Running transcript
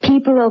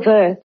people of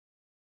Earth,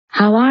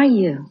 how are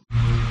you?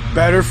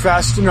 Better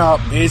fasten up.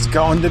 It's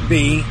going to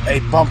be a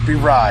bumpy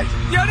ride.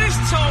 Yo, this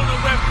Total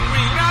referee,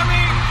 you know what I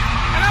mean?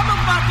 And I'm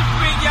about to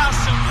bring y'all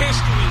some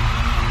history.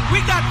 We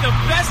got the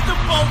best of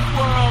both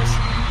worlds,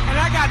 and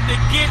I got the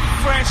Get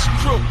Fresh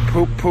crew.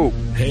 Poop, poop.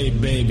 Hey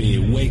baby,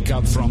 wake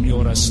up from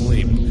your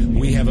sleep.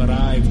 We have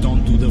arrived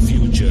onto the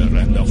future,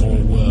 and the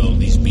whole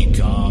world is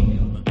become...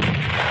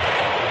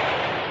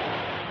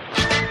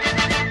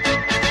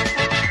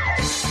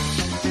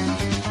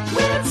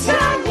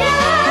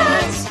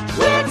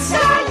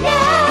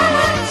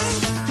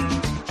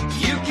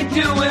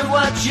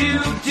 You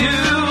do,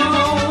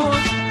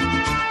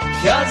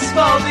 'cause it's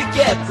for the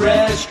Get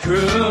Fresh crew.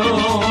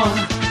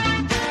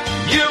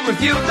 You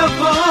review the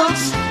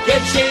books,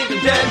 get shaved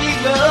and dirty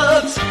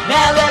looks.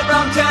 Now let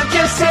wrong turn,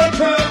 just say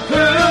poo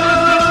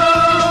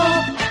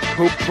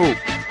poo. Poop, poop.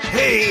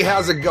 Hey,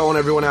 how's it going,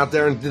 everyone out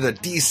there into the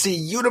DC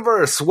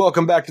universe?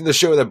 Welcome back to the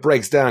show that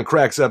breaks down,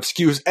 cracks up,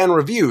 skews, and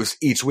reviews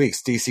each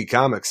week's DC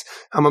Comics.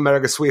 I'm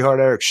America's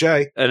sweetheart, Eric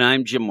Shea. And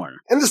I'm Jim Warner.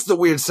 And this is the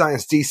Weird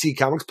Science DC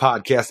Comics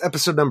Podcast,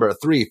 episode number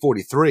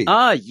 343.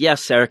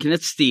 Yes, Eric, and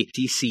it's the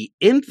DC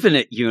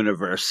Infinite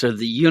Universe, or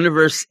the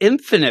Universe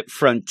Infinite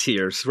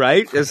Frontiers,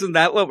 right? Isn't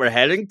that what we're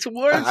heading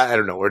towards? I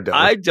don't know, we're done.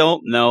 I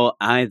don't know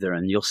either,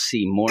 and you'll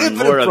see more and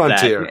Infinite more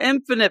Frontier. of that.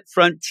 Infinite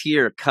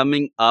Frontier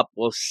coming up.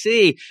 We'll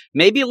see.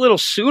 Maybe a little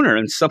sooner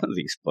in some of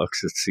these books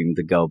that seem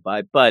to go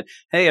by. But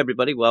hey,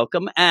 everybody,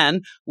 welcome.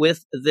 And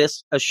with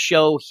this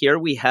show here,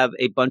 we have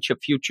a bunch of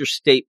future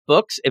state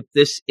books. If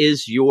this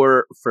is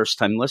your first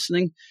time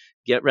listening,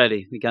 get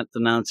ready. We got the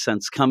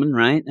nonsense coming,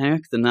 right,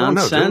 Eric? The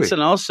nonsense.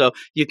 And also,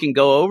 you can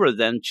go over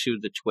then to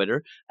the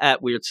Twitter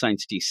at Weird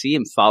Science DC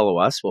and follow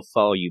us. We'll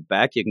follow you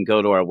back. You can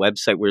go to our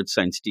website,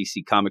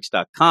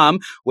 WeirdScienceDCComics.com,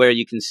 where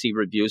you can see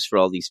reviews for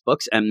all these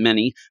books and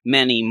many,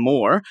 many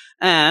more.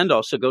 And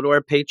also go to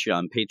our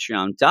Patreon,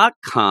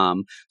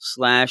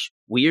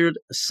 patreon.com/Weird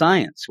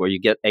Science, where you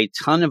get a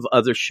ton of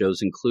other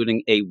shows,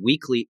 including a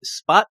weekly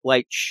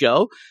spotlight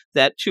show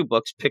that two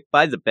books picked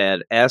by the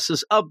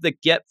badasses of the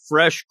Get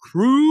Fresh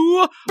crew.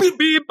 Beep,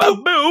 beep,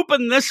 boop, boop.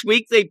 And this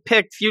week they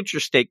picked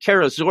Future State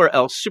Kara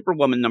Zor-El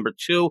Superwoman number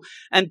 2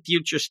 and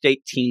Future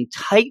State Teen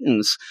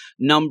Titans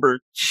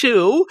number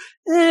 2.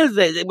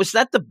 Was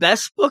that the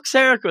best books,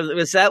 Eric? Or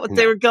was that what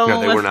they were going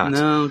with? No, they were not.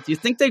 No. Do you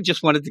think they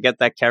just wanted to get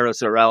that Kara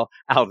Zor-El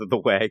out of the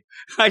way?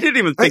 I didn't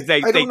even think they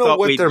don't know thought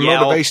what we'd their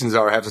yell. motivations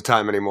are half the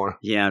time anymore.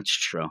 Yeah, it's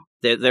true.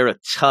 They're a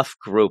tough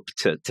group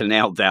to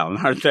nail down,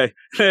 aren't they?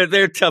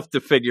 They're tough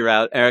to figure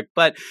out, Eric.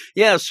 But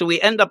yeah, so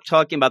we end up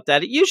talking about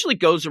that. It usually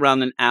goes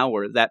around an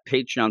hour, that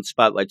Patreon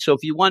spotlight. So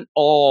if you want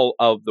all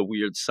of the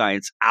Weird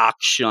Science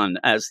action,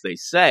 as they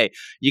say,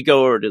 you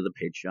go over to the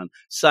Patreon,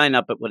 sign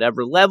up at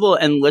whatever level,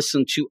 and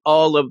listen to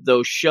all of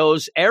those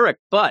shows, Eric.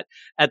 But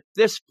at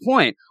this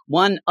point,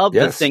 one of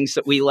the things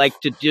that we like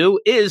to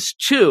do is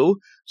to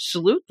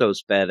salute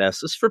those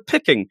badasses for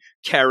picking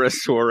Kara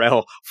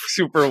Zor-El,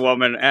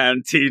 Superwoman,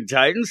 and Teen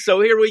Titans. So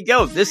here we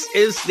go. This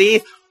is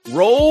the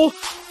roll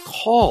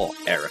call,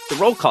 Eric. The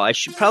roll call. I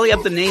should probably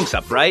have the names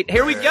up, right?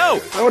 Here we go.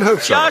 I would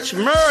hope so. Josh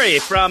Murray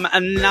from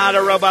Not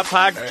a Robot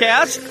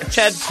Podcast.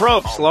 Ted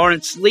Probst,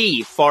 Lawrence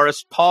Lee,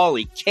 Forrest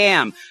Pauly,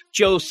 Cam,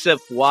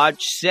 Joseph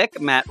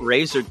Wojcik, Matt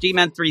Razor,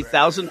 D-Man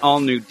 3000, All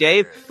New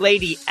Dave,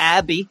 Lady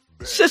Abby,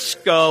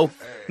 Cisco,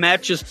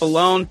 Matches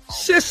Balone,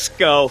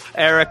 Cisco,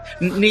 Eric,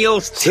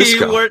 Niels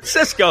T-Word,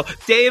 Cisco,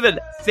 David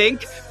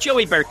Fink,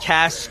 Joey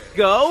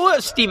Bercasco,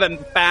 Stephen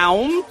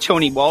Baum,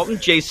 Tony Walton,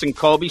 Jason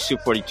Colby,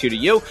 Sue42 to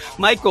you,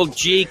 Michael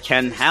G,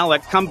 Ken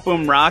Hallett, Come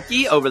Boom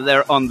Rocky over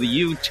there on the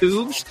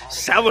YouTubes,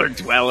 Cellar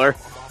Dweller.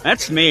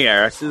 That's me,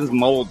 Eric. This is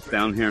mold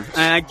down here.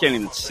 I can't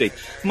even see.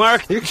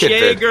 Mark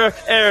Jaeger,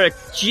 Eric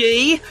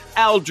G,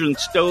 Aldrin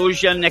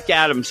Stoja, Nick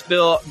Adams,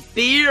 Bill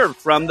Beer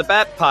from the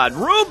Bat Pod,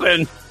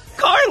 Ruben,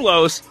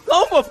 Carlos,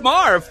 home of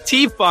Marv,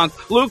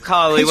 T-Funk, Luke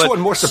Hollywood,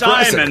 one more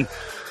surprising. Simon,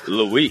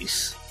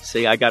 Luis.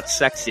 See, I got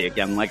sexy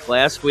again like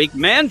last week.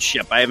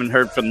 Manship, I haven't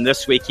heard from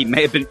this week. He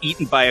may have been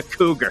eaten by a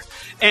cougar.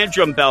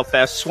 Andrew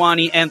Belfast,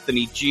 Swanee,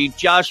 Anthony G,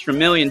 Josh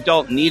Vermillion,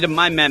 Dalton Needham,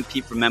 my man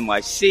Pete from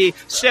NYC,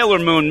 Sailor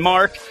Moon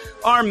Mark,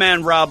 our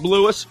man Rob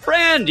Lewis,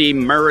 Brandy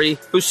Murray,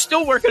 who's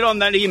still working on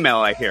that email,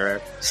 I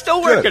hear.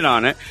 Still working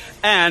on it.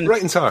 And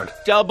writing's hard.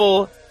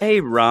 Double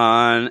A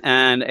Ron,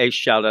 and a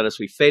shout out as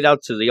we fade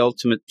out to the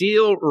ultimate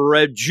deal,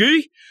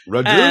 Reggie.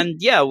 And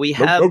yeah, we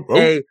have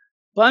a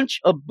bunch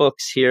of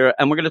books here,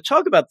 and we're going to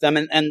talk about them.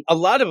 And a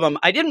lot of them,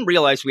 I didn't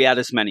realize we had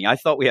as many. I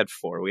thought we had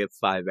 4. We have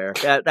 5,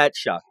 Eric. That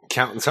shocked me.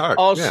 Counting's hard.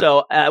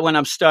 Also, when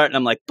I'm starting,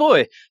 I'm like,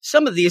 boy,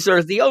 some of these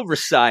are the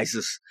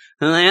oversizes.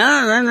 And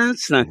I'm like,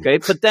 that's not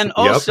great. But then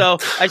also,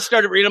 I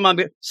started reading them on,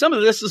 some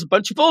of this is a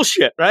bunch of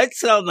bullshit, right?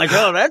 So I'm like,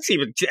 oh, that's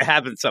even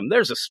having some.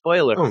 There's a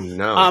spoiler. Oh,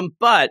 no.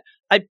 But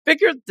I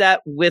figured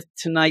that with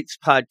tonight's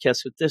podcast,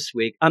 with this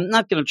week, I'm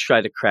not going to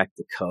try to crack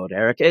the code,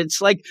 Eric. It's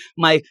like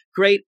my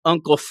great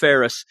Uncle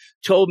Ferris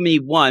told me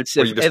once,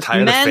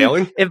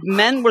 if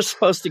men were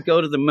supposed to go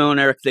to the moon,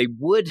 Eric, they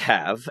would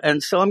have.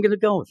 And so I'm going to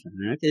go with him,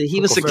 Eric. He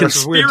was a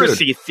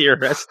conspiracy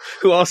theorist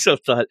who also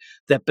thought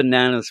that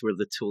bananas were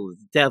the tool of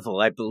the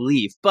devil, I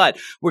believe. But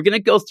we're going to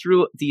go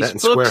through these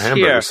books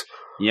here.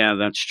 Yeah,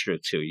 that's true,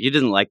 too. You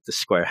didn't like the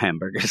square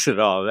hamburgers at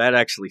all. That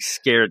actually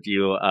scared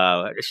you.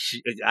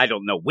 I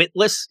don't know,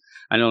 witless.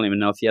 I don't even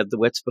know if you had the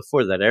wits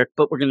before that, Eric.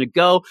 But we're going to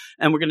go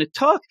and we're going to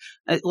talk,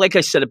 like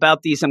I said,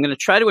 about these. I'm going to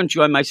try to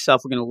enjoy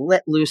myself. We're going to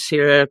let loose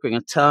here, Eric. We're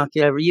going to talk.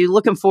 Yeah, are you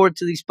looking forward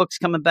to these books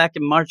coming back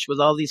in March with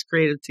all these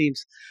creative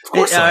teams? Of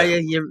course I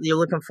am. You're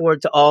looking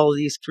forward to all of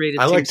these creative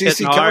teams. I like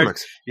DC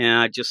Comics.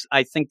 Yeah,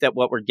 I think that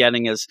what we're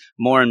getting is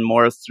more and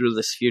more through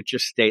this future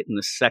state in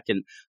the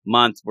second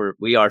month where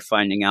we are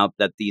finding out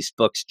that these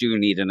books do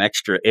need an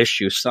extra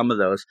issue, some of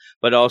those,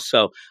 but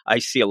also I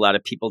see a lot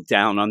of people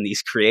down on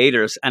these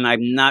creators, and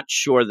I'm not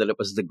sure that it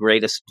was the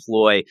greatest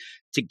ploy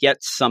to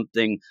get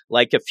something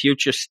like a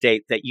future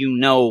state that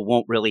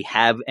won't really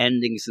have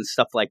endings and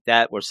stuff like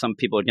that, where some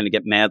people are going to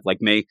get mad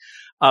like me,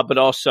 but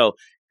also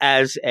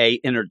as a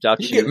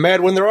introduction. You get mad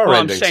when there are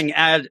endings. I'm saying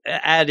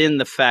add in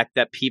the fact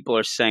that people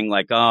are saying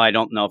like, oh, I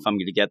don't know if I'm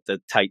going to get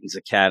the Titans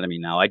Academy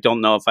now. I don't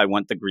know if I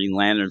want the Green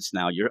Lanterns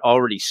now. You're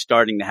already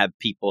starting to have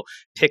people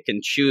pick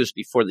and choose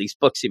before these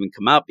books even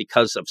come out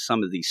because of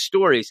some of these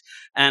stories.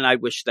 And I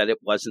wish that it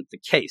wasn't the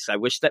case. I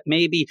wish that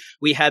maybe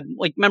we had,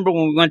 like, remember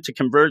when we went to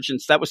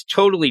Convergence, that was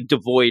totally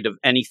devoid of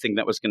anything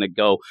that was going to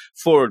go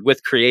forward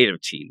with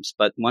creative teams.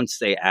 But once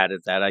they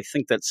added that, I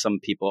think that some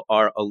people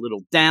are a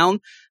little down.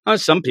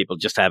 Some people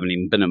just haven't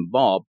even been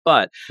involved,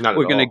 but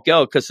we're going to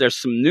go because there's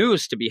some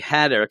news to be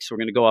had, Eric. So we're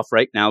going to go off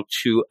right now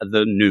to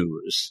the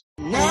news.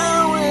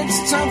 Now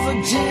it's time for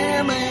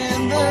Jim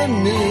and the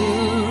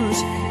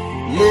news.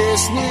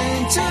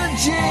 Listening to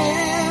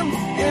Jim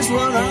is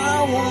what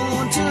I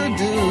want to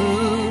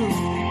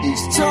do.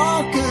 He's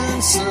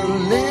talking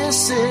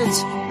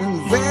solicits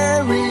and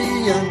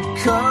variant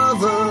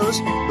covers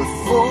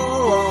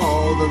before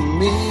all the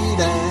meat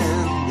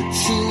and the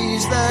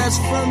cheese that's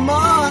from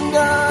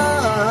under.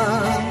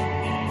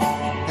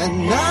 And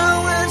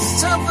now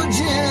it's time for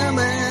Jim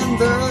and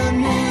the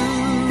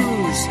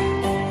news.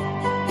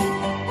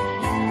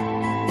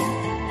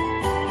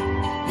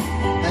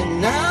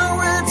 And now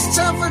it's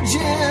time for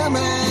Jim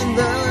and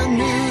the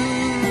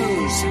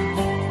news.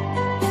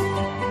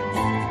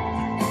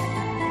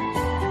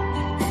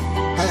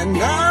 And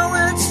now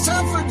it's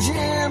time for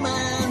Jim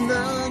and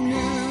the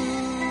news.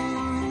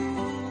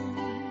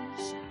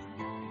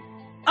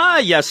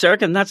 Yes,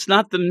 Eric, and that's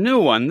not the new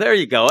one. There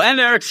you go. And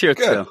Eric's here,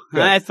 too.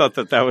 Good. I thought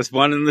that was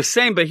one and the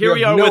same, but here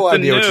we are with the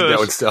news. What you're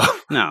doing still.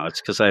 No,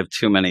 it's because I have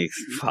too many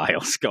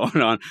files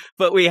going on.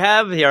 But we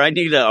have here, I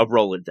need a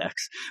Rolodex.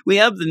 We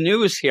have the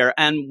news here,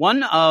 and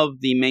one of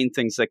the main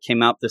things that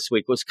came out this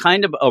week was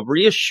kind of a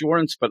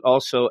reassurance, but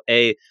also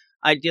a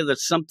idea that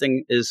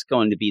something is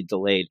going to be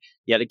delayed.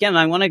 Yet again,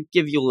 I want to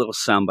give you a little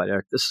soundbite,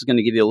 Eric. This is going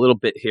to give you a little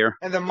bit here.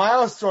 And the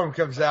Milestorm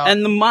comes out.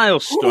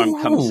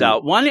 Comes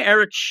out. One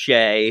Eric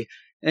Shea.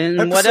 And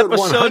what episode?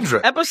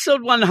 100.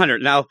 Episode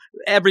 100. Now,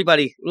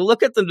 everybody,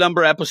 look at the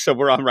number episode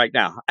we're on right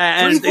now.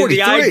 And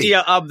the idea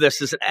of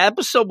this is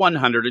episode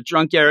 100, a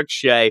drunk Eric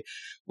Shea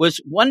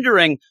was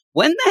wondering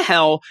when the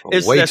hell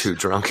is this too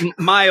drunk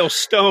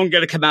Milestone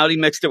going to come out? He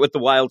mixed it with the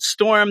Wild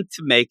Storm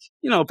to make,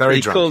 a pretty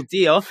cool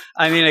deal.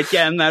 I mean,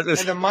 again, that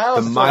is the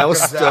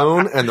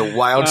Milestone and the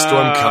Wild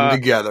Storm come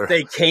together.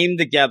 They came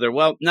together.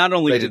 Well, not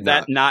only did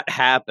that not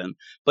happen,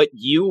 but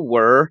you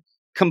were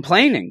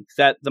complaining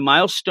that the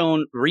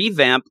Milestone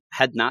revamp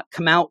had not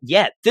come out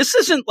yet. This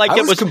isn't like I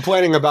was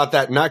complaining about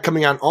that not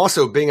coming out and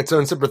also being its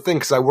own separate thing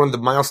because I wanted the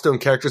Milestone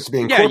characters to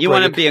be incorporated, you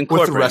want to be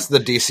incorporated with the rest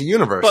of the DC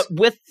universe. But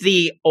with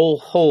the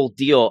whole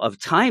deal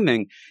of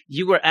timing,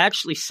 you were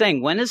actually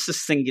saying, when is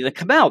this thing going to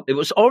come out? It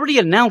was already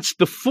announced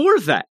before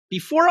that.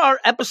 Before our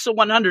episode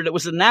 100, it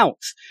was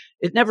announced.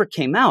 It never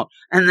came out.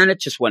 And then it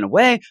just went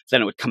away.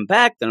 Then it would come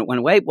back. Then it went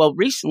away. Well,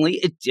 recently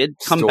it did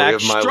come back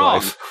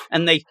strong.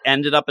 And they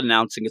ended up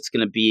announcing it's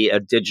going to be a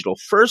digital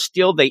first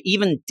deal. They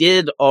even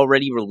did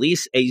already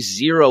release a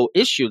 0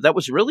 issue. That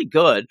was really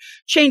good.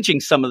 Changing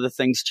some of the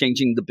things,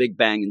 changing the Big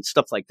Bang and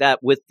stuff like that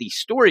with the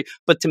story,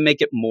 but to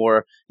make it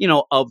more,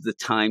 of the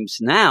times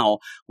now.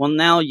 Well,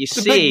 now you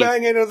see. The Big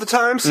Bang ain't of the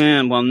times?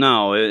 Well,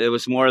 no. It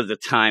was more of the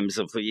times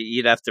of,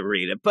 you'd have to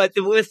read it. But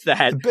with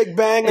that. The Big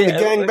Bang and the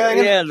gang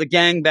banging? Yeah, the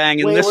gang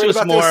banging. And this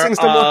was more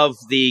of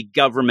the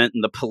government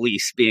and the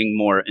police being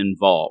more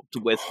involved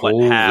with what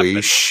happened.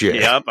 Holy shit.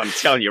 Yep, I'm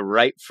telling you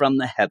right from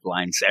the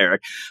headlines,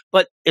 Eric.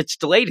 But it's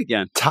delayed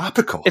again.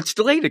 Topical. It's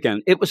delayed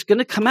again. It was going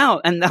to come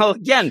out, and now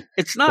again,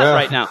 it's not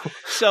right now.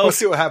 So we'll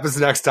see what happens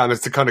next time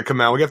it's to kind of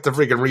come out. We have to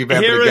freaking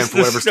revamp it again for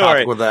whatever's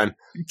topical then.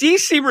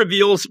 DC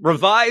reveals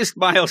revised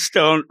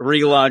Milestone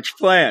relaunch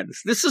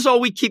plans. This is all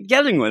we keep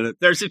getting with it.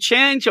 There's a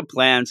change of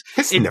plans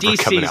in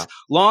DC's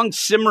long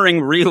simmering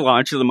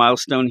relaunch of the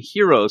Milestone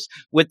heroes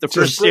with the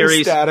first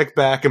series. Static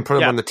back and put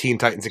them on the Teen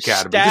Titans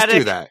Academy. Static Just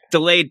do that.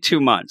 Delayed 2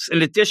 months.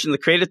 In addition, the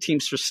creative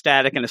teams for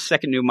Static and a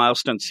second new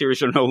Milestone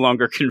series are no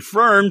longer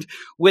confirmed,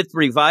 with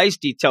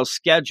revised details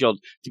scheduled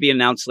to be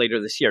announced later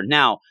this year.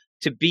 Now,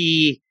 to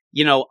be,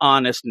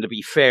 honest and to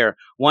be fair,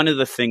 one of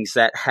the things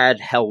that had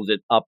held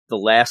it up the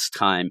last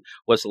time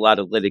was a lot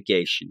of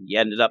litigation. You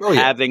ended up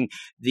having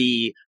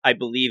I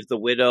believe the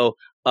widow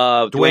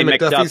of Dwayne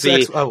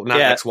McDuffie,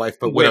 ex-wife,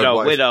 but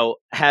widow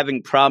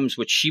having problems,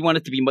 which she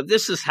wanted to be. But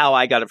this is how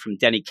I got it from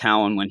Denny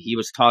Cowan when he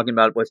was talking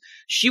about it, was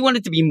she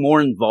wanted to be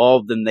more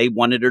involved than they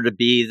wanted her to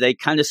be. They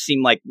kind of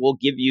seemed like, we'll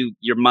give you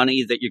your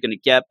money that you're going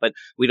to get, but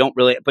we don't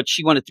really, but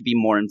she wanted to be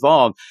more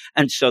involved.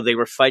 And so they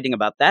were fighting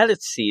about that,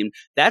 it seemed.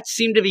 That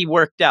seemed to be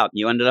worked out.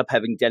 You ended up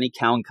having Denny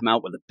Cowan come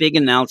out with a big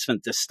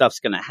announcement. This stuff's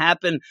going to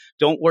happen.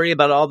 Don't worry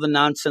about all the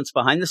nonsense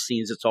behind the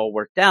scenes. It's all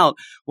worked out.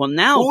 Well,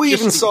 now we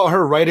even saw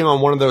her writing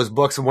on one of those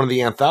books in one of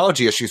the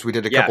anthology issues we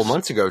did a couple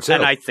months ago, too.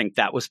 And I think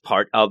that was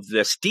part of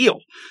this deal.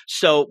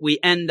 So we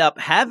end up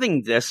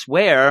having this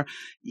where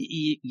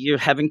you're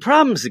having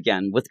problems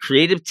again with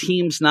creative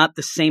teams not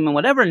the same and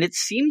whatever. And it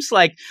seems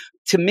like,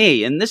 to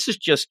me, and this is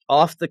just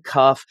off the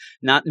cuff,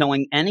 not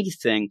knowing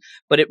anything,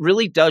 but it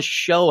really does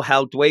show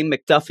how Dwayne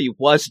McDuffie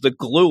was the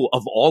glue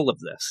of all of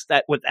this.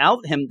 That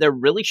without him, they're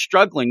really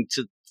struggling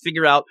to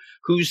figure out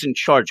who's in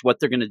charge, what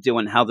they're going to do,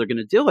 and how they're going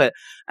to do it.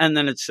 And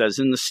then it says,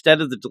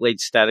 instead of the delayed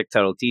Static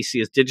title, DC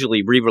is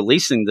digitally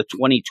re-releasing the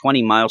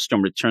 2020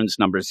 Milestone Returns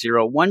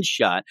 #0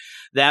 one-shot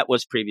that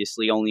was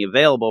previously only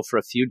available for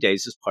a few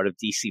days as part of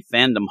DC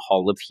Fandom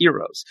Hall of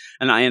Heroes.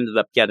 And I ended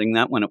up getting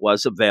that when it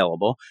was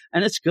available,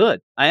 and it's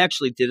good. I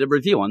actually did a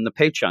review on the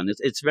Patreon.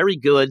 It's very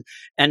good,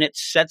 and it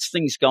sets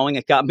things going.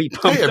 It got me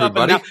pumped up,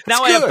 and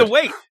now I have to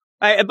wait.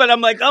 But I'm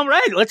like, all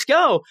right, let's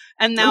go.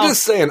 And now I'm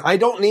just saying, I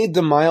don't need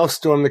the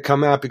Milestone to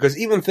come out, because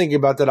even thinking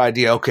about that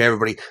idea, okay,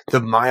 everybody,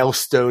 the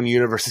Milestone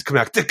universe is coming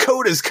out.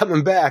 Dakota's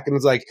coming back. And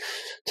it's like,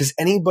 does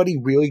anybody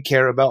really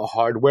care about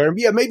hardware?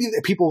 Yeah, maybe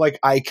people like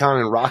Icon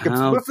and Rocket,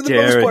 but for the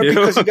most part,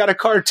 because you got a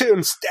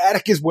cartoon,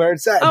 Static is where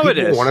it's at. And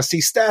people want to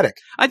see Static.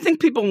 I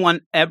think people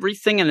want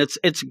everything, and it's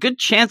a good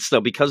chance, though,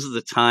 because of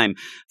the time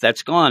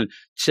that's gone,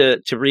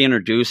 to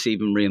reintroduce,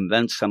 even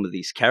reinvent some of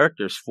these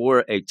characters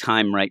for a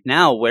time right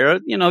now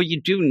where,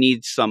 you do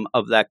need some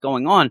of that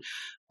going on.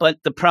 But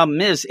the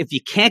problem is, if you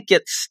can't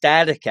get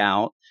Static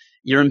out,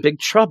 you're in big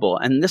trouble.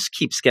 And this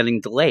keeps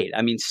getting delayed.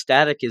 I mean,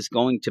 Static is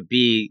going to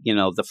be,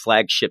 the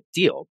flagship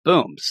deal.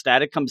 Boom.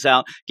 Static comes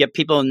out, get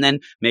people, and then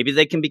maybe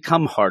they can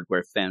become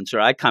hardware fans or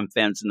Icon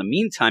fans in the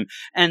meantime.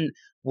 And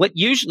what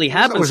usually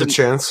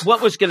happens, what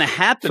was going to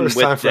happen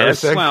with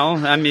this,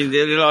 well, I mean,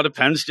 it all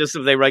depends just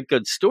if they write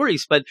good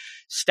stories, but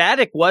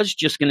Static was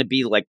just going to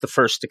be like the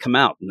first to come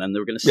out, and then they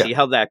were going to see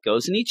how that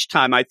goes. And each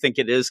time I think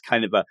it is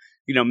kind of a,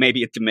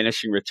 maybe a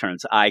diminishing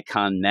returns.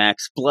 Icon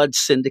next, Blood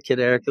Syndicate,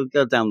 Eric, it'll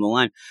go down the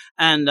line.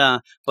 And,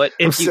 but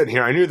if I'm sitting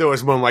here, I knew there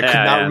was one, I could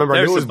not remember.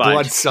 I knew it was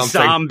Blood something.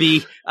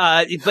 Zombie.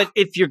 But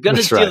if you're going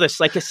to do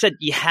this, like I said,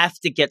 you have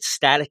to get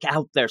Static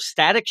out there.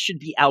 Static should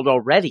be out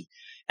already.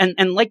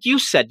 And like you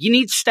said, you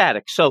need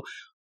Static. So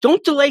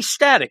don't delay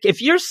Static.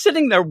 If you're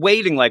sitting there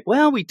waiting like,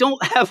 well, we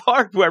don't have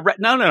hardware.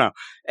 No.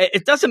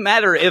 It doesn't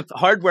matter if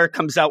hardware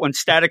comes out when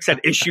Static's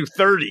at issue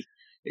 30.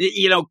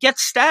 Get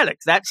Static.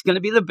 That's going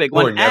to be the big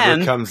one. Or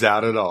never comes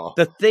out at all.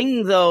 The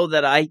thing, though,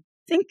 that I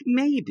think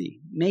maybe,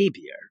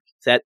 Eric,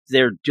 that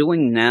they're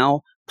doing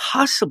now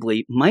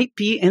possibly might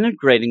be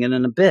integrating it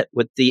in a bit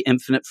with the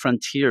Infinite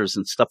Frontiers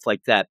and stuff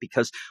like that,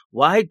 because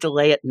why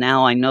delay it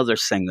now? I know they're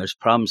saying there's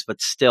problems, but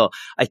still,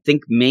 I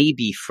think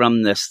maybe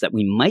from this that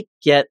we might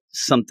get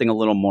something a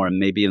little more and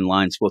maybe in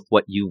lines with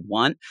what you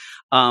want.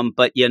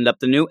 But you end up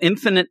the new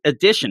Infinite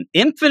Edition,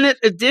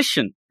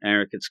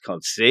 Eric, it's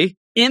called, see?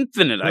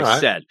 Infinite, I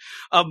said,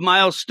 of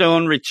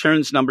Milestone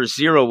Returns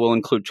 #0 will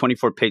include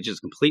 24 pages of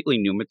completely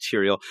new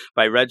material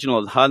by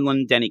Reginald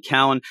Hudlin, Denny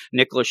Cowan,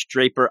 Nicholas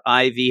Draper,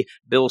 Ivy,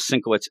 Bill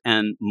Sienkiewicz,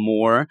 and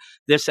more.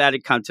 This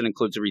added content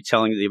includes a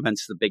retelling of the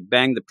events of the Big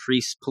Bang, the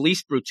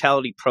police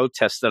brutality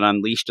protest that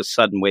unleashed a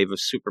sudden wave of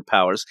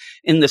superpowers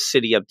in the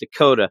city of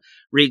Dakota.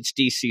 Reads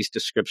DC's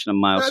description of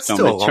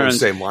Milestone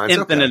Returns,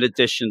 Infinite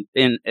Edition,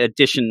 in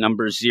edition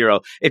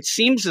 #0. It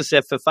seems as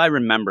if I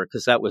remember,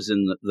 because that was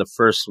in the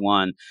first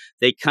one,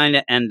 they kind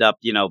of end up,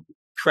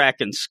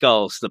 cracking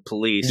skulls, the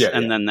police,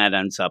 and then that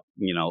ends up,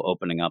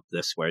 opening up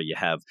this where you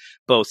have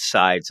both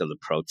sides of the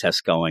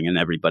protest going and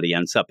everybody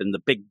ends up in the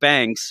Big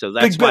Bang. So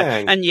that's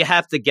why. And you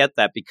have to get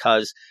that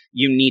because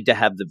you need to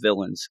have the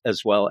villains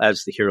as well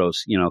as the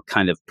heroes,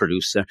 kind of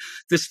produce there.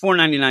 This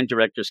 $4.99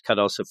 director's cut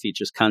also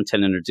features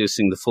content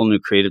introducing the full new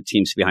creative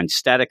teams behind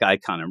Static,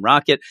 Icon, and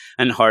Rocket,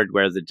 and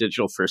Hardware, the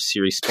digital first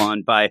series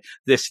spawned by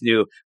this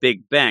new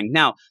Big Bang.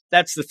 Now,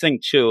 that's the thing,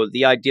 too.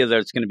 The idea that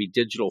it's going to be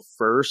digital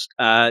first,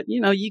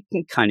 you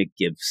can kind of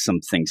give some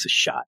things a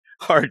shot.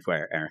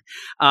 Hardware, Eric,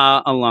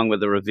 along with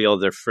the reveal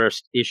of their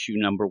first issue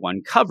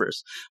 #1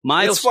 covers.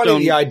 It's funny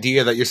the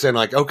idea that you're saying,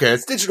 like, okay,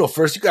 it's digital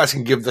first. You guys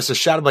can give this a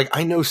shot. I'm like,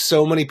 I know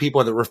so many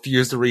people that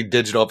refuse to read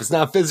digital. If it's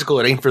not physical,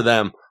 it ain't for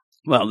them.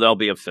 Well, there'll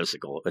be a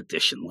physical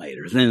edition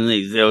later. Then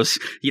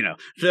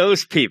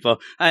those people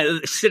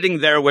sitting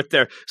there with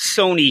their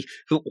Sony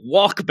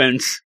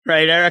Walkmans,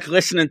 right, Eric,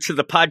 listening to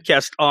the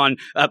podcast on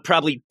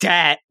probably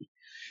DAT.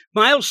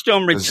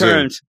 Milestone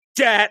returns.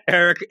 DAT,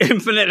 Eric,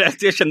 Infinite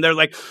Edition. They're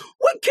like,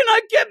 when can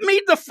I get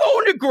me the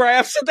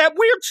phonographs of that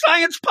weird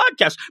science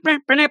podcast?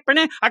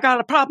 I got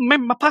a problem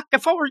in my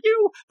pocket for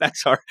you.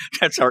 That's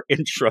our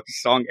intro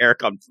song,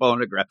 Eric, on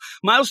phonograph.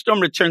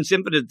 Milestone returns.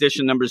 Infinite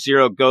Edition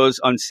 #0 goes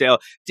on sale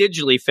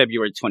digitally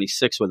February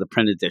 26th with a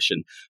print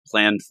edition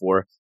planned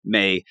for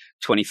May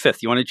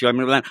 25th. You want to join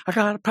me with that? I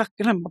got a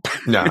pocket in my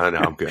pocket. No,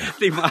 I'm good.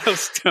 The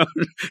Milestone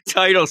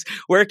titles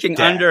working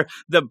under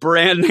the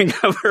branding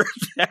of Earth.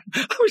 I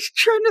was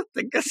trying to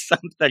think of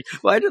something.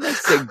 Why did I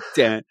say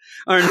Dan?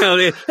 Or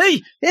no,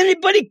 hey,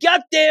 anybody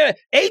got their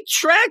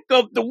 8-track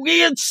of the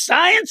weird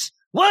science?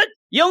 What?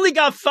 You only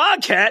got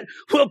Foghat?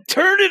 Well,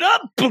 turn it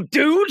up,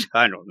 dude.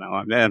 I don't know.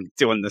 I'm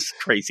doing this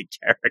crazy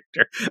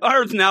character.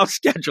 Are now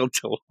scheduled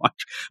to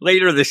launch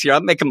later this year.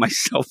 I'm making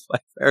myself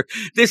laugh.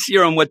 This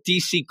year on what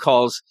DC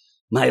calls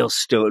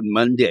Milestone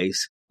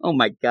Mondays. Oh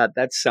my God,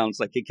 that sounds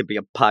like it could be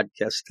a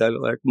podcast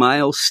title, like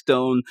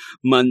Milestone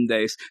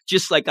Mondays.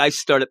 Just like I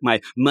started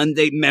my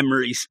Monday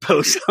Memories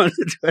post on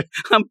Twitter.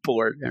 I'm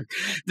bored.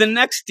 The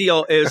next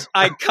deal is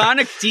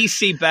iconic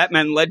DC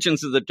Batman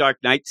Legends of the Dark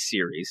Knight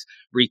series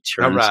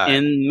returns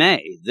in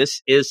May.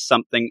 This is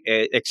something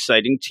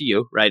exciting to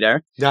you, right,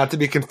 Eric? Not to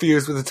be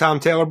confused with the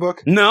Tom Taylor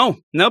book? No,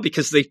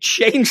 because they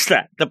changed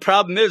that. The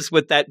problem is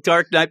with that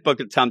Dark Knight book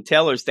of Tom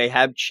Taylor's, they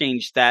have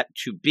changed that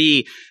to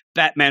be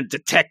Batman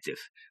Detective,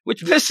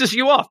 which pisses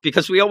you off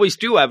because we always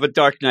do have a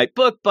Dark Knight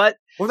book, but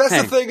well,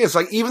 that's the thing is,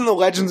 like, even the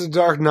Legends of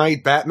Dark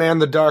Knight, Batman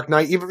the Dark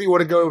Knight, even if you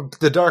want to go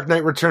The Dark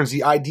Knight Returns,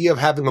 the idea of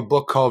having a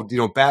book called,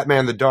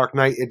 Batman the Dark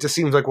Knight, it just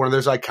seems like one of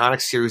those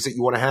iconic series that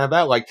you want to have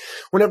out. Like,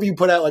 whenever you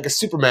put out, like, a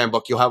Superman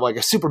book, you'll have, like,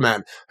 a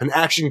Superman, an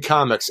Action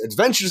Comics,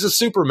 Adventures of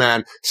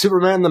Superman,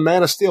 Superman the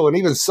Man of Steel, and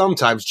even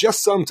sometimes,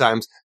 just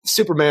sometimes,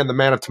 Superman the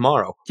Man of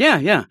Tomorrow.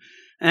 Yeah.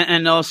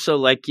 And also,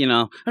 like,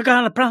 I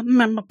got a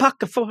problem in my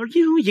pocket for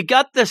you. You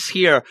got this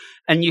here.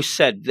 And you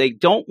said they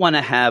don't want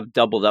to have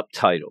doubled up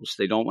titles.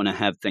 They don't want to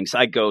have things.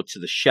 I go to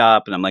the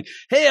shop and I'm like,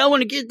 hey, I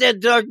want to get that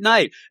Dark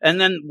Knight.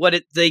 And then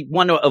they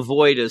want to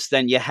avoid is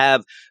then you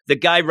have the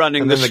guy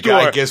running the store. And then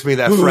the guy gives me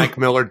that Frank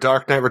Miller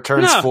Dark Knight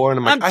Returns 4. And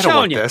I'm like, I don't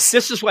want this.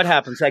 This is what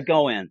happens. I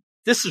go in.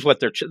 This is what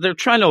they're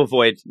trying to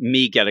avoid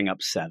me getting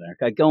upset.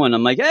 I go in.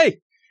 I'm like, hey,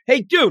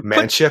 dude,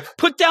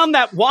 put down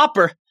that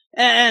Whopper.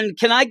 And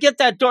can I get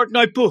that Dark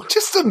Knight book?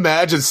 Just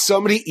imagine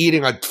somebody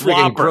eating a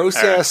freaking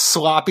gross-ass,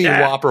 sloppy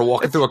Whopper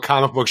walking through a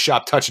comic book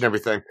shop, touching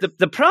everything.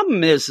 The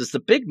problem is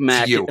the Big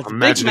Mac. I'm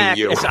imagining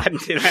you.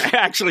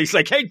 Actually, he's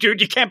like, hey,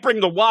 dude, you can't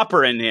bring the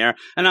Whopper in here.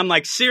 And I'm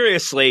like,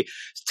 seriously,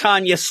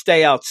 Tanya,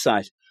 stay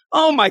outside.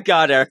 Oh, my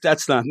God, Eric,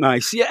 that's not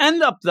nice. You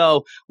end up,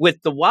 though,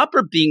 with the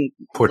Whopper being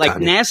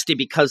nasty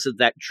because of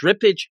that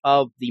drippage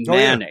of the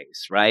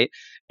mayonnaise, right?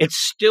 It's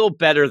still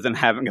better than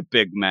having a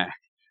Big Mac.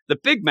 The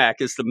Big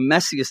Mac is the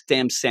messiest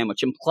damn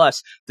sandwich. And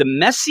plus, the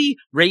messy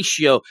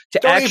ratio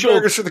to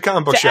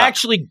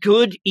actually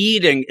good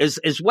eating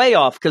is way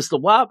off because the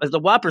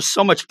Whopper's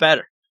so much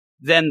better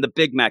than the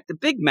Big Mac. The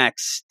Big Mac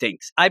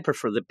stinks. I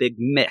prefer the Big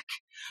Mick.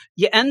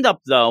 You end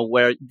up, though,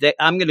 where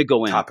I'm going to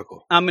go in.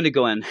 Topical. I'm going to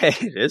go in. Hey,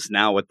 it is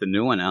now with the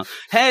new one out.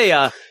 Hey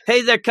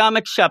there,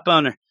 comic shop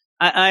owner.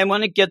 I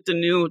want to get the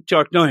new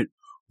Dark Knight.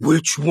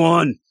 Which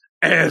one,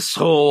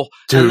 asshole?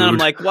 Dude. And then I'm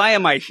like, why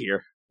am I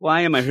here?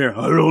 I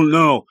don't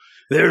know.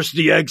 There's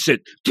the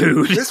exit,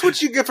 dude. This is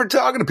what you get for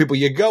talking to people.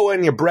 You go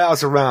in, you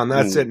browse around.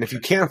 That's it. And if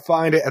you can't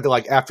find it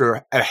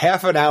after a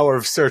half an hour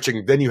of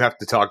searching, then you have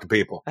to talk to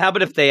people. How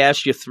about if they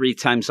asked you 3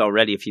 times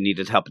already if you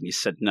needed help and you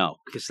said no?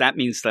 Because that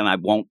means then I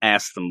won't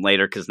ask them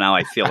later because now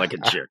I feel like a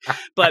jerk.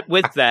 But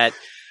with that,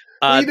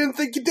 you didn't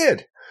think you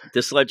did.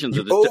 This Legends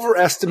of the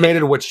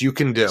overestimated what you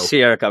can do.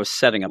 See, Eric, I was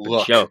setting up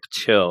a joke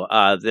too.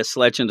 This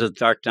Legend of the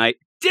Dark Knight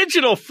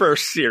digital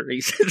first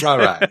series. All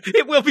right.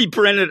 It will be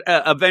printed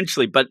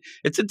eventually, but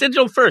it's a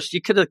digital first.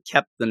 You could have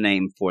kept the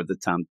name for the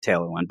Tom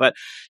Taylor one. But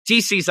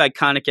DC's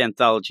iconic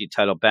anthology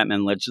title,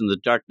 Batman Legends of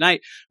the Dark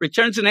Knight,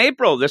 returns in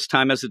April, this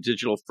time as a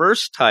digital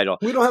first title.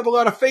 We don't have a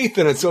lot of faith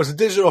in it, so it's a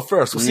digital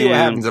first. We'll see what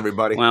happens,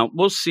 everybody. Well,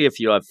 we'll see if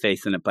you have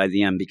faith in it by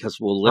the end, because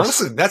we'll listen.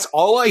 Honestly, that's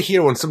all I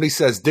hear when somebody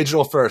says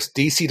digital first.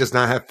 DC does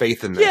not have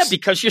faith in this. Yeah,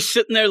 because you're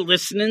sitting there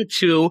listening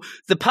to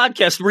the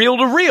podcast Reel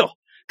to Reel.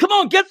 Come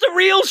on, get the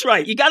reels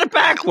right. You got it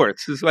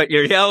backwards is what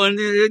you're yelling.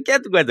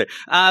 Get with it.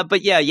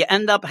 But yeah, you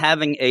end up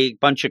having a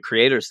bunch of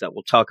creators that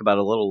we'll talk about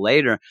a little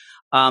later.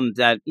 I'm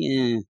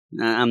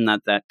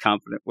not that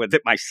confident with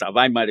it myself.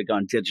 I might have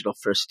gone digital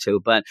first too,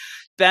 but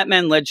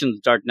Batman Legends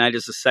of the Dark Knight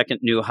is the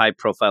second new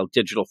high-profile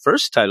digital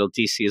first title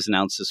DC has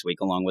announced this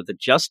week, along with the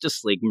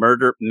Justice League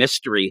murder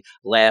mystery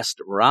Last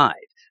Ride.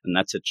 And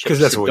that's a Chip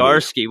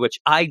Zdarsky, which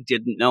I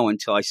didn't know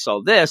until I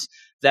saw this,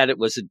 that it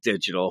was a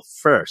digital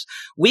first.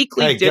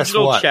 Weekly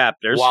digital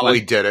chapters. Wally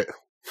did it.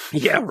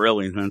 Yeah,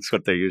 really. That's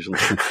what they usually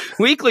do.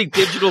 Weekly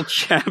digital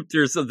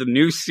chapters of the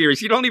new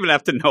series. You don't even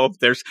have to know if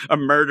there's a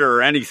murder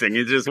or anything.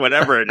 It's just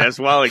whatever it is.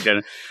 Wally did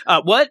it.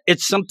 What?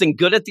 It's something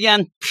good at the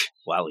end?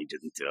 Wally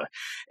didn't do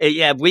it.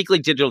 Yeah, weekly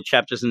digital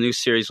chapters of the new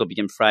series will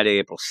begin Friday,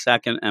 April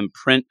 2nd, and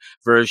print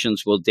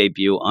versions will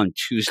debut on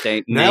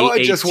Tuesday, May 18th. Now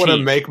I just want to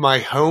make my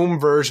home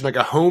version, like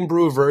a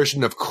homebrew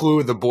version of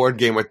Clue, the board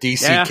game with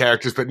DC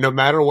characters, but no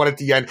matter what at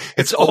the end,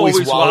 it's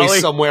always Wally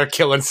somewhere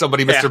killing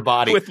somebody, Mr.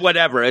 Body. With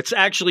whatever. It's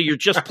actually, you're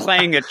just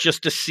playing it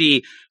just to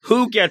see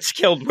who gets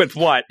killed with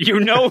what. You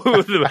know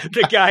who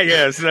the guy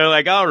is. They're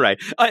like, all right.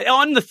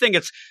 On the thing,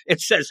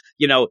 it says,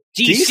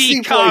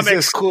 DC Comics plays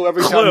this Clue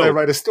every time they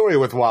write a story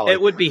with Wally. It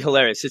would be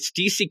hilarious. It's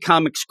DC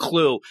Comics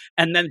Clue,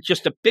 and then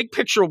just a big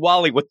picture of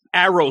Wally with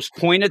arrows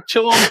pointed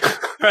to him.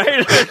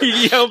 Right?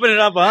 You open it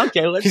up.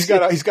 Okay, let's. He's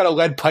got a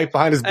lead pipe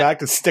behind his back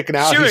that's sticking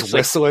out. Seriously, he's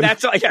whistling.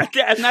 That's all,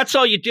 and that's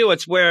all you do.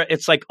 It's where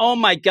it's like, oh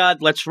my God,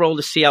 let's roll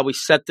to see how we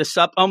set this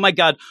up. Oh my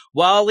God,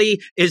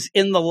 Wally is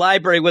in the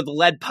library with a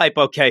lead pipe.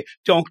 Okay,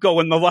 don't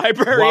go in the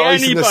library.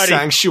 Wally's in the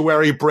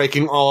sanctuary,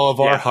 breaking all of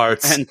our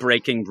hearts and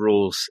breaking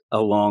rules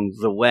along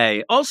the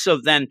way. Also,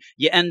 then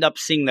you end up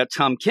seeing that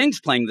Tom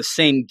King's playing the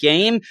same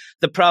game.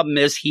 The problem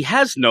is he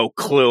has no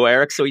clue,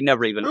 Eric, so he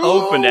never even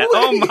opened it.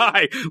 Oh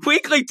my!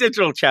 Weekly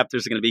digital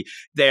chapters are going to be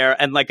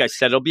there, and like I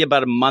said, it'll be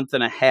about a month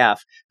and a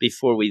half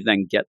before we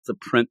then get the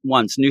print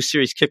ones. New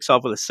series kicks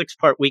off with a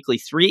 6-part weekly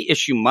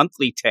 3-issue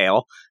monthly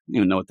tale. I don't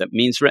even know what that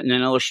means. Written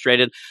and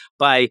illustrated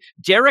by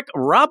Derek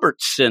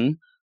Robertson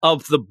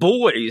of The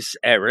Boys,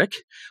 Eric,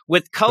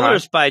 with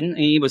colors by,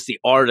 he was the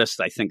artist,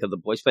 I think, of The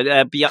Boys, but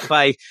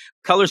by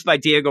colors by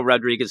Diego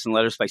Rodriguez and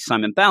letters by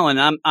Simon Ballin.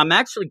 I'm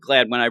actually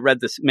glad when I read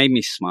this, it made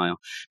me smile,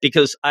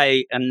 because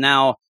I am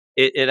now,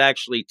 it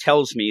actually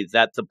tells me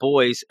that The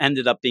Boys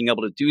ended up being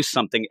able to do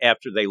something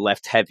after they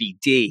left Heavy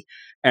D,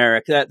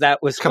 Eric. That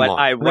was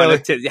I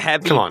wanted to,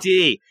 Heavy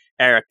D,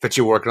 Eric. Bet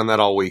you're working on that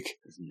all week.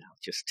 No,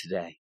 just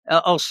today.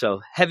 Also,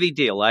 Heavy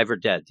D, alive or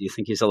dead? Do you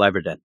think he's alive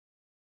or dead?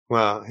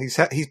 Well, he's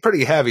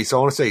pretty heavy, so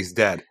I want to say he's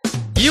dead.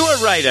 You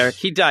are right, Eric.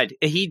 He died.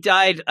 He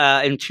died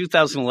in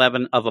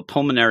 2011 of a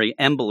pulmonary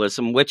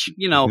embolism, which,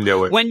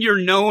 when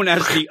you're known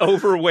as the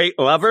overweight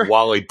lover,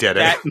 Wally did it.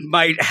 That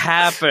might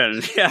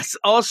happen. Yes.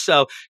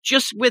 Also,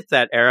 just with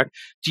that, Eric,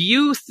 do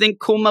you think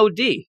Kool Moe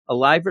Dee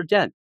alive or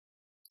dead?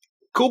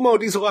 Kool Moe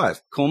Dee's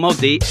alive. Kool Moe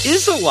Dee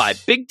is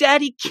alive. Big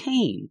Daddy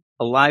Kane,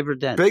 alive or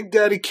dead? Big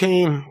Daddy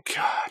Kane,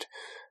 God.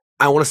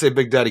 I want to say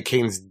Big Daddy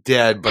Kane's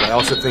dead, but I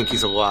also think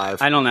he's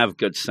alive. I don't have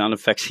good sound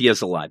effects. He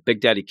is alive. Big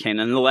Daddy Kane.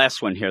 And the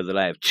last one here that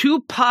I have,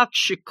 Tupac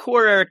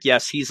Shakur, Eric.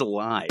 Yes, he's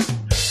alive.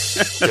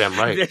 Damn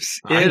right.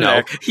 I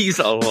know. He's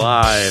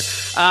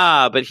alive.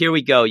 But here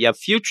we go. Yeah,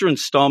 future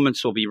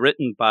installments will be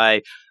written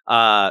by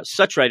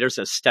such writers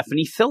as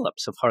Stephanie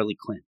Phillips of Harley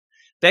Quinn,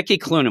 Becky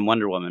Cloonan,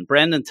 Wonder Woman,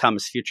 Brandon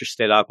Thomas, Future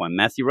State Aquaman,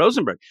 Matthew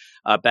Rosenberg,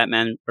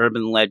 Batman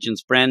Urban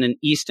Legends, Brandon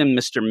Easton,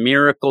 Mr.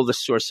 Miracle, The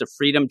Source of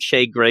Freedom,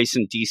 Che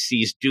Grayson,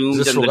 DC's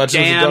Doomed and the Legends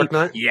Damned. Of the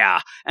Dark Knight? Yeah.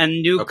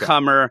 And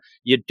newcomer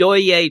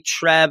Yodoye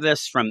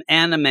Travis from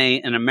Anime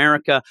in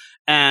America.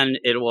 And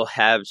it will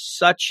have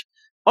such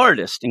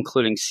artists,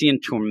 including Cian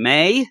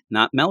Tormey,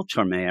 not Mel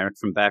Tormey, Eric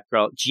from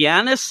Batgirl,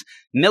 Giannis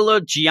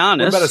Milogiannis.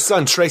 What about his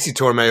son, Tracy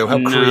Tormey, who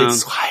helped create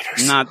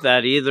Sliders? Not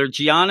that either.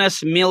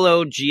 Giannis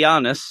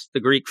Milogiannis, the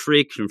Greek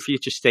freak from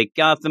Future State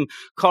Gotham,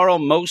 Carl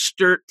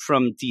Mostert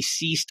from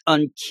Deceased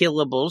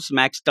Unkillables,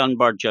 Max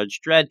Dunbar, Judge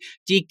Dredd,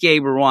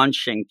 DK Ruan,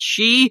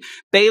 Shang-Chi,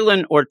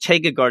 Balin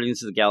Ortega,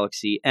 Guardians of the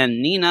Galaxy,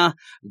 and Nina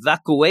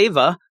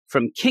Vakueva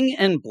from King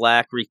in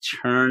Black,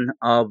 Return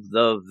of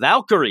the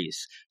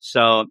Valkyries.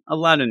 So a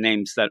lot of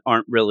names that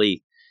aren't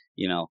really,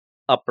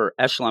 upper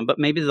echelon, but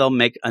maybe they'll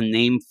make a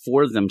name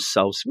for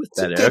themselves with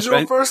that. It's a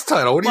digital first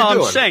title. What are you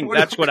doing? I'm saying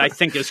that's what I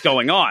think is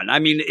going on. I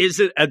mean, is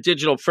it a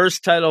digital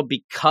first title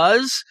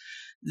because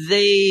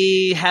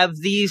they have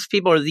these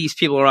people, or these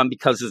people are on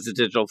because it's a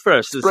digital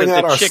first. Is Bring it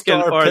out the our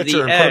chicken star or pitcher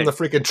the and put him egg? the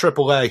freaking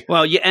AAA.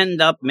 Well, you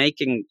end up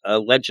making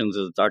Legends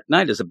of the Dark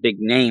Knight as a big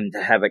name.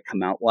 To have it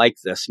come out like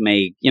this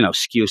may,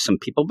 skew some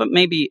people, but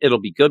maybe it'll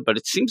be good. But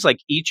it seems like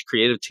each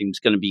creative team is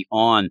going to be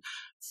on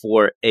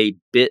for a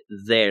bit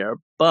there.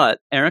 But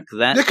Eric,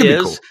 that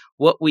is cool.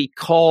 what we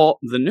call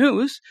the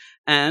news.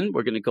 And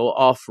we're going to go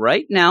off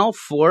right now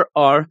for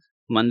our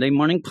Monday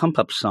morning pump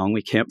up song.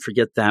 We can't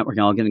forget that.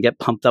 We're all going to get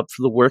pumped up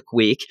for the work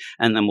week,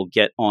 and then we'll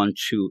get on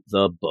to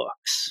the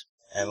books.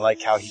 And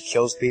like how he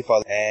kills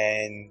people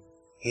and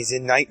he's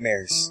in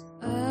nightmares.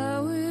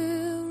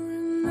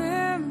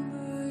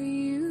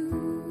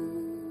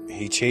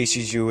 He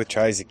chases you,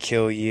 tries to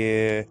kill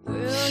you.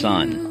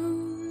 Sun.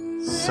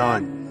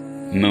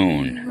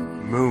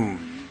 Moon.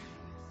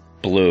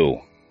 Blue.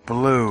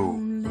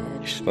 Blue.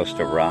 You're supposed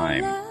to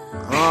rhyme.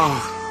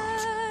 Oh.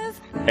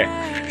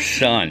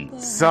 Sun.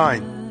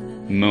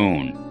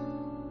 Moon.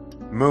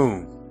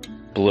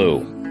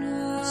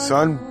 Blue.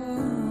 Sun.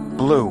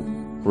 Blue.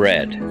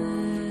 Red.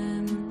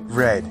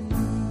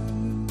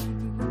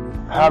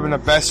 Having a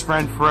best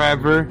friend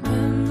forever.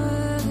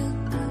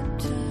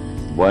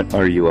 What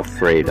are you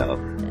afraid of?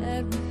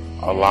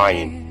 A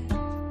lion.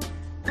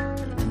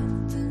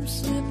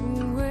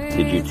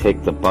 Did you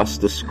take the bus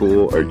to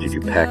school, or did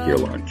you pack your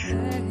lunch?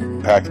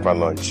 Packed my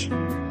lunch.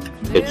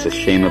 It's a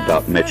shame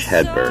about Mitch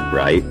Hedberg,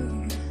 right?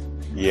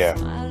 Yeah.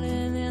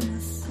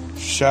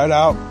 Shout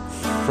out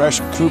Fresh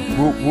Coop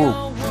Whoop Whoop.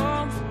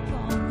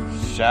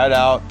 Shout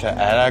out to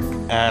Attic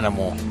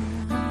Animal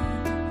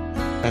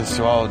and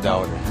Swallow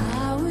Daughter.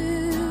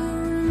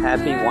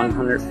 Happy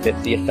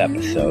 150th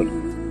episode.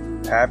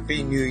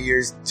 Happy New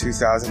Year's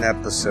 2000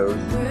 episode.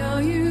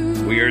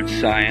 Weird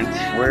Science.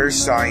 Where's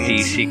Science?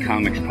 DC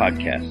Comics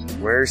Podcast.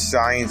 Where's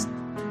Science?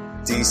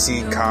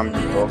 DC Comic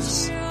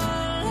Books.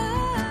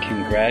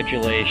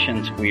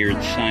 Congratulations,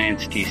 Weird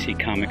Science DC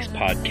Comics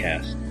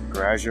Podcast.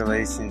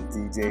 Congratulations,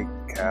 DJ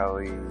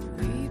Kelly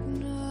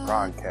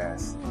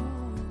Broadcast.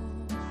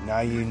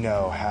 Now you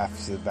know half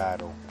the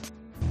battle.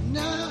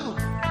 Now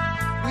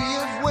we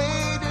have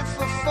waited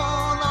for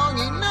far long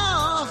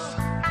enough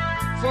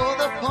for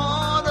the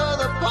part of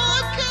the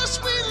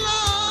podcast we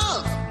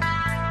love,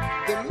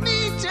 the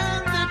meat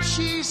and the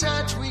cheese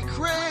that we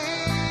crave.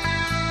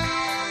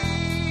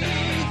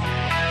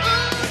 Oh,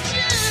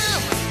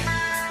 Jim,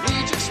 we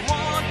just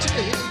want to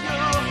hear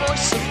your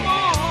voice some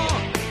more,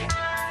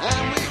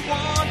 and we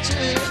want to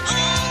hear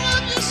all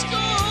of your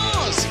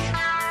scores.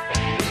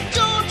 We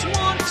don't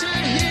want to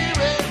hear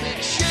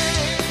every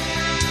shade.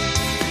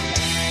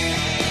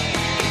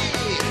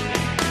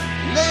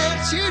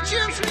 Let's hear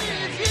Jim's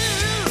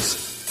reviews.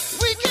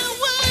 We can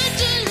wait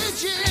to hear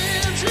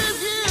Jim's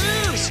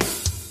reviews,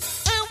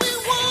 and we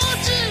want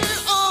to hear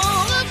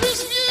all of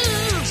his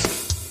views.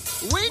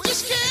 We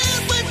just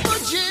can't wait for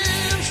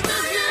Jim's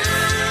reviews.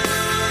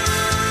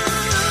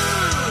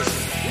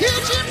 Hear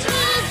Jim's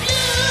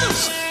reviews.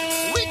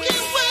 We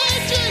can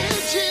wait to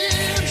hear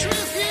Jim's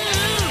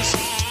reviews,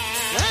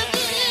 and to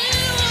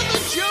hear all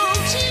the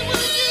jokes he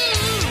will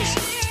use.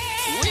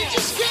 We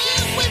just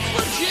can't wait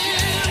for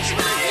Jim's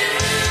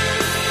reviews.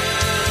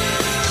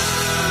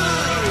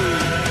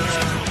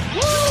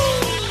 Woo!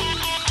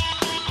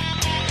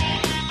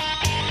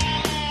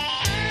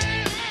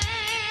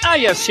 Ah,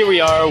 yes, here we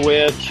are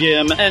with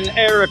Jim and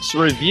Eric's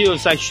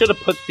reviews. I should have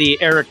put the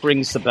Eric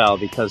Rings the Bell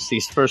because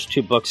these first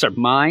two books are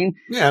mine,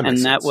 Yeah, that and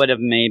makes that sense. would have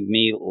made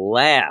me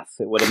laugh.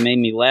 It would have made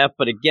me laugh.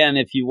 But again,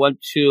 if you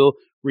want to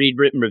read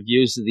written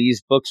reviews of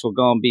these books we're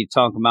going to be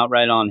talking about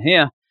right on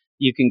here,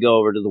 you can go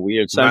over to the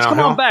Weird Science. Right on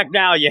Come on here. back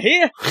now, you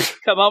hear?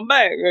 Come on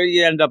back.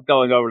 You end up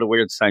going over to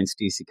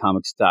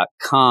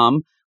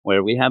WeirdScienceDCComics.com,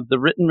 where we have the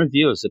written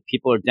reviews if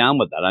people are down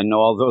with that. I know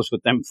all those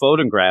with them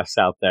photographs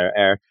out there,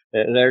 Eric.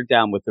 They're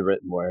down with the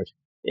written word.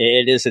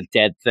 It is a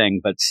dead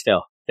thing, but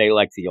still, they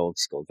like the old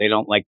school. They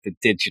don't like the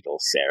digital,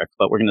 Eric.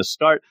 But we're going to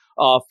start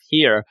off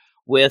here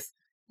with,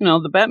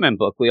 the Batman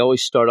book. We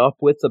always start off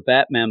with the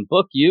Batman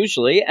book,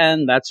 usually,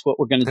 and that's what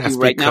we're going to That's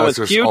do right now with because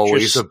there's Future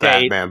always a State.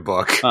 Batman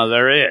book.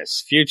 There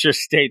is. Future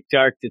State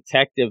Dark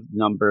Detective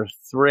number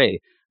 3.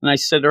 And I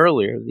said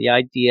earlier, the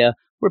idea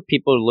where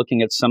people are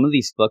looking at some of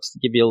these books to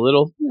give you a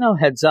little,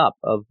 heads up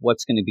of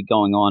what's going to be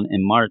going on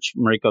in March.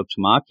 Mariko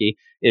Tamaki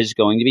is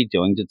going to be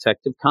doing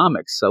Detective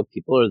Comics. So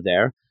people are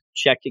there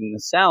checking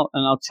this out.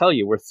 And I'll tell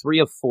you, we're 3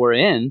 of 4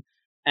 in,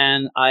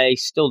 and I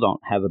still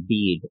don't have a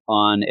bead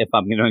on if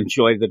I'm going to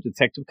enjoy the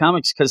Detective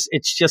Comics, because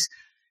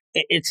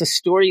it's a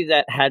story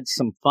that had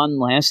some fun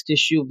last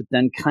issue, but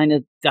then kind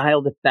of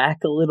dialed it back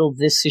a little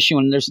this issue.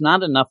 And there's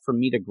not enough for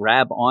me to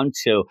grab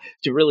onto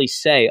to really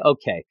say,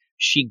 okay,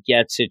 she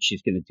gets it.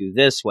 She's going to do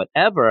this,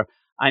 whatever.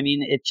 I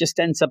mean, it just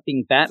ends up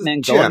being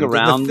Batman Jim, going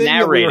around the thing narrating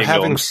that we were to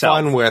having himself.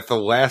 fun with the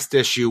last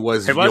issue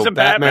was It wasn't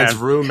Batman's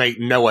Batman. roommate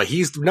Noah.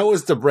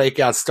 Noah's the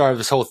breakout star of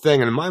this whole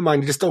thing, and in my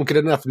mind, you just don't get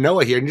enough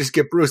Noah here, and you just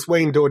get Bruce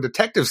Wayne doing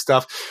detective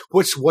stuff,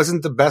 which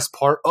wasn't the best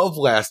part of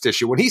last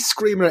issue. When he's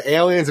screaming at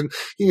aliens, and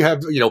you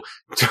have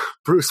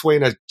Bruce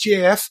Wayne as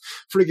Jeff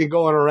freaking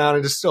going around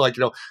and just still like,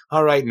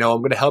 all right, no,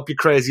 I'm going to help you,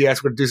 crazy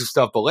ass. We're going to do some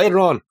stuff, but later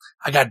on,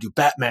 I got to do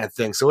Batman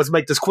things. So let's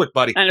make this quick,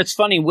 buddy. And it's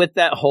funny with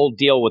that whole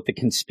deal with the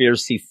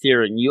conspiracy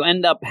theory, and you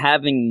end up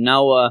having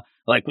Noah,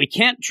 like, we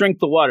can't drink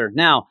the water.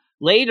 Now,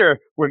 later,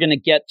 we're going to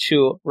get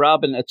to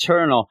Robin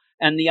Eternal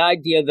and the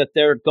idea that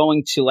they're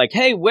going to, like,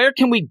 hey, where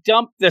can we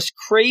dump this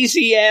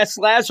crazy-ass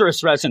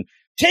Lazarus resin?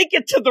 Take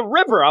it to the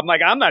river. I'm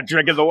like, I'm not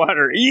drinking the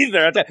water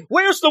either.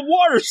 Where's the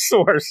water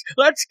source?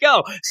 Let's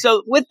go.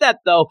 So with that,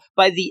 though,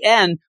 by the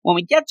end, when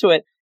we get to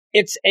it,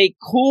 it's a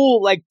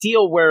cool, like,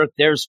 deal where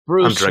there's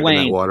Bruce I'm Wayne.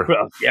 drinking that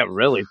water. Yeah,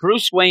 really.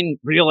 Bruce Wayne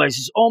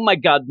realizes, oh, my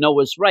God,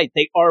 Noah's right.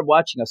 They are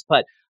watching us.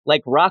 But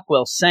like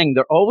Rockwell's saying,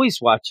 they're always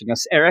watching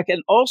us, Eric.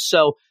 And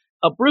also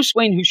a Bruce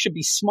Wayne who should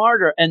be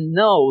smarter and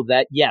know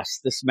that,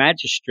 yes, this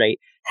magistrate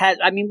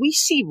we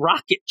see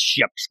rocket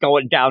ships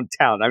going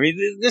downtown. I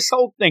mean, this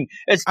whole thing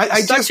is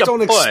I such just a don't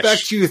push.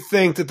 expect you to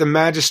think that the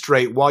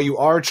magistrate, while you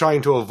are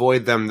trying to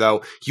avoid them,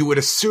 though, you would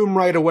assume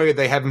right away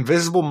they have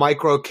invisible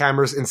micro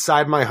cameras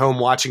inside my home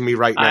watching me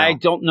right now. I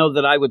don't know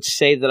that I would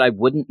say that I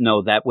wouldn't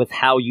know that. With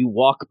how you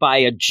walk by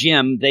a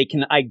gym, they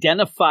can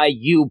identify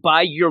you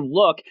by your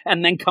look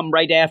and then come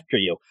right after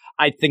you.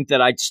 I think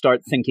that I'd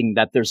start thinking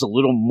that there's a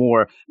little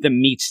more than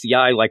meets the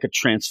eye like a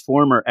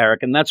transformer,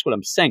 Eric. And that's what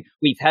I'm saying.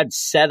 We've had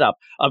setup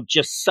of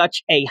just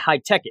such a high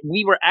tech.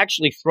 We were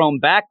actually thrown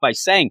back by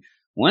saying,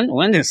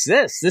 when is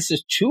this? This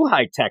is too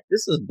high tech.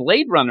 This is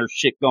Blade Runner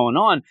shit going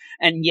on.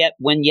 And yet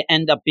when you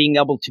end up being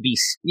able to be,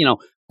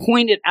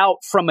 pointed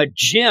out from a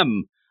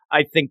gym,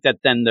 I think that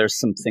then there's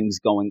some things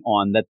going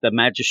on that the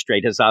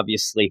magistrate has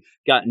obviously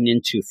gotten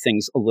into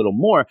things a little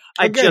more.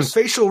 Again,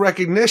 facial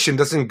recognition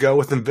doesn't go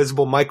with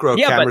invisible micro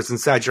cameras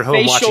inside your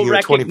home watching you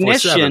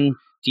 24/7.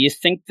 Do you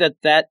think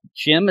that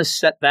gym has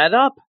set that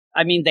up?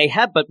 I mean, they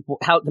have, but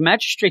how the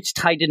magistrate's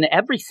tied into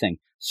everything.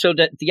 So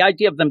that the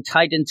idea of them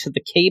tied into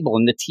the cable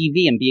and the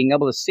TV and being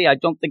able to see, I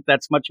don't think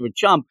that's much of a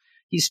jump.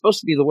 He's supposed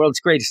to be the world's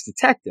greatest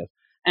detective.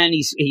 And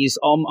he's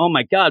oh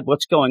my God,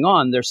 what's going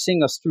on? They're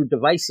seeing us through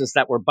devices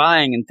that we're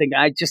buying and think.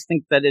 I just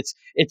think that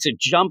it's a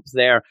jump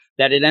there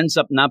that it ends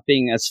up not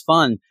being as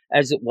fun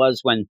as it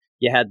was when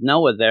you had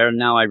Noah there.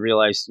 Now I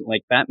realize,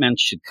 like, Batman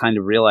should kind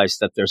of realize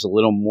that there's a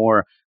little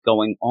more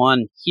going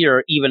on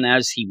here, even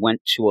as he went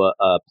to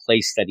a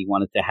place that he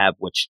wanted to have,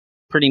 which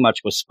pretty much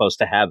was supposed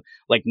to have,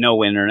 like,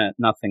 no internet,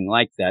 nothing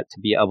like that to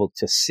be able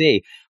to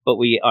see. But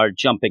we are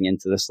jumping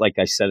into this. Like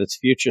I said, it's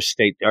Future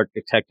State Dark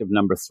Detective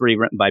 #3,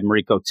 written by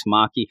Mariko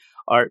Tamaki,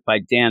 art by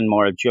Dan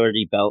Mora,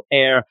 Jordi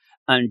Belair,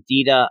 and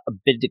Dita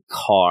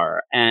Bidkar.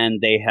 And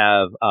they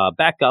have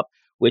backup,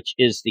 which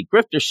is the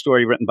Grifter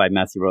story written by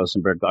Matthew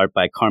Rosenberg, art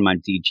by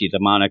Carmine Di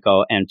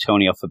Giandomenico,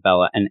 Antonio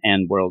Fabella,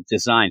 and World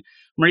Design.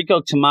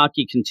 Mariko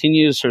Tamaki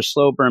continues her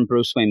slow burn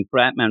Bruce Wayne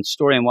Batman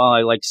story. And while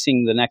I like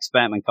seeing the next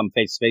Batman come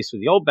face to face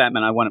with the old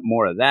Batman, I wanted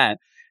more of that.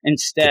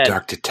 Instead,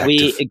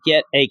 we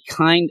get a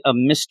kind of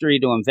mystery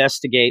to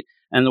investigate,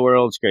 and the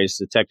world's greatest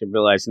detective,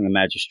 realizing the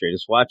magistrate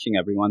is watching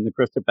everyone. The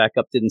Grifter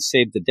backup didn't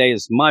save the day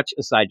as much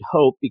as I'd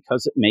hoped,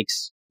 because it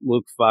makes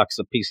Luke Fox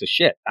a piece of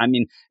shit. I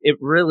mean, it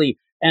really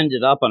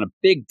ended up on a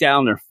big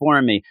downer for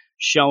me,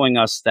 showing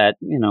us that,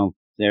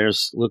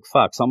 there's Luke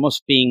Fox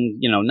almost being,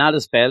 not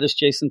as bad as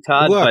Jason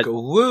Todd. Look, but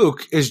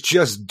Luke is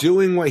just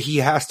doing what he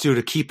has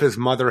to keep his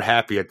mother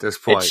happy at this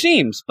point. It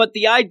seems. But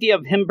the idea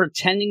of him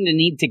pretending to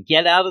need to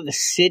get out of the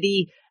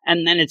city,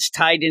 and then it's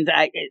tied into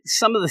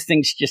some of the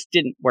things just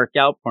didn't work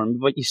out for me.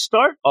 But you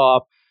start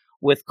off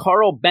with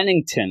Carl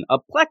Bennington, a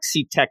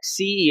Plexitech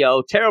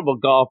CEO, terrible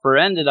golfer,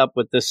 ended up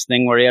with this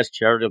thing where he has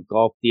charitable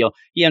golf deal.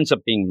 He ends up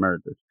being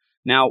murdered.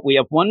 Now, we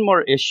have one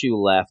more issue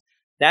left.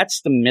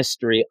 That's the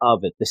mystery of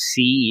it, the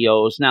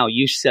CEOs. Now,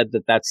 you said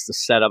that that's the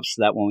setup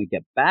so that when we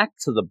get back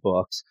to the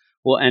books,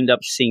 we'll end up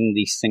seeing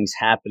these things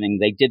happening.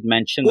 They did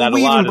mention that a lot of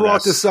we even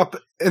brought this up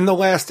in the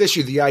last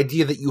issue, the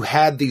idea that you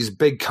had these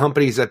big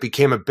companies that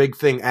became a big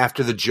thing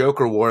after the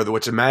Joker War,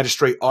 which the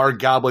magistrate are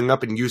gobbling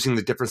up and using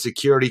the different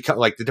security,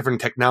 like the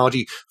different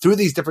technology through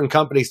these different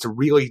companies to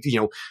really,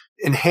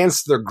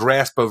 enhance their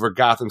grasp over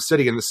Gotham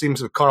City. And it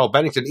seems with Carl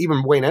Bennington,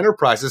 even Wayne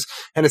Enterprises,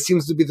 and it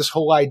seems to be this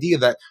whole idea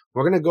that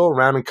we're going to go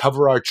around and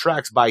cover our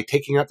tracks by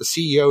taking out the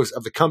CEOs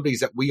of the companies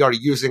that we are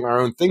using our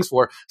own things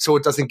for, so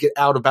it doesn't get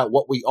out about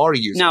what we are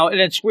using. Now, and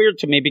it's weird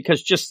to me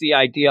because just the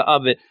idea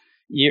of it,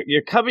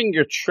 you're covering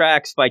your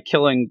tracks by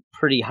killing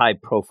pretty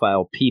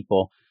high-profile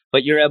people,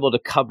 but you're able to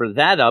cover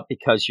that up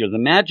because you're the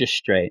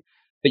magistrate.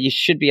 But you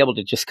should be able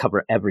to just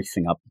cover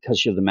everything up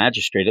because you're the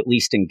magistrate, at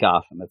least in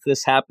Gotham. If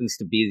this happens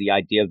to be the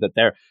idea that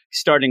they're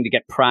starting to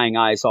get prying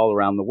eyes all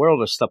around the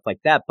world or stuff like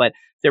that, but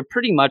they're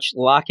pretty much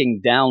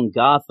locking down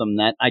Gotham,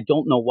 that I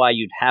don't know why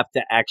you'd have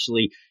to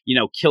actually,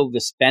 kill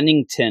this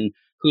Bennington,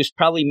 who's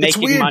probably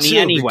making money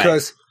anyway.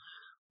 Because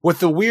with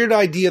the weird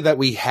idea that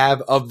we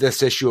have of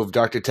this issue of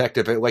Dark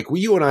Detective, like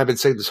you and I have been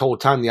saying this whole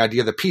time, the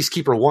idea that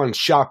Peacekeeper 1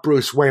 shot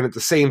Bruce Wayne at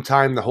the same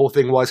time. The whole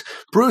thing was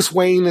Bruce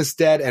Wayne is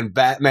dead and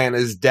Batman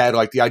is dead.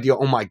 Like the idea,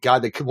 oh my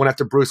God, they went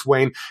after Bruce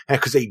Wayne and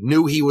because they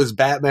knew he was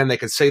Batman, they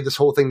could say this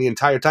whole thing the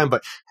entire time.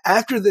 But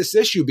after this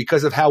issue,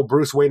 because of how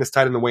Bruce Wayne is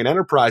tied in the Wayne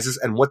Enterprises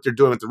and what they're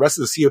doing with the rest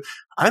of the CU,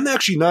 I'm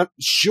actually not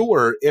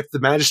sure if the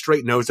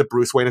Magistrate knows that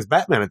Bruce Wayne is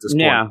Batman at this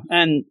point. Yeah,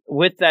 and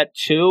with that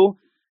too,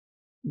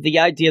 the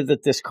idea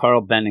that this Carl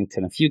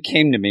Bennington, if you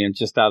came to me and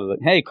just out of the,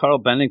 hey, Carl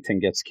Bennington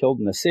gets killed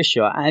in this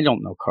issue, I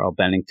don't know Carl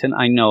Bennington.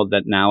 I know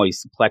that now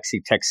he's the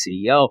Plexitech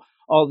CEO,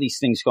 all these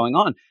things going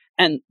on.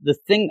 And the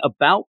thing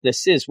about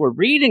this is we're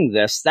reading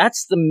this,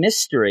 that's the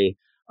mystery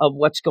of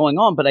what's going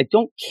on. But I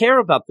don't care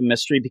about the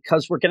mystery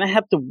because we're going to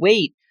have to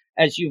wait,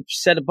 as you've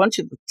said a bunch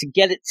of, to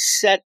get it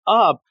set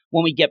up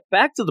when we get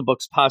back to the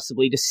books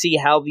possibly to see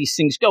how these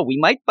things go. We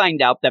might find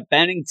out that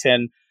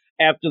Bennington,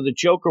 after the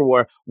Joker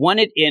War,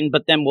 wanted in,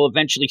 but then we'll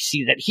eventually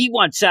see that he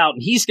wants out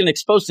and he's going to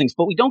expose things.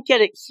 But we don't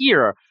get it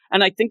here.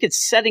 And I think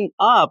it's setting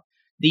up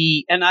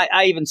and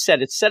I even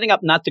said it's setting up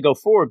not to go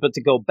forward, but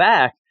to go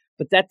back.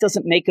 But that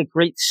doesn't make a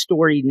great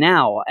story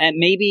now. And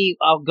maybe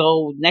I'll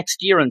go next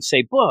year and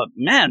say, "Boy,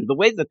 man, the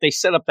way that they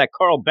set up that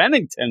Carl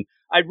Bennington,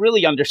 I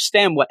really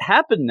understand what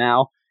happened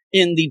now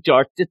in the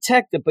Dark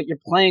Detective." But you're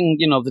playing,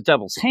 the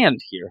devil's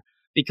hand here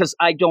because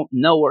I don't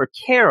know or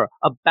care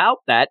about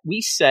that. We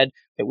said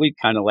that we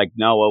kind of like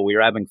Noah. We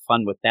were having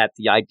fun with that.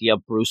 The idea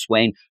of Bruce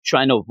Wayne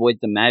trying to avoid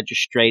the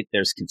Magistrate.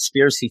 There's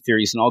conspiracy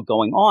theories and all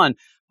going on.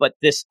 But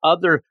this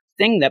other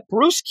thing that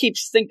Bruce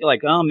keeps thinking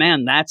like, oh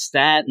man, that's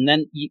that. And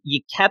then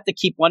you have to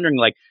keep wondering,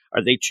 like,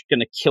 are they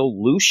going to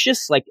kill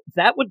Lucius? Like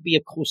that would be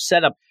a cool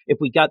setup if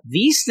we got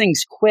these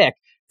things quick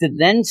to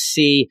then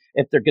see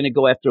if they're going to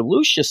go after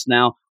Lucius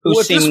now,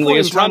 who seemingly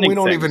is running we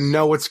don't things. even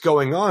know what's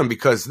going on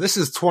because this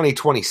is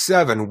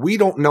 2027. We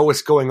don't know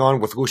what's going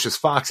on with Lucius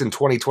Fox in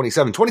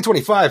 2027.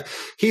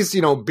 2025, he's,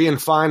 being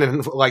fine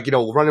and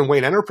running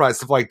Wayne Enterprise,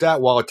 stuff like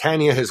that, while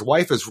Tanya, his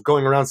wife, is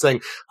going around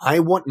saying, I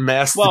want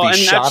Mask to be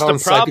shot on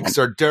sight because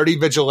they're dirty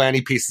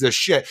vigilante pieces of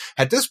shit.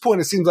 At this point,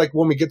 it seems like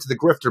when we get to the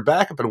Grifter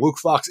backup and Luke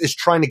Fox is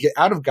trying to get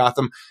out of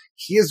Gotham,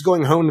 he is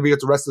going home to be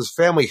with the rest of his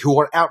family who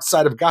are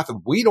outside of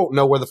Gotham. We don't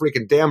know where the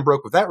freaking dam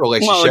broke with that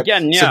relationship. Well,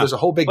 again, yeah. So there's a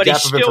whole big gap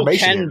of information. But he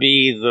still can here.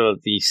 be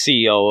the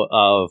CEO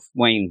of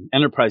Wayne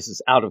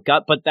Enterprises out of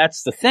Gotham. But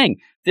that's the thing.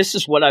 This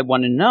is what I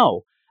want to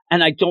know.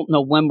 And I don't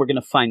know when we're going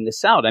to find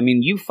this out. I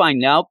mean, you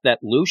find out that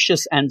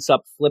Lucius ends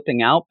up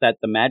flipping out, that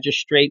the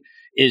Magistrate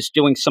is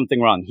doing something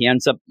wrong. He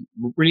ends up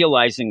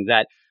realizing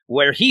that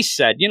where he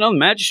said, the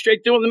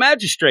Magistrate doing the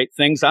Magistrate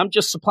things, I'm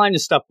just supplying the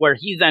stuff, where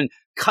he then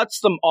cuts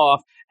them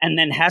off and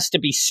then has to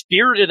be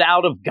spirited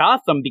out of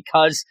Gotham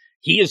because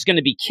he is going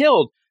to be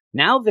killed.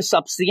 Now this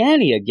ups the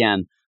ante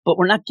again, but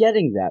we're not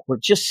getting that. We're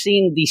just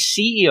seeing these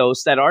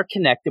CEOs that are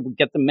connected. We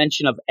get the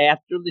mention of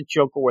after the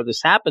Joker where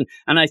this happened.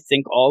 And I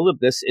think all of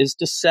this is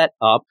to set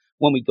up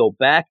when we go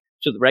back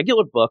to the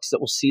regular books that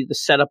we'll see the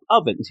setup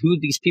of it and who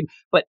these people.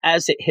 But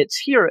as it hits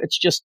here, it's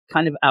just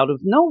kind of out of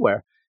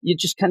nowhere. You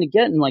just kind of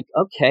get in like,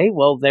 okay,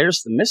 well,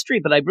 there's the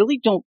mystery, but I really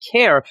don't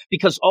care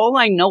because all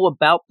I know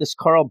about this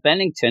Carl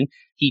Bennington,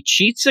 he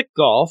cheats at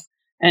golf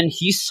and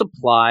he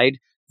supplied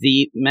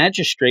the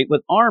Magistrate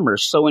with armor.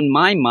 So in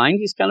my mind,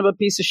 he's kind of a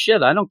piece of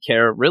shit. I don't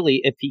care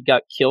really if he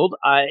got killed.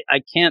 I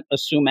can't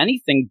assume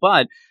anything,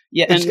 but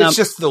yeah, it's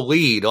just the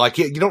lead. Like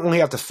you don't really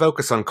have to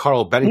focus on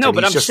Carl Bennington. No,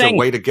 but he's I'm just saying a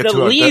way to get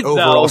to lead, the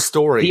overall though,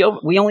 story.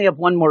 We only have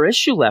one more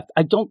issue left.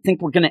 I don't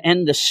think we're going to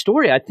end the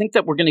story. I think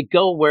that we're going to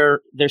go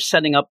where they're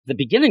setting up the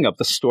beginning of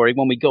the story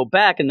when we go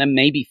back and then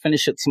maybe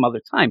finish it some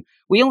other time.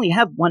 We only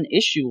have one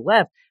issue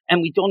left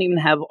and we don't even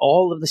have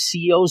all of the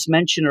CEOs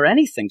mentioned or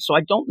anything. So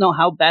I don't know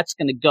how that's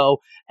going to go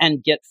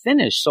and get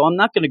finished. So I'm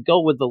not going to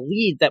go with the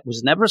lead that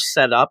was never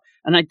set up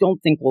and I don't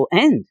think will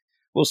end.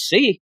 We'll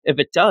see if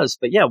it does.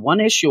 But yeah,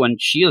 one issue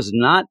and she is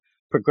not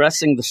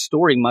progressing the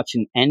story much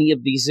in any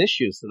of these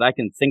issues that I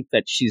can think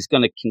that she's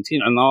going to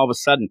continue. And all of a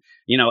sudden,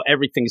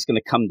 everything's going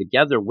to come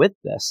together with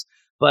this.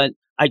 But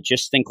I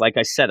just think, like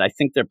I said, I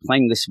think they're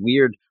playing this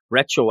weird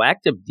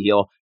retroactive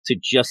deal to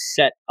just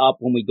set up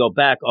when we go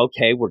back.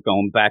 Okay, we're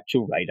going back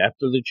to right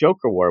after the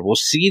Joker War. We'll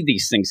see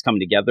these things come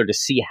together to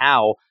see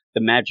how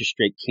the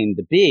Magistrate came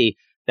to be.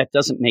 That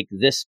doesn't make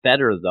this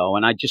better, though.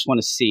 And I just want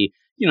to see,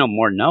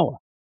 more Noah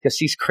because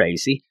he's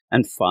crazy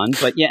and fun,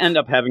 but you end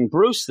up having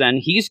Bruce then.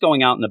 He's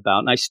going out and about,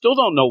 and I still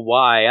don't know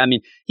why. I mean,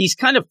 he's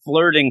kind of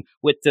flirting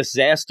with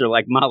disaster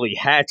like Molly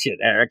Hatchet,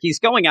 Eric. He's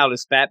going out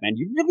as Batman.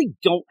 You really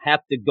don't have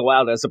to go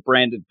out as a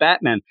branded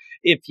Batman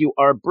if you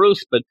are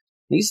Bruce, but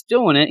he's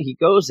doing it. He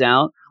goes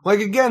out. Like,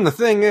 again, the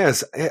thing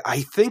is,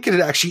 I think it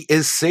actually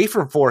is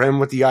safer for him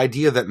with the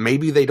idea that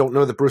maybe they don't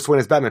know that Bruce Wayne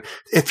is Batman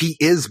if he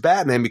is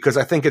Batman, because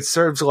I think it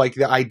serves like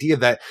the idea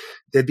that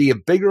there'd be a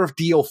bigger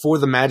deal for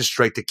the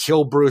Magistrate to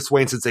kill Bruce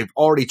Wayne since they've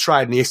already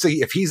tried. And you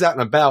see, if he's out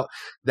and about,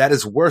 that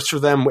is worse for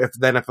them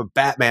than if a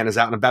Batman is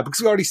out and about,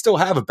 because we already still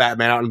have a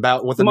Batman out and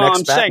about with the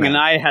next Batman. I'm saying, and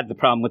I had the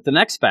problem with the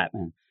next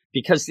Batman.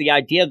 because the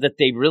idea that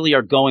they really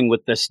are going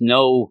with this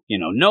no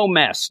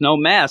mess.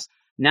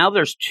 Now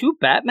there's 2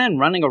 Batmen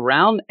running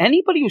around.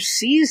 Anybody who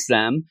sees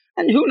them,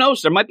 and who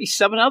knows, there might be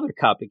 7 other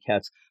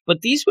copycats,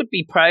 but these would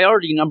be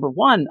priority number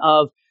 1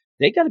 of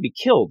they got to be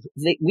killed.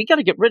 We got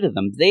to get rid of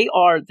them. They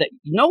are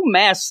no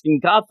mask in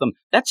Gotham.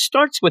 That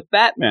starts with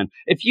Batman.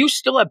 If you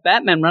still have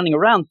Batman running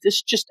around,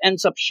 this just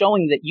ends up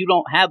showing that you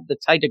don't have the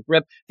tighter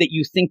grip that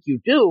you think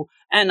you do.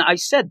 And I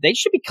said they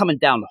should be coming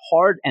down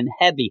hard and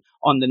heavy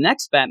on the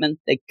next Batman.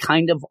 They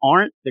kind of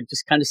aren't. They're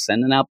just kind of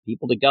sending out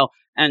people to go.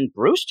 And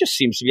Bruce just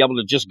seems to be able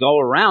to just go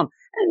around.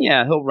 And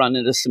yeah, he'll run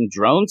into some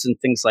drones and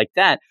things like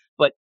that.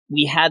 But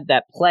we had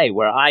that play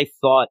where I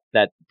thought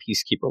that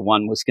Peacekeeper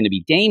 1 was going to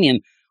be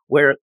Damian,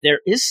 where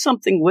there is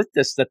something with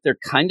this that they're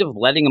kind of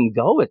letting him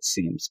go, it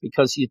seems,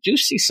 because you do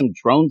see some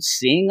drones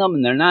seeing them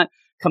and they're not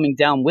coming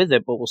down with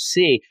it, but we'll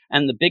see.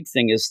 And the big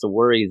thing is the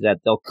worry that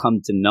they'll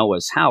come to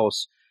Noah's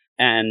house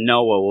and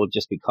Noah will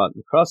just be caught in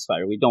the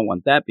crossfire. We don't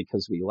want that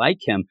because we like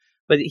him.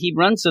 But he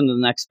runs into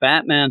the next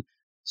Batman,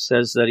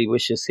 says that he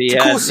wishes he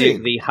had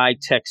the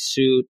high-tech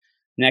suit.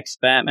 Next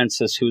Batman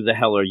says, "Who the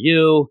hell are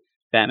you?"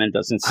 Batman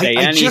doesn't say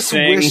anything. I just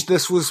wish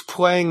this was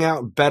playing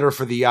out better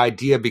for the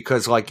idea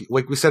because, like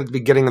we said at the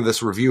beginning of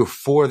this review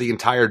for the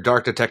entire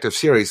Dark Detective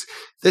series,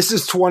 this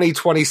is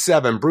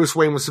 2027. Bruce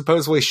Wayne was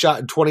supposedly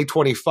shot in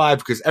 2025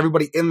 because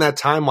everybody in that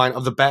timeline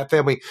of the Bat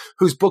family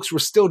whose books we're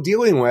still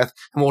dealing with,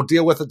 and we'll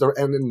deal with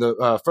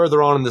it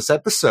further on in this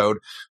episode,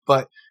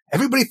 but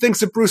everybody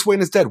thinks that Bruce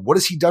Wayne is dead. What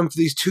has he done for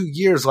these 2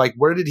 years? Like,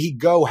 where did he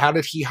go? How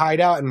did he hide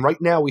out? And right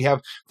now we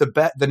have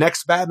the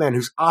next Batman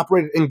who's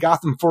operated in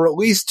Gotham for at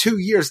least 2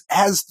 years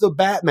as the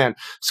Batman.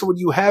 So when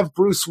you have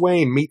Bruce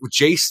Wayne meet with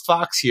Jace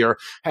Fox here,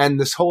 and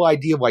this whole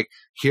idea of like,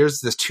 here's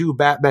this 2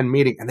 Batmen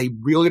meeting, and they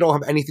really don't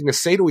have anything to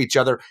say to each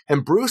other.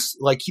 And Bruce,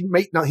 like, he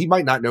might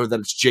not know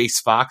that it's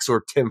Jace Fox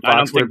or Tim Fox. I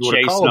don't think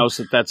Jace knows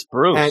that that's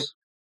Bruce. And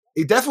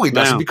he definitely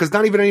doesn't because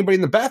not even anybody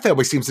in the Bat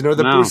family seems to know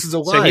that Bruce is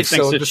alive.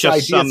 So this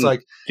idea is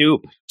like,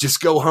 dupe.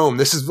 Just go home.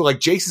 This is like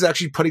Jace is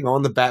actually putting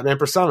on the Batman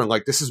persona.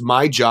 Like, this is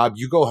my job.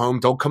 You go home.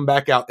 Don't come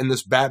back out in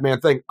this Batman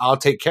thing. I'll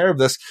take care of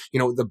this.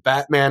 The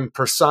Batman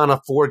persona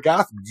for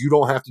Gotham. You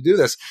don't have to do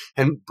this.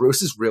 And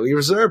Bruce is really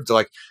reserved.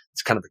 Like,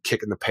 it's kind of a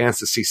kick in the pants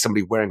to see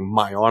somebody wearing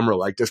my armor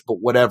like this, but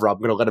whatever. I'm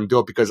going to let him do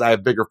it because I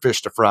have bigger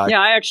fish to fry. Yeah,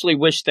 I actually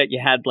wish that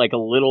you had like a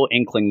little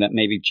inkling that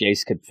maybe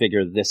Jace could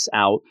figure this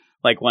out.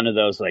 Like one of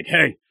those like,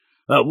 hey,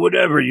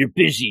 whatever you're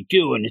busy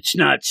doing, it's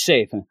not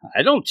safe. And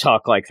I don't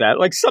talk like that.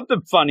 Like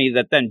something funny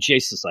that then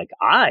Jace is like,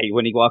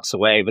 when he walks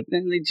away. But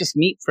then they just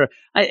meet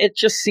it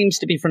just seems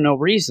to be for no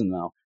reason,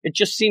 though. It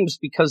just seems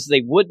because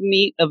they would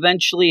meet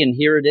eventually, and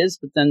here it is,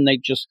 but then they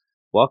just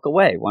walk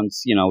away.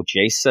 Once,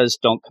 Jace says,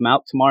 don't come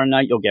out tomorrow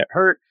night, you'll get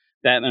hurt.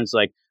 Batman's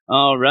like,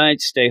 all right,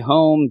 stay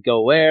home,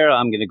 go where?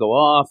 I'm going to go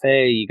off.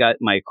 Hey, you got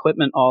my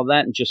equipment, all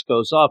that, and just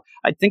goes off.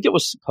 I think it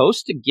was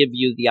supposed to give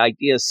you the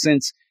idea,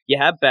 since you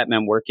have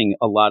Batman working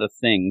a lot of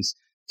things,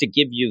 to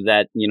give you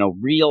that,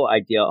 real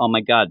idea. Oh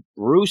my God,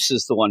 Bruce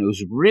is the one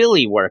who's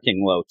really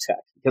working low tech.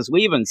 Because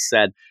we even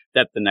said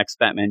that the next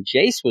Batman,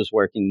 Jace, was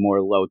working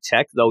more low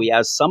tech, though he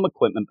has some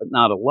equipment, but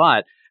not a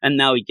lot. And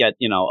now we get,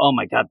 oh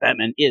my God,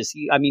 Batman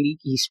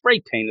he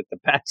spray painted the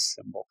bat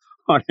symbol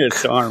on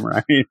his armor.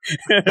 I mean,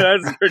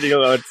 that's pretty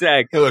low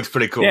tech. It looks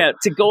pretty cool. Yeah,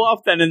 to go off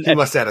then. He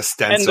must have had a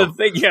stencil. And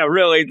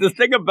the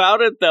thing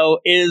about it, though,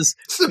 is...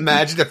 Just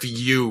imagine if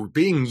you,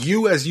 being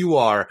you as you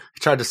are,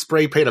 tried to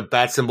spray paint a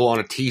bat symbol on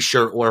a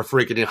T-shirt or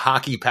freaking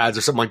hockey pads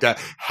or something like that.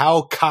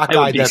 How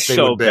cockeyed that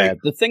thing would be. Bad.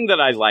 The thing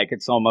that I like,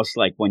 it's almost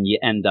like when you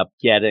end up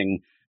getting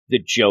the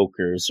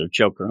Jokers or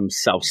Joker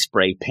himself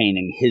spray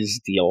painting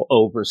his deal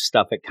over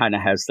stuff. It kind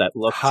of has that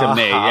look to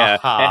me. Yeah,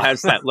 it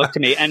has that look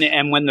to me.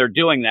 And when they're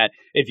doing that,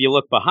 if you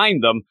look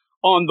behind them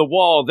on the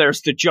wall,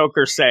 there's the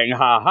Joker saying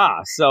 "ha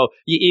ha." So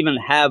you even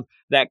have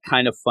that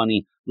kind of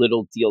funny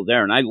little deal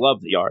there. And I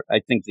love the art.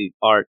 I think the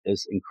art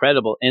is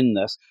incredible in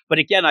this. But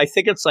again, I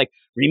think it's like,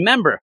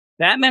 remember,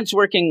 Batman's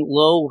working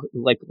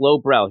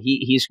lowbrow.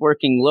 He's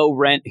working low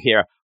rent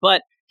here,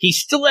 but he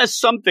still has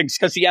some things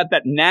because he had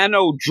that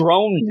nano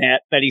drone net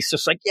that he's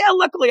just like, yeah,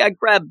 luckily I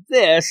grabbed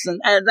this and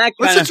that kind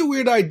of... That's such a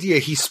weird idea.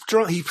 He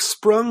strung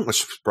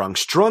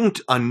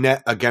a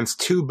net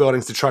against 2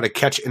 buildings to try to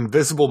catch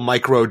invisible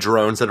micro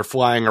drones that are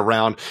flying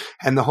around.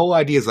 And the whole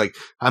idea is like,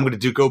 I'm going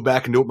to go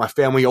back and do what my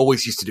family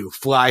always used to do,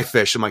 fly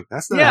fish. I'm like,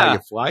 that's not how you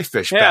fly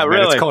fish, Batman.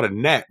 Really. It's called a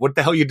net. What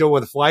the hell are you doing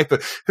with a fly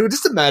fish? Who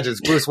just imagines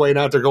Bruce Wayne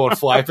out there going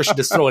fly fishing,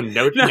 just throwing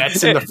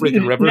nets in the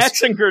freaking rivers?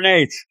 Nets and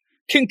grenades.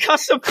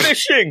 Concussive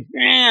fishing.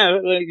 Yeah,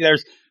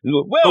 there's...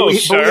 But we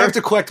have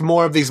to collect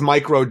more of these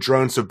micro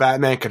drones so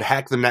Batman could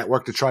hack the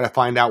network to try to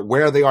find out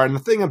where they are. And the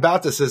thing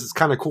about this is, it's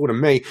kind of cool to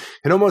me.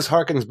 It almost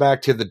harkens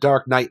back to the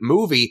Dark Knight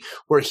movie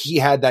where he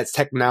had that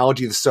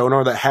technology, the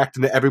sonar that hacked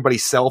into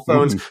everybody's cell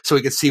phones so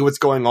he could see what's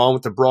going on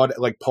with the broad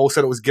pulse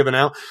that it was given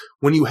out.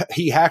 When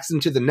he hacks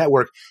into the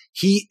network,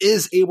 he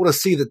is able to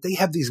see that they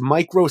have these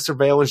micro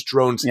surveillance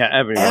drones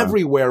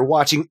everywhere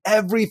watching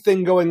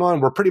everything going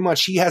on, where pretty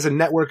much he has a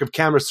network of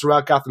cameras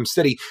throughout Gotham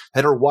City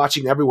that are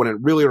watching everyone. It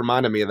really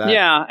reminded me of that.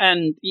 Yeah,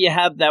 and you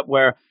have that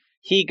where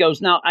he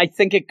goes, now I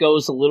think it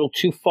goes a little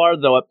too far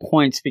though at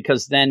points,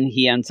 because then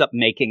he ends up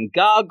making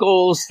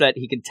goggles that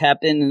he can tap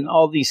in and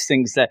all these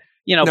things that,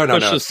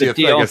 pushes See, the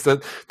deal. thing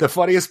is, the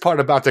funniest part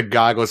about the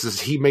goggles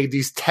is he made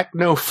these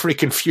techno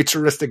freaking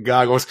futuristic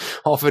goggles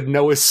off of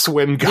Noah's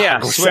swim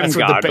goggles. Yeah, swim That's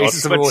what goggles, the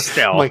basis of it but was.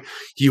 still. I'm like,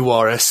 you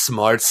are a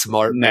smart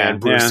man,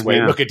 Bruce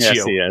Wayne. Look at Yes,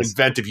 you. he is.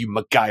 Inventive, you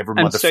MacGyver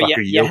And motherfucker, so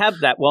you have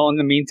that. Well, in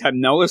the meantime,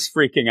 Noah's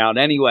freaking out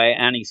anyway,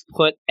 and he's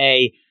put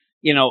a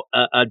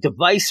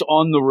device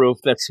on the roof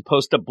that's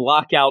supposed to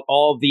block out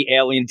all the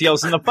alien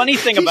deals. And the funny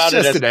thing about He's it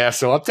just is, an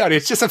asshole. I'm telling you,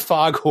 it's just a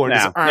foghorn.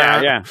 yeah.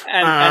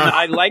 And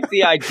I like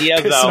the idea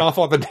pissing though off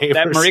all the neighbors.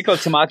 that Mariko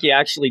Tamaki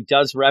actually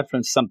does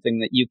reference something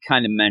that you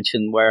kind of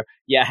mentioned, where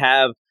you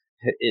have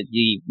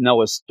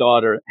Noah's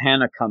daughter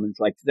Hannah Cummins,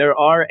 like, there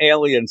are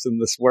aliens in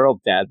this world,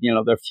 Dad.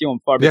 They're few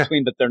and far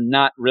between, but they're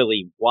not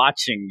really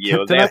watching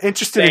you. They're not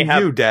interested in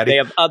you, Daddy. They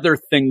have other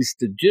things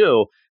to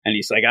do. And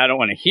he's like, I don't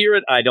want to hear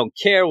it. I don't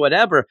care,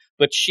 whatever.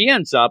 But she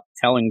ends up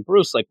telling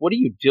Bruce, like, what are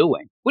you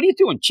doing? What are you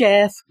doing,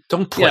 Jeff?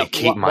 Don't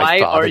placate my why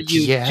father, are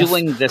you Jeff.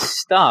 doing this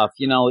stuff?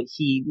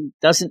 He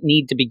doesn't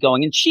need to be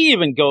going. And she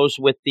even goes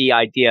with the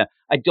idea,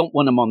 I don't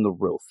want him on the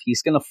roof.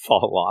 He's going to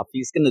fall off.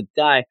 He's going to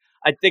die.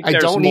 I think I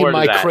there's don't need more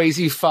my to that.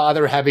 crazy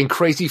father having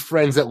crazy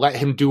friends that let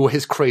him do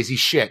his crazy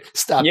shit.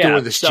 Stop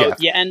doing this, so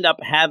Jeff. you end up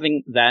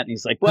having that, and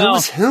he's like, I well,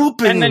 was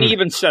helping. and then he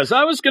even says,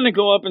 I was going to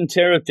go up and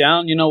tear it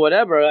down,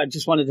 whatever. I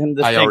just wanted him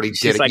to I think. already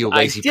She's did it, like, you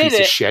lazy I did piece of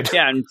it. shit.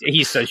 Yeah, and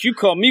he says, you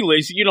call me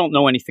lazy. You don't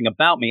know anything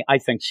about me. I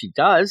think she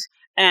does.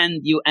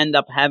 And you end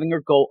up having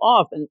her go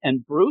off.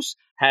 And Bruce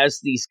has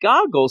these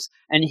goggles,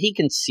 and he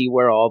can see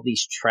where all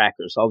these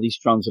trackers, all these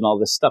drones and all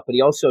this stuff. But he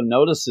also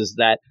notices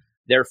that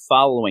they're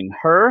following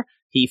her.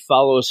 He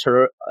follows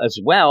her as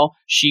well.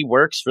 She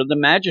works for the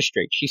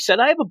magistrate. She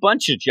said, I have a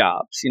bunch of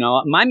jobs.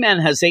 My man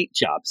has 8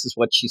 jobs, is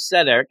what she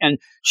said, Eric. And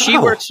she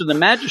works for the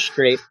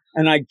magistrate.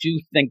 And I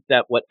do think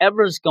that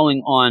whatever's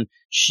going on,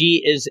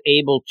 she is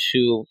able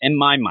to, in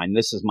my mind,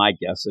 this is my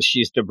guess, is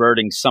she's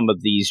diverting some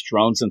of these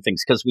drones and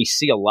things, because we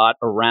see a lot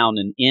around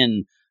and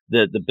in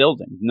the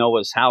building,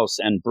 Noah's house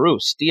and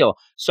Bruce Steele.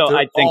 So They're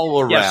I think,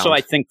 all around. so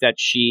I think that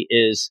she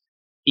is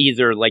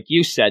either, like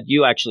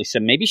you actually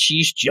said, maybe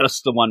she's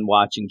just the one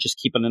watching, just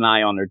keeping an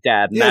eye on her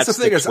dad. And That's that's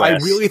the thing is, I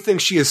twist. really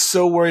think she is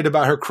so worried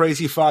about her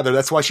crazy father.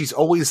 That's why she's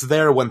always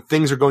there when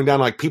things are going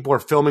down, like people are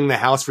filming the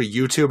house for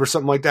YouTube or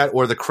something like that,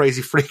 or the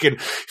crazy freaking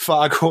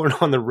foghorn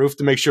on the roof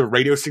to make sure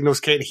radio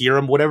signals can't hear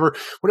him. Whatever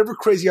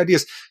crazy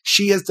ideas.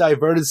 She has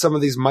diverted some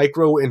of these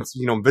micro and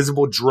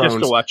invisible drones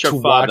Just to watch her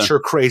watch father. her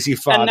crazy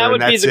father, And that would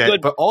be that's the it.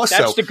 good. But also,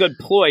 that's the good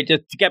ploy to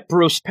get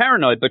Bruce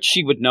paranoid, but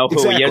she would know who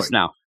he Exactly. is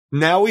now.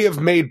 now we have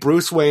made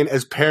Bruce Wayne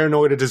as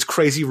paranoid as his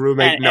crazy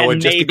roommate And- Noah,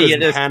 and just maybe it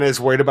because is- Hannah is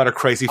worried about her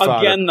crazy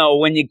father. Again, though,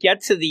 when you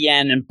get to the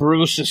end and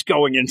Bruce is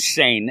going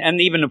insane,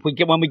 and even if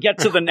when we get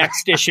to the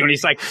next issue and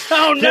he's like,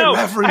 "Oh no,"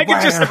 I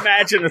can just everywhere.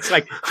 imagine it's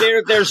like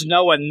there's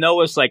Noah.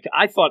 Noah's like,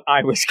 "I thought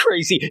I was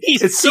crazy."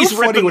 It's so he's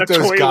funny ripping with the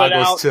those toilet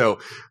goggles out. too.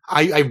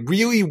 I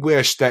really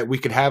wish that we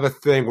could have a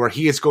thing where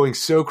he is going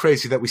so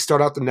crazy that we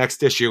start out the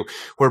next issue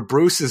where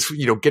Bruce is,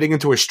 getting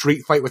into a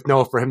street fight with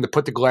Noah for him to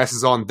put the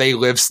glasses on They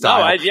Live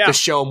style to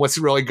show him what's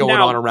really going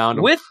Now, on around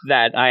him. With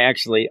that, I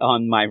actually,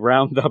 on my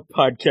Roundup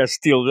podcast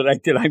deal that I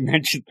did, I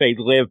mentioned They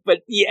Live,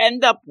 but you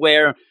end up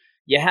where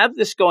you have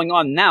this going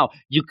on. Now,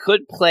 you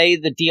could play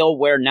the deal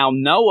where now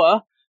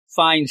Noah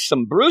finds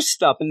some Bruce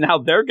stuff, and now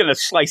they're going to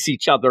slice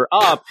each other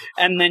up,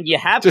 and then you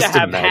have to Just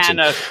have imagine.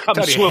 Hannah come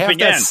Tell you, swooping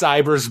half that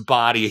in. Cyber's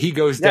body. He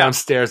goes Yeah.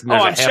 downstairs and Oh,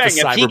 there's I'm half a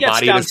saying, if he cyber gets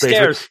body in his basement.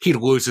 downstairs, He'd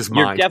lose his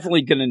You're mind.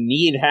 definitely going to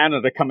need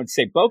Hannah to come and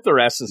save both their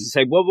asses and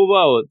say, whoa, whoa,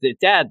 whoa,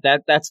 Dad,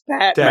 that's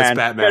Batman. That's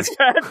Batman. That's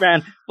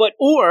Batman.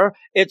 Or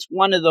it's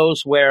one of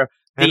those where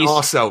And these,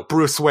 also,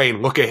 Bruce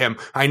Wayne, look at him.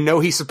 I know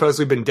he's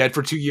supposedly been dead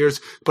for 2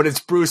 years, but it's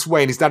Bruce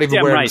Wayne. He's not even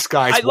Damn wearing right.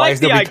 disguise. I Why like is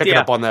the nobody picking idea.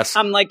 up on this?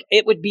 I'm like,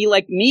 it would be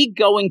like me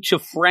going to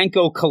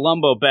Franco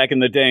Colombo back in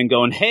the day and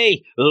going,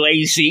 hey,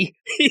 lazy.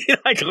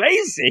 Like,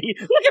 lazy?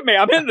 Look at me.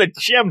 I'm in the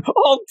gym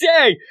all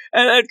day.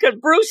 And because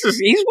Bruce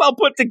he's well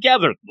put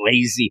together.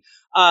 Lazy.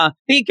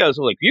 He goes,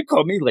 like, you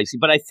call me lazy.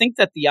 But I think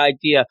that the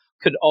idea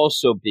could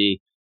also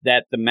be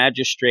that the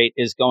magistrate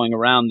is going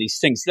around these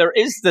things. There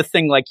is the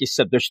thing, like you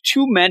said, there's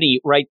too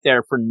many right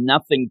there for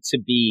nothing to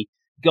be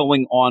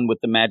going on with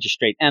the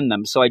magistrate and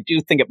them. So I do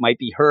think it might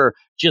be her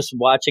just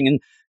watching. And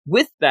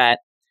with that,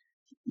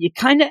 you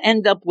kind of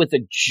end up with a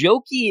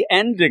jokey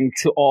ending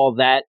to all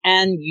that,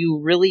 and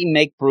you really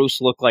make Bruce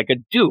look like a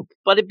dupe.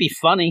 But it'd be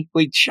funny.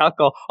 We'd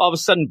chuckle. All of a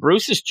sudden,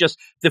 Bruce is just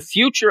the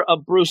future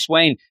of Bruce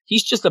Wayne.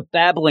 He's just a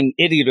babbling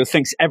idiot who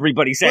thinks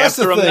everybody's Well, that's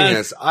after the him. thing Then.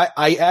 is,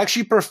 I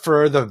actually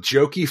prefer the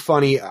jokey,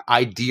 funny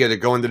idea to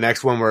go in the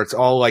next one where it's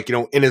all like,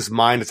 in his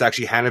mind, it's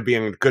actually Hannah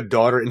being a good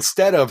daughter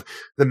instead of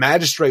the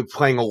magistrate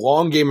playing a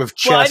long game of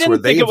Well, I chess didn't where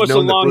think they've it was a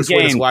known that long Bruce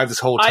Wayne is game. alive this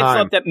whole I time.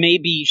 thought that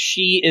maybe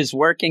she is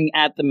working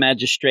at the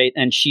magistrate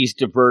and she's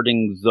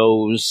diverting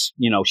those,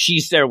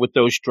 she's there with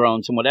those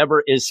drones, and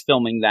whatever is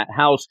filming that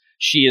house,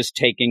 she is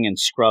taking and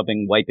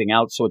scrubbing, wiping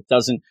out so it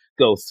doesn't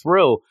go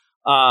through.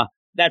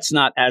 that's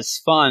not as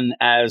fun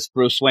as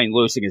Bruce Wayne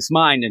losing his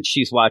mind and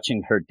she's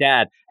watching her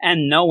dad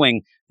and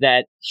knowing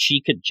that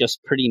she could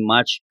just pretty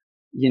much,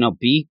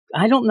 be,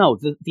 I don't know,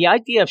 the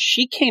idea if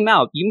she came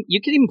out,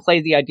 you could even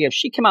play the idea if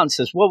she came out and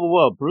says,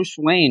 whoa, Bruce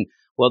Wayne,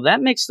 well,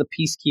 that makes the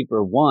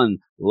Peacekeeper 1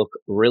 look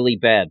really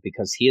bad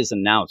because he is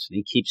announced and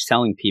he keeps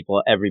telling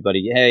people,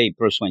 everybody, hey,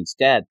 Bruce Wayne's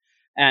dead.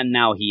 And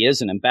now he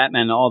isn't, and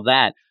Batman and all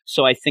that.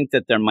 So I think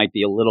that there might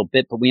be a little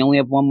bit, but we only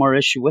have one more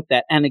issue with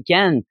that. And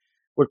again,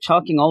 we're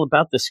talking all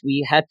about this.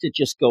 We had to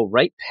just go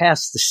right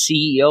past the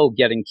CEO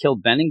getting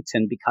killed,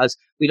 Bennington, because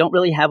we don't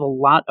really have a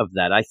lot of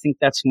that. I think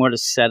that's more to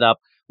set up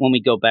when we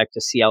go back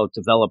to see how it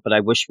developed, but I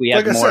wish we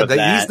had more of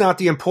that. He's not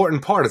the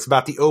important part. It's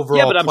about the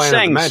overall plan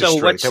of the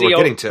magistrate that we're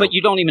getting to. But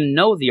you don't even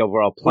know the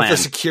overall plan. With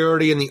the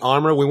security and the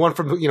armor, we went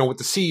from, with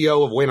the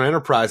CEO of Wayne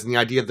Enterprise and the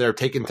idea that they're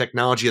taking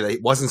technology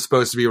that wasn't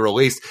supposed to be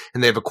released,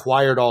 and they've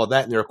acquired all of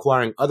that, and they're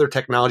acquiring other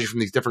technology from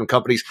these different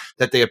companies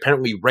that they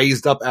apparently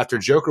raised up after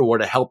Joker War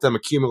to help them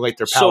accumulate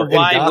their power. So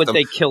why would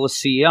they kill a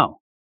CEO?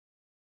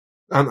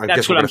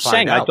 That's what I'm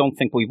saying. I don't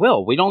think we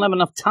will. We don't have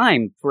enough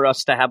time for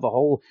us to have a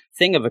whole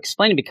thing of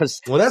explaining because.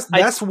 Well,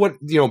 that's what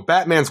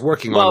Batman's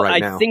working on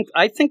right now.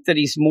 I think that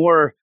he's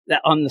more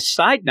on the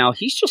side now.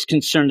 He's just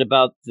concerned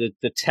about the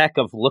tech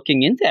of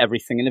looking into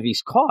everything, and if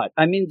he's caught,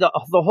 I mean, the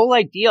whole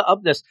idea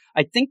of this.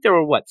 I think there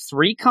were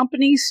 3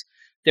 companies.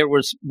 There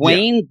was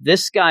Wayne,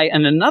 this guy,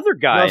 and another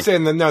guy. No, I'm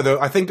saying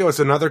I think there was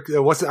another.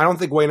 I don't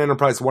think Wayne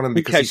Enterprise won him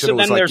because he said it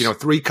was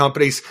 3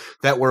 companies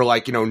that were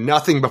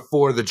nothing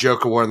before the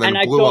Joker War and then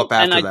blew up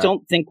after that. And I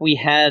don't think we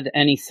had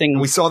anything.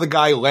 And we saw the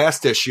guy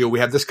last issue. We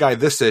have this guy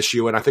this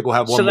issue, and I think we'll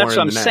have one more. So that's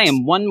what I'm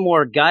saying. One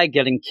more guy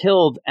getting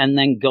killed and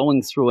then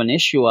going through an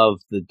issue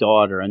of the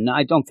daughter, and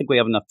I don't think we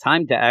have enough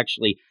time to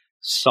actually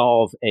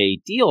solve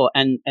a deal.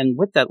 And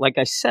with that, like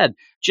I said,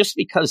 just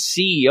because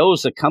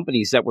CEOs of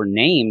companies that were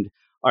named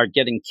are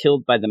getting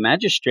killed by the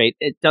magistrate,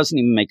 it doesn't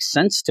even make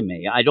sense to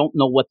me. I don't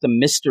know what the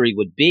mystery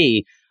would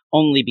be,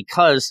 only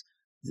because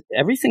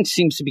everything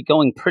seems to be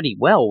going pretty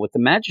well with the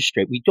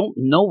magistrate. We don't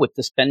know what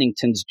this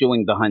Bennington's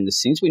doing behind the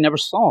scenes. We never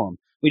saw him.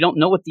 We don't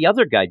know what the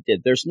other guy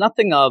did. There's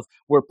nothing of,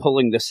 we're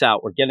pulling this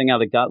out, we're getting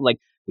out of God,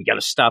 we got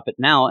to stop it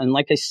now. And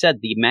like I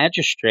said, the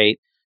magistrate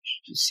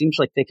seems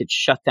like they could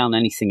shut down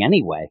anything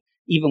anyway,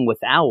 even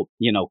without,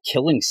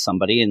 killing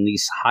somebody in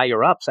these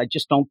higher ups. I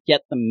just don't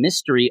get the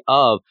mystery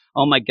of,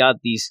 oh my God,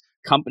 these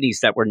companies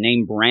that were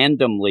named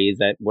randomly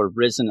that were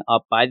risen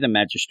up by the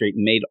magistrate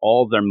and made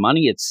all their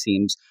money, it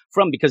seems,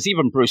 because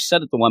even Bruce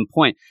said at the one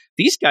point,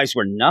 these guys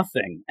were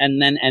nothing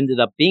and then ended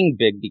up being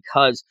big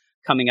because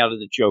coming out of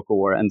the Joker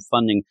War and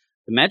funding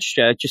the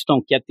magistrate. I just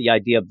don't get the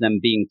idea of them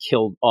being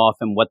killed off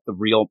and what the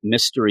real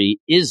mystery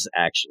is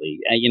actually.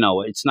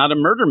 It's not a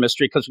murder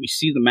mystery because we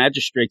see the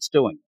magistrates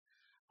doing it.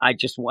 I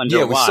just wonder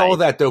why. Yeah, we saw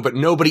that, though, but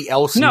nobody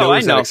else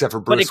knows that except for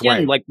Bruce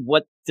Wayne. But again,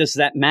 what does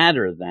that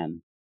matter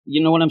then?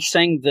 You know what I'm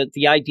saying? That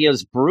the idea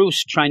is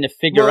Bruce trying to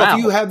figure out. Well,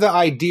 if you have the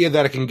idea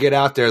that it can get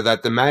out there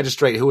that the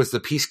magistrate, who is the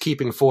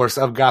peacekeeping force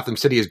of Gotham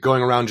City, is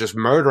going around just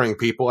murdering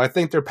people, I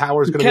think their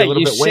power is going to be a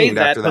little bit waned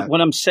after that. But what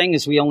I'm saying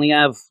is we only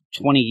have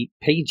 20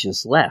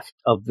 pages left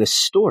of this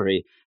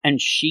story, and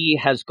she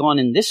has gone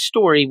in this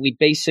story. We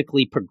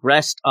basically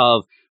progressed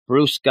of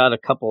Bruce got a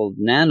couple of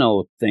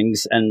nano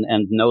things and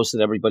knows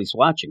that everybody's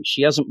watching.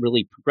 She hasn't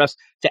really progressed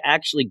to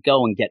actually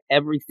go and get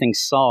everything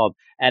solved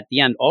at the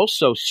end.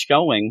 Also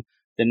showing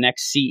the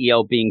next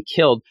CEO being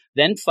killed,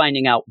 then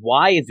finding out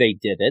why they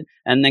did it,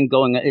 and then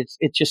going,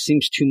 it just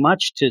seems too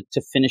much to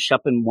finish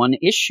up in one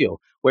issue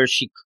where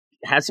she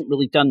hasn't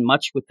really done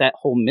much with that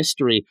whole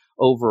mystery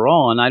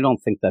overall. And I don't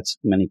think that's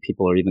many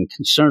people are even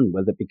concerned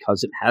with it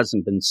because it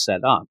hasn't been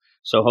set up.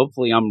 So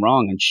hopefully I'm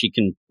wrong and she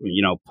can,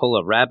 pull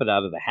a rabbit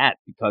out of the hat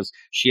because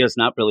she has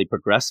not really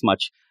progressed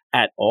much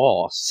at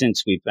all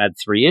since we've had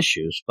 3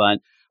 issues. But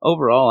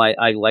overall,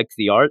 I like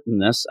the art in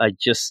this. I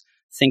just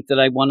think that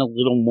I want a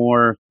little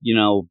more,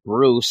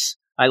 Bruce.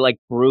 I like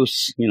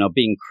Bruce,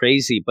 being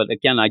crazy. But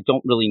again, I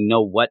don't really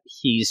know what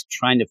he's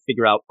trying to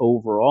figure out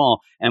overall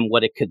and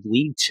what it could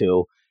lead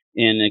to.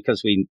 And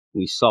because we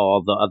saw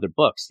all the other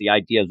books, the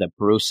idea that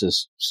Bruce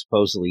is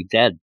supposedly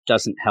dead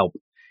doesn't help,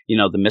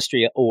 the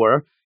mystery.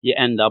 Or you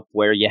end up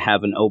where you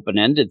have an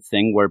open-ended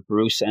thing where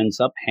Bruce ends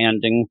up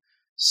handing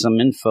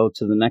some info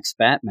to the next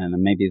Batman,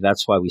 and maybe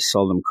that's why we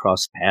saw them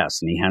cross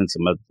paths. And he hands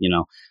him a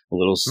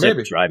little zip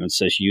drive and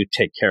says, "You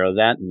take care of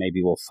that, and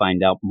maybe we'll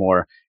find out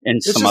more in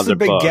some other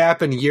book." It's just a big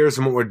gap in years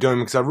in what we're doing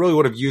because I really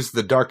would have used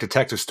the Dark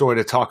Detective story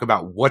to talk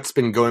about what's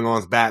been going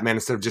on with Batman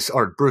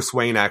or Bruce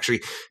Wayne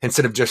actually,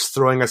 instead of just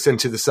throwing us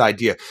into this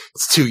idea.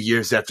 It's 2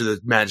 years after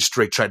the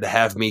magistrate tried to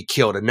have me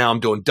killed, and now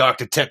I'm doing Dark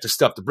Detective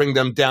stuff to bring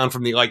them down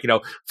from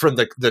the from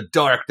the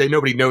dark.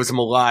 Nobody knows I'm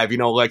alive,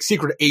 like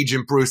Secret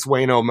Agent Bruce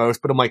Wayne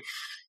almost. But I'm like,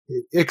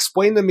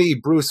 explain to me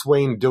Bruce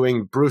Wayne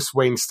doing Bruce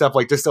Wayne stuff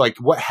like this,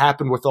 what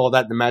happened with all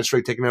that and the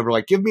magistrate taking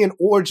over. Give me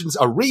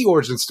a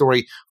re-origin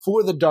story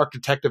for the Dark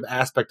Detective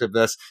aspect of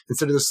this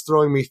instead of just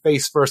throwing me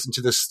face first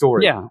into this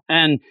story. Yeah,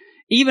 and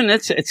even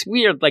it's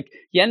weird. Like,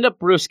 you end up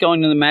Bruce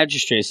going to the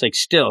magistrate. It's like,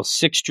 still,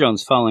 6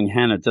 drones following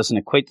Hannah doesn't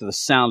equate to the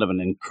sound of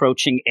an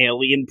encroaching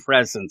alien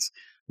presence.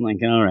 I'm like,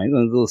 all right,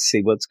 we'll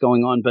see what's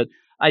going on. But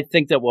I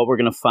think that what we're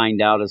going to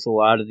find out is a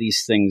lot of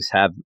these things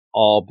have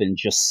all been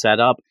just set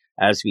up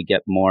as we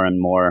get more and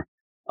more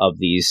of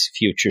these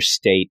future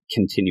state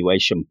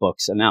continuation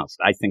books announced.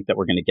 I think that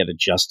we're going to get a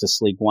Justice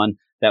League one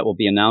that will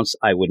be announced.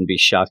 I wouldn't be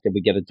shocked if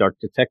we get a Dark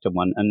Detective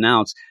one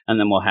announced, and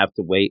then we'll have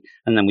to wait,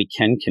 and then we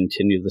can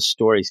continue the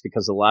stories,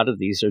 because a lot of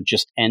these are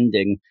just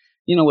ending,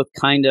 with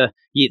kind of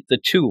the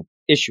 2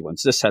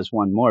 issuance. This has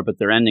one more, but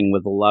they're ending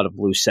with a lot of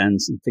loose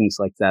ends and things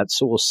like that.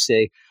 So we'll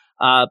see.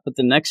 But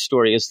the next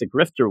story is the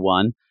Grifter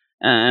one.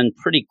 And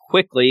pretty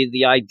quickly,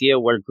 the idea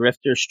where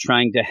Grifter's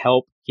trying to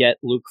help get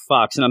Luke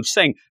Fox. And I'm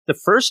saying the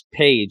first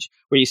page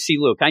where you see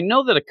Luke, I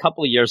know that a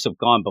couple of years have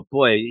gone, but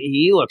boy,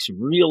 he looks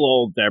real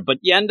old there. But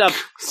you end up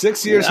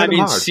 6 years. I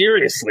mean,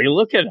 seriously,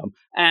 look at him.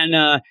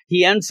 And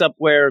he ends up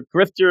where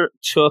Grifter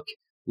took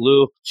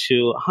Luke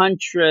to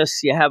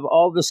Huntress. You have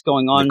all this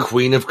going on. The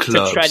Queen of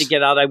Clubs. To try to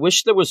get out. I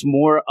wish there was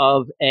more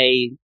of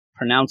a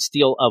pronounced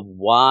deal of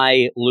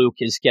why Luke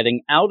is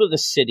getting out of the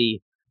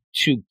city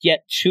to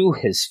get to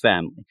his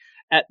family.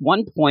 At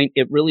one point,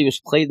 it really was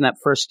played in that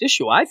first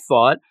issue, I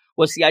thought,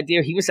 was the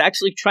idea he was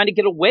actually trying to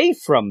get away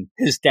from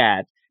his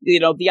dad.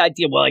 The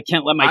idea, well, I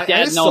can't let my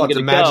dad know I'm going to go.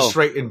 the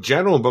magistrate in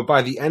general, but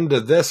by the end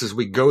of this, as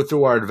we go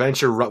through our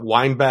adventure,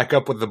 wind back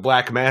up with the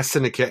Black Mass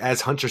Syndicate, as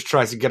Huntress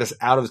tries to get us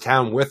out of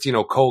town with,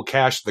 Cold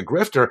Cash, the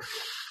Grifter,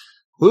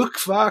 Luke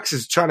Fox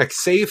is trying to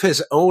save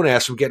his own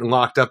ass from getting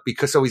locked up,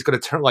 because so he's going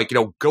to turn,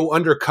 go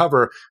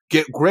undercover,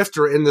 get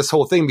Grifter in this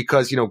whole thing,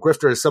 because,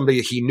 Grifter is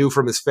somebody he knew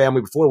from his family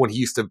before when he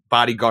used to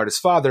bodyguard his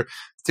father,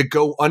 to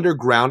go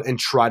underground and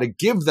try to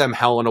give them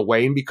Helena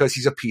Wayne, because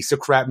he's a piece of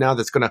crap now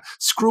that's going to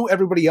screw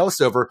everybody else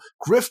over,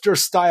 Grifter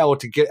style,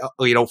 to get,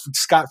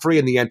 scot-free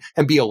in the end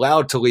and be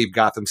allowed to leave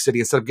Gotham City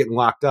instead of getting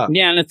locked up.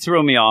 Yeah, and it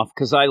threw me off,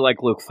 because I like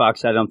Luke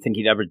Fox. I don't think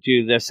he'd ever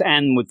do this.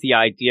 And with the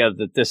idea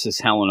that this is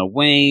Helena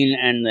Wayne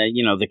and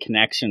the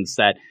connections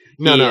that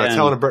No, it's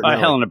Helena Bertinelli.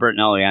 Helena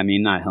Bertinelli. I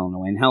mean, not Helena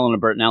Wayne. Helena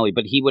Bertinelli.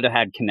 But he would have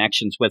had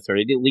connections with her.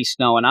 He'd at least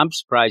know. And I'm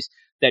surprised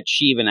that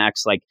she even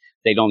acts like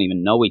they don't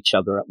even know each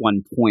other at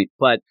one point.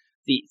 But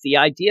the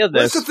idea of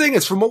this... That's the thing,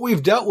 is from what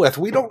we've dealt with,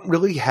 we don't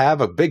really have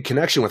a big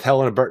connection with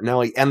Helena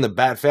Bertinelli and the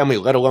Bat family,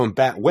 let alone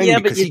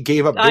Batwing, because he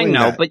gave up doing that.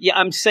 I know, but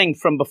I'm saying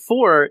from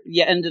before,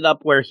 you ended up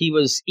where he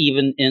was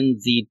even in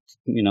the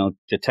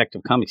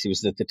Detective Comics. He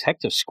was the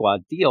Detective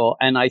Squad deal,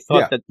 and I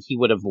thought that he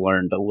would have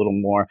learned a little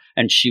more,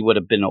 and she would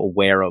have been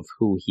aware of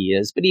who he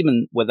is. But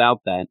even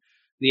without that,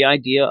 the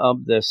idea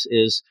of this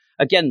is,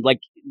 again, like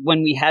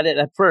when we had it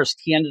at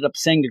first, he ended up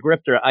saying to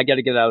Grifter, I got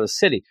to get out of the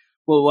city.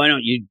 Well, why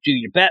don't you do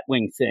your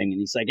Batwing thing? And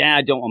he's like,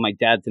 I don't want my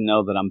dad to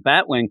know that I'm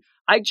Batwing.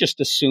 I just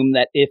assumed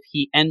that if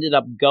he ended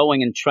up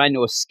going and trying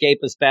to escape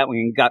as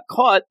Batwing and got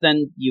caught,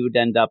 then you would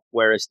end up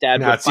where his dad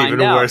would find out. That's even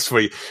worse for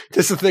you.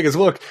 Just the thing is,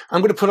 look, I'm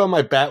going to put on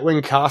my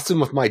Batwing costume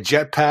with my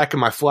jetpack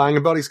and my flying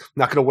abilities. I'm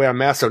not going to wear a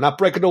mask, so not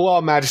breaking the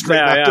law, magistrate,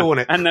 not doing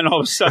it. And then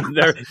all of a sudden,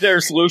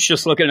 there's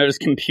Lucius looking at his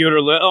computer.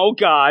 Oh,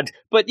 God.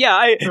 But yeah,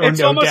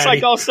 it's almost Daddy.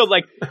 Like also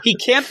like he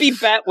can't be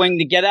Batwing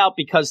to get out,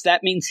 because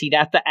that means he'd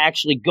have to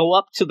actually go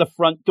up to the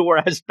front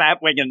door as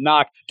Batwing and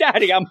knock,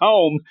 Daddy, I'm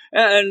home.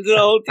 And the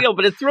whole deal.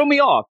 But it threw me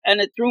off. And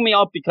it threw me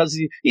off because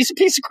he's a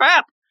piece of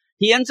crap.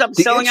 He ends up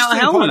selling out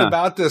Helena. The interesting part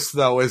about this,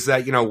 though, is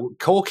that,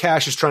 Cole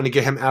Cash is trying to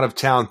get him out of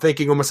town,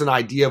 thinking almost an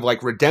idea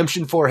of,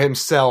 redemption for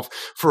himself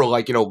for,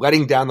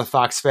 letting down the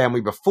Fox family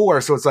before.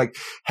 So it's like,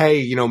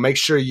 hey, make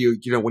sure you,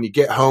 when you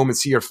get home and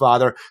see your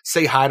father,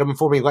 say hi to him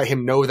for me, let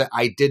him know that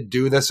I did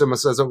do this,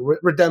 almost as a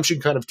redemption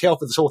kind of tale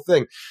for this whole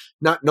thing.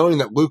 Not knowing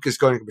that Luke is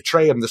going to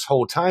betray him this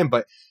whole time,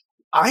 but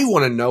I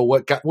want to know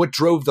what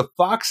drove the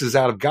Foxes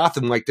out of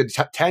Gotham. Did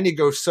Tanya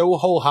go so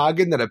whole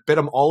hogging that it bit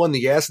them all in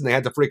the ass and they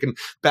had to freaking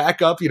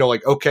back up?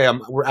 Okay,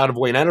 we're out of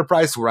Wayne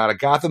Enterprise, we're out of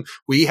Gotham.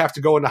 We have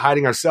to go into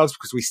hiding ourselves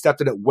because we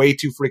stepped in it way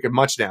too freaking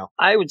much now.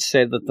 I would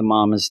say that the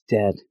mom is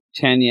dead.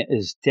 Tanya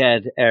is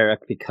dead,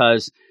 Eric,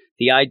 because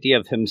the idea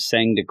of him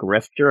saying to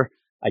Grifter,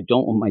 I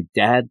don't want my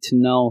dad to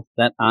know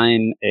that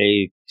I'm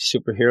a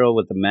superhero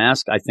with a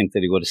mask. I think that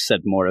he would have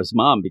said more as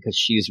mom, because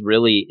she's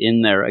really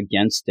in there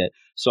against it.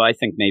 So I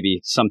think maybe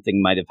something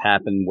might have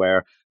happened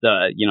where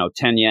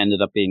Tanya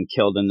ended up being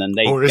killed, and then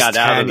they got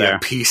out of there.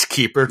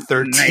 Peacekeeper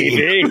 13.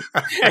 Maybe.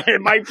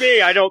 It might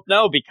be. I don't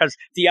know, because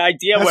the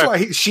idea that's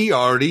why she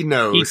already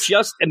knows. He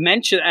just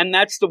mentioned, and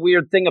that's the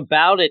weird thing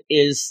about it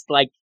is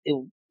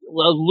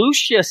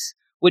Lucius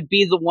would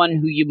be the one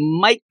who you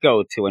might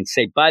go to and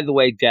say, by the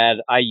way, Dad,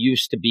 I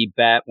used to be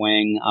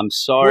Batwing. I'm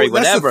sorry,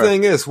 whatever. That's the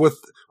thing is,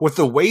 with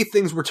the way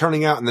things were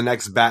turning out in the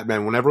next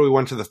Batman, whenever we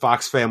went to the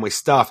Fox family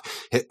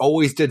stuff, it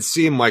always did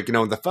seem like,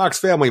 the Fox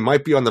family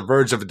might be on the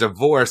verge of a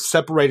divorce,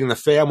 separating the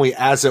family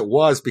as it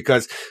was,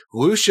 because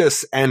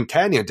Lucius and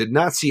Tanya did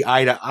not see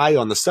eye to eye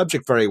on the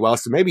subject very well.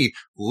 So maybe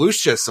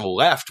Lucius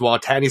left while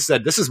Tanya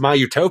said, this is my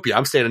utopia.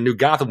 I'm staying in New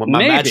Gotham with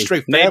my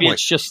magistrate family. Maybe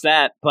it's just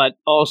that, but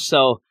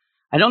also,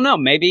 I don't know.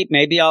 Maybe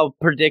I'll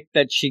predict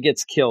that she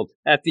gets killed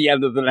at the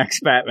end of the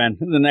next Batman,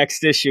 the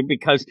next issue,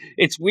 because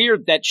it's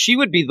weird that she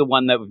would be the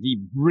one that would be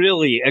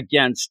really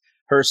against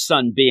her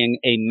son being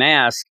a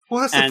mask.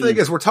 Well, that's the thing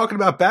is we're talking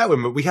about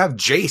Batwoman, but we have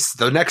Jace,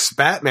 the next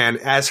Batman,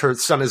 as her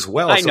son as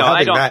well. I know.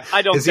 I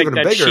don't is think even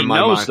that bigger she in my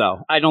knows, mind.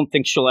 though. I don't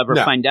think she'll ever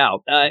find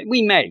out.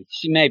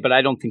 She may, but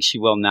I don't think she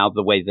will now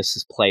the way this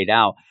is played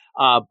out.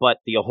 But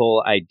the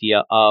whole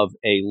idea of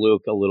a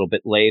Luke a little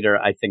bit later,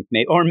 I think,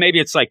 maybe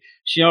it's like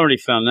she already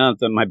found out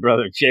that my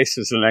brother Jace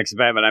is the next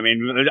Batman. I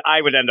mean,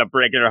 I would end up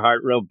breaking her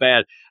heart real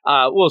bad.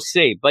 We'll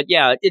see. But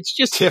yeah, it's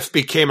just Tiff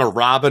became a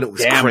Robin. It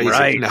was damn crazy.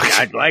 right. No.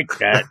 I'd like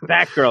that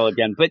Batgirl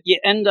again. But you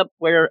end up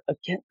where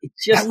again, it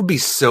just That would be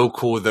so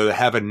cool, though, to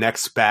have a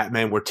next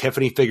Batman where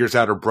Tiffany figures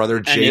out her brother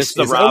Jace is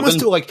the is Robin. almost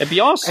to like. It'd be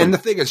awesome. And the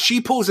thing is,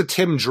 she pulls a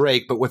Tim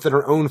Drake, but within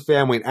her own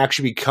family, and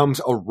actually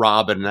becomes a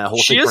Robin. And that whole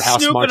She thing is for how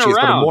smart snooping she is,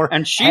 but a around, more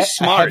and she's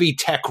smart. a heavy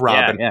tech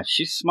Robin. Yeah,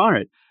 she's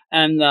smart.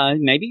 And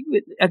maybe,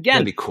 again,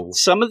 That'd be cool.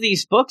 Some of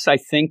these books, I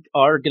think,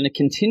 are going to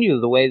continue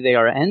the way they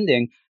are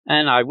ending,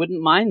 and I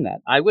wouldn't mind that.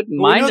 I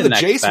wouldn't Well, mind we know the the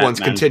next Jace Batman. one's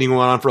continuing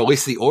on for at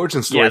least the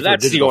origin story. Yeah, for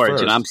that's the digital origin.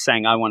 first. I'm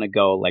saying I want to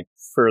go like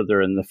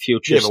further in the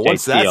future. Yeah, but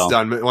once state that's deal.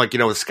 done, like,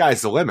 the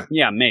sky's the limit.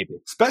 Yeah, maybe.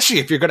 Especially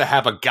if you're going to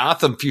have a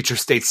Gotham Future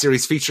State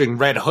series featuring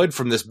Red Hood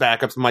from this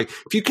backup. I'm like,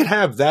 if you can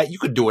have that, you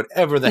could do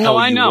whatever the hell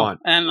I you know, want.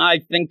 and I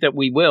think that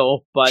we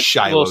will, but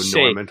Shiloh we'll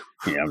see. Norman.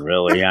 Yeah,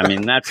 really. I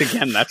mean, that's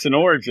an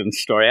origin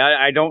story.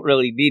 I don't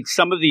really need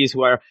some of these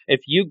where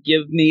if you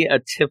give me a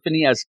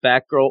Tiffany as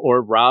Batgirl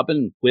or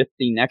Robin with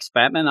the next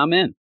Batman, I'm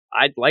in.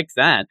 I'd like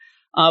that.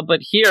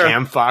 But here,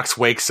 Cam Fox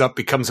wakes up,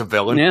 becomes a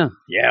villain.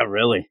 Yeah,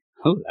 really.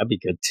 Oh, that'd be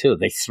good too.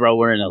 They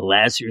throw her in a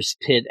Lazarus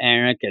pit,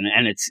 Eric,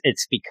 and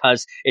it's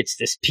because it's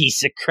this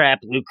piece of crap,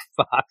 Luke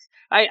Fox.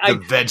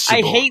 The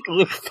vegetable. I hate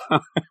Luke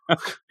Fox.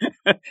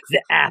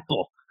 The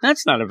apple.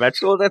 That's not a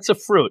vegetable. That's a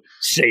fruit.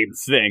 Same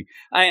thing.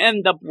 I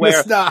end up where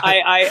It's not.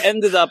 I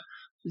ended up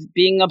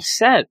being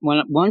upset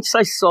once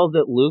I saw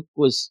that Luke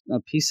was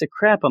a piece of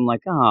crap. I'm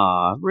like,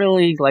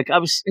 really? Like, I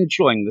was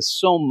enjoying this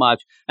so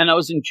much, and I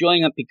was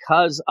enjoying it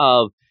because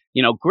of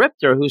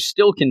Grifter, who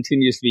still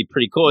continues to be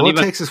pretty cool. All And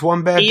it takes is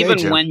one bad day, even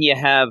Jim. when you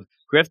have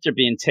Grifter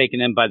being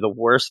taken in by the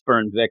worst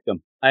burn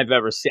victim I've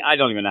ever seen. I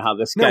don't even know how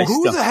this No, guy's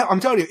who still. the hell? I'm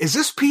telling you, is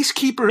this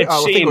Peacekeeper?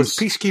 I think it was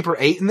Peacekeeper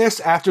 8 in this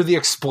after the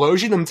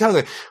explosion. I'm telling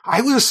you,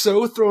 I was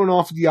so thrown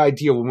off the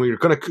idea when we were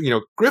going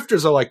to,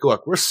 grifters are like,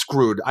 look, we're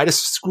screwed. I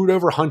just screwed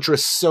over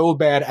Huntress so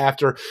bad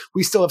after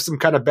we still have some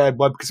kind of bad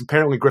blood because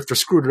apparently Grifter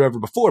screwed her over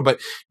before, but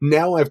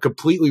now I've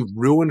completely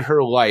ruined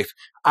her life.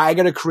 I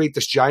got to create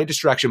this giant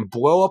distraction,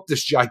 blow up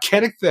this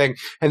gigantic thing,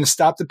 and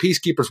stop the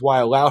Peacekeepers while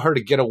I allow her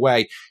to get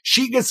away.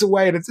 She gets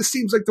away, and it just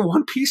seems like the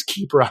one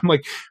Peacekeeper. I'm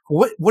like,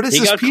 what is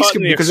this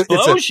Peacekeeper? Because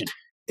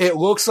it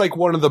looks like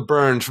one of the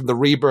Burns from the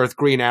Rebirth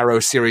Green Arrow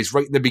series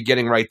right in the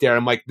beginning right there.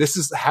 I'm like,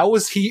 how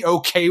is he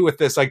okay with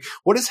this? Like,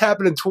 what has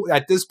happened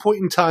at this point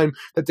in time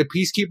that the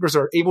Peacekeepers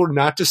are able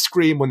not to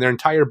scream when their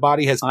entire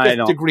body has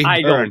fifth degree burns?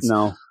 I don't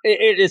know.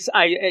 It is.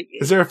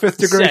 Is there a fifth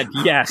degree?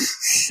 Yes,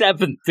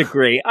 7th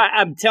degree.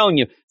 I'm telling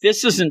you,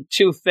 this isn't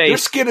Two-Face. Their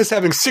skin is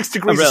having 6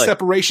 degrees of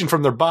separation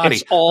from their body.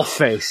 It's all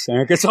face,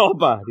 Eric. It's all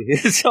body.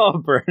 It's all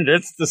burned.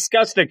 It's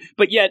disgusting.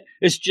 But yet,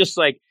 it's just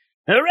like,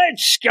 all right,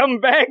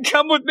 scumbag,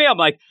 come with me. I'm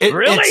like,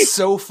 really? It's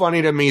so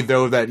funny to me,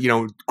 though, that,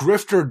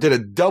 Grifter did a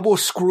double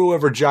screw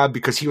over job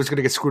because he was going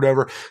to get screwed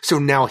over. So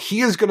now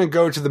he is going to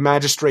go to the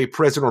magistrate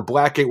prison or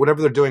Blackgate,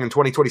 whatever they're doing in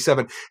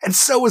 2027. And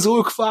so is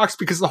Luke Fox,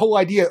 because the whole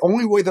idea,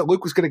 only way that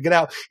Luke was going to get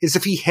out is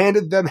if he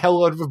handed them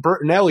hell out of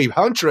Bertinelli,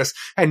 Huntress.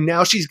 And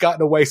now she's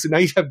gotten away. So now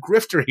you have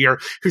Grifter here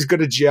who's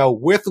going to jail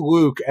with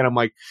Luke. And I'm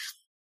like,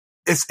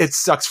 it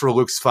sucks for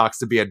Luke Fox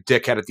to be a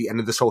dickhead at the end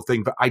of this whole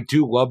thing, but I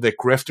do love that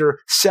Grifter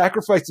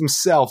sacrificed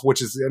himself,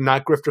 which is a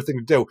not Grifter thing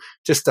to do,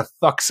 just to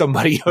fuck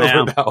somebody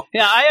over now.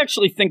 Yeah, I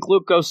actually think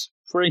Luke goes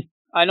free.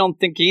 I don't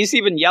think he's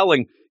even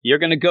yelling, you're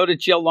going to go to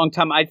jail a long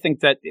time. I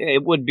think that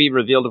it would be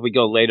revealed if we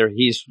go later.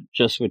 He's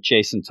just with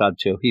Jason Todd,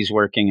 too. He's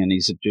working and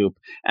he's a dupe.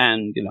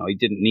 And, he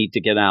didn't need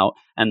to get out.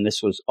 And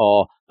this was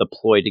all the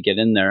ploy to get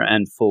in there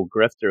and fool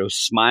Grifter, who's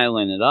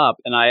smiling it up.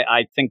 And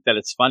I think that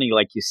it's funny,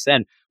 like you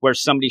said, where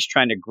somebody's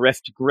trying to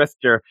grift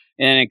Grifter,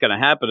 and it ain't going to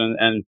happen.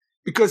 And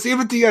because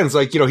even at the end, it's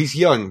like, he's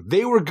yelling,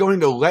 they were going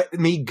to let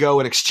me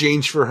go in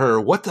exchange for her.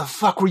 What the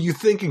fuck were you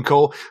thinking,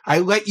 Cole? I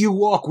let you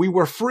walk. We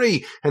were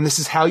free. And this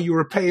is how you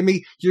repay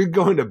me? You're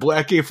going to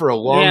Blackgate for a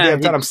long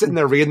damn time. I'm sitting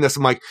there reading this.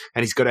 I'm like,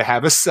 and he's going to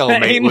have a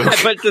cellmate.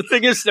 But the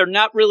thing is, they're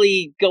not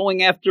really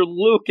going after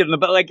Luke.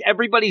 Like,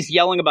 everybody's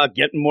yelling about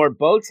getting more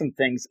boats and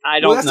things. I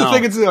don't know. That's the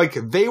thing. It's like,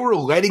 they were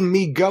letting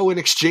me go in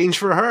exchange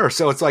for her.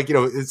 So it's like,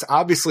 it's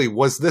obviously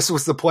was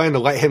the plan to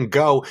let him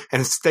go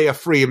and stay a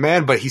free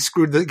man, but he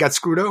got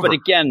screwed over. But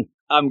again,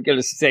 I'm going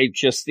to say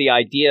just the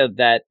idea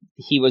that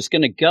he was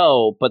going to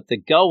go, but the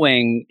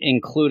going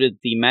included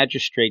the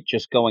magistrate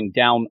just going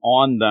down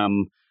on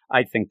them.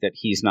 I think that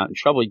he's not in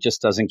trouble. He just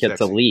doesn't get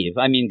to leave.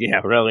 I mean, yeah,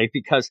 really,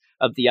 because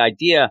of the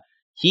idea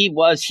he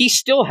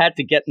still had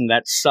to get in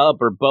that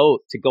sub or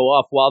boat to go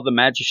off while the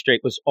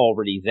magistrate was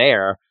already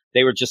there.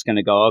 they were just going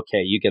to go,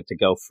 okay, you get to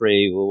go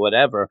free or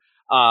whatever.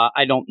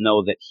 I don't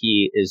know that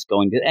he is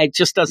going to. It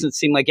just doesn't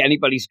seem like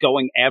anybody's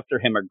going after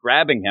him or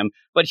grabbing him,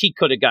 but he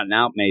could have gotten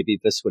out. Maybe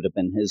this would have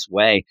been his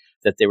way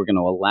that they were going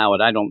to allow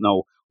it. I don't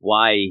know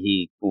why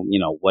he,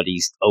 what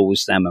he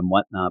owes them and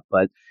whatnot,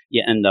 but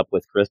you end up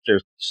with Grifter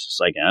just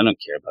like, I don't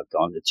care about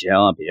going to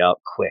jail. I'll be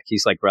out quick.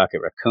 He's like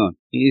Rocket Raccoon.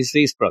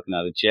 He's broken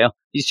out of jail.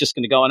 He's just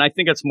going to go. And I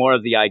think it's more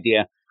of the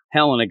idea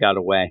Helena got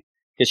away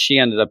because she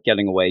ended up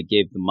getting away,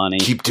 gave the money.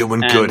 Keep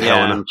doing good,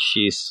 Helena.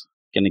 She's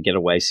going to get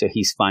away, so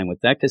he's fine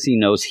with that because he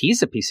knows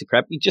he's a piece of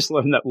crap. We just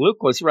learned that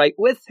Luke was right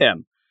with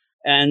him,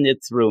 and it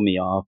threw me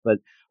off. But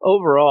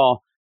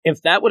overall,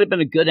 if that would have been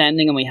a good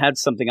ending and we had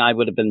something, I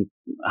would have been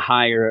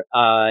higher.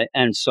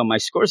 And so my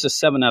score is a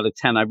 7 out of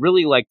 10. I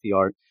really like the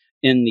art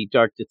in the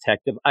Dark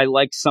Detective. I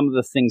like some of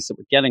the things that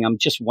we're getting. I'm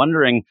just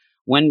wondering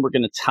when we're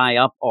going to tie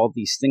up all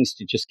these things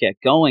to just get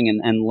going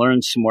and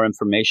learn some more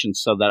information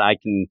so that I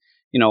can,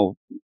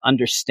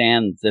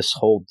 understand this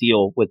whole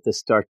deal with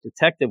this Dark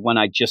Detective, when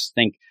I just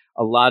think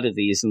a lot of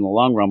these in the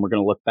long run, we're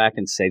going to look back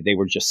and say they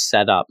were just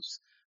setups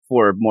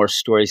for more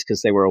stories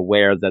because they were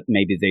aware that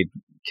maybe they'd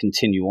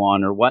continue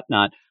on or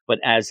whatnot. But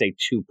as a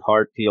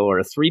 2-part deal or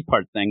a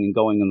 3-part thing and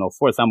going into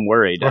a 4th, I'm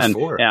worried. And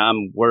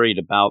I'm worried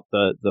about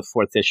the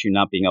 4th issue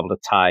not being able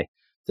to tie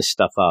the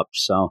stuff up.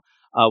 So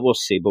we'll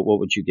see. But what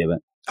would you give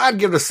it? I'd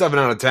give it a 7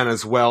 out of 10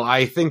 as well.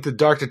 I think the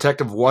Dark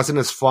Detective wasn't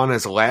as fun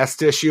as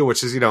last issue,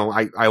 which is,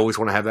 I always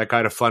want to have that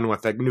kind of fun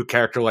with that new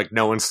character like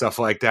Noah and stuff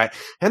like that.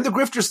 And the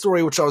Grifter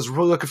story, which I was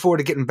really looking forward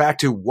to getting back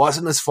to,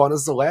 wasn't as fun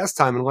as the last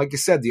time. And like you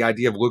said, the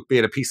idea of Luke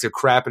being a piece of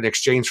crap in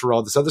exchange for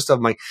all this other stuff,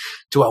 I'm like,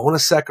 do I want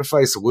to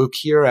sacrifice Luke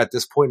here at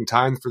this point in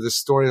time for this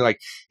story?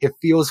 Like, it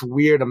feels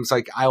weird. I'm just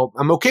like,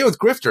 I'm okay with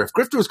Grifter. If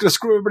Grifter was going to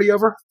screw everybody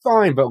over,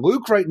 fine. But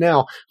Luke right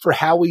now, for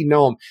how we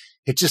know him,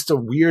 it's just a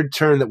weird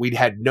turn that we'd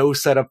had no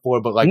setup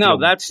for, but like, no,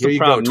 that's the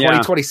problem.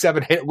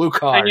 2027 hit Luke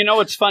hard. And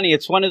it's funny.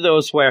 It's one of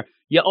those where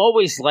you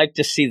always like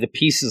to see the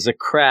pieces of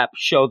crap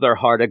show their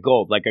heart of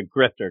gold, like a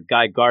Grifter,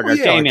 Guy Gardner,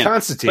 Damian.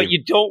 Constantine. But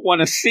you don't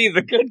want to see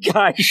the good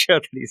guy show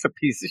that he's a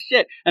piece of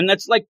shit. And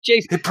that's like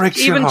Jason. It breaks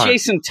even your heart.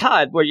 Jason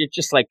Todd, where you're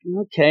just like,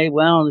 okay,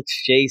 well,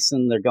 it's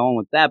Jason. They're going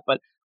with that.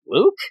 But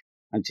Luke,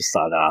 I just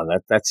thought,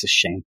 that's a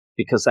shame.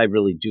 Because I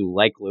really do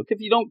like Luke.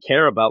 If you don't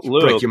care about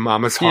Luke, break your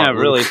mama's heart. Yeah,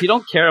 really. If you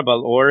don't care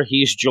about, or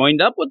he's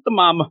joined up with the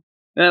mama.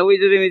 We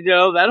didn't even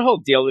know that whole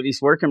deal that he's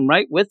working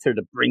right with her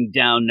to bring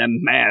down the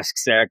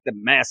masks, Eric, the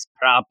mask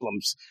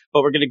problems.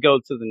 But we're going to go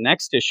to the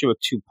next issue, a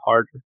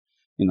 2-parter.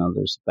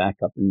 There's a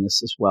backup in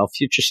this as well.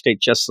 Future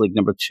State Justice League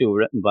 #2,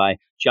 written by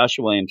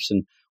Joshua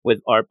Williamson,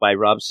 with art by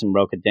Robson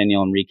Roca,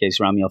 Daniel Enriquez,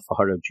 Ramiel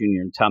Fajardo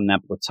Jr., and Tom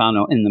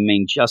Napolitano in the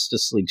main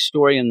Justice League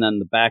story. And then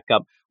the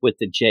backup with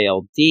the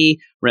JLD,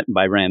 written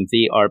by Ram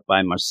V, art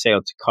by Marcelo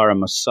Takara,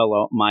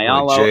 Marcelo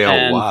Mayalo.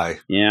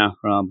 JLY.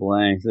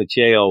 Probably. The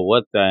JL,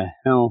 what the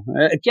hell?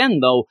 Again,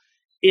 though,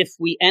 if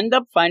we end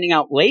up finding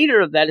out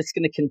later that it's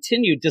going to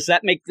continue, does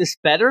that make this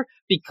better?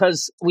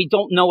 Because we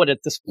don't know it at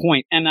this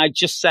point. And I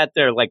just sat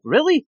there like,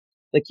 really?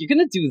 Like, you're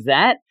going to do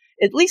that?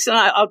 At least, and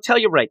I'll tell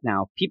you right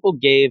now, people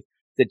gave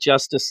the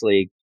Justice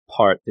League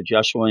part, the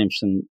Joshua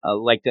Williamson,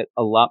 liked it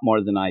a lot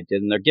more than I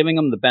did. And they're giving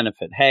them the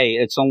benefit. Hey,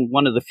 it's on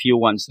one of the few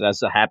ones that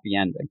has a happy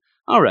ending.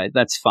 All right,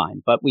 that's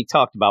fine. But we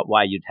talked about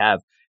why you'd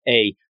have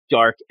a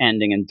dark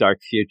ending and dark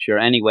future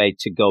anyway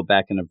to go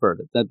back and avert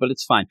it. But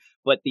it's fine.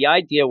 But the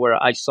idea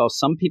where I saw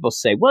some people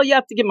say, well, you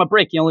have to give him a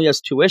break. He only has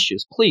 2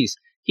 issues. Please.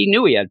 He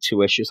knew he had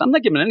 2 issues. I'm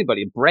not giving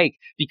anybody a break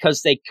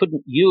because they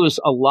couldn't use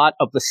a lot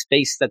of the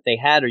space that they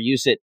had or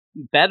use it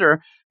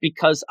better,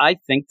 because I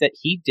think that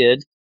he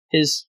did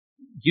his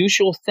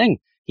usual thing.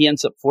 He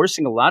ends up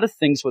forcing a lot of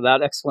things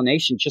without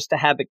explanation just to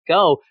have it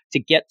go to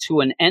get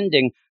to an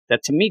ending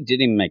that to me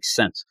didn't even make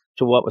sense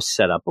to what was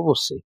set up. But we'll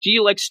see. Do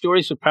you like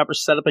stories with proper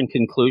setup and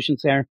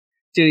conclusions there?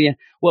 Do you?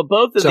 Well,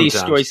 both of these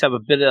stories have a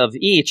bit of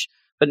each,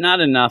 but not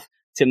enough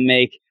to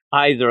make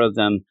either of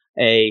them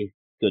a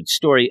good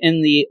story.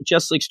 In the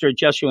Justice League story,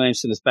 Joshua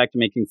Williamson is back to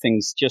making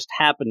things just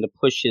happen to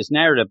push his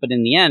narrative. But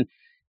in the end,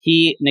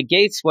 he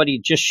negates what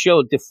he just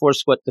showed to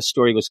force what the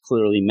story was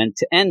clearly meant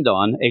to end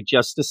on, a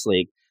Justice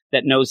League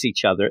that knows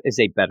each other is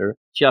a better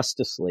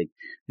Justice League.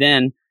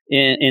 Then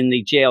in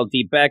the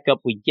JLD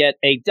backup, we get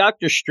a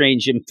Doctor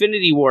Strange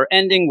Infinity War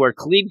ending where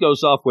Khalid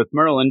goes off with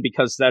Merlin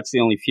because that's the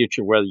only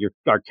future where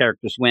our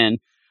characters win.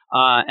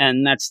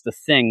 And that's the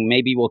thing.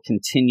 Maybe we'll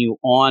continue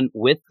on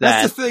with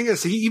that. That's the thing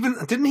is,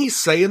 didn't he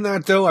say in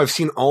that though? I've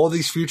seen all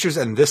these futures,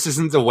 and this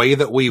isn't the way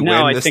that we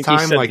win this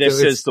time. No, I think he said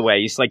this is the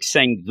way. He's like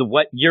saying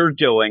what you're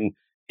doing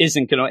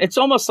isn't going to. It's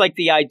almost like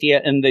the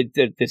idea in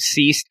the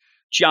Deceased.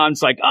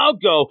 John's like, I'll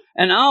go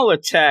and I'll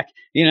attack.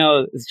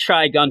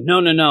 Trigon.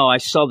 No. I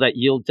saw that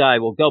you'll die.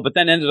 We'll go, but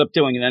then ended up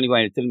doing it anyway.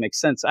 And it didn't make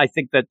sense. I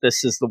think that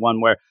this is the one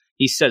where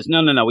he says,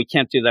 no, we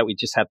can't do that. We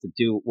just have to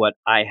do what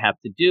I have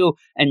to do.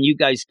 And you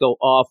guys go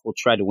off. We'll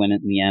try to win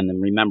it in the end. And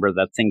remember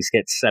that things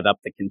get set up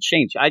that can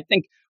change. I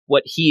think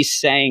what he's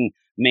saying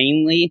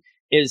mainly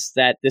is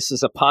that this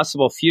is a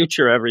possible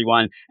future,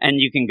 everyone. And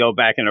you can go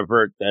back and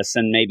avert this.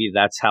 And maybe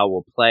that's how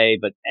we'll play.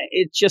 But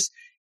it just,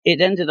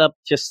 it ended up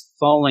just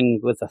falling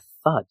with a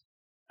thud.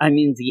 I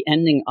mean, the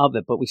ending of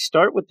it. But we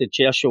start with the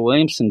Joshua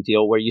Williamson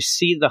deal where you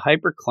see the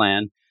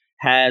HyperClan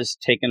has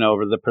taken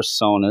over the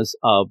personas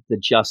of the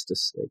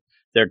Justice League.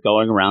 They're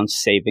going around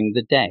saving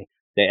the day.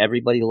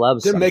 Everybody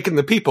loves them. They're making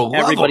the people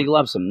love Everybody them.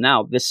 loves them.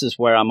 Now, this is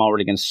where I'm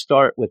already going to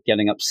start with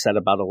getting upset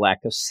about a lack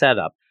of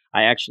setup.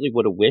 I actually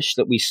would have wished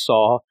that we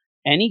saw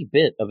any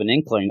bit of an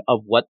inkling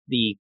of what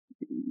the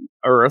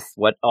Earth,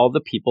 what all the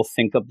people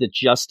think of the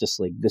Justice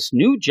League, this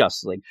new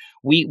Justice League.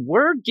 We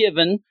were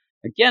given,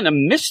 again, a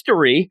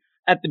mystery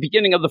at the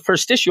beginning of the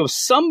first issue of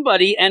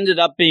somebody ended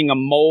up being a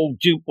mole,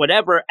 dupe,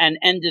 whatever, and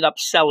ended up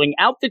selling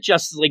out the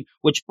Justice League,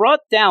 which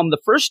brought down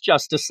the first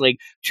Justice League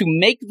to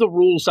make the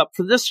rules up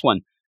for this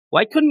one.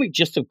 Why couldn't we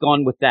just have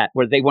gone with that,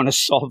 where they want to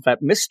solve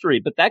that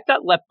mystery? But that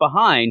got left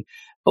behind.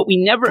 But we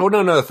never. Oh,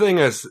 no. The thing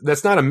is,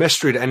 that's not a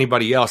mystery to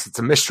anybody else. It's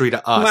a mystery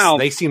to us. Well,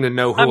 they seem to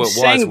know who I'm it was.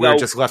 saying, We're though,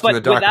 just left but in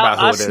the dark without about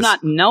who us it is. not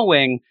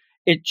knowing,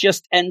 it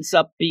just ends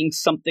up being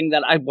something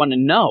that I want to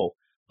know.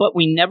 But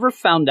we never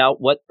found out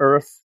what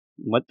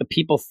the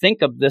people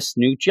think of this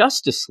new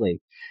Justice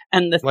League.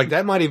 And Like,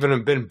 that might even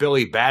have been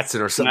Billy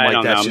Batson or something I like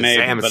don't that. know, Shazam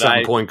maybe, at but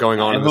some point going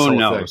on in this who whole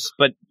knows? thing.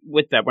 But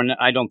with that,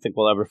 I don't think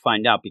we'll ever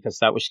find out, because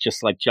that was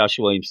just like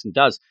Joshua Williamson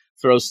does,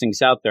 throws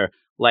things out there.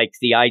 Like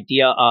the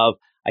idea of,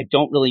 I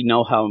don't really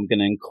know how I'm going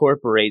to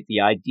incorporate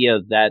the idea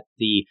that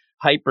the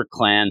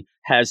HyperClan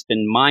has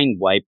been mind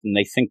wiped and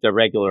they think they're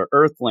regular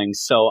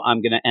Earthlings. So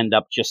I'm going to end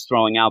up just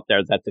throwing out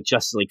there that the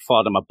Justice League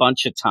fought them a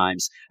bunch of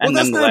times. And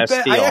Well, then that's the not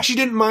last bad. deal. I actually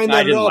didn't mind I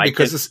that at didn't all like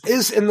because it. this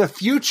is in the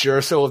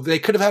future. So they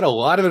could have had a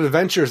lot of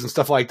adventures and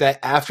stuff like that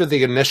after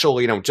the initial,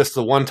 just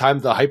the one time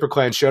the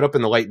HyperClan showed up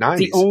in the late 90s.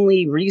 The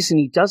only reason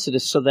he does it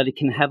is so that he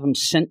can have him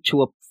sent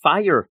to a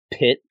fire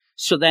pit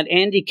so that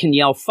Andy can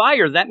yell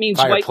fire. That means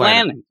Fire White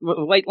planet.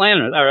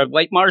 Lantern, or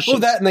White Martian. Well,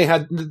 that and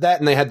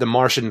they had the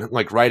Martian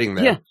writing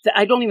there. Yeah,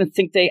 I don't even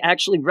think they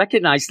actually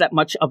recognize that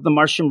much of the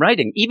Martian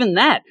writing. Even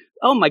that.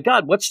 Oh my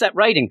God, what's that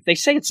writing? They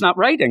say it's not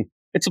writing.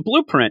 It's a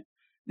blueprint.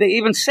 They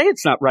even say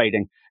it's not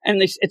writing. And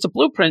it's a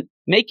blueprint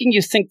making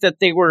you think that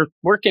they were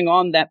working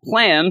on that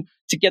plan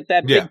to get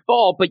that big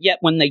ball. But yet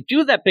when they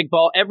do that big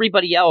ball,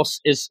 everybody else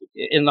is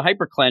in the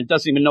HyperClan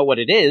doesn't even know what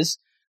it is.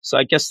 So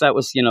I guess that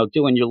was,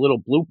 doing your little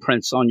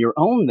blueprints on your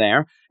own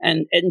there.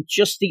 And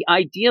just the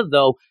idea,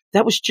 though,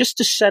 that was just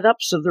to set up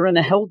so they're in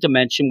a hell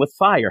dimension with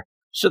fire.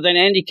 So then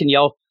Andy can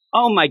yell,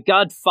 oh my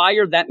God,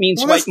 fire, that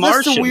means White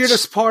Martians. That's the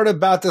weirdest part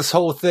about this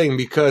whole thing,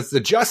 because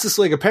the Justice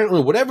League,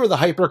 apparently, whatever the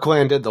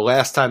HyperClan did the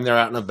last time they're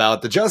out and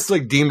about, the Justice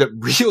League deemed it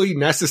really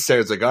necessary.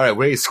 It's like, all right,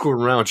 we ain't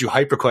screwing around with you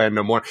HyperClan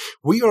no more.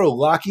 We are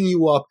locking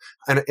you up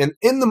and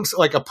in the,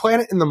 like a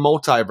planet in the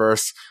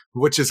multiverse,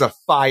 which is a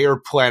fire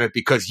planet,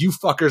 because you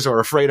fuckers are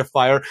afraid of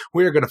fire.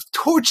 We are going to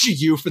torture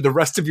you for the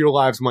rest of your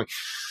lives. I'm like,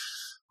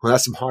 well,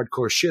 that's some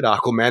hardcore shit,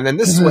 Aquaman. And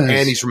this is what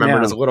Annie's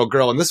remembered as a little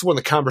girl. And this is one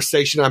of the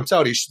conversation I'm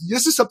telling you,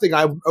 this is something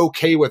I'm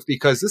okay with,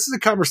 because this is a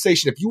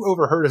conversation. If you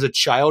overheard as a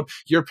child,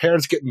 your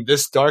parents getting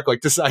this dark,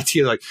 like this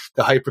idea, like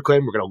the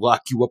HyperClan, we're going to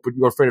lock you up when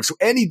you're afraid of. So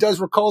Annie does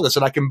recall this.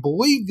 And I can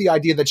believe the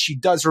idea that she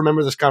does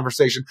remember this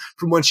conversation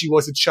from when she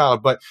was a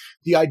child. But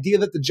the idea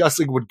that the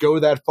Justice League would go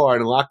that far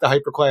and lock the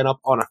HyperClan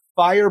up on a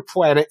fire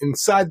planet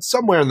inside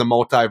somewhere in the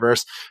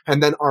multiverse.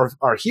 And then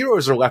our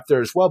heroes are left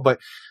there as well. But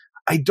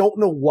I don't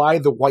know why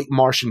the White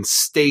Martians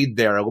stayed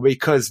there,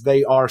 because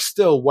they are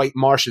still White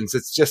Martians.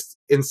 It's just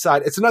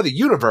inside. It's another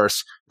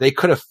universe. They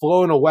could have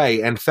flown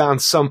away and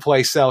found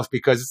someplace else,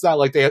 because it's not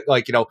like they,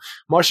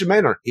 Martian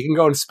Manhunter. He can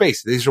go in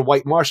space. These are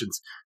White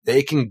Martians.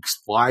 They can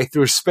fly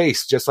through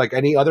space just like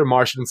any other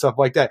Martian and stuff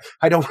like that.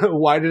 I don't know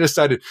why they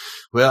decided,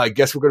 well, I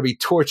guess we're going to be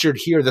tortured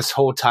here this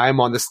whole time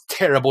on this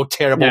terrible,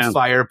 terrible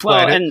fire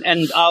planet. Well,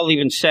 and I'll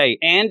even say,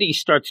 Andy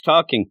starts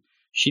talking.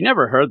 She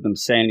never heard them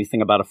say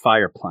anything about a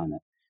fire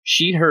planet.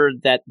 She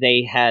heard that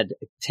they had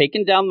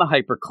taken down the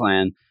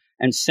HyperClan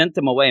and sent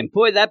them away. And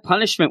boy, that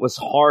punishment was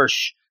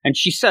harsh. And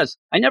she says,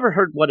 I never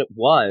heard what it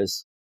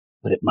was,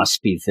 but it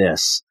must be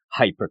this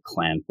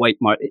HyperClan.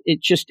 It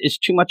just is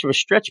too much of a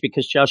stretch,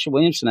 because Joshua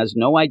Williamson has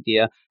no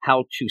idea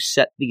how to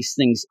set these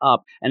things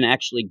up and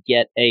actually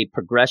get a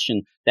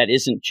progression that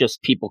isn't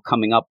just people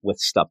coming up with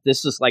stuff.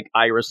 This is like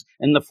Iris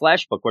in the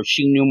Flash book, where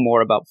she knew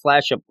more about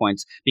Flash Up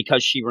Points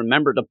because she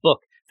remembered a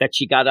book that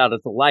she got out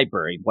of the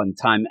library one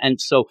time. And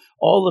so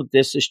all of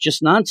this is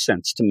just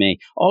nonsense to me.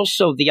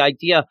 Also, the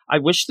idea, I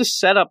wish the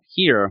setup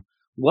here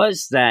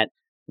was that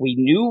we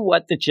knew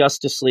what the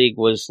Justice League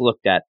was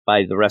looked at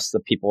by the rest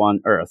of the people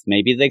on Earth.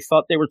 Maybe they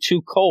thought they were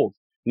too cold.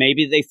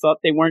 Maybe they thought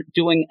they weren't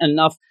doing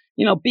enough,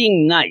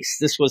 being nice.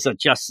 This was a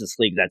Justice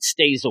League that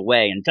stays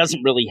away and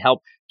doesn't really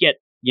help get,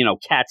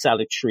 cats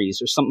out of trees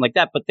or something like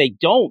that. But they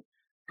don't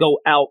go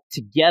out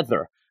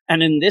together.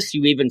 And in this,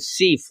 you even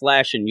see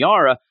Flash and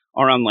Yara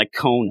are on like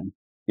Conan,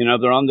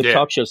 they're on the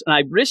talk shows. And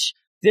I wish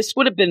this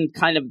would have been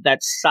kind of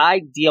that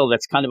side deal.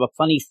 That's kind of a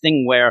funny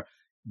thing where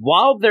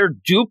while they're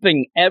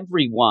duping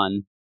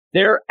everyone,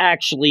 they're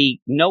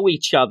actually know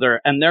each other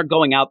and they're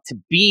going out to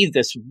be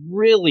this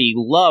really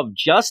loved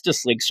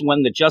Justice League. So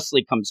when the Justice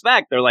League comes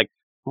back, they're like,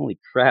 holy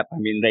crap. I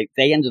mean,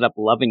 they ended up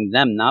loving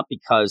them, not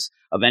because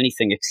of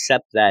anything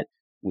except that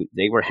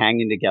they were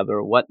hanging together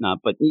or whatnot,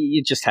 but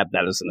you just have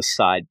that as an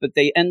aside. But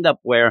they end up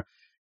where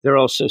they're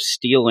also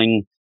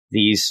stealing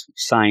these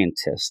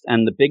scientists.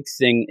 And the big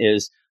thing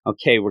is,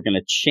 okay, we're going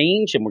to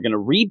change and we're going to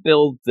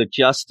rebuild the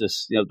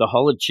justice, the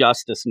Hall of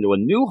Justice into a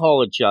new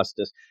Hall of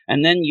Justice,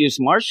 and then use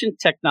Martian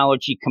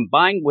technology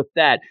combined with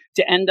that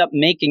to end up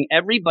making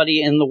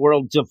everybody in the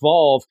world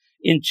devolve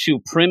into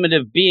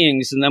primitive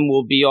beings, and then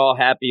we'll be all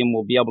happy and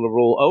we'll be able to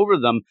rule over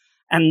them.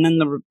 And then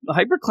the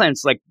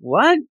HyperClan's like,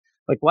 what?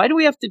 Like, why do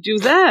we have to do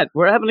that?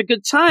 We're having a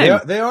good time.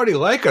 They already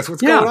like us.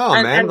 What's going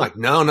on, man? Like,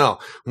 no.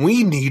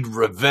 We need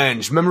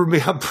revenge. Remember me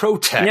on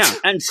Protect. Yeah,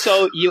 and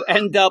so you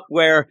end up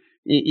where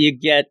you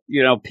get,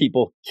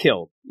 people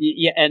killed.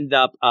 You end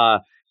up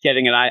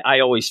getting, and I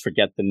always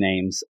forget the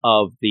names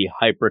of the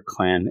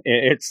HyperClan.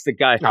 It's the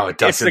guy. Oh, it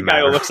doesn't It's the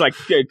matter. guy who looks like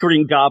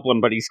Green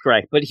Goblin, but he's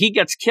gray. But he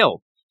gets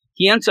killed.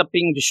 He ends up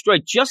being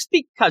destroyed just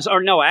because,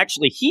 or no,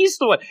 actually, he's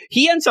the one.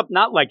 He ends up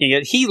not liking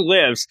it. He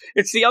lives.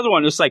 It's the other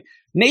one who's like,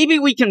 maybe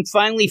we can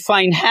finally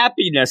find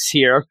happiness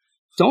here.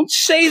 Don't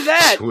say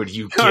that. Would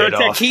you get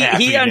off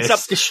he ends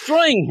up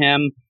destroying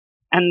him.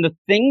 And the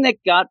thing that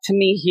got to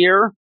me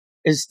here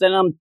is that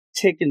I'm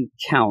taking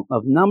count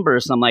of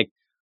numbers. I'm like,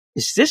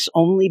 is this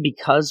only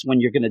because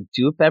when you're going to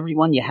dupe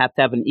everyone, you have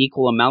to have an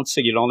equal amount so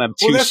you don't have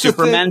two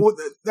Supermen?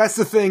 That's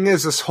the thing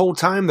is this whole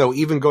time, though,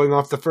 even going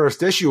off the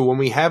first issue, when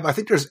we have, I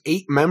think there's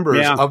 8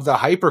 members of the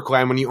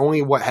HyperClan when you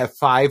only, have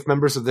 5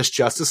 members of this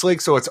Justice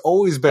League. So it's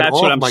always been That's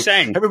what I'm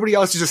saying. Everybody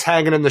else is just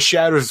hanging in the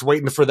shadows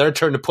waiting for their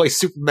turn to play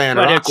Superman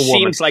or Aquawoman. But it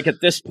seems like at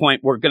this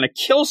point we're going to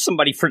kill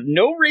somebody for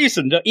no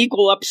reason to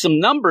equal up some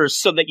numbers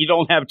so that you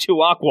don't have 2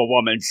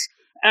 Aquawomans.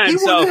 And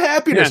he wanted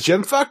happiness,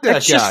 Jim. Fuck that guy.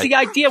 It's just the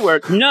idea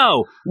where,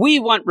 no, we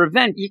want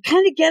revenge. You're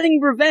kind of getting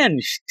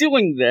revenge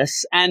doing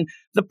this. And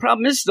the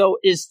problem is, though,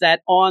 is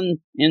that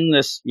in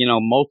this,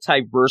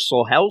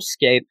 multiversal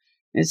hellscape,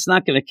 it's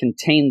not going to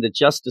contain the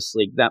Justice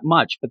League that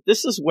much. But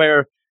this is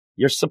where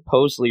you're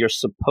supposed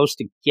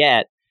to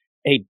get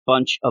a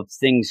bunch of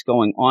things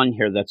going on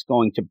here that's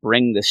going to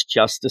bring this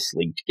Justice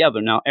League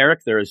together. Now,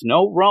 Eric, there is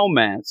no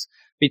romance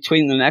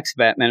between the next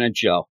Batman and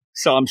Joe.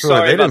 So I'm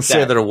sorry. They didn't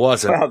say that it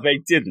wasn't. Well, they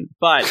didn't.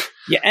 But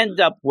you end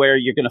up where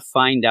you're going to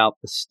find out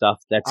the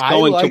stuff that's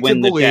going to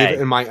win the day. I like to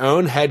believe in my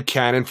own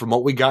headcanon from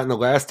what we got in the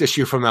last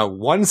issue from that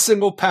one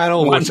single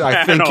panel,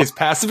 I think is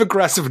passive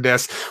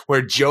aggressiveness,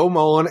 where Joe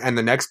Mullen and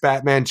the next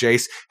Batman,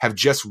 Jace, have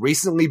just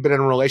recently been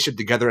in a relationship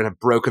together and have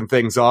broken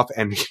things off,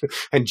 and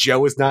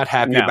Joe is not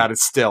happy about it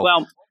still.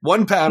 Well,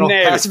 one panel,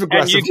 passive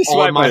aggressive,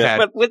 all in my head.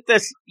 But with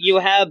this, you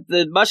have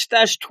the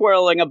mustache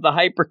twirling of the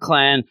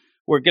HyperClan.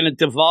 We're going to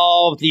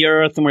devolve the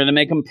Earth and we're going to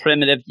make them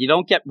primitive. You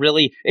don't get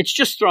really, it's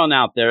just thrown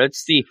out there.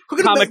 It's the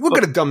we're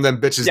going to dumb them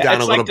bitches down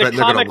a little bit and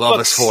they're going to love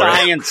us for it.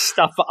 Science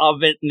stuff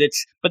of it, and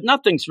but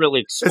nothing's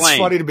really explained. It's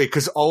funny to me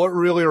because all it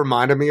really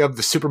reminded me of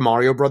the Super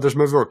Mario Brothers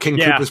movie where King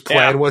Koopa's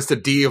plan was to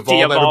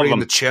de-evolve everybody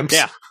into chimps.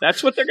 Yeah,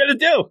 that's what they're going to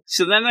do.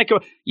 So then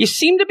you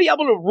seem to be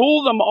able to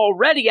rule them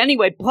already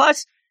anyway.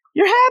 Plus,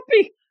 you're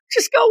happy.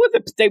 Just go with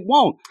it, but they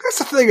won't. That's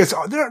the thing is,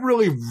 they're not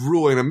really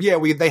ruling them. Yeah,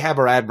 they have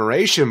our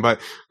admiration,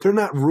 but they're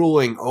not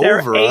ruling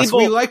over us.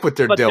 We like what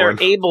they're doing. But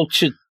they're able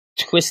to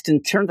twist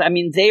and turn. I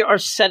mean, they are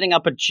setting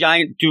up a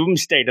giant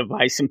doomsday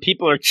device, and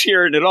people are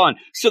cheering it on.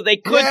 So they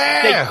could,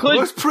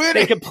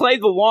 they could play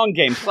the long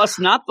game. Plus,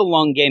 not the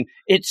long game.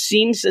 It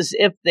seems as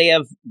if they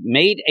have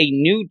made a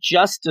new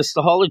justice,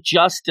 the Hall of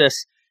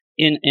Justice,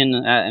 in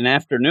an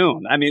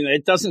afternoon. I mean,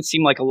 it doesn't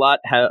seem like a lot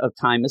of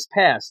time has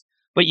passed.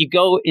 But you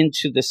go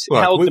into this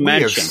hell dimension.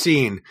 We have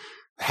seen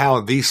how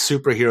these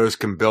superheroes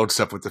can build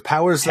stuff with the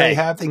powers they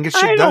have. They can get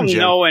shit done, Jim.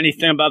 I don't know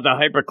anything about the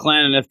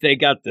HyperClan and if they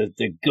got the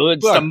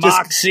goods, the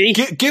moxie.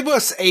 Give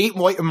us 8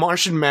 white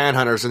Martian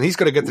manhunters and he's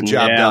going to get the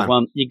job done.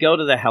 Well, you go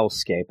to the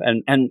hellscape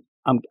and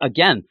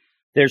again,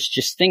 there's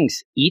just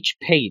things each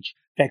page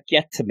that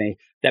get to me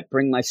that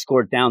bring my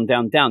score down,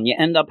 down, down. You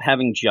end up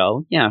having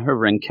Joe. Yeah, her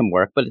ring can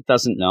work, but it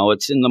doesn't know.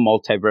 It's in the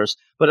multiverse.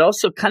 But it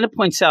also kind of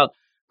points out,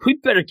 we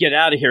better get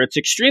out of here. It's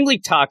extremely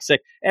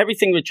toxic.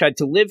 Everything we tried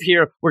to live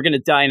here, we're going to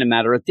die in a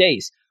matter of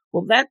days.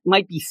 Well, that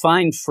might be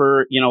fine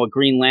for, a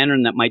Green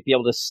Lantern that might be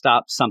able to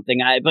stop something.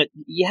 But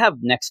you have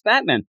next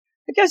Batman.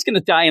 That guy's going to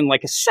die in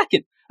like a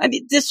second. I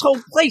mean, this whole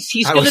place,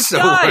 he's going to die.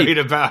 I was so worried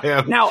about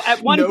him. Now,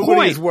 at one point,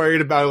 nobody's worried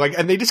about it.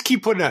 And they just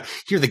keep putting out,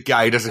 here the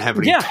guy who doesn't have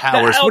any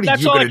powers. What are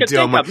you going to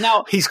do?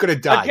 Now, he's going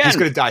to die. He's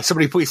going to die.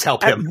 Somebody please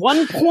help him. At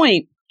one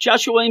point,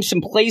 Joshua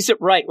Williamson plays it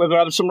right with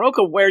Robinson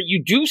Roca, where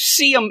you do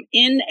see him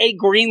in a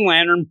Green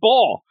Lantern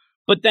ball,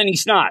 but then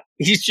he's not.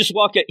 He's just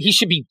walking. He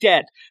should be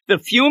dead. The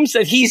fumes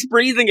that he's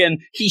breathing in,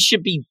 he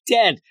should be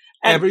dead.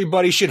 And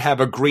everybody should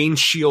have a green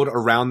shield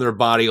around their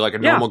body like a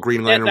normal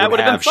Green Lantern would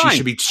have. She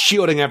should be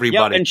shielding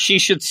everybody. And she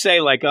should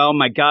say like, oh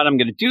my God, I'm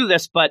going to do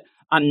this, but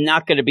I'm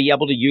not going to be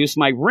able to use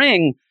my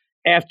ring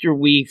after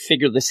we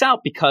figure this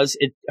out, because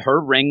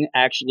her ring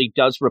actually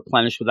does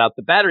replenish without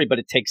the battery, but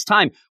it takes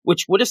time,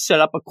 which would have set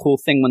up a cool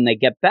thing when they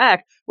get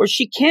back where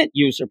she can't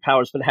use her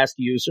powers, but has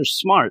to use her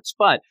smarts.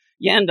 But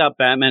You end up,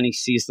 Batman, he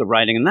sees the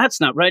writing, and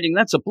that's not writing,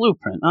 that's a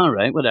blueprint. All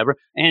right, whatever.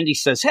 Andy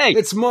says, hey.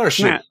 It's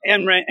Martian.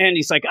 And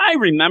Andy's like, I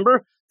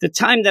remember the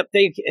time that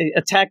they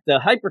attacked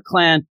the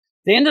HyperClan.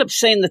 They ended up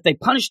saying that they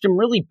punished him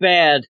really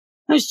bad.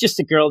 It was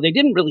just a girl. They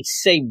didn't really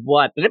say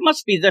what, but it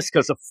must be this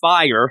because of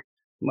fire.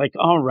 I'm like,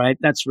 all right,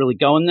 that's really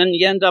going. Then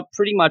you end up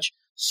pretty much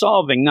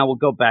solving. Now we'll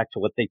go back to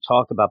what they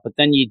talk about, but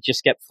then you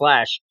just get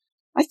Flash.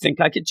 I think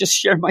I could just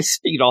share my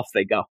speed. Off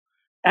they go.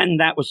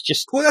 And that was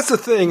just... Well, that's the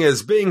thing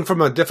is being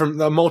from a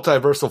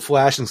multiversal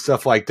Flash and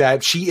stuff like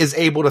that, she is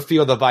able to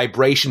feel the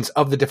vibrations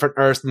of the different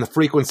Earths and the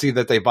frequency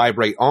that they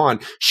vibrate on.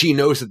 She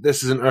knows that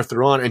this is an Earth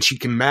they're on, and she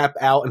can map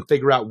out and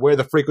figure out where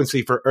the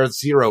frequency for Earth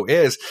Zero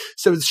is.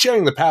 So it's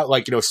sharing the power,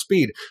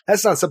 speed.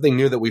 That's not something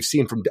new that we've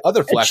seen from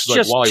other Flashes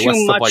like Wally West,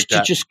 stuff like that. It's too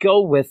much to just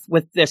go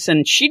with this.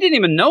 And she didn't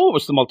even know it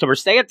was the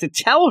multiverse. They had to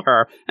tell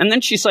her. And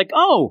then she's like,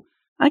 oh,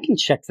 I can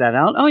check that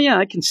out. Oh, yeah,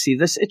 I can see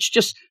this. It's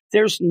just,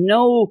 there's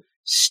no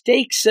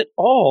stakes at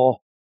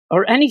all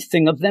or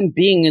anything of them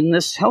being in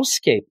this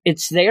hellscape.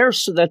 It's there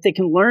so that they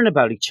can learn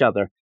about each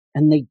other,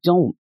 and they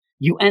don't.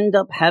 You end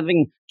up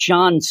having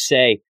John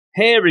say,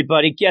 hey,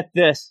 everybody, get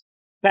this.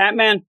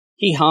 Batman,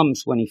 he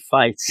hums when he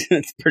fights.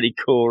 It's pretty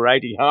cool,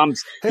 right? He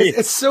hums.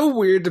 It's so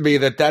weird to me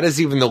that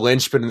is even the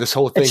linchpin in this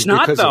whole thing. It's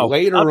not, because though.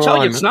 Later I'll tell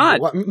on, you it's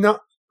not. No,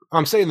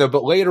 I'm saying though,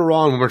 but later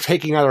on when we're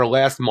taking out our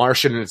last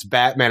Martian and it's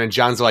Batman and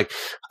John's like,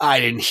 I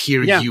didn't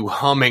hear you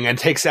humming, and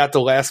takes out the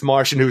last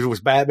Martian who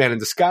was Batman in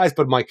disguise.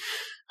 But I'm like,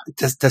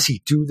 does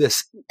he do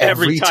this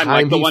every time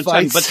like the he one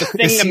fights? Time. But the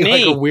thing is to he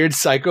me, like a weird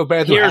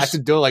psychopath who has to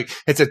do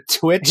it's a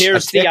twitch?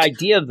 Here's the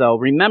idea though.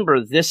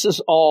 Remember, this is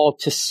all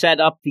to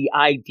set up the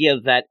idea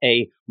that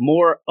a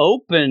more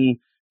open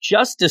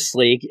Justice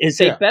League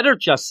is a better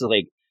Justice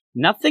League.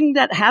 Nothing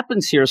that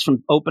happens here is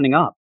from opening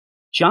up.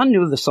 John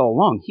knew this all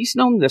along. He's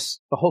known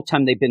this the whole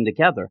time they've been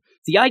together.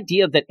 The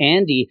idea that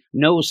Andy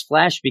knows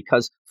Flash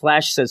because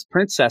Flash says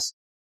princess,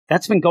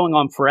 that's been going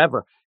on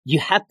forever. You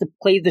have to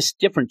play this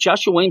different.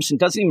 Joshua Williamson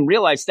doesn't even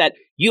realize that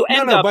you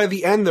end up... by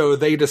the end, though,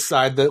 they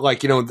decide that,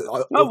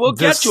 we'll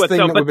get to it,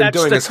 though, but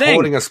that's the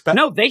thing.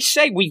 No, they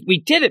say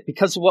we did it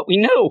because of what we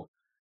knew.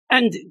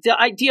 And the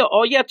idea,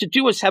 all you have to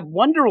do is have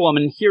Wonder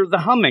Woman hear the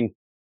humming.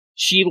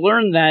 She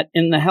learned that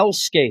in the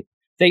hellscape.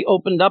 They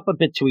opened up a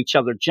bit to each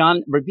other.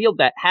 John revealed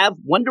that. Have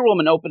Wonder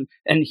Woman open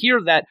and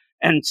hear that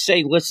and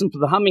say, listen to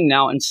the humming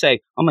now, and say,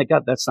 oh my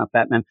God, that's not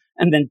Batman.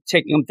 And then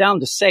taking them down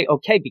to say,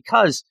 okay,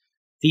 because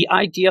the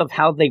idea of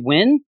how they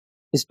win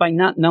is by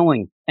not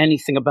knowing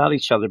anything about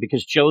each other,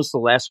 because Joe's the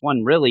last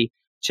one really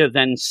to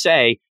then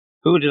say,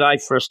 who did I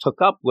first hook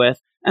up with?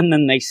 And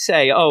then they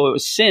say, oh, it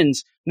was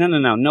Sins. No,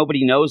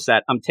 nobody knows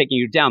that. I'm taking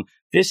you down.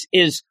 This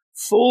is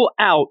full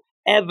out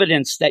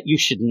evidence that you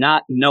should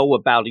not know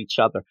about each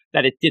other,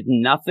 that it did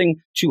nothing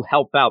to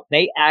help out.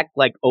 They act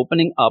like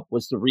opening up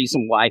was the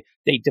reason why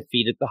they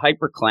defeated the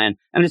HyperClan,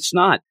 and it's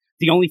not.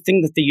 The only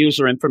thing that they use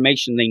are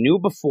information they knew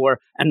before,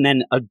 and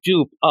then a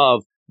dupe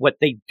of what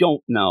they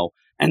don't know.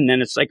 And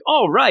then it's like,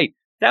 oh, right,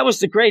 that was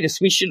the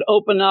greatest. We should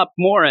open up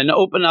more and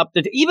open up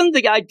even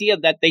the idea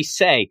that they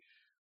say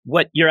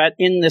what you're at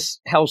in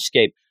this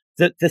hellscape.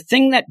 The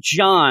thing that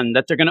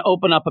they're going to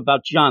open up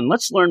about John,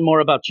 let's learn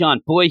more about John.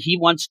 Boy, he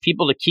wants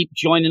people to keep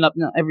joining up.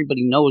 Now,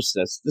 everybody knows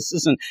this. This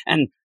isn't,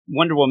 and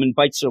Wonder Woman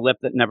bites her lip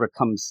that never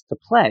comes to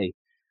play.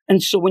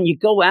 And so when you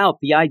go out,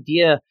 the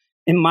idea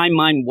in my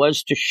mind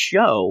was to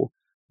show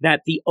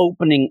that the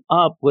opening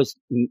up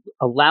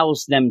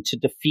allows them to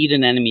defeat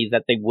an enemy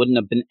that they wouldn't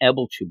have been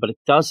able to, but it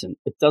doesn't.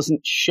 It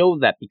doesn't show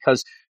that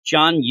because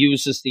John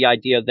uses the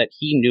idea that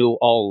he knew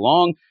all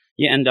along.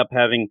 You end up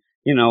having,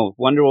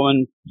 Wonder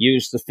Woman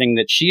used the thing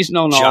that she's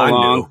known all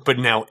along. Knew, but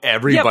now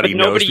everybody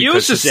knows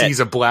because he's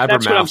a blabbermouth.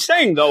 That's what I'm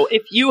saying, though.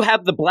 If you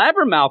have the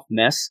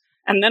blabbermouthness,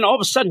 and then all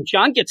of a sudden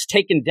John gets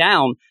taken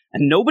down,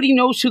 and nobody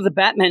knows who the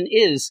Batman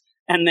is,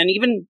 and then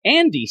even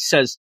Andy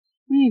says,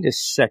 wait a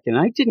second,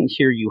 I didn't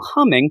hear you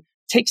humming,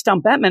 takes down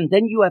Batman,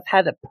 then you have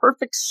had a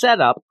perfect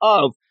setup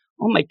of,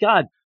 oh my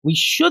God, we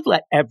should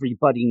let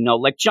everybody know.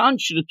 Like John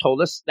should have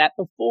told us that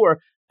before,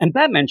 and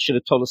Batman should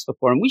have told us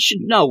before, and we should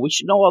know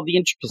all the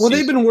intricacies. Well,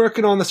 they've been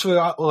working on this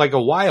for like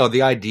a while.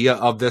 The idea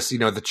of this,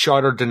 the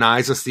Charter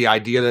denies us the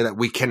idea that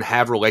we can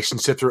have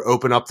relationships or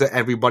open up to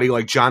everybody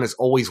like John has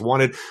always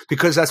wanted,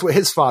 because that's what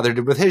his father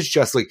did with his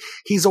Justice League.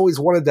 He's always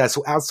wanted that.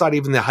 So outside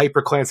even the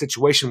HyperClan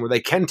situation where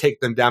they can take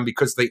them down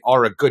because they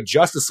are a good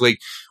Justice League,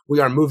 we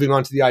are moving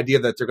on to the idea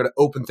that they're going to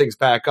open things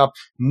back up,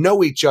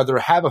 know each other,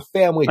 have a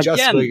family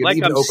Justice League, and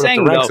even open up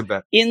the ranks a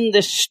bit. In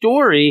this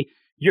story,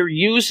 you're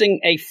using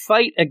a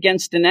fight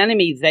against an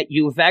enemy that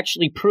you've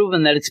actually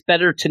proven that it's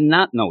better to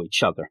not know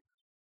each other.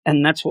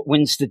 And that's what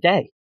wins the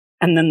day.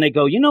 And then they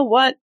go, you know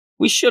what?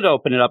 We should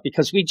open it up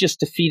because we just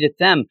defeated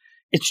them.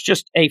 It's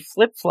just a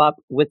flip-flop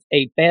with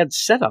a bad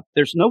setup.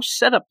 There's no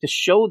setup to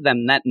show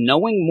them that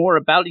knowing more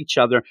about each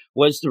other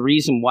was the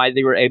reason why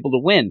they were able to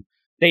win.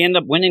 They end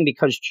up winning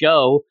because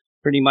Joe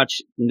pretty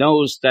much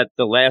knows that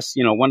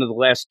one of the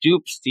last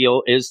dupes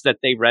deal is that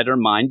they read her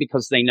mind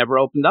because they never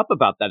opened up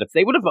about that. If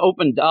they would have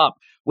opened up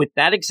with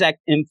that exact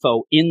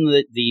info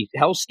in the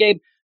hellscape,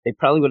 They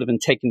probably would have been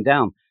taken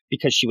down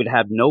because she would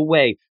have no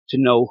way to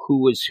know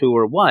who was who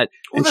or what.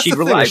 Well, and that's she the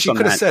thing. relies She on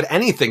could have that. said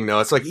anything, though.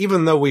 It's like,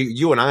 even though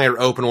you and I are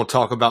open, we'll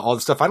talk about all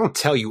the stuff. I don't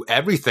tell you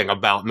everything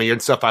about me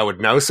and stuff I would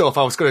know. So if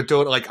I was going to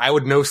do it, like, I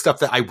would know stuff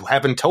that I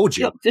haven't told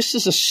you. Yeah, this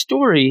is a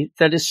story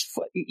that is,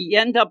 you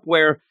end up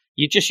where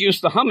you just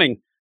use the humming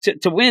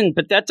to win,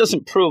 but that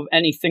doesn't prove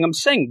anything. I'm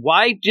saying,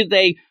 why do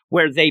they,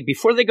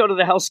 before they go to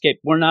the hellscape,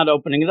 we're not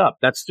opening it up?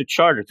 That's the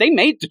charter. They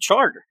made the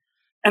charter,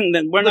 and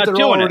then we're not doing it.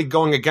 But they're already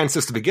going against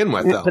us to begin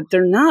with, though. But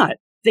they're not.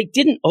 They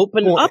didn't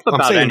open up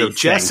about I'm saying, anything. though,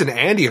 Jess and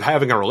Andy are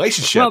having a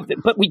relationship. Well,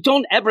 but we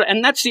don't ever,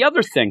 and that's the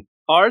other thing.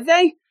 Are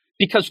they?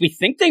 Because we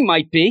think they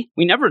might be.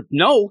 We never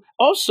know.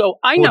 Also,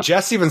 I know. Well,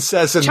 Jess even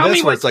says in Tell this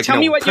me where it's like, tell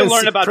me what you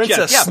learn about Princess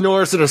Jess. Yeah.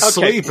 snores in her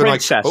sleep.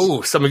 Princess. And like,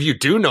 oh, some of you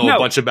do know a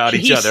bunch about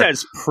each other. He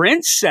says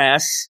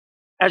princess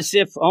as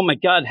if, oh my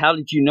God, how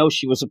did you know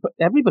she was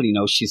everybody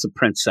knows she's a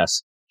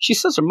princess. She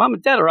says her mom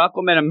and dad are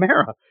Aquaman and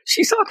Mara.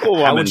 She's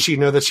Aquawoman. How would she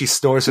know that she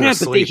snores in her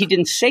sleep? But he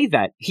didn't say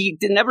that. He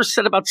never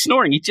said about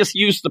snoring. He just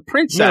used the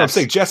princess. No, I'm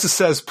saying Jess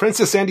says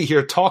Princess Andy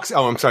here talks.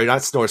 Oh, I'm sorry,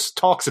 not snores.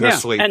 Talks in her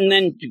sleep. And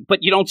then, but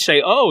you don't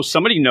say, oh,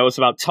 somebody knows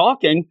about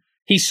talking.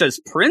 He says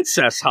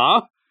princess,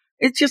 huh?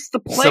 It's just the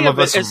play Some of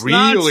us it. It's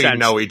really nonsense.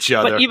 know each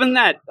other. But even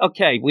that,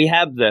 okay, we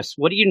have this.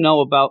 What do you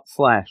know about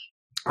Flash?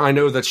 I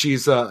know that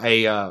she's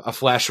a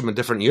Flash from a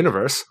different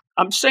universe.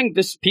 I'm saying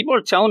this. People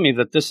are telling me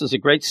that this is a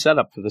great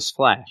setup for this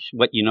Flash.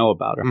 What you know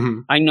about her, Mm-hmm.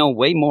 I know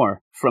way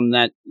more from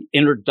that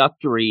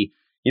introductory,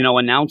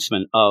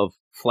 announcement of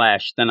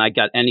Flash than I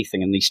got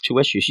anything in these 2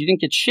 issues. You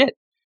didn't get shit.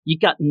 You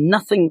got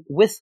nothing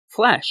with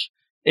Flash.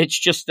 It's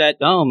just that,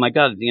 oh my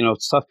God,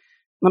 it's tough.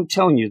 I'm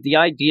telling you, the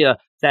idea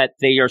that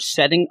they are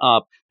setting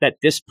up, that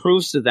this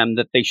proves to them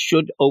that they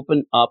should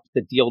open up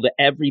the deal to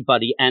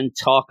everybody and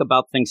talk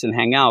about things and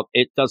hang out.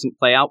 It doesn't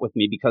play out with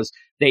me because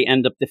they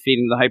end up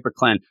defeating the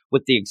HyperClan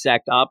with the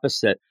exact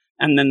opposite.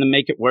 And then to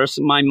make it worse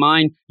in my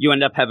mind, you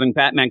end up having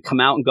Batman come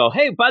out and go,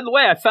 hey, by the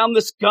way, I found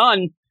this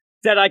gun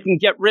that I can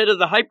get rid of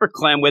the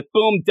HyperClan with.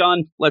 Boom,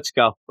 done. Let's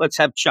go. Let's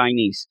have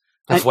Chinese.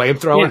 A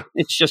flamethrower? Yeah,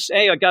 it's just,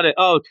 hey, I got it.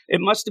 Oh,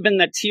 it must have been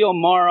that Tio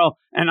Morrow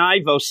and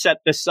Ivo set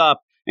this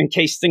up in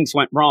case things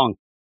went wrong.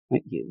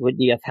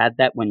 Wouldn't you have had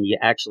that when you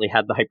actually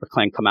had the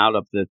HyperClan come out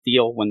of the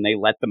deal when they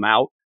let them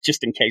out,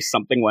 just in case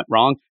something went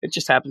wrong? It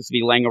just happens to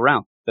be laying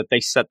around that they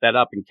set that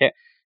up. And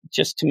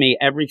just to me,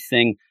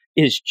 everything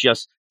is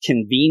just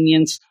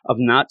convenience of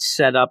not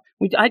set up.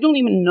 I don't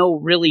even know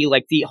really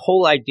like the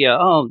whole idea.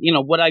 Oh,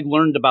 what I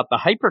learned about the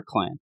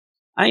HyperClan.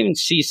 I even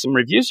see some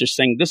reviews are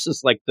saying this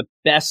is like the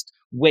best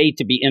way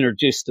to be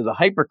introduced to the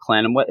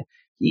HyperClan. And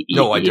you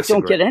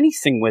don't get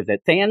anything with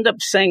it. They end up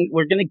saying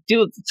we're going to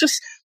do just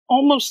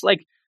almost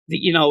like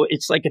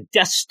it's like a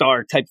Death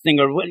Star type thing.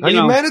 Or what? Are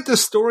you mad at the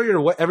story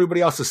or what everybody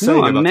else is saying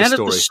about the story? I'm mad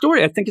at the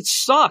story. I think it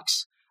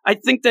sucks. I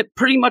think that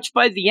pretty much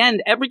by the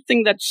end,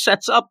 everything that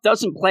sets up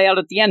doesn't play out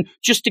at the end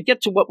just to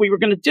get to what we were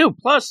going to do.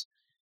 Plus,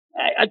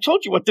 I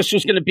told you what this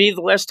was going to be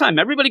the last time.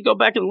 Everybody go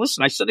back and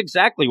listen. I said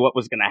exactly what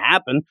was going to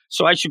happen,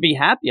 so I should be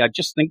happy. I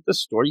just think the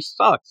story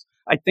sucks.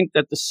 I think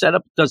that the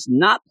setup does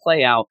not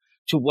play out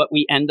to what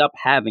we end up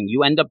having.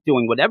 You end up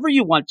doing whatever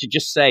you want to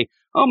just say,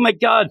 oh my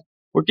God,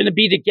 we're going to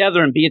be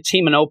together and be a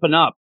team and open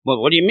up.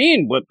 Well, what do you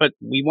mean? But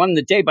we won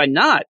the day by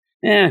not.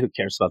 Who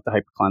cares about the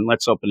HyperClan?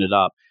 Let's open it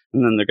up.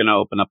 And then they're going to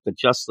open up the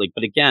Just League.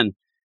 But again,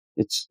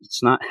 it's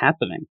not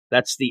happening.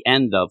 That's the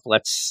end of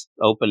let's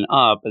open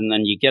up. And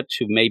then you get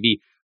to maybe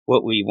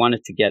what we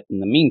wanted to get in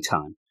the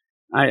meantime.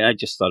 I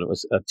just thought it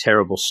was a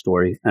terrible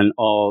story. And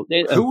all.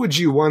 Who would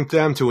you want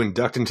them to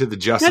induct into the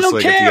Justice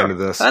League care. at the end of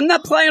this? I'm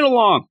not playing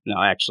along.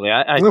 No, actually,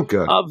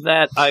 of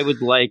that, I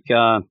would like.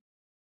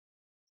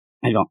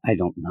 I don't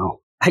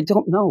know. I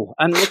don't know.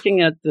 I'm looking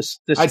at this.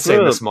 I'd say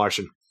Miss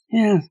Martian.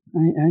 Yeah,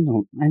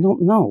 I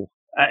don't know.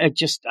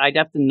 I'd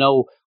have to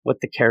know what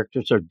the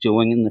characters are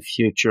doing in the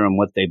future and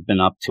what they've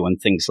been up to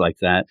and things like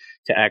that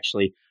to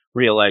actually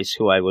realize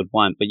who I would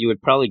want. But you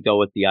would probably go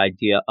with the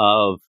idea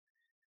of,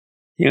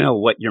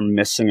 what you're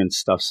missing and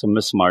stuff. So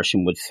Miss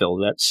Martian would fill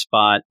that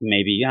spot.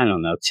 Maybe, I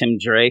don't know, Tim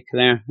Drake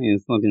there.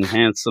 He's looking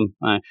handsome.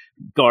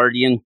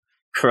 Guardian.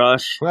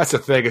 Crush. Well, that's the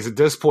thing, is at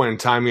this point in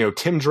time,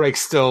 Tim Drake's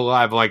still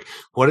alive. Like,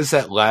 what has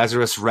that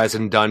Lazarus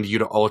resin done to you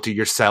to alter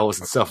your cells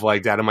and stuff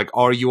like that? I'm like,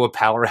 are you a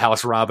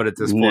powerhouse Robin at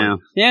this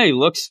point? Yeah, he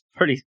looks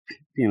pretty,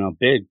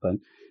 big. But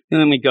and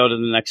then we go to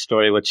the next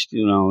story, which,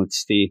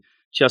 it's the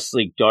Just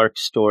League Dark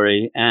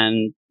story.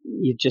 And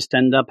you just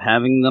end up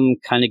having them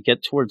kind of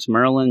get towards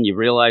Merlin. You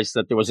realize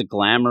that there was a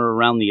glamour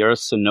around the earth,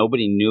 so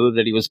nobody knew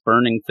that he was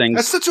burning things.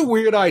 That's such a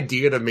weird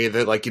idea to me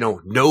that,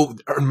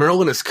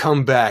 Merlin has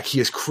come back. He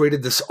has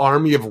created this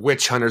army of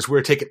witch hunters.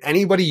 We're taking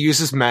anybody who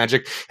uses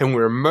magic and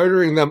we're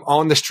murdering them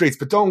on the streets.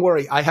 But don't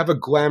worry, I have a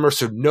glamour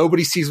so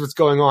nobody sees what's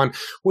going on,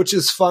 which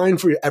is fine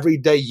for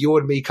everyday you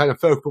and me kind of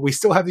folk. But we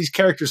still have these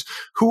characters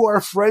who are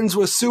friends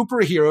with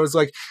superheroes.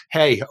 Like,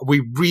 hey,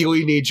 we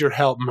really need your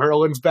help.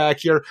 Merlin's back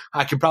here.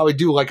 I can probably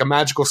do like a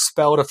magical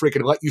spell to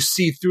freaking let you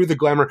see through the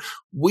glamour.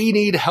 We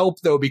need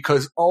help though,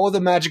 because all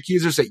the magic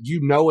users that you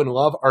know and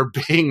love are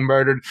being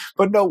murdered.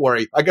 But don't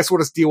worry, I guess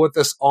we'll just deal with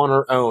this on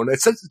our own.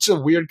 It's such a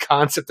weird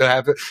concept to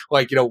have it.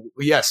 Like,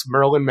 yes,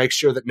 Merlin makes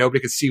sure that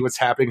nobody can see what's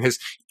happening. His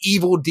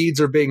evil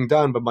deeds are being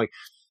done, but I'm like,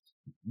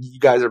 you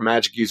guys are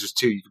magic users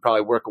too. You could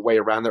probably work a way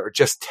around that, or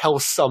just tell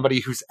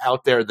somebody who's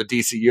out there in the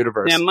DC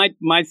universe. Yeah,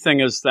 my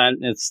thing is that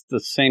it's the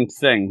same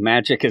thing.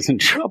 Magic is in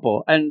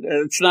trouble, and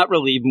it's not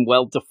really even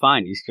well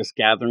defined. He's just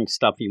gathering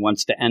stuff. He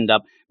wants to end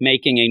up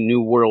making a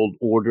new world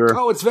order.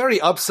 Oh, it's very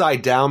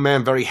upside down,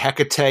 man. Very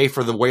Hecate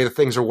for the way the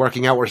things are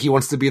working out. Where he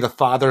wants to be the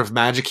father of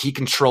magic. He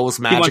controls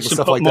magic he wants and to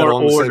stuff put like that. more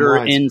Along the same order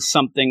lines. in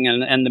something,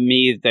 and to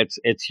me,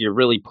 you're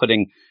really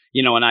putting.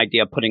 An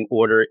idea of putting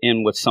order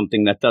in with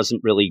something that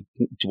doesn't really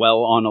dwell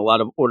on a lot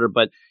of order,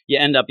 but you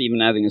end up even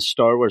having a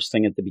Star Wars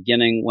thing at the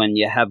beginning when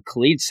you have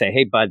Khalid say,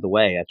 hey, by the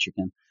way,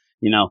 Etrigan,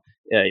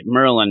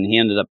 Merlin, he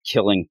ended up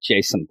killing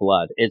Jason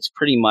Blood. It's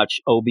pretty much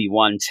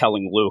Obi-Wan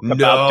telling Luke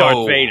about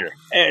Darth Vader.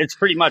 It's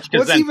pretty much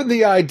because what's even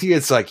the idea?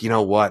 It's like, you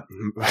know what?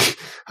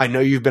 I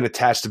know you've been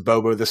attached to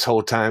Bobo this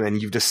whole time,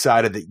 and you've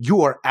decided that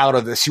you are out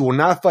of this. You will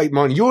not fight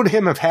Mon. You and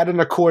him have had an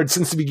accord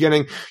since the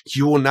beginning.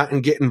 You will not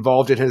get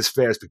involved in his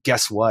affairs. But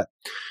guess what?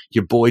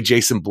 Your boy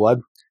Jason Blood,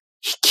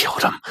 he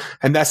killed him.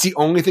 And that's the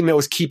only thing that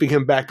was keeping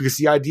him back, because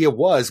the idea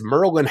was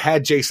Merlin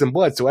had Jason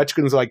Blood. So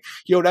Etrigan's like,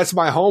 that's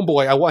my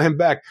homeboy. I want him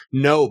back.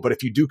 No, but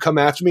if you do come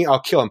after me,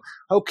 I'll kill him.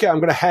 Okay, I'm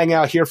going to hang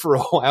out here for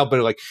a while. But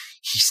like,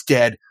 he's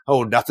dead.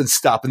 Oh, nothing's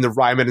stopping the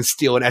Ryman and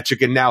Steel and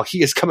Etrigan now.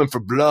 He is coming for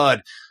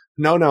blood.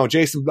 No,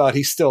 Jason Blood,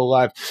 he's still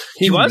alive.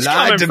 He was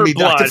coming for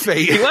blood.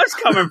 He was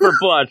coming for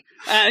blood.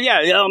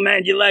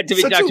 You lied to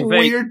me, Dr. Fate. Such a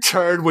weird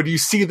turn when you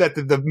see that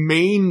the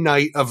main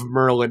knight of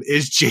Merlin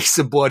is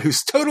Jason Blood,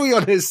 who's totally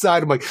on his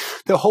side. I'm like,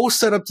 the whole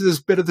setup to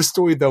this bit of the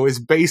story, though, is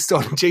based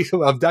on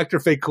Dr.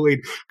 Fate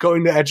Khalid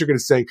going to Etrigan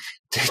and saying,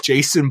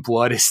 Jason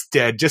Blood is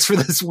dead, just for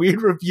this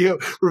weird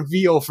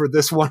reveal for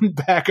this one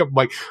backup. I'm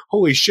like,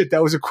 holy shit,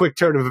 that was a quick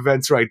turn of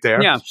events right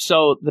there. Yeah,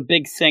 so the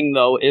big thing,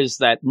 though, is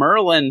that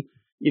Merlin,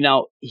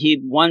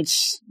 he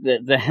wants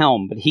the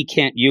helm, but he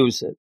can't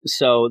use it.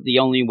 So the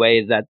only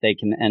way that they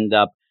can end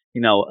up,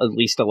 at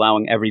least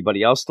allowing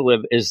everybody else to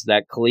live is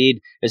that Khalid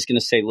is going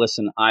to say,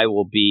 listen, I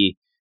will be,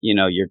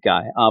 your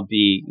guy. I'll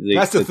be the...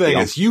 That's the thing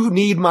is you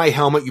need my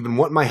helmet. You've been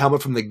wanting my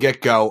helmet from the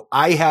get-go.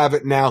 I have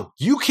it now.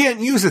 You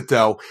can't use it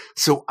though.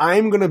 So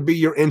I'm going to be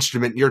your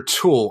instrument, your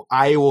tool.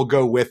 I will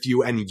go with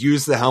you and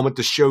use the helmet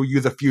to show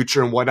you the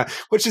future and whatnot,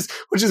 which is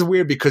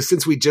weird because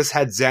since we just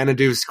had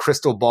Xanadu's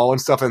crystal ball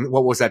and stuff, and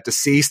what was that,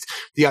 Deceased,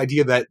 the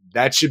idea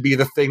that should be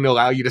the thing to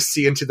allow you to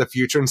see into the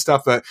future and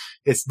stuff, but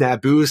it's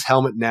Naboo's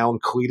helmet now, and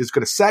Khalid is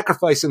going to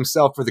sacrifice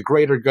himself for the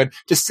greater good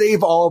to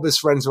save all of his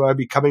friends by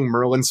becoming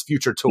Merlin's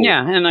future tool.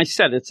 Yeah, and I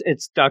said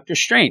it's Doctor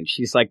Strange.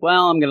 He's like,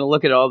 well, I'm going to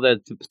look at all the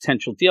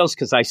potential deals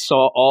because I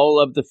saw all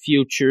of the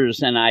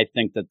futures, and I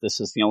think that this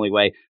is the only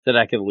way that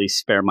I could at least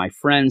spare my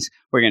friends.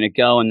 We're going to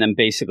go, and then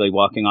basically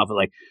walking off of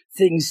like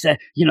things that,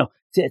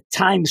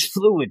 time's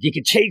fluid. You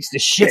can change the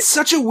shit. It's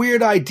such a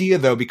weird idea,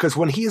 though, because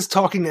when he is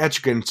talking to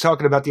Etrigan,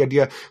 talking about the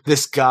idea,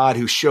 this god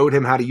who showed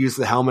him how to use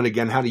the helmet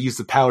again, how to use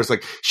the powers,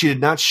 like, she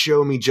did not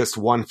show me just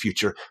one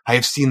future. I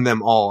have seen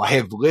them all. I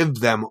have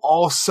lived them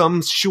all,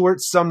 some short,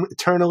 some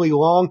eternally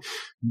long.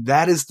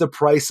 That is the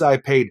price I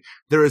paid.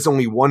 There is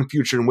only one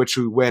future in which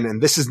we win,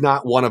 and this is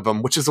not one of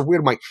them, which is a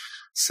weird,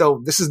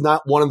 so this is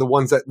not one of the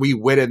ones that we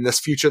win in this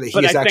future that he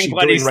is actually doing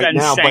right now. But I think what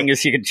he's saying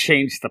is you can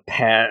change the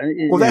path.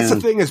 Well, that's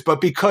the thing is, but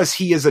because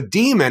he is a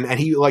demon and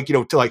he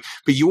but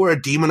you are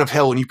a demon of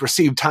hell and you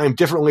perceive time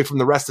differently from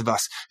the rest of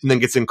us, and then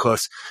gets in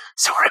close.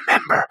 So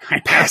remember,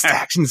 past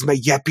actions may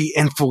yet be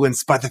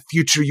influenced by the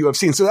future you have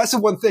seen. So that's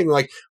the one thing,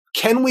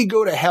 can we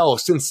go to hell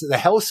since the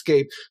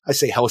hellscape, I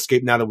say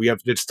hellscape now that we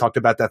have just talked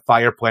about that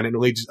fire planet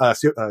in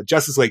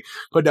Justice League,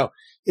 but no,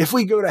 if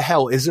we go to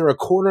hell, is there a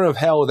corner of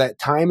hell that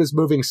time is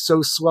moving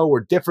so slow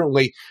or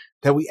differently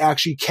that we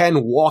actually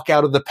can walk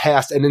out of the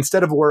past? And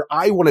instead of where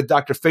I wanted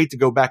Dr. Fate to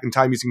go back in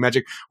time using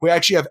magic, we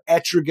actually have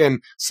Etrigan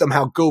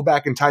somehow go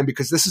back in time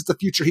because this is the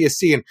future he is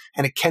seeing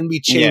and it can be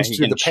changed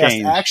through the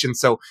past action.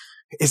 So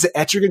is it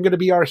Etrigan going to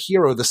be our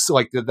hero? The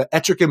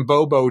Etrigan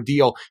Bobo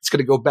deal. It's going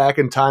to go back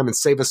in time and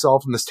save us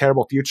all from this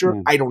terrible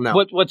future. I don't know.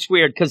 What's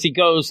weird because he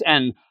goes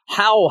and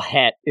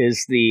Howhet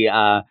is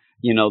the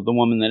the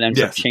woman that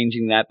ends up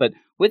changing that. But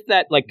with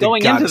that,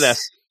 going into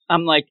this,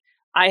 I'm like,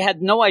 I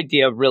had no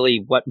idea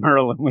really what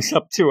Merlin was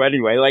up to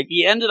anyway.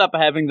 He ended up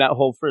having that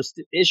whole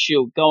first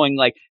issue going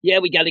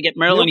we got to get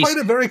Merlin. He played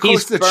it very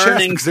close to the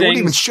chest because they wouldn't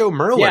even show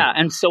Merlin. Yeah,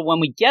 and so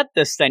when we get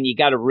this, then you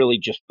got to really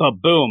just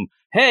boom.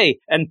 Hey,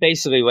 and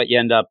basically what you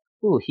end up,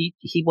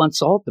 he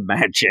wants all the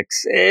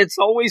magics. It's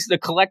always to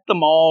collect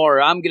them all,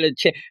 or I'm going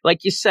to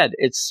like you said,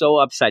 it's so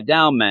upside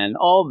down, man.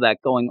 All of that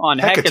going on.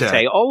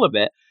 Hecate, all of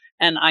it.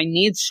 And I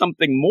need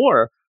something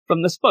more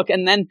from this book.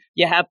 And then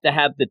you have to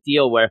have the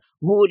deal where,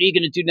 what are you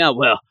going to do now?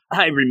 Well,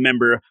 I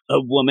remember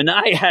a woman.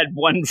 I had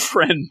one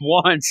friend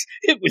once.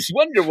 It was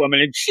Wonder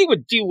Woman, and she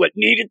would do what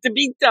needed to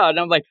be done.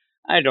 I'm like,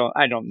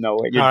 I don't know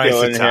what you're All right,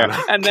 doing here.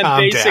 Satana, And then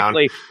calm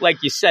basically,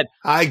 like you said,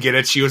 I get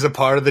it. She was a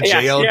part of the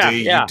Yeah,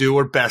 JLD. yeah. You do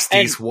her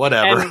besties,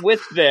 whatever. and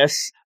with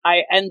this,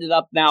 I ended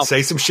up now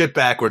Say some shit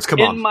backwards. Come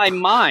in on. my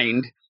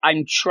mind,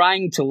 I'm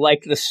trying to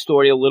like the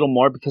story a little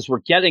more because we're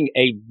getting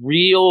a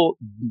real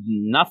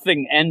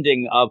nothing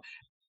ending of.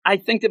 I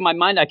think in my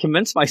mind, I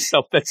convinced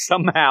myself that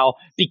somehow,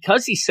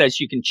 because he says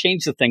you can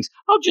change the things,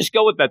 I'll just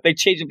go with that. They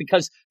change it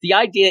because the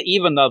idea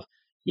even of,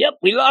 yep,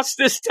 we lost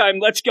this time.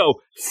 Let's go.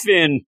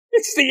 Finn,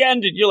 it's the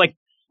end. And you're like,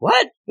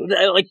 what?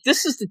 Like,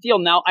 this is the deal.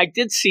 Now, I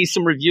did see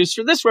some reviews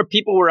for this where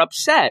people were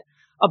upset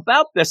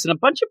about this. And a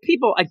bunch of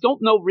people I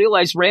don't know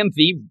realize Ram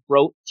V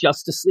wrote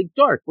Justice League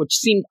Dark, which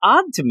seemed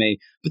odd to me.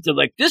 But they're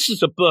like, this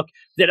is a book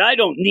that I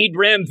don't need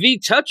Ram V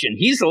touching.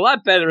 He's a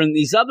lot better than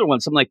these other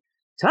ones. I'm like,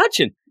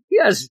 touching? He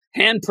has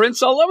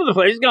handprints all over the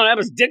place. He's going to have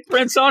his dick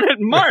prints on it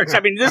in March. I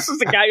mean, this is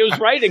the guy who's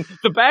writing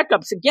the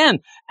backups again.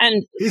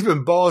 And He's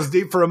been balls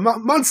deep for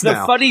months the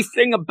now. funny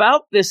thing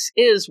about this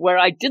is where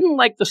I didn't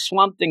like the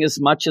Swamp Thing as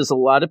much as a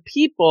lot of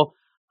people.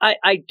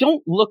 I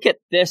don't look at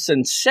this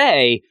and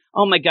say,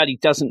 oh my God, he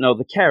doesn't know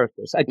the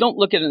characters. I don't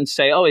look at it and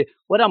say, oh,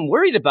 what I'm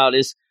worried about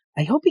is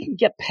I hope he can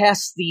get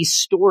past these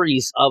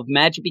stories of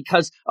magic,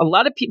 because a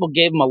lot of people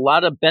gave him a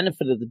lot of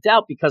benefit of the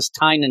doubt because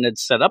Tynan had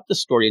set up the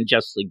story in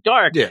Justice League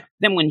Dark. Yeah.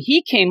 Then when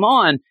he came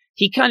on,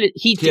 he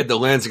had the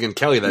Lansing and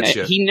Kelly that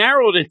shit. He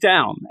narrowed it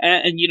down.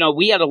 And, you know,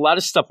 we had a lot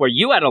of stuff where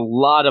you had a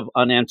lot of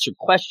unanswered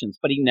questions,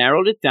 but he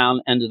narrowed it down,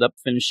 ended up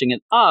finishing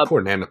it up.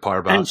 Poor Nanda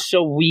Parbat. And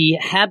so we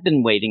have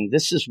been waiting.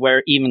 This is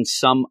where even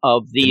some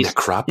of these,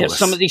 Necropolis.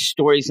 some of these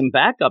stories and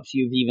backups,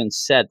 you've even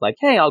said like,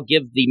 hey, I'll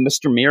give the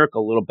Mr.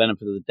 Miracle a little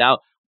benefit of the doubt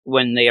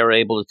when they are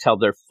able to tell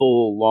their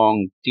full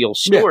long deal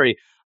story.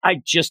 Yeah. I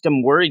just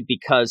am worried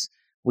because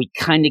we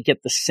kind of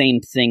get the same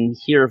thing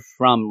here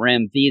from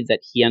Ram V that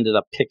he ended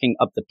up picking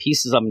up the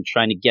pieces of and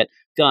trying to get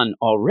done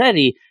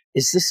already.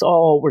 Is this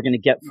all we're going to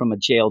get from a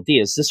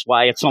JLD? Is this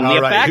why it's only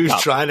a backup?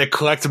 Who's trying to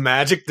collect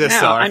magic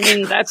this arc? I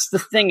mean, that's the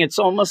thing. It's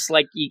almost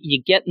like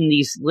you get in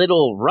these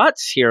little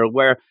ruts here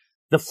where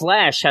the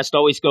Flash has to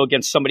always go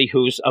against somebody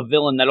who's a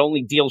villain that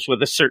only deals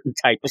with a certain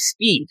type of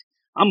speed.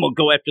 I'm going to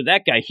go after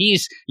that guy.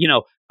 He's,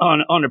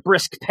 on a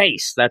brisk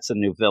pace. That's a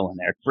new villain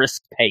there.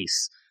 Brisk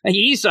pace.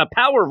 He's a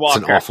power walker.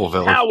 It's an awful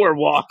villain. Power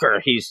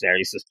walker. He's there.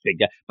 He's this big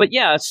guy. But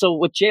yeah, so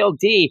with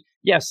JLD,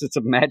 yes, it's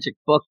a magic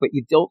book, but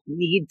you don't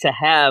need to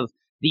have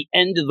the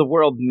end of the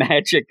world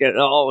magic at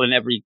all in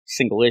every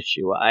single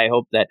issue. I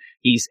hope that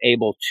he's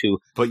able to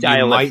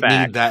dial you might it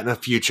back. need that in a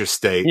future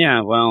state.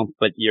 Yeah, well,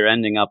 but you're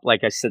ending up,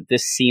 like I said,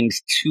 this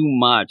seems too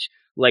much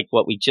like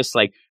what we just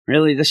like.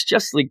 Really, this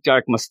Justice League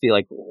Dark must be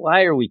like,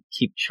 why are we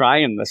keep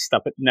trying this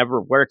stuff? It never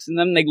works. And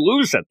then they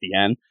lose at the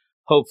end,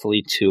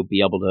 hopefully to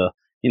be able to,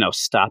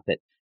 stop it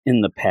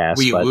in the past.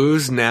 We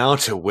lose now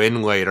to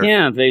win later.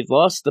 Yeah, they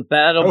lost the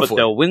battle, Hopefully. but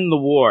they'll win the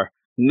war.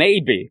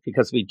 Maybe,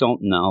 because we don't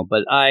know.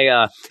 But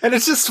and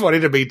it's just funny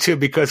to me, too,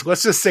 because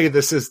let's just say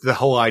this is the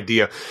whole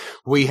idea.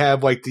 We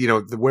have,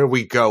 where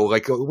we go,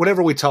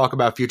 whenever we talk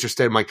about future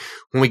state, I'm like,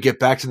 when we get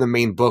back to the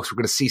main books, we're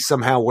going to see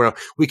somehow where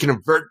we can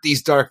avert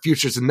these dark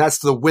futures, and that's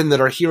the win that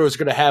our heroes are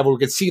going to have, where we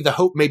can see the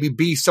hope maybe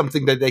be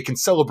something that they can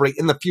celebrate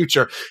in the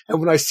future. And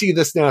when I see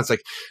this now, it's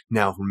like,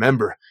 now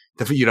remember,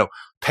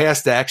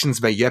 past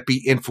actions may yet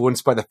be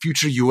influenced by the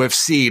future you have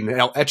seen.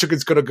 Now,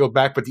 Etrigan's going to go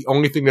back, but the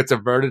only thing that's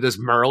averted is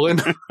Merlin.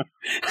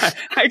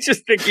 I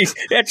just think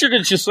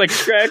Etrigan's just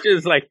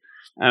scratches I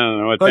don't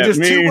know what that there's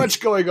means. too much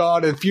going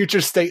on in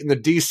future state in the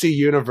DC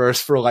universe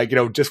for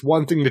just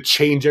one thing to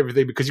change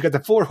everything, because you got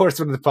the Four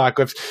Horsemen of the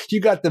Apocalypse,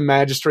 you got the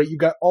Magistrate, you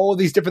got all of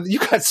these different, you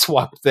got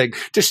Swamp Thing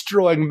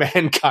destroying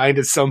mankind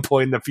at some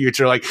point in the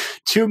future.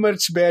 Too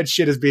much bad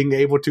shit is being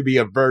able to be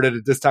averted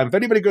at this time. If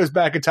anybody goes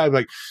back in time,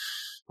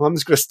 well, I'm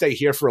just going to stay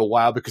here for a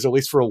while, because at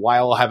least for a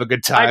while I'll have a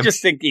good time. I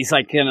just think he's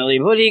going to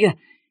leave. What are you going to...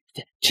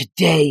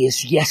 Today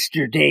is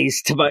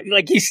yesterday's tomorrow.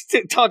 He's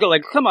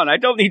talking come on, I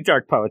don't need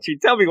dark poetry.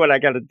 Tell me what I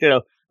got to do.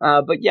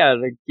 But yeah,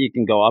 you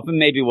can go off, and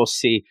maybe we'll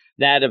see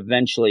that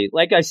eventually.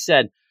 Like I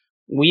said,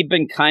 we've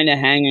been kind of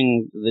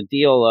hanging the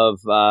deal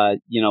of,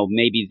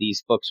 maybe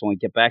these books, when we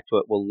get back to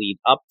it, will lead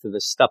up to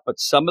this stuff. But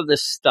some of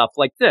this stuff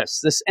like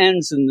this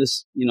ends in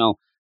this,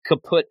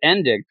 kaput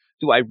ending.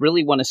 Do I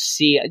really want to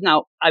see it?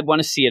 Now, I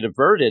want to see it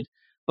averted,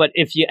 but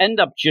if you end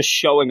up just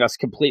showing us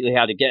completely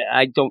how to get it,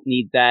 I don't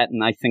need that,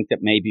 and I think that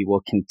maybe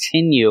we'll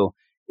continue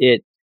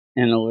it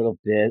in a little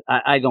bit.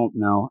 I don't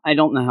know. I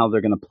don't know how they're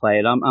going to play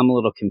it. I'm a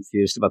little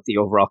confused about the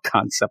overall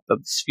concept of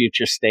this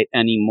future state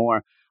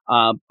anymore,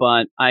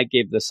 but I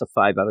gave this a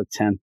 5 out of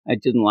 10. I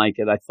didn't like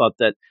it. I thought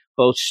that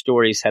both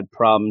stories had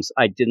problems.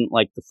 I didn't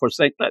like the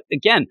first. But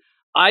again,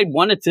 I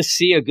wanted to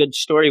see a good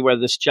story where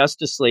this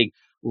Justice League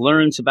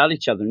learns about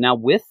each other. Now,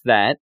 with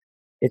that,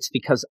 it's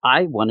because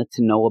I wanted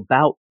to know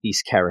about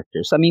these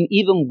characters. I mean,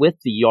 even with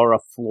the Yara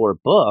Flor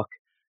book,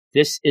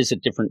 this is a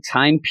different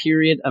time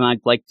period, and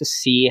I'd like to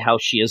see how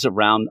she is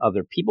around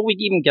other people. We'd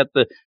even get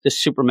the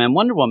Superman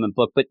Wonder Woman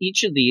book, but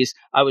each of these,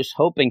 I was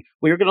hoping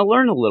we were going to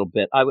learn a little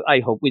bit. I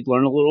hope we'd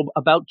learn a little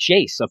about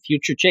Jace, a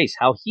future Jace,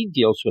 how he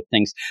deals with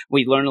things.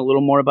 We learn a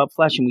little more about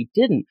Flash, and we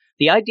didn't.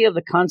 The idea of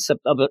the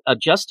concept of a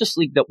Justice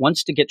League that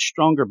wants to get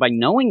stronger by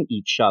knowing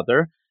each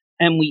other,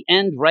 and we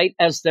end right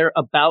as they're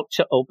about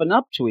to open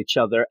up to each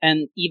other.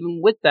 And even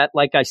with that,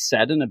 like I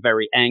said, in a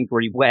very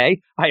angry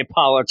way, I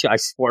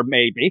apologize for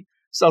maybe.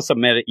 So I'll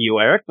submit at you,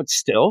 Eric, but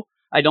still,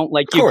 I don't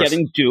like you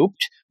getting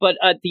duped. But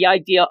the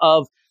idea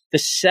of the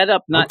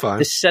setup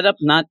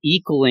not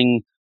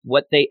equaling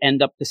what they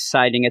end up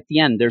deciding at the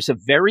end. There's a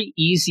very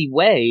easy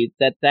way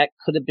that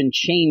could have been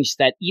changed,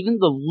 that even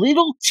the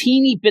little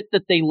teeny bit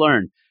that they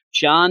learned,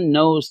 John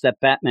knows that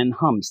Batman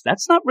hums.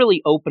 That's not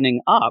really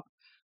opening up,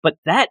 but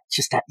that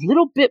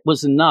little bit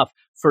was enough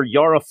for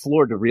Yara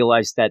Flor to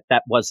realize that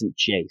wasn't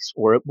Jace,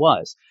 or it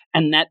was.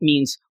 And that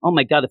means, oh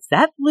my God, if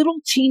that little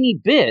teeny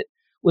bit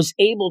was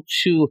able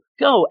to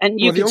go, and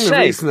you could say... the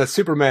only reason that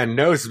Superman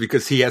knows is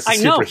because he has a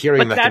super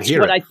hearing that can hear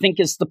it. That's what I think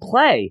is the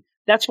play.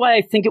 That's why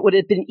I think it would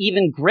have been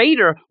even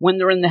greater when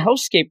they're in the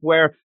hellscape,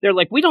 where they're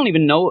like, we don't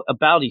even know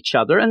about each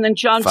other. And then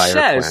John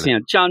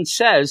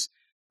says,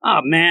 oh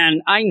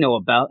man, I know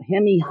about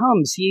him. He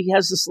hums. He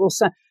has this little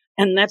sound.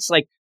 And that's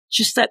like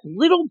just that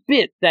little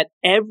bit that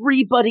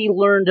everybody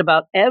learned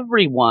about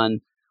everyone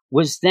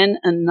was then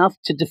enough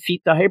to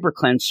defeat the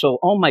HyperClan. So,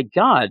 oh my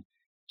God,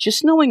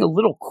 just knowing a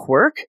little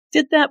quirk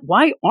did that.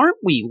 Why aren't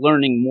we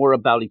learning more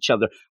about each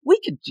other? We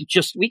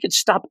could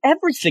stop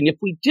everything if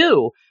we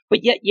do.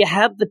 But yet you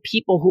have the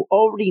people who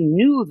already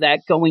knew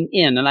that going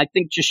in. And I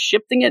think just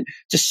shifting it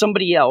to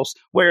somebody else,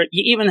 where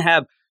you even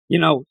have,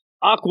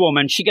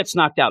 Aquawoman, she gets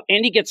knocked out.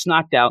 Andy gets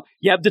knocked out.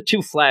 You have the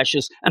two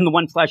Flashes, and the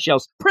one Flash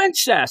yells,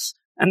 "Princess!"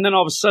 And then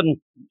all of a sudden,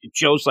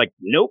 Joe's like,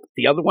 nope,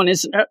 the other one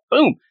isn't her.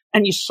 Boom.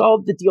 And you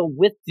solved the deal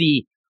with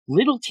the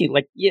little team.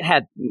 Like, you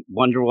had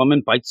Wonder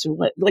Woman bites her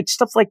leg, like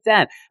stuff like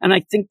that. And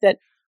I think that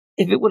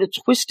if it would have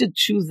twisted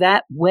to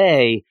that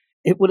way,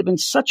 it would have been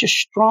such a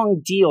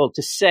strong deal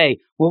to say,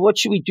 well, what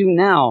should we do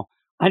now?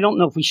 I don't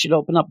know if we should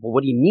open up. Well,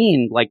 what do you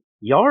mean? Like,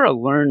 Yara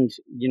learned,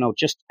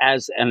 just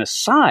as an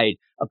aside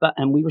about,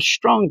 and we were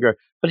stronger,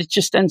 but it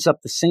just ends up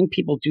the same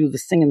people do the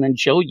thing, and then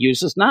Joe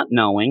uses not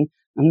knowing,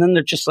 and then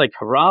they're just like,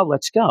 hurrah,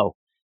 let's go.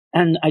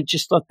 And I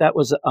just thought that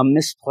was a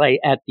misplay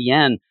at the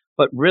end.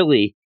 But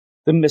really,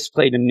 the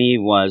misplay to me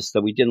was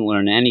that we didn't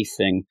learn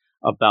anything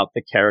about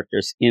the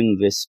characters in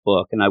this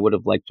book, and I would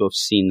have liked to have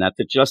seen that.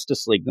 The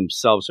Justice League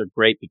themselves are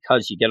great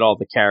because you get all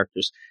the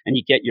characters and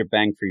you get your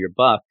bang for your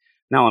buck.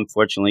 Now,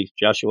 unfortunately,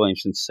 Joshua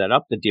Williamson set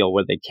up the deal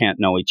where they can't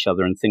know each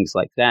other and things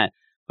like that,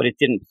 but it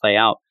didn't play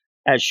out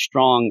as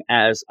strong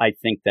as I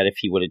think that if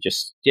he would have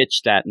just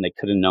stitched that and they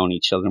could have known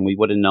each other, and we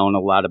would have known a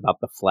lot about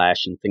the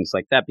Flash and things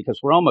like that, because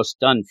we're almost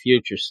done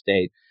Future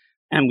State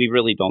and we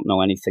really don't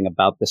know anything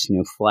about this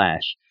new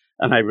Flash.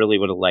 And I really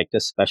would have liked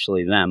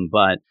especially them.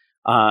 But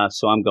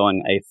so I'm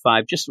going a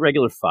 5, just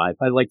regular 5.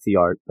 I like the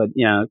art, but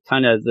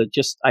kind of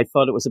I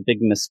thought it was a big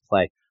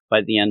misplay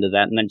by the end of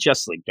that. And then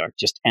Justice League Dark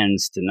just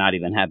ends to not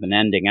even have an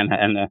ending.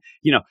 And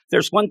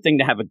there's one thing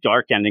to have a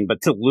dark ending,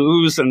 but to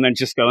lose and then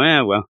just go,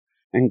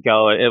 and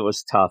go, it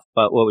was tough.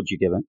 But what would you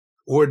give it?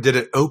 Or did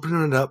it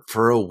open it up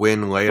for a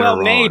win later on?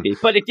 Well, maybe.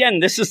 But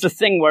again, this is the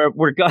thing where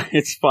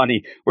it's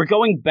funny. We're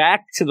going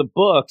back to the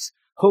books,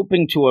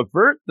 hoping to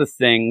avert the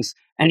things,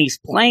 and he's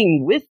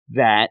playing with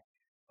that,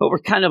 but we're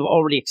kind of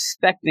already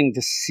expecting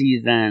to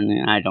see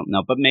then, I don't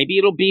know, but maybe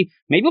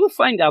we'll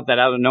find out that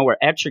out of nowhere,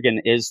 Etrigan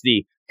is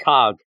the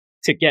cog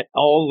to get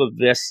all of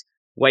this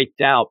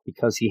wiped out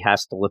because he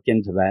has to look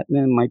into that. And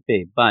it might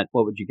be, but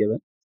what would you give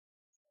it?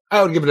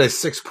 I would give it a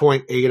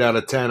 6.8 out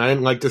of 10. I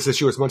didn't like this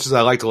issue as much as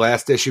I liked the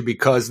last issue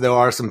because there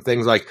are some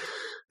things like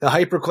the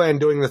HyperClan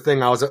doing the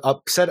thing. I was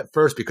upset at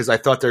first because I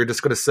thought they were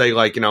just going to say,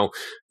 like,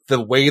 the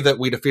way that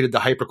we defeated the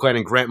HyperClan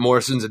in Grant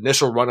Morrison's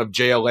initial run of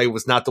JLA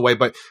was not the way,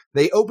 but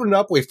they opened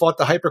up. We fought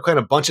the HyperClan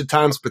a bunch of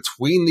times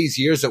between these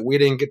years that we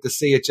didn't get to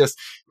see.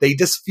 They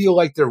just feel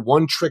like they're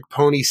one trick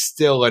pony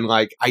still. And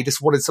like, I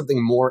just wanted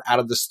something more out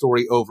of the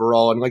story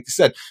overall. And like you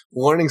said,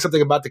 learning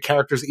something about the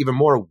characters even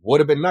more would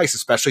have been nice,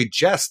 especially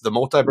Jess, the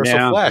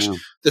multiversal Flash,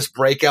 this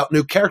breakout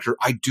new character.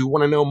 I do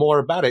want to know more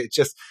about it.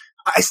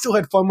 I still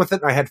had fun with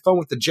it. I had fun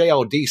with the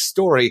JLD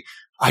story.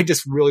 I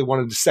just really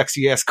wanted the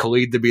sexy ass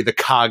Khalid to be the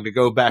cog to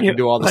go back and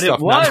do all the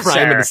stuff, not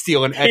Ryman and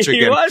steal an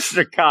Etrigan. He was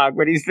the cog,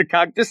 but he's the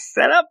cog to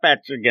set up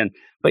Etrigan.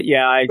 But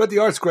but the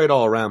art's great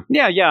all around.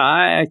 Yeah,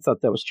 I thought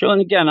that was true.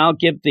 And again, I'll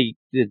give the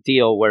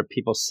deal where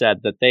people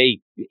said that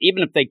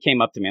even if they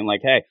came up to me and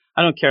like, hey,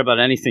 I don't care about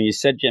anything you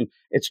said, Jim,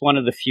 it's one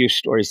of the few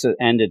stories that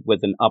ended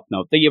with an up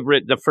note. You've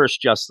written the first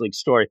Justice League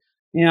story.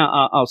 Yeah,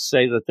 I'll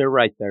say that they're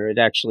right there. It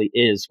actually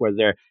is where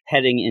they're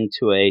heading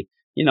into a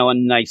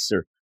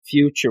nicer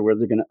future where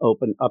they're going to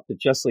open up the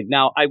Justice League.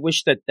 Now, I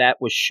wish that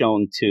was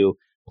shown to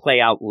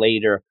play out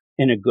later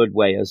in a good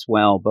way as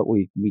well, but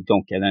we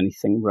don't get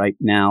anything right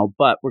now.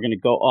 But we're going to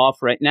go off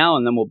right now,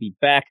 and then we'll be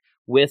back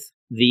with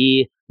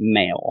the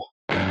mail.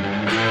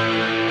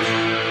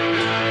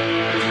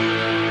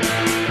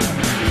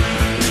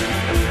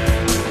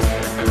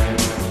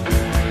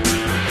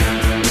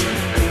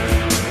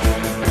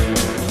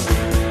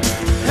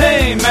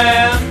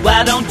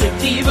 why don't you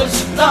leave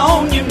us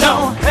alone? You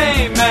know,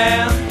 hey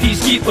man,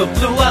 Peacekeeper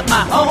blew up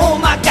my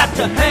home. I got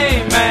to,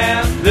 hey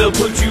man, they'll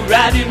put you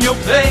right in your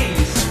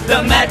place.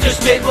 The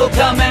magistrate will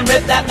come and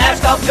rip that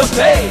mask off your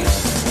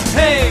face.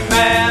 Hey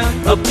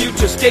man, a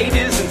future state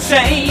is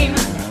insane.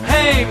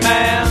 Hey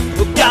man,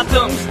 well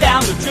Gotham's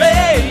down the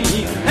drain.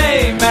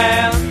 Hey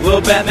man,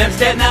 well Batman's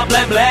dead now,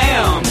 blam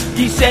blam.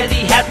 He said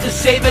he had to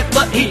save it,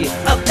 but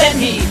then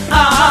he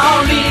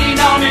lean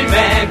on me,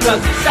 man,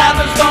 cause the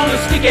cyber's gonna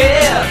stick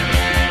it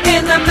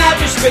in the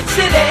magistrate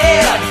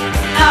city.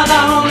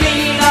 I'll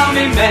lean on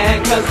me,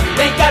 man, cause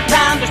we ain't got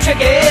time to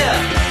check it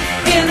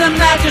in the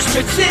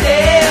magistrate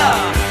city.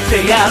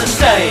 Say out of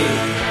sight,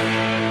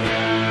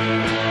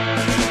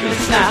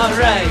 it's not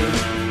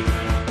right.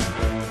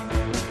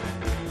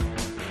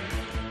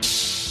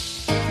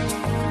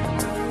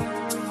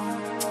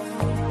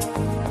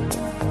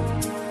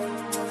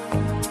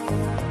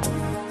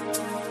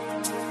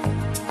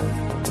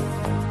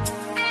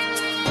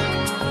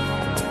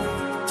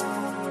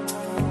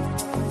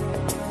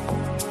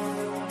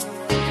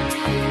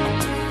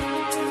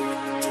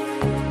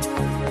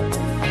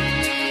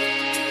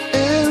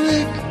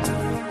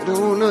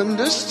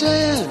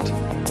 Understand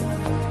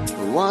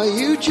why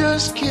you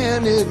just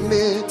can't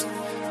admit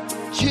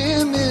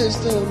Jim is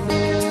the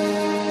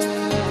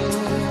man.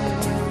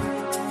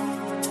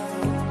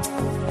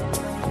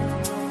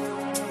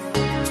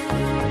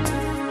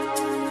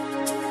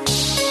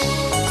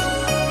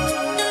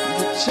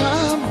 The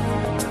time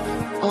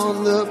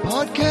on the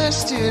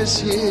podcast is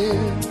here,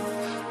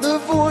 the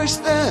voice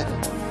that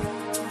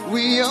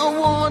we all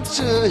want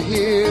to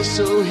hear,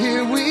 so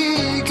here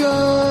we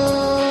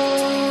go.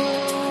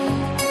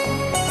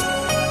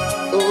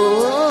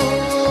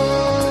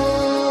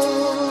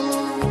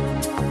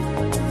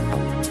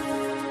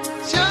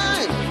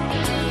 Time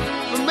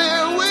for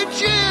Mayor with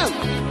Jim.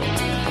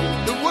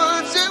 The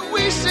words that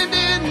we send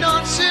in,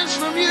 nonsense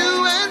from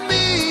you and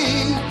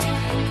me.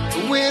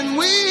 When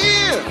we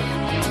hear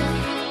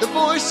the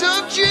voice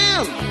of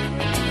Jim,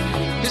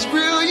 his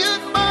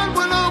brilliant mind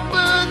will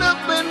open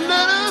up and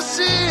let us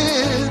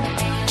in.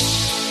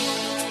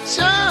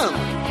 Time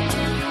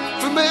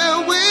for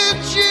Mayor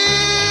with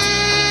Jim.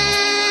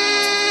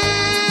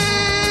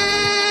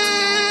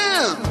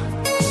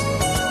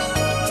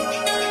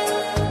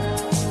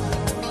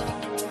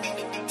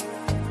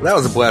 That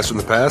was a blast from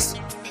the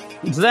past.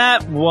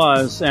 That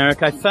was,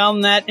 Eric. I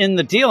found that in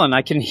the deal, and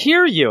I can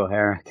hear you,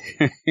 Eric.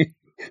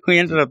 We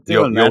ended up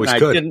doing that, and I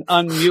didn't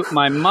unmute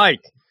my mic.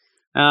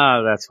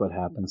 That's what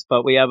happens.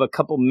 But we have a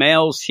couple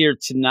mails here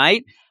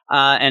tonight,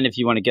 and if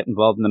you want to get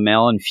involved in the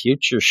mail in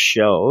future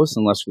shows,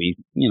 unless we,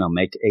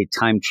 make a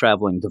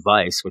time-traveling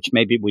device, which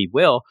maybe we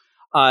will,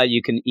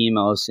 you can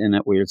email us in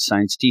at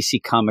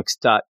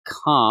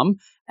weirdsciencedccomics.com,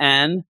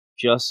 and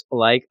just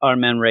like our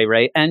man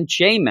Ray and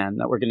J-Man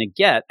that we're going to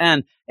get.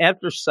 And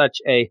after such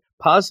a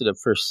positive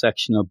first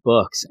section of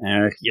books,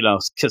 Eric,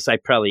 because I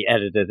probably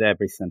edited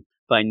everything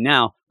by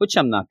now, which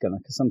I'm not going to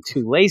because I'm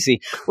too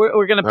lazy.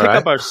 We're going to pick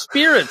up our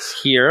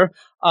spirits here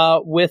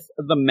with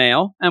the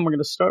mail, and we're going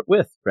to start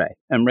with Ray.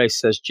 And Ray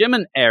says, Jim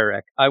and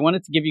Eric, I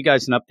wanted to give you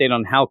guys an update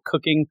on how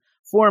cooking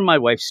for my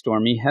wife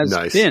Stormy has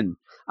been.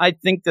 I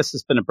think this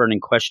has been a burning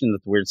question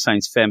that the Weird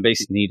Science fan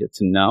base needed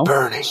to know.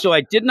 Burning. So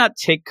I did not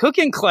take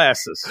cooking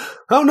classes.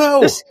 Oh,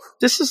 no.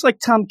 This is like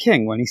Tom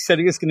King when he said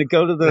he was going to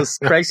go to those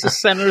crisis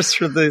centers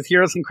for the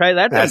heroes in crisis.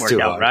 That didn't work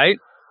out, right?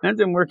 That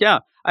didn't work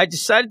out. I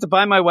decided to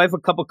buy my wife a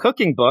couple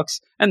cooking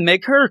books and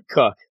make her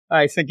cook.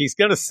 I think he's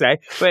going to say,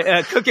 but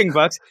cooking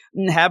books,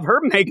 and have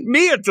her make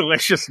me a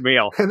delicious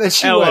meal. And then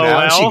she went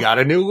out and she got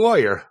a new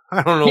lawyer.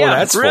 I don't know what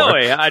that's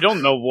really. for. I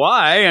don't know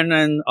why. And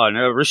then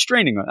a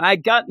restraining order. I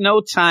got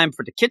no time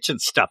for the kitchen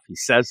stuff, he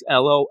says,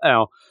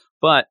 LOL.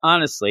 But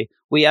honestly,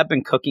 we have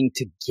been cooking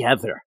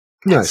together.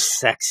 That's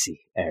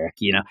sexy, Eric.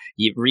 You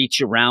reach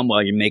around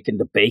while you're making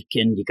the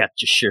bacon. You got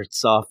your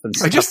shirts off and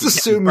stuff. I just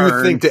assume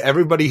you think to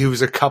everybody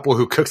who's a couple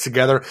who cooks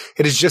together,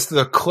 it is just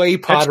the clay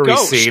pottery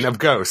scene of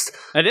Ghost.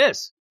 It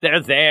is. They're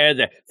there.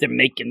 They're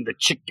making the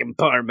chicken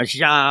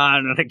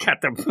parmesan, and they got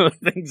the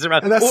things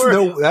around. And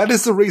that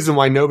is the reason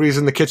why nobody's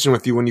in the kitchen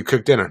with you when you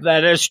cook dinner.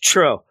 That is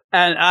true.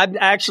 And I'm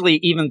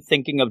actually even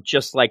thinking of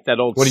just like that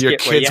old skit. When your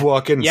kids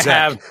walk in,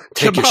 Zach,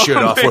 take your shirt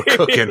off, we're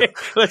cooking.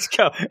 Let's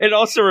go. It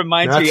also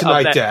reminds me of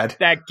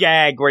that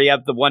gag where you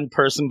have the one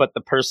person, but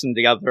the person,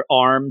 the other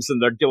arms,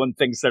 and they're doing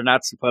things they're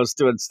not supposed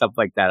to and stuff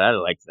like that. I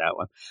like that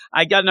one.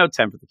 I got no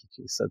time for the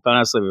kitchen. So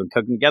honestly, we've been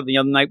cooking together. The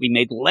other night, we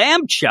made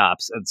lamb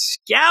chops and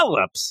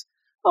scallops.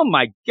 Oh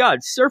my God,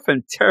 surf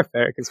and turf,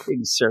 Eric, is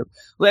being served.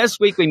 Last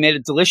week, we made a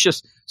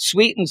delicious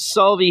sweet and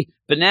salty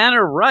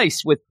banana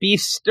rice with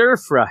beef stir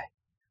fry.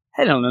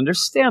 I don't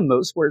understand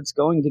those words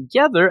going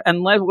together.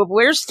 And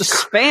where's the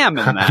spam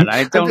in that?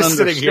 I don't understand. I'm just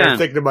sitting here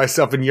thinking to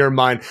myself in your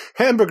mind,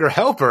 hamburger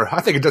helper. I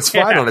think it does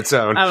fine on its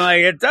own. I'm like,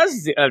 it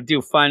does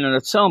do fine on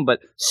its own, but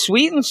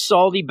sweet and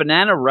salty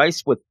banana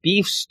rice with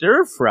beef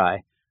stir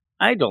fry.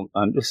 I don't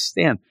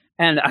understand.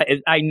 And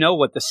I know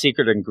what the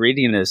secret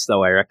ingredient is,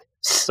 though, Eric.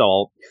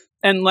 Salt.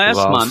 And last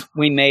month,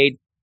 we made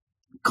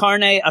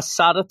carne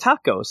asada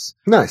tacos.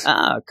 Nice.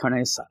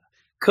 Carne asada.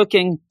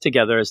 Cooking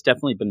together has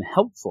definitely been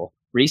helpful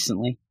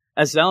recently.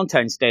 As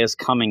Valentine's Day is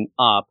coming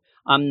up,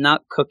 I'm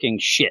not cooking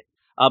shit.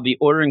 I'll be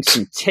ordering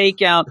some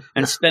takeout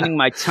and spending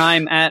my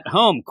time at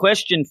home.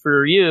 Question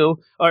for you,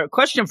 or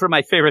question for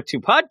my favorite two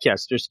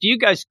podcasters. Do you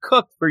guys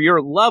cook for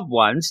your loved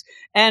ones?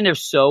 And if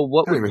so,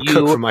 what I don't would even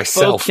cook you for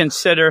myself. both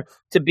consider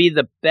to be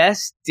the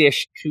best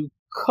dish to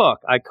cook?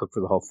 I cook for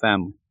the whole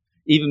family.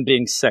 Even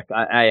being sick,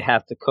 I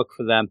have to cook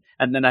for them.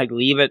 And then I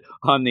leave it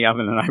on the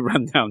oven and I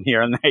run down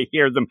here and I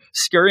hear them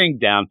scurrying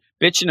down,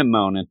 bitching and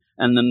moaning,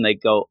 and then they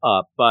go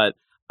up. But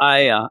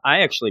I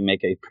actually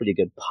make a pretty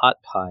good pot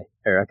pie,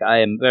 Eric. I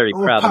am very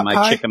proud of my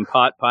pie? chicken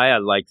pot pie. I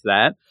like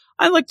that.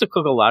 I like to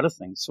cook a lot of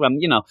things.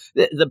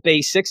 The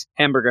basics,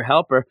 hamburger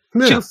helper,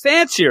 Yeah. to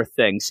fancier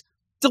things.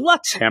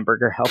 Deluxe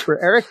hamburger helper,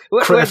 Eric.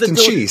 Where Kraft the and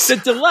cheese. The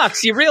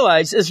deluxe, you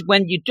realize, is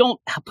when you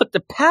don't put the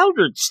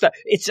powdered stuff.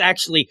 It's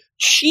actually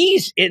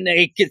cheese in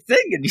a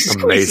thing, and you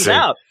squeeze it Amazing.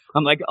 out.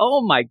 I'm like,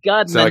 oh my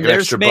God. Is that like an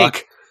extra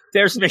buck?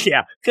 There's me,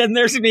 yeah. Then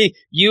there's me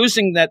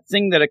using that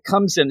thing that it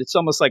comes in. It's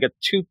almost like a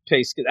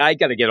toothpaste. I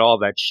got to get all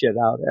that shit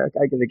out, Eric.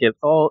 I got to get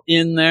all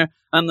in there.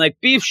 I'm like,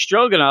 beef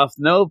stroganoff,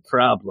 no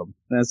problem.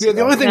 The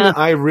only thing that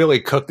I really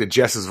cook that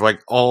Jess is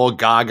like all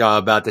gaga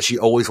about that she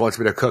always wants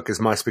me to cook is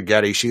my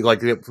spaghetti. She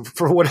like,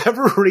 for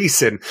whatever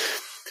reason,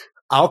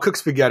 I'll cook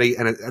spaghetti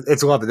and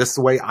it's lovely. This is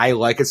the way I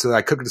like it. So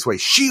I cook it this way.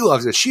 She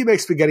loves it. She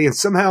makes spaghetti and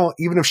somehow,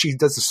 even if she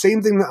does the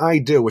same thing that I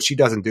do, which she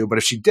doesn't do, but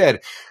if she did,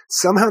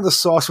 somehow the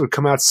sauce would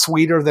come out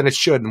sweeter than it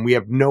should. And we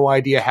have no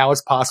idea how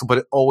it's possible, but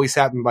it always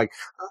happens. Like,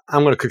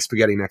 I'm going to cook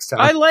spaghetti next time.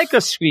 I like a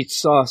sweet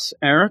sauce,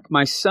 Eric,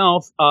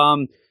 myself.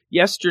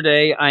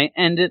 Yesterday, I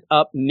ended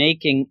up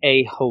making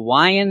a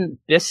Hawaiian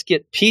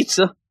biscuit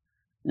pizza.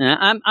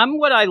 I'm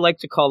what I like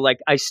to call, like,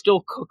 I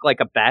still cook like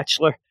a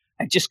bachelor.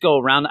 I just go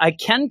around. I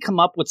can come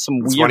up with some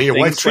It's weird funny, your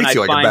wife things when treats I you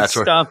like a find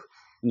bachelor. stuff.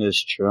 It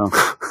is true.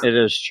 It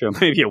is true.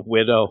 Maybe a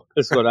widow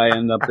is what I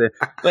end up with.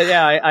 But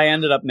yeah, I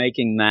ended up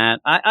making that.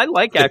 I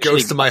like The actually.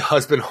 ghost of my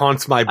husband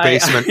haunts my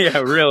basement. Yeah,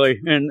 really.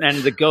 And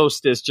the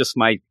ghost is just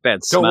my bed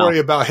Don't smell. worry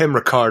about him,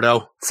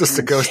 Ricardo. It's just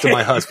the ghost of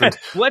my husband.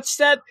 What's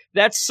that?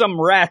 That's some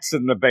rats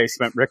in the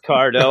basement,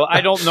 Ricardo.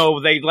 I don't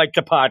know. They like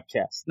the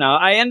podcast. Now,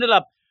 I ended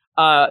up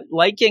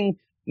liking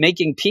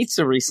making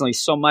pizza recently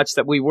so much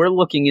that we were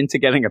looking into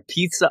getting a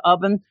pizza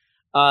oven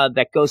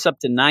that goes up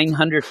to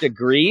 900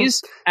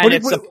 degrees, and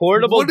it's a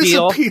portable What is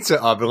deal. a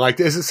pizza oven? Like,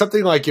 is it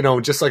something like,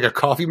 just like a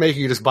coffee maker?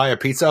 You just buy a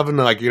pizza oven,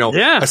 like,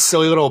 Yeah. a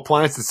silly little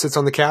appliance that sits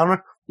on the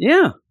counter?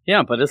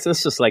 Yeah, but it's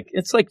just like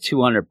it's like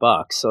 $200,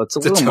 so it's a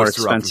It's a little more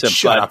toaster oven. expensive.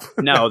 Shut but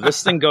up. no,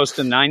 this thing goes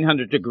to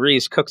 900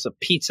 degrees, cooks a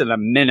pizza in a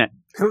minute.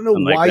 I don't know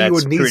I'm like, why you that's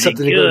would need pretty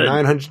something to go to good.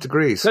 900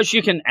 degrees. Because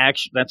you can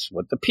actually, that's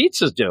what the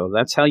pizzas do.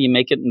 That's how you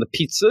make it in the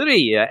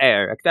pizzeria,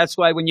 Eric. That's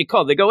why when you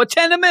call, they go at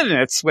 10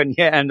 minutes when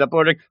you end up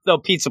ordering. Though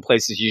pizza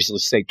places usually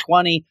say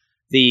 20.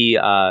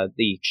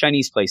 The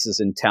Chinese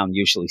places in town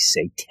usually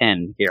say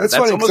 10 here. That's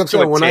funny, almost because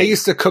to a when I T.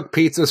 used to cook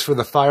pizzas for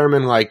the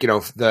firemen, like,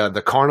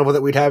 the carnival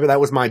that we'd have, that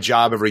was my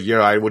job every year.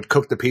 I would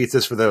cook the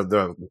pizzas for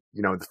the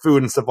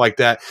food and stuff like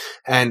that.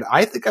 And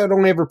I think I'd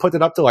only ever put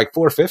it up to like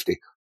 $4.50.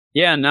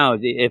 Yeah, no,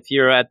 if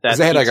you're at that Because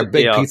they had like a pizza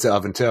big deal, pizza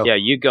oven too. yeah,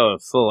 you go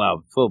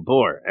full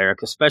bore, Eric,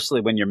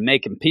 especially when you're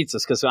making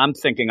pizzas, because I'm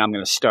thinking I'm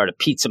going to start a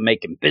pizza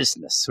making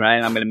business, right?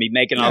 I'm going to be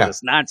making all Yeah.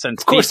 this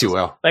nonsense. Of course pizzas. you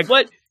will. Like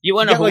what? You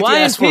want You a got, like, the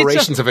Hawaiian pizza?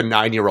 aspirations of a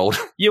 9-year-old.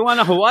 You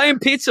want a Hawaiian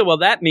pizza? Well,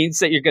 that means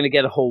that you're going to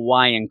get a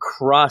Hawaiian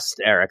crust,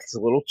 Eric. It's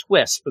a little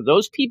twist for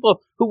those people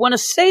who want to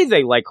say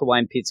they like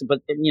Hawaiian pizza,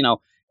 but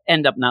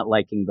end up not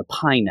liking the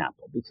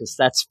pineapple because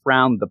that's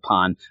frowned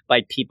upon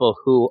by people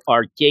who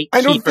are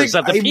gatekeepers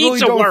of the pizza really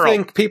don't world.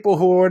 think people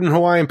who order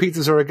Hawaiian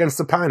pizzas are against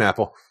the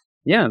pineapple.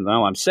 Yeah,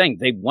 no, I'm saying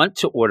they want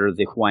to order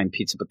the Hawaiian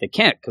pizza, but they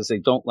can't because they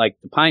don't like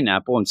the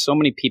pineapple, and so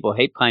many people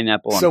hate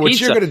pineapple on So what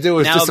pizza. you're going to do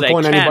is Now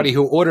disappoint they can. anybody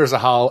who orders a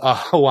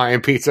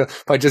Hawaiian pizza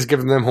by just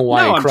giving them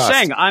Hawaiian No, I'm crust.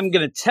 saying I'm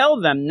going to tell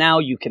them now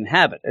you can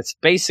have it. It's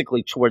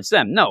basically towards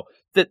them. No,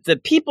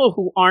 the people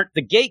who aren't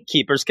the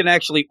gatekeepers can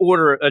actually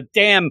order a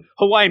damn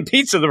Hawaiian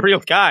pizza, the real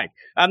kind.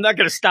 I'm not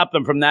going to stop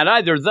them from that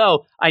either,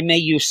 though I may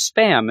use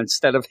Spam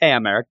instead of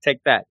ham, Eric.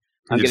 Take that.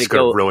 I'm You're going just to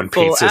going go to ruin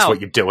full pizza is out.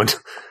 what you're doing.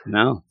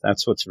 No,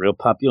 that's what's real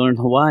popular in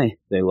Hawaii.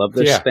 They love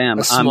their Spam.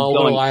 a small I'm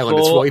going little island.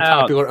 It's full really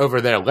out. popular over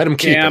there. Let them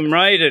keep Damn it.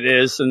 right it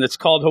is, and it's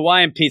called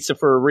Hawaiian pizza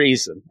for a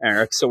reason,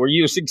 Eric. So we're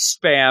using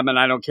Spam, and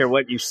I don't care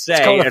what you say,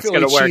 It's called a it's Philly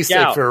going to work cheesesteak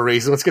out. for a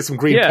reason. Let's get some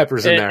green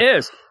peppers in there. It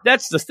is.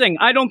 That's the thing.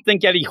 I don't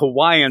think any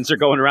Hawaiians are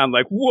going around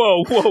like,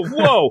 whoa,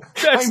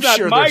 that's I'm not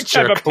sure my there's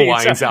type jerk of pizza.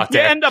 Hawaiians out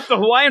there. You end up the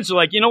Hawaiians are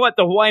like, you know what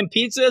the Hawaiian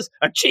pizza is?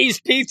 A cheese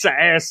pizza,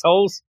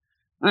 assholes.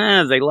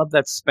 They love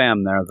that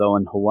Spam there, though,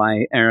 in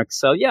Hawaii, Eric.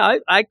 So, yeah,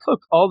 I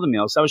cook all the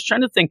meals. I was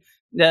trying to think.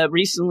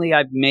 Recently,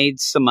 I've made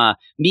some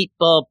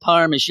meatball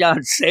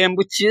parmesan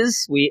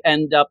sandwiches. We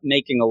end up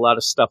making a lot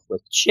of stuff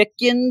with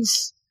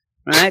chickens,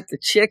 right? The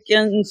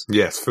chickens.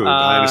 Yes, food.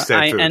 I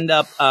understand food. I end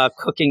up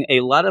cooking a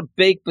lot of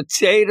baked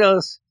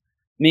potatoes.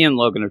 Me and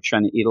Logan are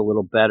trying to eat a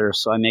little better,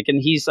 so I make,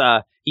 and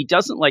he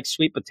doesn't like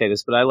sweet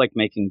potatoes, but I like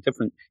making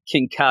different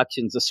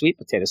concoctions of sweet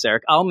potatoes,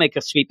 Eric. I'll make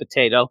a sweet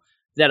potato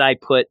that I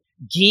put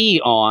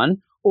ghee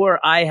on, or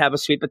I have a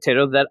sweet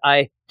potato that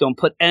I don't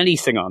put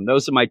anything on.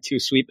 Those are my two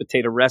sweet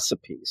potato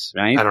recipes,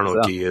 right? I don't know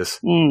what ghee is.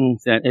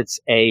 It's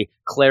a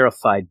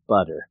clarified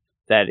butter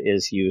that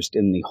is used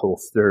in the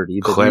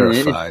Whole30.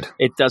 Clarified.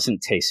 It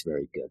doesn't taste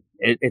very good.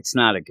 It's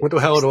not a good. What the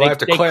hell do I have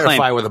to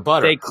clarify with a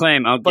butter? They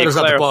claim, butter's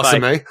not the boss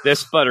of me.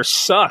 This butter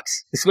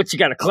sucks. This is what you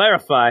got to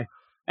clarify.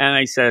 And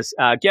he says,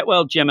 get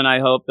well, Jim, and I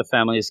hope the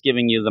family is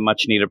giving you the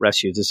much-needed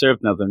rest you deserve.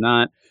 No, they're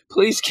not.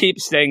 Please keep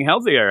staying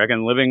healthy, Eric,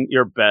 and living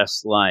your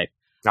best life.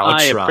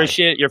 I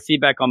appreciate your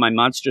feedback on my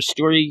monster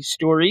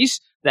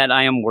stories that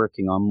I am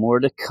working on. More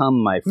to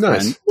come, my friend.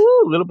 Nice.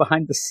 Ooh, a little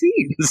behind the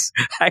scenes.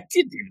 I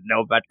didn't even know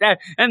about that.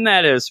 And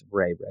that is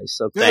Ray.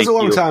 So thank you. That was a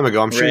long time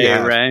ago. I'm sure you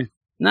have. Ray.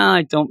 No,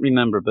 I don't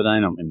remember, but I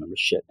don't remember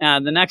shit. The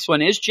next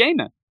one is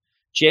J-Man.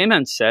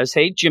 J-Man says,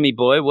 hey, Jimmy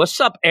boy, what's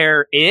up,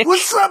 Eric?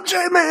 What's up,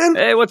 J-Man?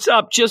 Hey, what's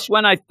up? Just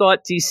when I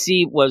thought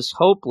DC was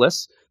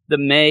hopeless, this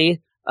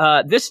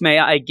May,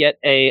 I get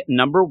a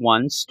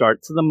 #1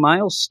 start to the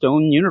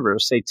Milestone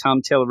universe, a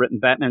Tom Taylor written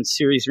Batman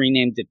series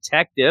renamed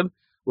Detective.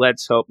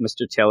 Let's hope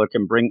Mr. Taylor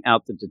can bring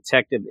out the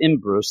detective in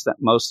Bruce that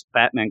most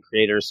Batman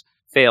creators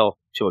fail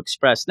to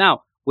express.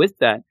 Now, with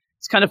that,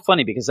 it's kind of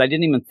funny because I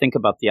didn't even think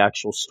about the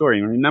actual story.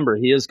 And remember,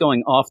 he is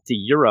going off to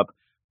Europe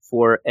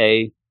for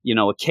a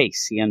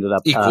case. He ended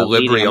up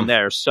leading him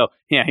there. So,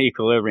 yeah,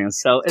 Equilibrium.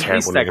 So at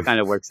least that kind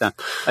of works out.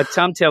 A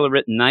Tom Taylor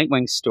written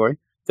Nightwing story.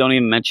 Don't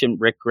even mention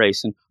Rick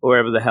Grayson or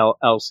whoever the hell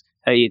else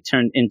he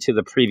turned into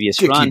the previous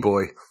Dicky run.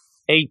 boy.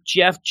 A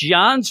Jeff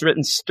Johns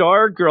written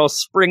Stargirl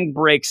Spring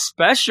Break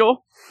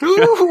special.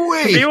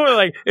 Wait. People were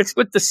like, it's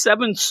with the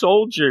 7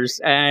 soldiers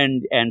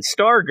and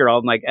Stargirl.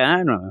 I'm like, I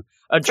don't know.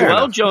 A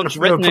Joelle Jones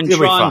written and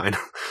drawn.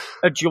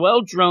 A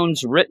Joelle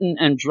Jones written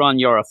and drawn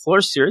Yara Flor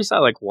series. I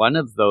like one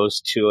of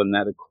those two in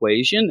that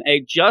equation.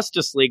 A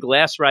Justice League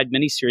Last Ride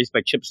miniseries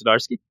by Chip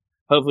Zdarsky.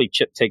 Hopefully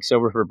Chip takes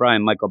over for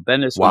Brian Michael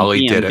Bendis while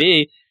he did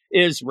it.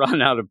 Is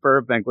run out of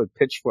Burbank with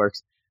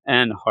pitchforks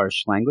and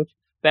harsh language.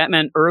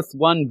 Batman Earth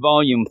 1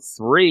 Volume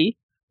 3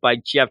 by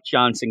Jeff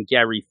Johns and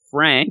Gary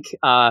Frank.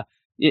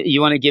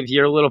 You want to give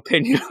your little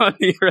opinion on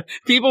here?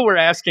 People were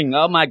asking,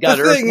 oh my God,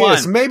 Earth 1.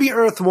 Is, maybe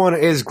Earth 1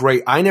 is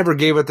great. I never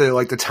gave it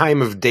the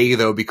time of day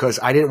though, because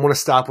I didn't want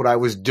to stop what I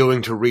was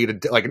doing to read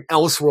an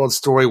Elseworld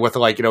story with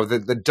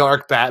the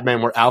dark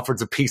Batman where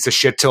Alfred's a piece of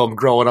shit to him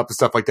growing up and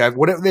stuff like that.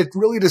 It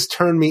really just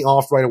turned me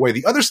off right away.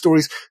 The other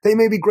stories, they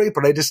may be great,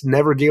 but I just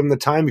never gave them the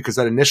time because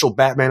that initial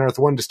Batman Earth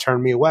 1 just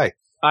turned me away.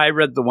 I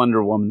read the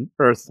Wonder Woman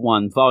Earth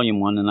 1 Volume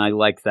 1 and I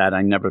like that.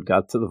 I never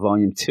got to the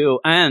Volume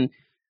 2. And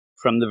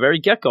from the very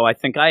get-go, I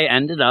think I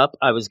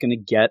was going to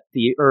get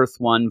the Earth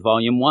 1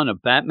 Volume 1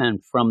 of Batman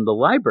from the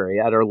library,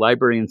 at our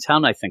library in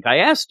town, I think. I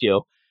asked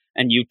you,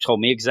 and you told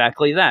me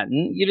exactly that.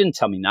 And you didn't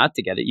tell me not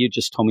to get it. You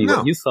just told me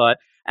what you thought.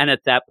 And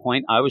at that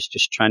point, I was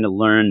just trying to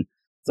learn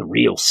the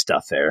real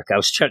stuff, Eric. I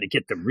was trying to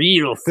get the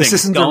real thing. This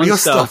isn't the real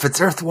stuff. It's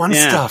Earth 1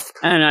 stuff.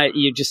 And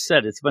you just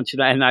said it's a bunch of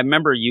that. And I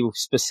remember you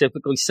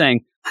specifically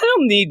saying, I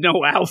don't need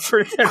no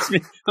Alfred. That's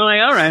me. I'm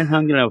like, all right,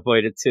 I'm going to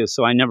avoid it too.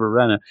 So I never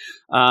read it.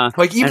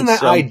 Even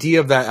that idea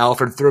of that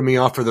Alfred threw me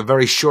off for the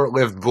very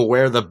short-lived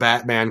Beware the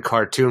Batman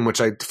cartoon,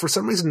 which for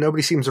some reason,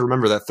 nobody seems to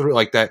remember that through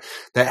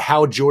that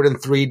Hal Jordan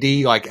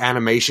 3D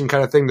animation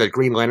kind of thing, that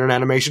Green Lantern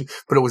animation,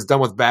 but it was done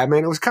with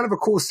Batman. It was kind of a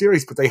cool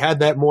series, but they had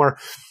that more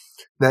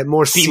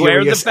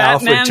serious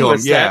Alfred to him.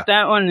 Was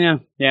that one?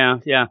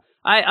 Yeah.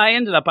 I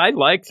ended up, I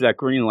liked that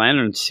Green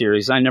Lantern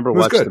series. I never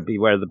watched the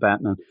Beware the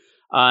Batman.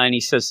 And he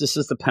says, this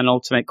is the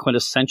penultimate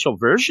quintessential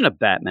version of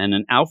Batman,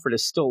 and Alfred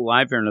is still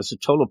alive here and is a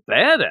total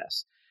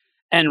badass.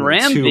 And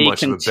Ram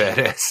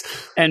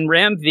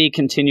V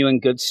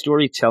continuing good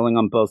storytelling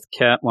on both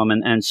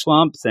Catwoman and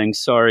Swamp Thing.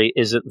 Sorry,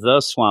 is it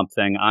the Swamp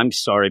Thing? I'm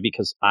sorry,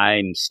 because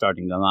I'm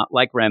starting to not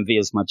like Ram V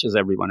as much as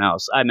everyone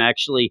else. I'm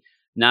actually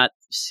not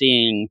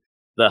seeing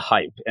the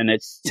hype, and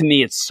to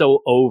me it's so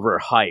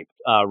overhyped,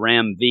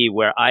 Ram V,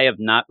 where I have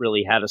not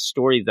really had a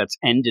story that's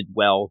ended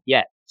well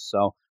yet.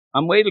 So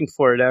I'm waiting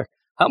for it.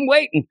 I'm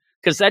waiting,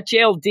 because that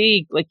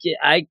JLD,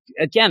 I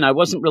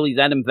wasn't really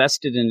that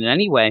invested in it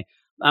anyway.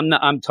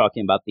 I'm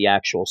talking about the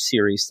actual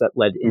series that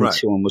led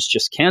into and was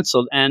just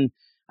canceled. And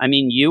I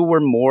mean, you were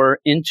more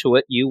into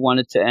it. You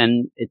wanted to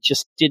end. It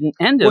just didn't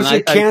end. Was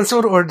it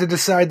canceled, or did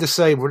decide to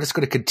say we're just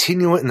going to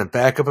continue it in the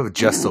backup of a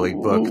Justice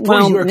League book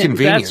for your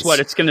convenience? That's what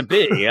it's going to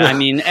be. I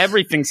mean,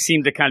 everything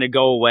seemed to kind of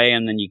go away,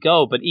 and then you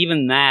go. But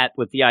even that,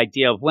 with the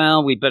idea of,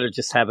 well, we better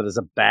just have it as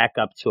a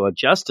backup to a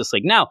Justice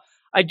League. Now,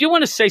 I do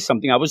want to say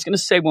something. I was going to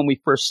say when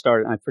we first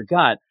started, and I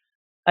forgot.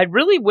 I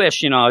really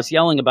wish, I was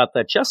yelling about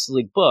that Justice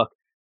League book.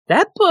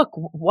 That book,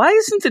 why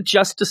isn't the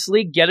Justice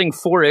League getting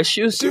 4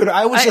 issues? Dude,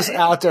 I was just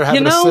out there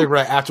having a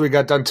cigarette after we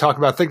got done talking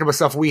about, thinking to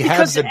myself, we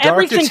have the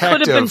Dark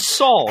Detective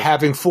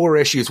having 4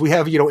 issues. We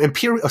have,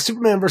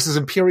 Superman versus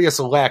Imperious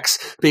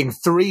Lex being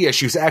 3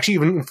 issues. Actually,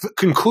 even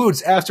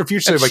concludes after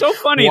Future. It's so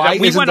funny that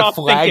we went off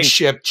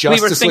flagship thinking,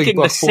 Justice League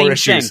book 4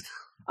 issues?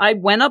 I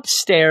went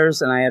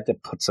upstairs and I had to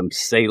put some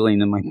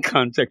saline in my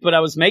contact, but I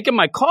was making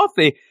my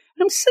coffee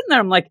and I'm sitting there.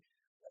 I'm like,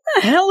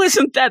 what the hell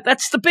isn't that?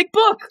 That's the big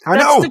book.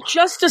 That's know. the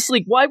Justice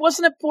League. Why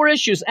wasn't it 4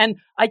 issues? And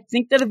I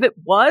think that if it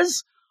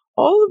was,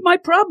 all of my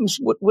problems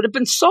would have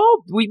been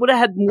solved. We would have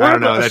had more. I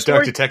don't know. of a That story.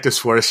 Dark Detectives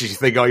for us. You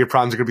think all your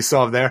problems are going to be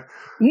solved there?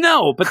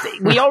 No, but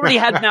we already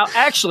had now.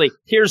 Actually,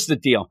 here's the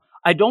deal.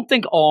 I don't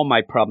think all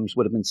my problems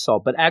would have been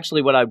solved, but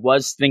actually what I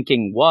was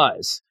thinking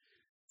was,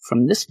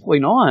 from this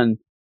point on,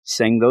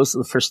 saying those are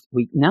the first,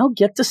 we now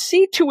get to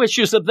see 2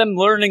 issues of them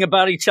learning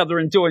about each other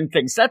and doing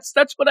things. That's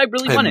what I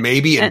really wanted. And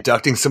maybe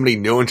inducting somebody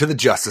new into the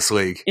Justice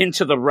League.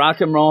 Into the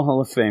Rock and Roll Hall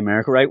of Fame,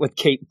 Eric, right? With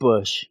Kate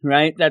Bush,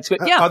 right? That's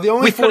what, yeah. The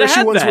only we could have 4-issue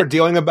had ones that. we're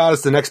dealing about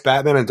is the next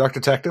Batman and Dark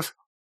Detective?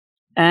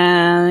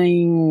 Yeah,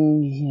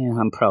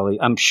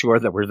 I'm sure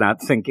that we're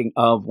not thinking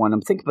of one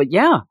I'm thinking, but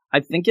yeah, I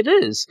think it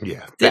is.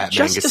 Yeah, The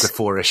Batman gets the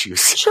 4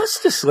 issues.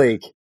 Justice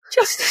League.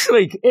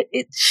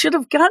 It should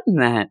have gotten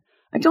that.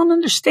 I don't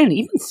understand.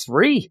 Even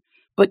 3.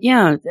 But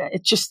yeah,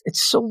 it's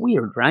so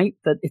weird, right?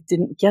 That it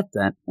didn't get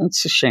that.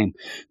 That's a shame.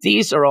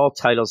 These are all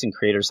titles and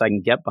creators I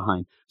can get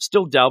behind.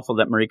 Still doubtful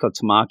that Mariko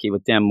Tamaki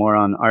with Dan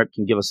Mora on art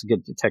can give us a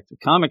good Detective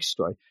Comics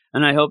story.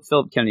 And I hope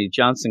Philip Kennedy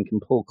Johnson can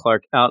pull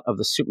Clark out of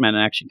the Superman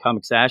Action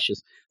Comics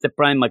ashes that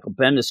Brian Michael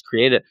Bendis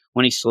created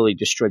when he slowly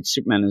destroyed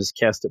Superman and his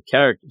cast of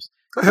characters.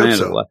 I hope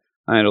so.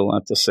 I had a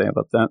lot to say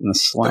about that in the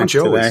Slack Don't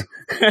you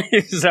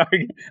today.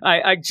 Sorry.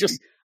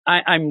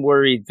 I'm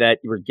worried that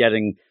we're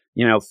getting,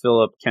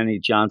 Philip Kennedy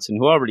Johnson,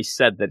 who already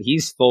said that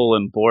he's full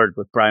on board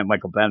with Brian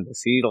Michael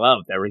Bendis. He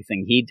loved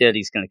everything he did.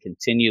 He's going to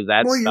continue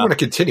that Well, stuff. you want to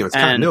continue. It's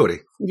continuity.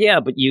 Yeah,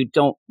 but you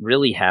don't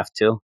really have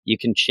to. You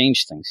can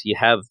change things. You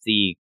have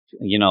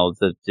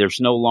there's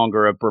no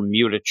longer a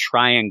Bermuda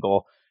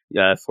Triangle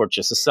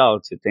Fortress of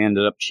Solitude. They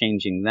ended up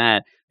changing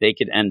that. They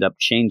could end up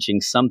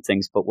changing some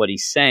things, but what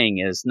he's saying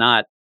is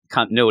not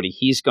continuity.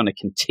 He's going to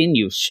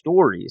continue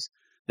stories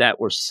that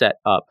were set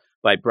up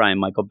by Brian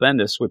Michael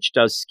Bendis, which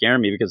does scare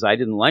me because I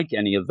didn't like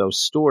any of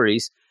those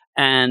stories,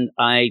 and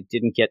I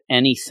didn't get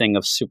anything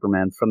of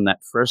Superman from that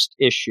first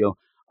issue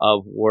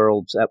of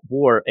Worlds at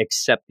War,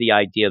 except the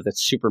idea that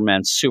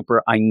Superman's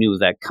super. I knew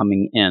that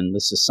coming in.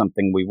 This is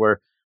something we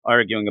were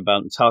arguing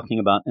about and talking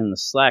about in the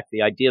Slack.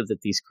 The idea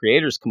that these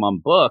creators come on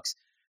books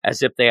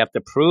as if they have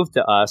to prove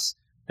to us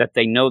that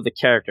they know the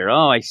character.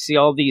 Oh, I see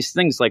all these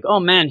things like, oh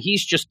man,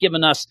 he's just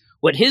given us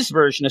what his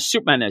version of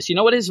Superman is. You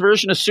know what his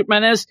version of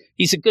Superman is?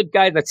 He's a good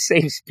guy that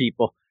saves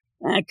people.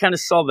 I kind of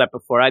solved that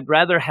before. I'd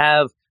rather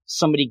have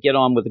somebody get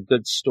on with a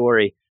good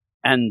story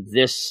and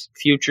this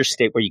future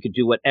state where you could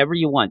do whatever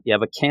you want. You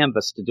have a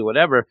canvas to do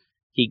whatever.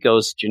 He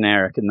goes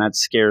generic, and that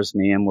scares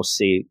me, and we'll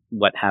see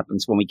what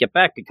happens when we get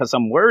back, because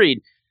I'm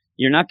worried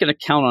you're not going to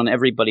count on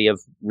everybody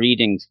of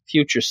reading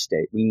Future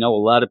State. We know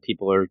a lot of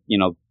people are,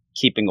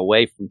 keeping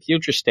away from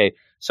Future State.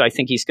 So I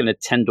think he's going to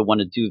tend to want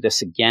to do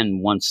this again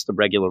once the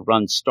regular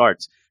run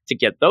starts to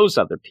get those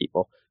other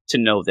people to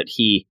know that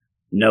he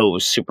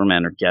knows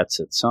Superman or gets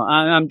it. So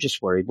I'm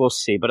just worried. We'll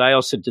see. But I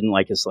also didn't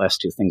like his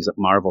last 2 things at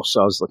Marvel,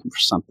 so I was looking for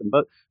something.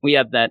 But we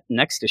have that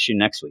next issue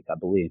next week, I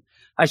believe.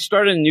 I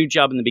started a new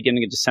job in the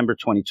beginning of December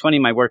 2020.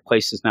 My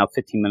workplace is now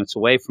 15 minutes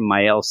away from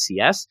my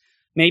LCS.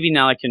 Maybe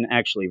now I can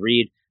actually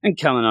read and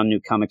comment on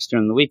new comics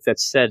during the week. That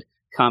said,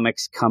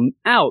 comics come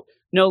out.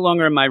 No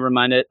longer am I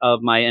reminded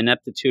of my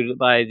ineptitude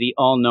by the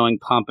all-knowing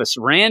pompous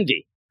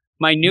Randy.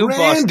 My new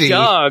boss,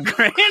 Doug,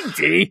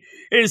 Randy,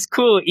 is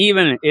cool,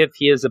 even if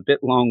he is a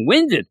bit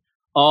long-winded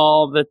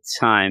all the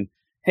time.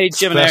 Hey,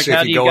 Jim and Eric,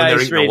 how do you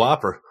guys read?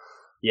 Whopper.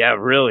 Yeah,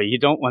 really, you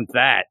don't want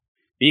that.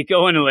 You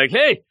go in and like,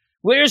 hey,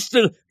 where's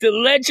the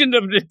Legend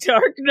of the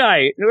Dark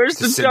Knight? Where's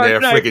the Sitting Dark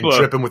there Knight freaking book?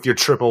 tripping with your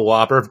triple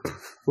Whopper.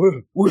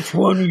 Which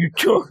one are you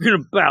talking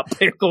about?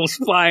 Pickles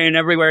flying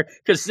everywhere?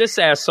 Because this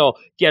asshole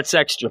gets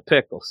extra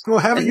pickles. Well,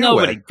 have it your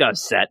nobody way.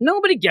 does that.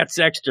 Nobody gets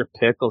extra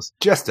pickles.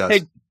 Jess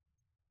does.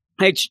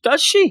 Hey,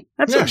 does she?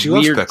 That's Yeah, a she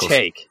loves weird pickles.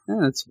 take.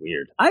 That's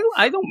weird.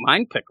 I don't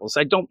mind pickles.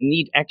 I don't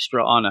need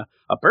extra on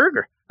a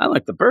burger. I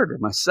like the burger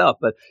myself.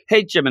 But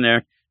hey, Jim and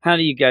Eric, how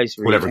do you guys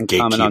read Whatever, and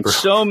comment on gatekeeper.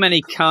 so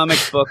many comic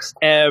books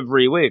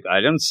every week? I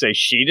didn't say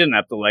she didn't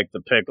have to like the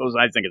pickles.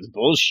 I think it's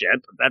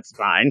bullshit, but that's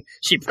fine.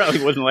 She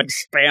probably wouldn't like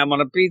Spam on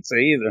a pizza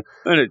either.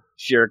 And a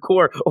jerk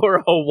or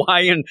a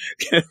Hawaiian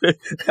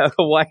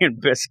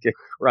biscuit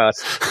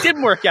crust.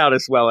 Didn't work out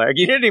as well, Eric.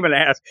 You didn't even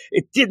ask.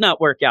 It did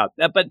not work out.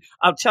 But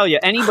I'll tell you,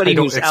 anybody I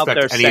don't who's out there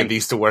expect any saying, of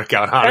these to work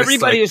out, honestly.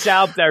 everybody who's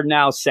out there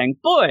now saying,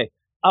 boy,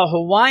 a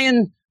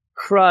Hawaiian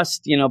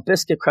crust,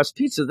 biscuit crust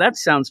pizza, that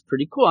sounds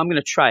pretty cool. I'm going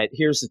to try it.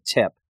 Here's a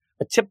tip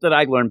that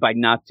I learned by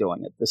not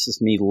doing it. This is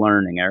me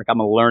learning, Eric.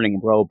 I'm a learning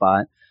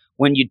robot.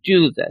 When you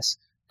do this,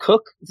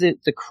 cook the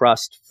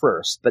crust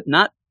first, but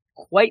not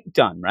quite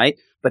done, right?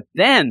 But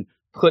then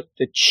put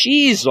the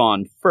cheese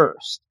on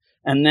first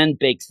and then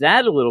bake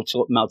that a little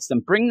till it melts. Then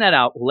bring that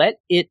out, let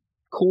it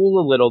cool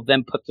a little,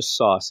 then put the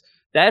sauce.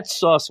 That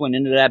sauce went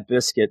into that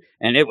biscuit,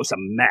 and it was a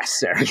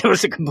mess, Eric. It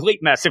was a complete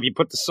mess if you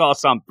put the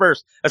sauce on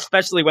first,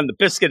 especially when the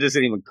biscuit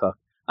isn't even cooked.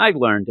 I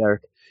learned,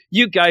 Eric.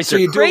 You guys So are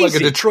you do crazy. it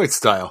like a Detroit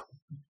style.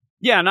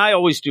 Yeah, and I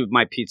always do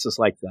my pizzas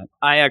like that.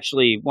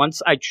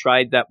 Once I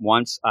tried that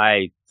once,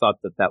 I thought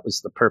that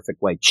was the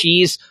perfect way.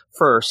 Cheese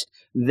first,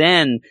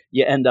 then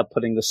you end up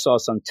putting the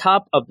sauce on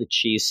top of the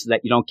cheese so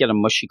that you don't get a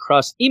mushy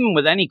crust, even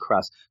with any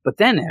crust. But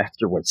then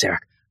afterwards,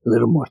 Eric, a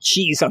little more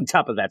cheese on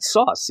top of that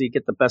sauce, so you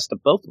get the best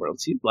of both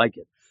worlds. You'd like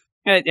it.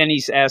 And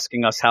he's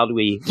asking us, how do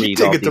we read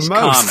all these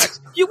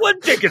comics? You would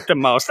dig it the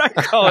most. I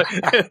call it,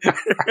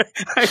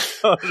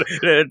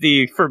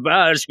 the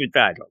fromage with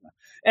I don't know.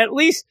 At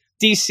least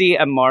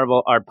DC and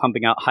Marvel are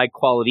pumping out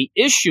high-quality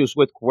issues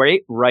with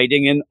great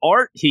writing and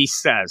art, he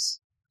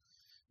says.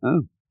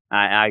 Oh,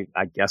 I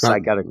guess I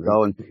got to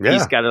go, and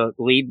he's got to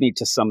lead me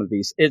to some of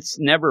these. It's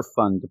never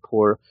fun to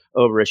pour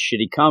over a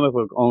shitty comic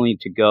book only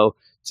to go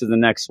to the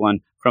next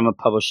one from a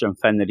publisher and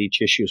find that each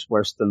issue is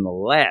worse than the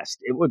last.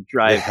 It would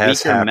drive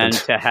weaker men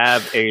to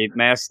have a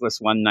maskless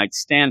one-night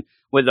stand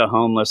with a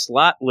homeless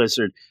lot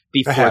lizard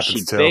before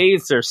she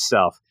bathes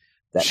herself.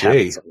 That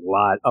happens a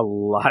lot.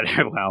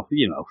 Well,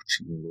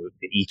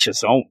 each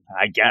his own,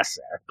 I guess.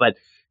 But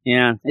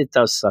yeah, it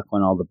does suck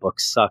when all the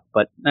books suck,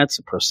 but that's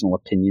a personal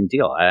opinion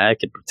deal. I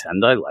could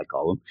pretend I like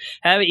all of them.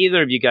 Have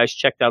either of you guys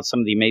checked out some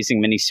of the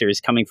amazing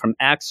miniseries coming from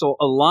Axel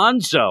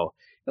Alonso?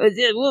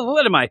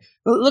 What am I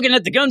looking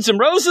at the Guns N'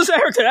 Roses,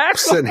 Eric?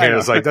 Axel? Sitting here,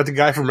 it's like, that the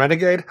guy from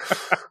Renegade?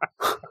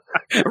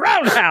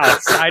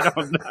 Roundhouse. I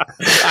don't know.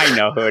 I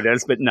know who it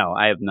is, but no,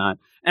 I have not.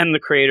 And the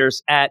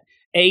creators at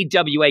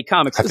AWA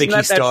Comics. I think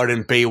he starred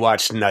in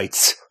Baywatch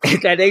Nights.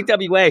 That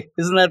AWA,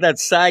 isn't that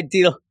side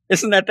deal?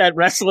 Isn't that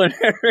wrestling,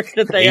 Eric,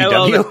 that they have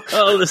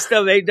all the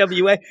stuff,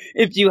 AWA?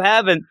 If you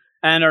haven't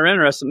and are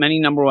interested, many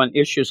 #1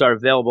 issues are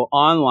available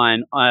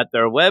online at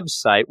their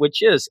website,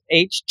 which is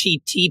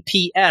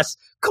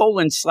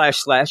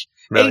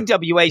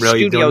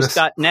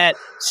https://awastudios.net/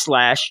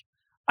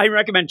 I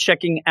recommend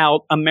checking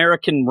out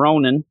American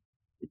Ronin.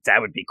 That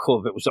would be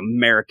cool if it was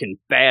American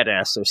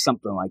Badass or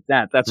something like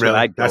that. That's what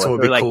I'd go with. That's what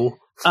would be cool.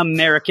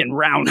 American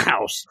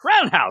Roundhouse.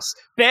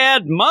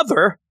 Bad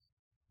Mother.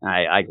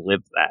 I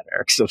lived that,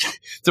 Eric. So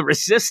the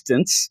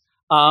Resistance.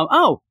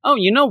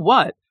 You know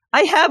what?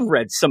 I have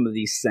read some of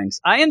these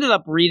things. I ended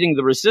up reading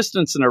The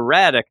Resistance and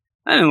Erratic.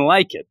 I didn't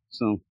like it.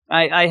 So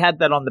I had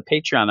that on the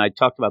Patreon. I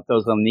talked about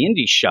those on the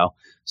Indie Show.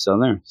 So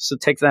there. So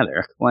take that,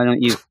 Eric. Why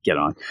don't you get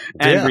on?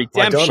 And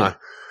Redemption. Why don't I?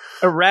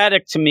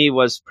 Erratic to me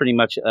was pretty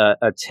much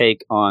a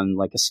take on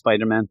like a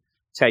Spider-Man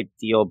type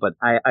deal, but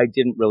I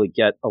didn't really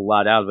get a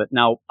lot out of it.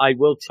 Now, I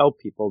will tell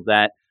people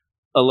that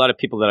a lot of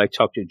people that I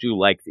talk to do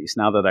like these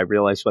now that I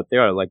realize what they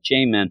are, like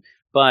J-Man,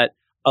 but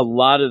a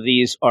lot of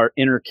these are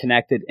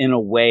interconnected in a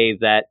way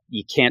that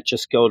you can't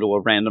just go to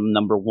a random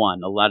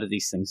 #1. A lot of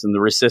these things, and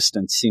the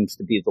Resistance seems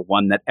to be the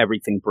one that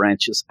everything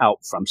branches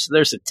out from. So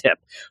there's a tip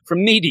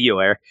from me to you,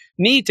 Eric.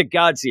 Me to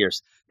God's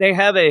ears. They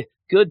have a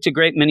good to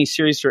great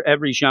miniseries for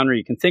every genre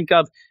you can think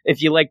of.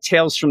 If you like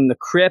Tales from the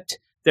Crypt,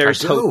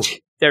 there's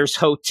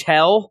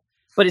Hotel,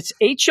 but it's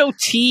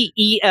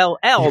HOTELL.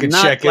 You can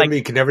not check like, in, but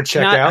you can never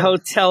check not out.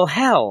 Hotel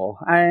Hell.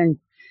 And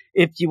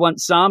if you want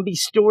zombie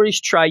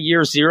stories, try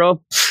Year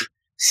Zero.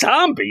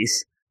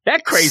 Zombies?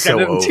 That crazy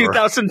ended in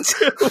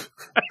 2002.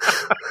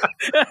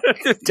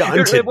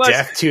 Done to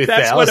death 2000.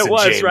 That's what it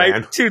was, J-Man.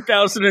 right?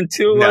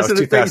 2002 No, wasn't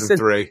it was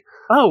 2003.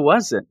 Oh,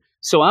 was it?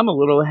 So I'm a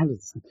little ahead of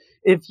this.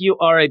 If you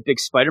are a big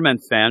Spider-Man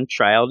fan,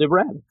 try out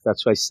Erratic.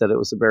 That's why I said it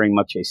was very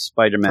much a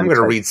Spider-Man. I'm going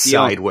to read deal.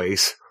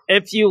 Sideways.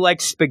 If you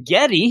like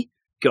spaghetti,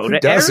 go to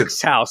Eric's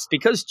house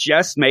because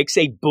Jess makes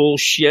a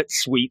bullshit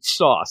sweet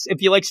sauce.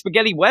 If you like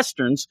spaghetti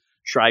westerns,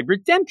 try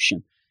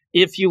Redemption.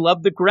 If you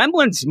love the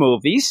Gremlins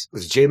movies,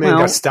 was J-Man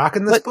got stock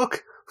in this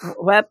book?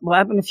 What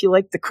happened if you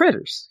like the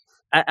Critters?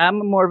 I'm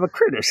more of a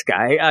Critters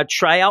guy.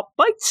 Try out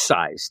Bite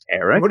Sized,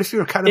 Eric. What if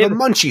you're kind of a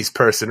Munchies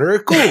person or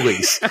a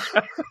Ghoulies?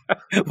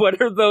 What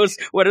are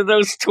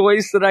those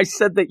toys that I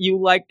said that you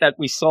like that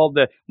we saw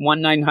the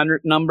 1-900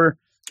 number?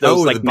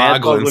 Those, the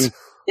Boglins.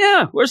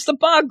 Yeah, where's the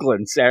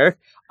Boglins, Eric?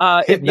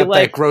 Hitting up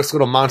that gross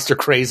little monster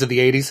craze of the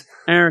 80s.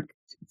 Eric,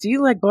 do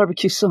you like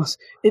barbecue sauce?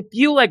 If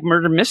you like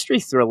murder mystery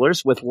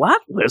thrillers with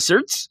lot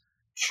lizards,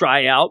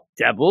 try out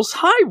Devil's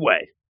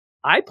Highway.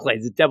 I play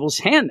the devil's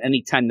hand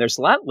anytime there's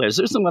lot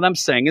lizards, and what I'm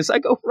saying is I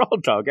go raw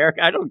dog, Eric.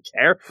 I don't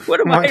care.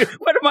 What am I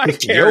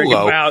caring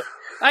about?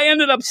 I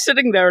ended up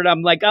sitting there and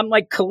I'm like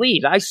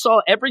Khalid. I saw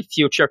every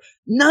future.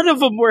 None of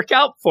them work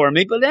out for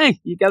me, but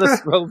hey, you got to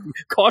throw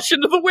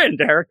caution to the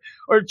wind, Eric.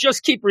 Or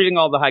just keep reading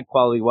all the high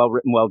quality, well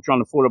written, well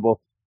drawn,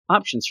 affordable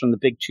options from the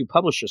big two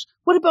publishers.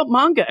 What about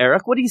manga,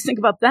 Eric? What do you think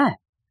about that?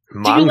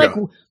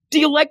 Manga. Do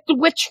you like the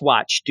Witch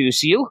Watch, do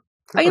you?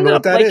 I ended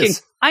up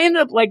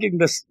liking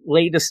this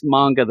latest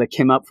manga that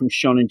came out from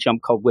Shonen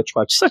Jump called Witch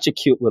Watch. Such a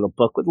cute little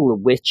book with a little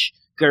witch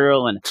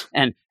girl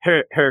and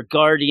her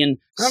guardian.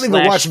 I don't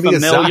even watch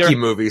Miyazaki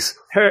movies.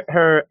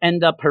 Her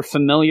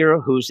familiar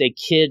who's a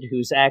kid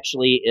who's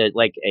actually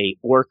like a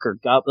orc or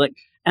goblin.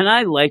 And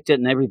I liked it,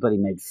 and everybody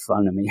made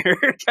fun of me.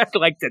 I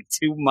liked it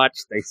too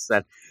much, they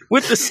said.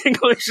 With the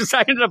single issues,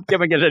 I ended up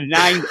giving it a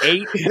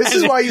 9.8. This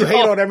is why you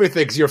hate on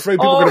everything, because you're afraid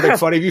people are going to make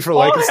fun of you for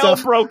liking stuff. All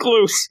hell broke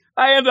loose.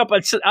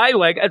 It's a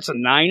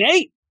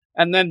 9.8.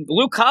 And then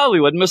Luke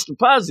Hollywood, Mr.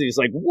 Positive, is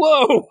like,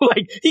 whoa,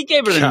 like he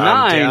gave it a Calm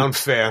 9. down,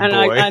 fanboy. And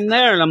I'm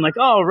there, and I'm like,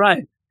 oh,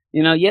 right.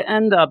 You know, you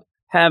end up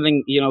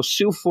having, you know,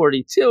 Sue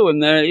 42,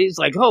 and then he's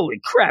like, holy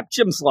crap,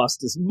 Jim's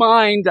lost his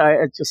mind.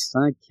 I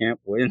can't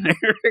win,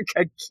 Eric.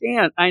 I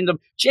can't. I end up,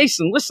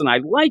 Jason, listen, I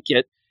like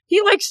it.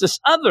 He likes this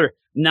other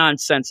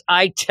nonsense,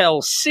 I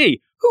tell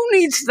C. Who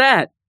needs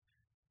that?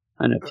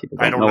 I know people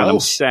don't know what I'm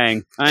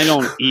saying. I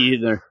don't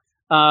either.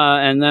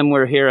 And then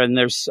we're here, and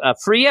there's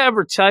free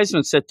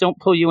advertisements that don't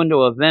pull you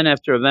into event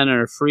after event and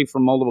are free for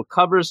multiple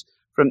covers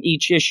from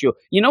each issue.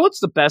 You know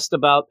what's the best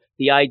about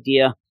the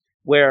idea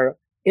where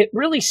it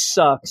really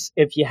sucks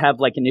if you have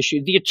like an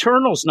issue? The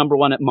Eternals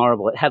 #1 at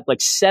Marvel. It had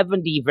like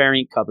 70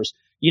 variant covers.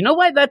 You know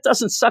why that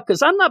doesn't suck?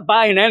 Because I'm not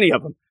buying any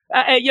of them.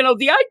 You know,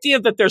 the idea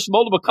that there's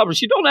multiple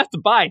covers, you don't have to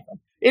buy them.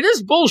 It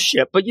is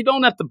bullshit, but you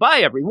don't have to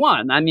buy every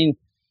one. I mean,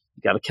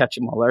 you got to catch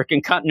them all, Eric.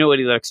 And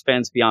continuity that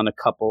expands beyond a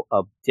couple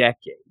of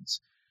decades.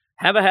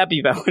 Have a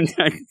happy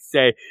Valentine's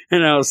Day,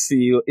 and I'll see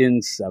you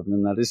in 7.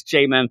 And that is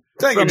J-Man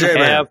from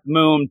Half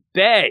Moon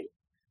Bay.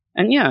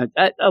 And yeah,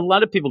 a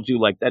lot of people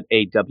do like that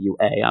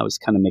AWA. I was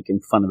kind of making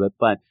fun of it,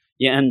 but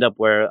you end up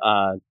where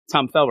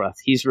Tom Felroth,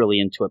 he's really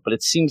into it. But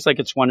it seems like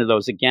it's one of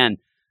those, again,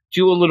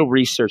 do a little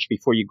research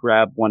before you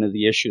grab one of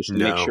the issues to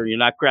make sure you're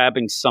not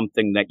grabbing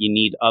something that you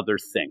need other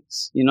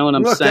things. You know what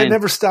I'm saying? That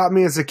never stopped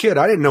me as a kid.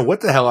 I didn't know what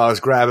the hell I was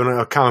grabbing on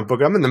a comic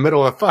book. I'm in the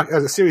middle of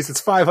a series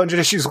that's 500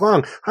 issues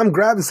long. I'm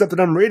grabbing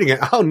something, I'm reading it.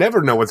 I'll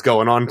never know what's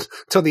going on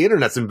until the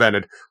internet's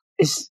invented.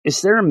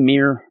 Is there a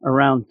mirror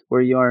around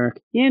where you are?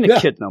 You ain't a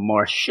kid no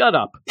more. Shut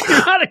up.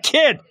 You're not a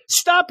kid.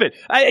 Stop it.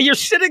 You're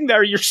sitting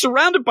there. You're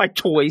surrounded by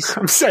toys.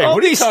 I'm saying,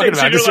 what are you talking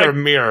about? Is there a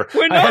mirror?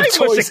 When I have was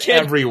toys a kid,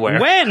 everywhere.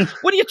 When?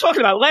 What are you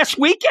talking about? Last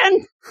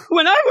weekend?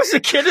 When I was a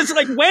kid, it's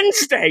like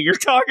Wednesday you're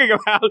talking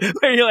about.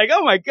 Where you're like,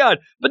 oh my God.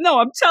 But no,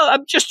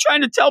 I'm just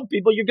trying to tell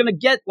people you're going to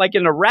get like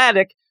an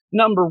erratic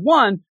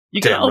 #1. You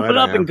can open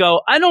up and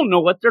go, I don't know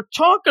what they're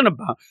talking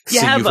about.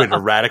 You've an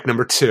erratic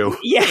 #2.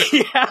 Yeah,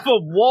 you have a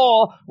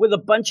wall with a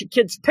bunch of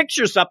kids'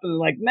 pictures up, and they're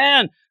like,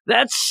 man,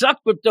 that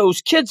sucked with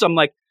those kids. I'm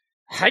like,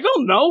 I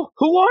don't know.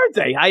 Who are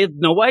they? I have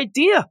no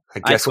idea. I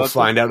guess we'll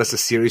find out as the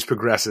series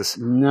progresses.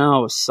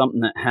 No,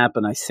 something that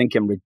happened, I think,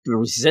 in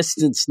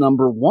Resistance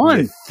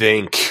 #1. You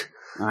think?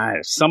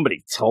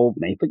 Somebody told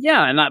me. But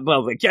yeah, and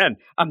again,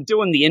 I'm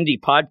doing the indie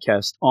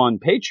podcast on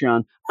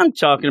Patreon. I'm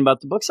talking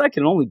about the books. I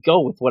can only go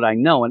with what I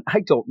know, and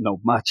I don't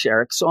know much,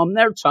 Eric. So I'm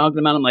there talking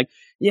about it. I'm like,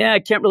 yeah, I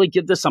can't really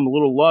get this. I'm a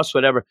little lost,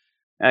 whatever.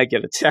 I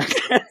get attacked.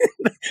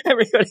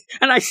 Everybody,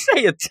 and I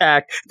say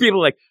attack. People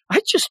are like,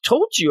 I just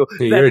told you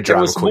that there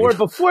was more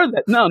before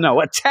that.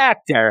 No,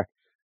 attacked, Eric.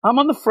 I'm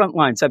on the front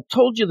lines. I've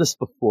told you this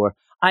before.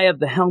 I have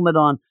the helmet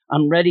on.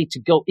 I'm ready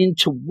to go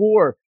into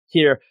war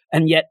here,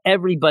 and yet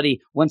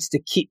everybody wants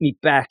to keep me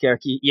back,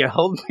 Eric. You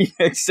hold me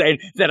saying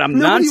that I'm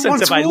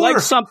nonsense if I like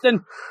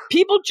something.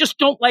 People just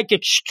don't like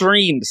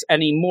extremes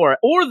anymore,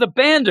 or the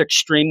band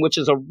Extreme, which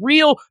is a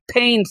real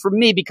pain for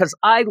me because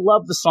I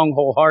love the song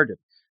Wholehearted,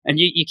 and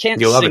you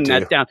can't sing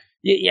that down.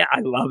 Yeah,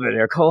 I love it,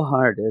 Eric.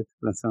 Wholehearted,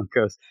 that's how it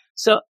goes.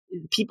 So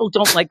people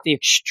don't like the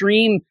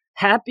extreme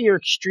happy or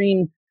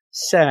extreme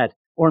sad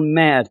or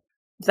mad.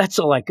 That's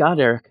all I got,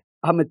 Eric.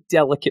 I'm a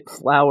delicate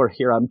flower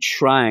here. I'm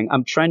trying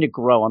to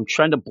grow. I'm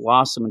trying to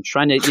blossom and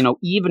trying to,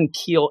 even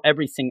keel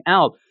everything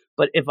out.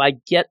 But if I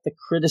get the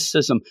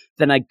criticism,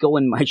 then I go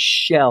in my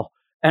shell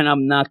and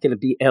I'm not going to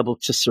be able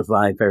to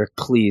survive, Eric.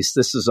 Please.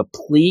 This is a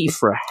plea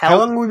for help. How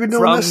long have we been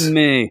doing this? From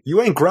me.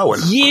 You ain't growing.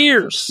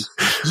 Years.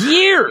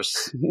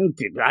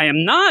 I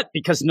am not,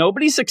 because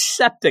nobody's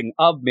accepting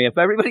of me. If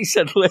everybody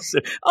said,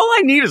 listen, all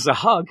I need is a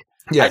hug.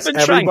 Yes,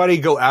 everybody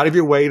go out of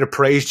your way to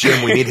praise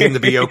Jim. We need him to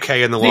be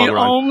okay in the long run.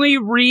 The only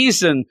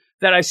reason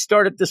that I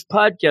started this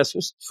podcast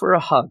was for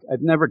a hug.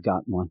 I've never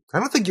gotten one. I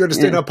don't think you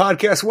understand how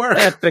podcasts work.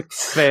 Epic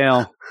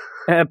fail.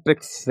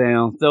 Epic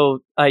fail. Though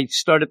I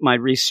started my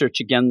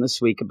research again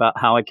this week about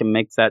how I can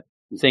make that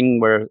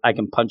thing where I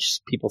can punch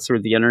people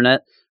through the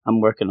internet.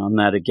 I'm working on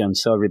that again,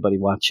 so everybody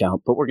watch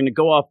out. But we're going to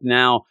go off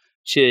now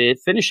to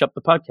finish up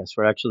the podcast.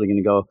 We're actually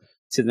going to go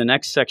to the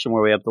next section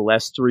where we have the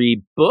last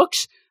 3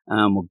 books.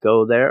 We'll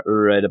go there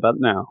right about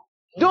now.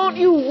 Don't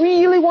you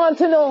really want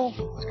to know?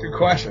 That's a good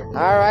question. All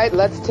right,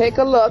 let's take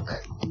a look.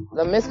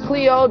 The Miss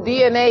Cleo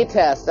DNA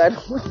test. I'm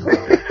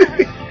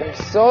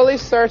solely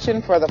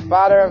searching for the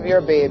father of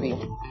your baby.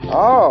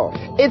 Oh.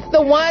 It's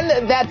the one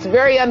that's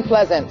very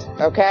unpleasant,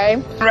 okay?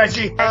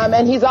 Reggie.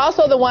 And he's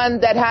also the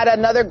one that had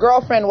another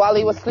girlfriend while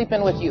he was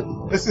sleeping with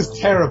you. This is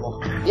terrible.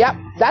 Yep,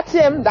 that's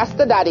him. That's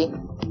the daddy.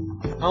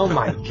 Oh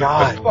my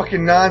God. That's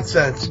fucking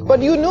nonsense.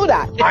 But you knew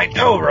that. I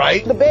know,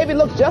 right? The baby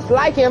looked just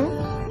like him.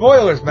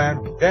 Spoilers,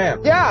 man.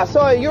 Damn. Yeah,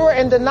 so you were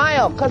in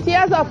denial. Because he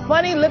has a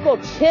funny little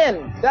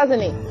chin,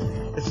 doesn't he?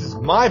 This is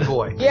my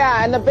boy.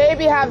 Yeah, and the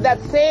baby have that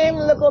same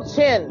little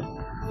chin.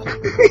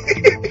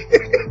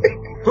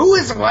 Who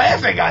is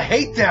laughing? I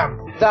hate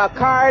them. The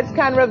cards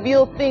can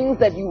reveal things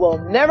that you will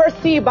never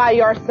see by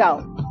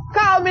yourself.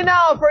 Call me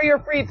now for your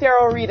free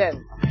tarot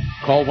reading.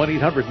 Call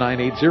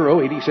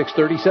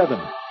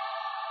 1-800-980-8637.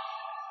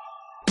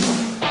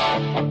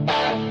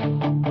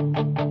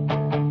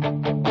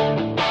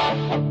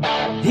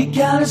 He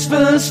got his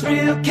first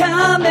real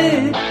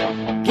comic,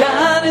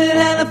 got it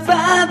at a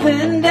 5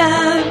 and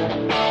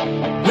dime.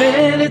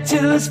 Read it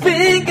till his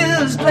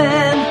fingers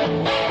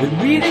bled. Been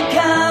reading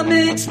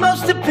comics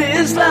most of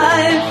his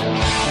life.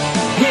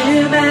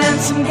 Him and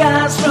some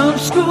guys from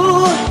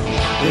school,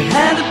 they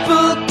had a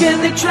book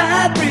and they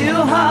tried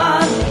real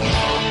hard.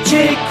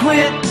 Jake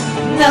quit,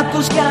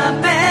 Knuckles got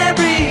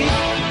married.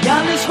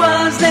 Giannis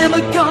was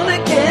never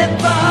gonna get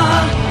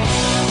far.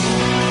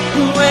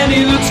 When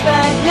he looks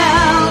back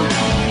now,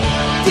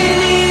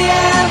 did he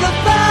ever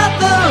find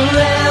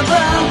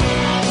forever?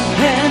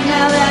 And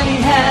now that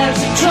he has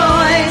a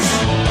choice,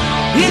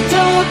 he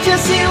told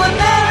Jesse he would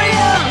marry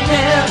her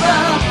never.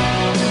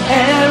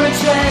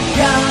 Eric's read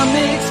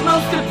comics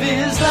most of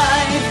his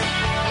life.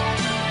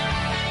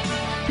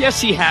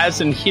 Yes, he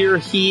has, and here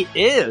he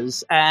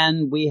is.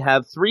 And we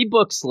have 3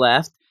 books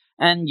left,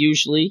 and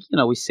usually,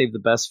 we save the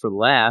best for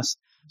last.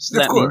 So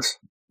that means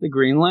the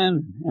Green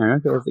Lantern.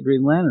 Eric, I have the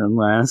Green Lantern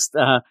last.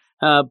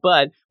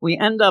 But we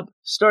end up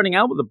starting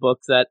out with a book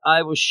that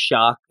I was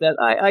shocked that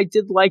I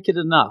did like it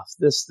enough.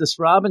 This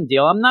Robin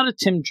deal. I'm not a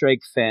Tim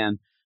Drake fan.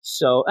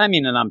 So, and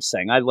I'm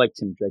saying I like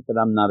Tim Drake, but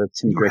I'm not a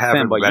Tim Drake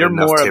fan. But you're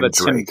more of a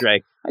Tim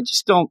Drake. I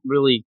just don't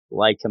really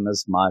like him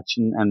as much,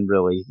 and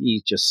really,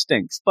 he just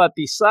stinks. But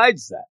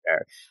besides that,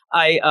 Eric,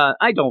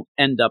 I don't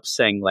end up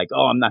saying like,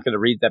 oh, I'm not going to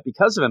read that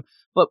because of him.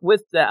 But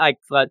with that, I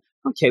thought,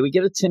 okay, we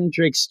get a Tim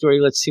Drake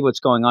story. Let's see what's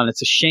going on.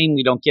 It's a shame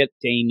we don't get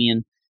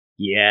Damian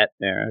yet,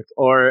 Eric.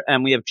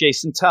 And we have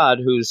Jason Todd,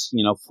 who's,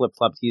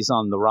 flip-flopped. He's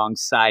on the wrong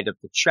side of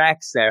the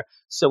tracks there.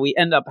 So we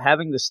end up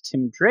having this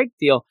Tim Drake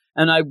deal.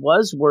 And I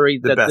was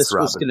worried that this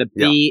was going to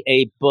be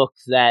a book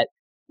that,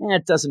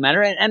 it doesn't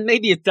matter. And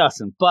maybe it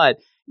doesn't. But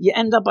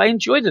I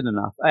enjoyed it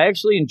enough. I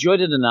actually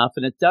enjoyed it enough.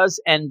 And it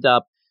does end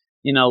up,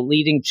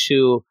 leading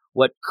to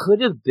what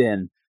could have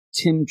been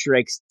Tim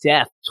Drake's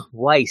death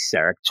twice,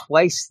 Eric.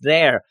 Twice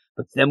there.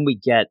 But then we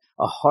get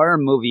a horror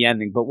movie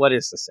ending. But what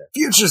is this, Eric?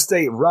 Future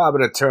State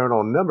Robin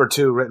Eternal,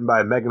 #2, written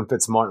by Megan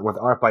Fitzmartin, with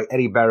art by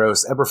Eddie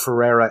Barros, Eber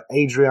Ferreira,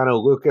 Adriano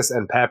Lucas,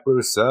 and Pat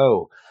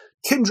Brousseau.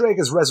 Tim Drake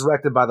is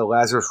resurrected by the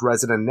Lazarus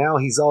resident, and now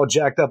he's all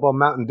jacked up on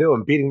Mountain Dew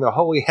and beating the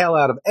holy hell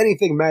out of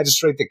anything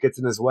magistrate that gets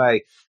in his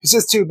way. It's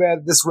just too bad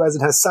that this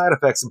resident has side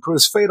effects and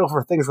proves fatal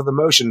for things with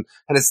emotion,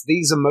 and it's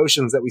these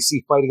emotions that we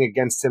see fighting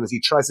against him as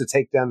he tries to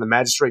take down the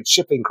magistrate's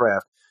shipping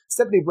craft.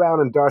 Stephanie Brown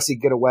and Darcy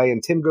get away,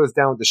 and Tim goes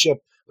down with the ship,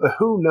 but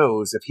who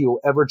knows if he will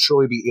ever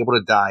truly be able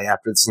to die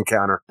after this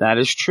encounter. That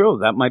is true.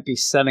 That might be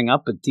setting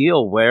up a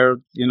deal where,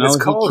 it's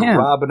called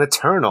Robin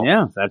Eternal.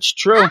 Yeah, that's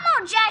true. I'm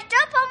all jacked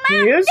up on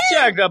Mountain Dew. He is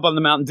jacked up on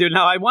the Mountain Dew.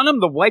 Now, I want him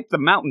to wipe the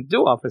Mountain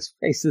Dew off his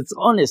face. It's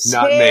on his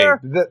hair.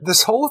 Not me.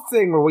 This whole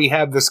thing where we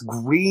have this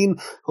green,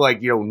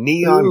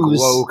 neon ooze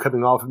glow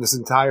coming off of this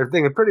entire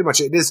thing, and pretty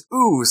much it is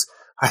ooze.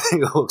 I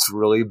think it looks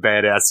really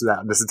badass to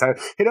that.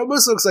 It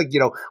almost looks like,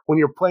 when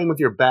you're playing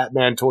with your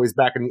Batman toys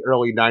back in the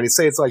early 90s,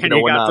 say it's like, when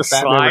Batman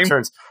slime.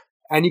 Returns,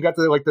 and you got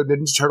the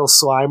Ninja Turtle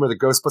slime or the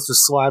Ghostbusters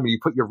slime, and you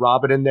put your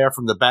Robin in there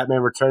from the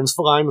Batman Returns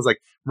line. It's like,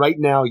 right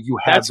now you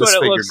have this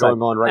figure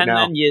going on right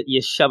now. And then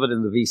you shove it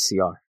in the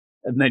VCR.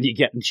 And then you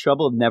get in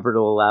trouble never to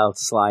allow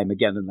slime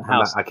again in the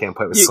house. I can't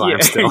play with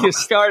slime still. You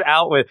start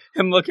out with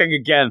him looking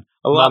again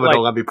a lot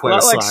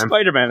like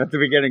Spider-Man at the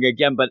beginning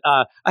again. But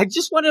I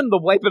just want him to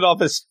wipe it off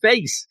his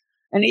face.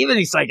 And even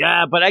he's like,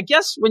 but I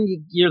guess when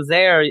you're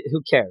there,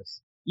 who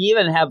cares? You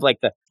even have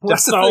the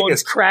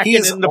bones cracking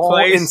into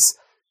place.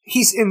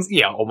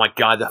 Oh my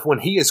God, when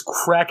he is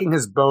cracking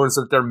his bones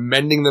so that they're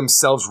mending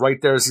themselves right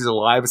there as he's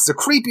alive, it's the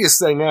creepiest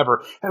thing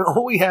ever. And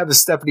all we have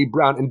is Stephanie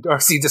Brown and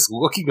Darcy just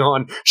looking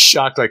on,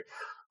 shocked, like,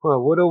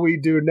 well, what do we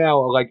do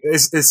now?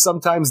 Is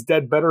sometimes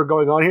dead better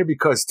going on here?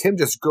 Because Tim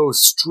just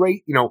goes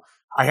straight,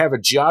 I have a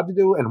job to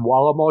do, and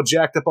while I'm all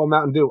jacked up on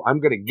Mountain Dew, I'm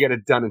going to get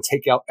it done and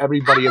take out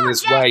everybody in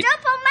his way.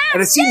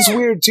 And it seems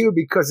weird, too,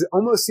 because it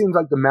almost seems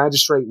like the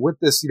magistrate with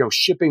this,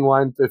 shipping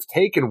line they've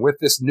taken with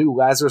this new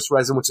Lazarus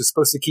resin, which is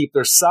supposed to keep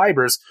their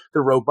cybers, the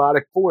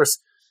robotic force,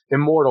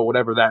 immortal,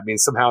 whatever that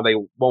means. Somehow they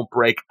won't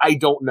break. I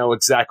don't know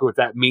exactly what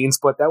that means,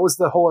 but that was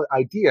the whole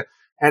idea.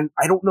 And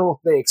I don't know if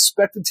they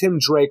expected Tim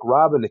Drake,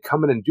 Robin, to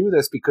come in and do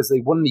this because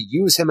they wanted to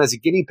use him as a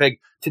guinea pig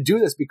to do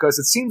this, because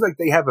it seems like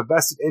they have a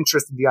vested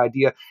interest in the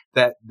idea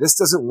that this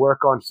doesn't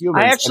work on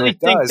humans. I actually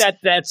think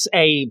that's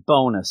a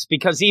bonus,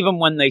 because even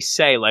when they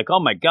say, oh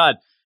my God,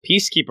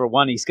 Peacekeeper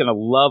 1, he's going to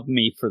love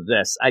me for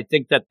this. I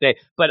think that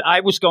but I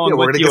was going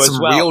with you as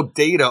well. We're going to get some real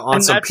data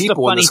on some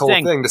people in this whole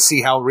thing to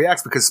see how it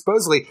reacts, because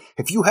supposedly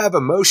if you have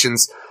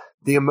emotions,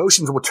 the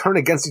emotions will turn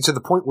against you to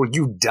the point where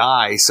you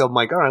die. So I'm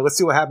like, all right, let's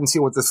see what happens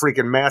here with this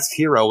freaking masked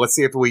hero. Let's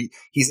see if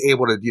he's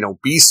able to,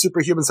 be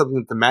superhuman, something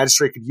that the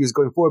magistrate could use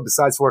going forward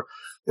besides for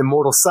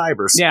immortal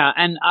cybers. Yeah,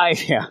 and I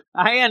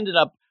ended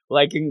up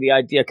liking the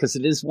idea because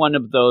it is one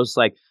of those,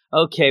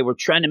 okay, we're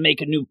trying to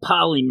make a new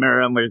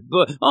polymer,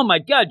 and oh my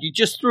God, you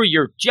just threw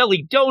your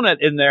jelly donut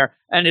in there,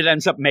 and it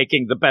ends up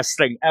making the best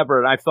thing ever.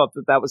 And I thought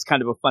that was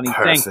kind of a funny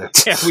thing.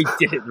 Yeah, we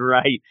did it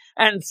right.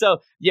 And so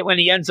when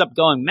he ends up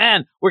going,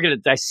 man, we're going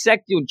to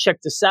dissect you and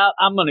check this out.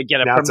 I'm going to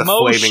get a now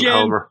promotion. It's a flaming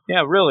Homer.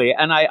 Yeah, really.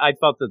 And I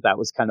thought that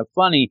was kind of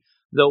funny,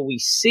 though we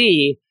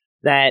see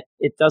that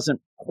it doesn't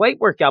quite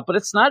work out, but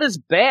it's not as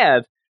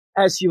bad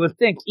as you would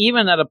think,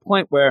 even at a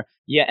point where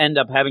you end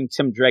up having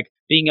Tim Drake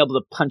being able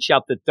to punch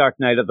out the Dark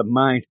Knight of the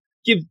Mind.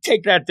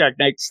 Take that, Dark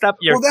Knight. Stop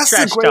your Well, that's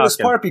trash the greatest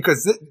talking. part,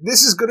 because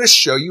this is going to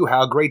show you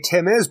how great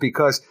Tim is,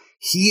 because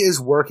he is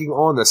working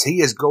on this.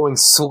 He is going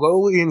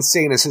slowly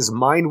insane as his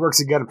mind works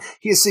against him.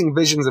 He is seeing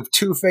visions of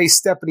Two-Face,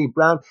 Stephanie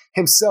Brown,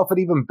 himself, and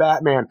even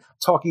Batman,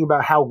 talking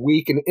about how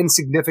weak and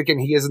insignificant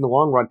he is in the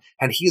long run.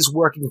 And he is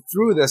working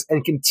through this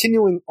and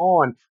continuing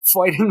on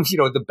fighting,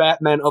 the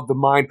Batman of the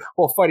mind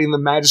while fighting the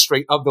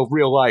magistrate of the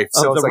real life.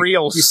 So it's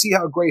reals. You see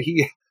how great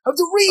he is. Of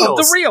the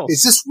reals.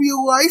 Is this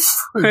real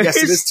life? Yes,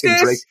 it is, Tim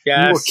Drake.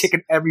 Yes. You were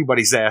kicking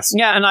everybody's ass.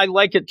 Yeah, and I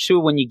like it, too,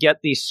 when you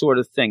get these sort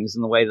of things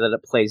and the way that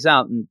it plays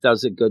out, and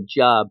does a good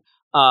job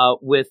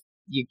with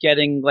you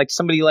getting like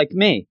somebody like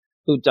me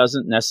who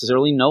doesn't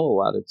necessarily know a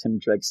lot of Tim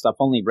Drake stuff,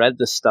 only read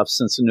this stuff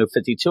since the New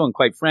 52, and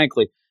quite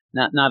frankly,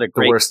 not a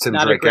great, the worst Tim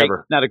Drake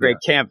ever. Not a great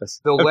canvas.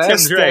 The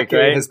last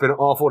decade has been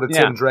awful to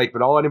Tim Drake,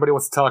 but all anybody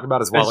wants to talk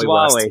about is Wally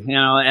West.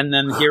 And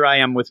then here I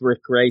am with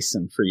Rick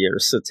Grayson for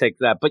years, so take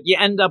that. But you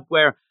end up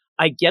where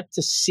I get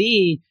to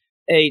see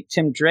a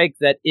Tim Drake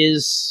that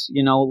is,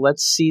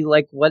 let's see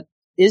like what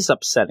is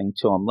upsetting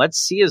to him. Let's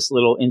see his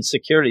little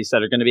insecurities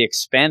that are going to be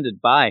expanded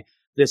by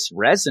this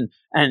resin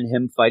and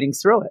him fighting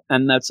through it.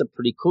 And that's a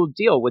pretty cool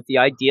deal with the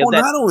idea that...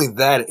 Well, not only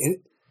that,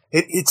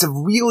 it's a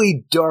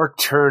really dark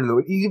turn, though.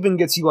 It even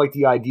gets you like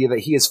the idea that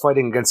he is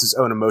fighting against his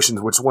own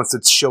emotions, which wants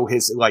to show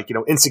his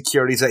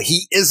insecurities, that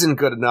he isn't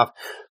good enough.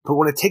 But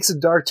when it takes a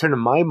dark turn in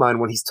my mind,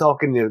 when he's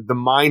talking to the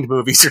mind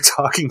movies are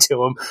talking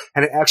to him,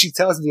 and it actually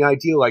tells him the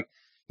idea like,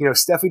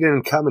 Steffi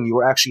didn't come and you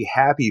were actually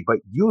happy, but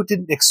you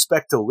didn't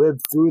expect to live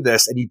through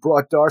this, and you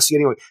brought Darcy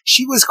anyway.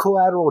 She was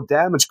collateral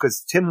damage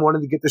because Tim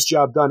wanted to get this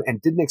job done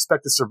and didn't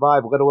expect to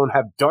survive, let alone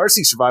have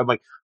Darcy survive.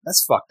 Like,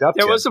 that's fucked up.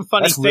 There Tim. was a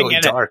funny That's thing really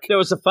in dark. it. There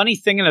was a funny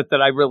thing in it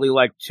that I really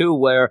liked too,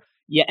 where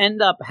you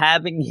end up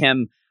having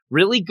him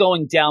really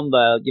going down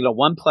the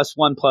 1 +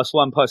 1 +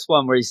 1 +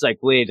 1, where he's like,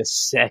 wait a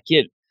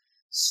second,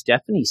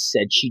 Stephanie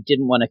said she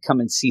didn't want to come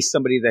and see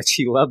somebody that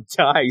she loved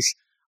dies.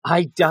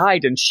 I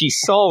died and she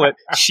saw it.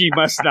 She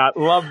must not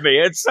love me.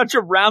 It's such a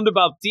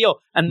roundabout deal,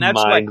 and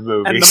that's Mind and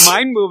movies. the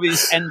mind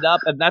movies end up,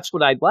 and that's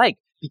what I like,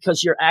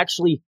 because you're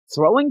actually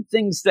throwing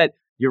things that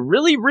you're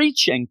really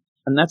reaching.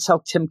 And that's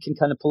how Tim can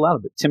kind of pull out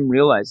of it. Tim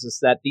realizes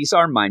that these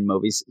are mind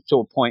movies to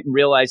a point, and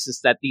realizes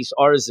that these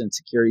are his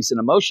insecurities and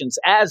emotions,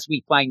 as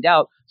we find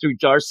out through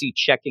Darcy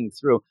checking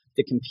through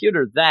the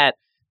computer that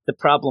the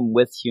problem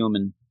with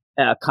human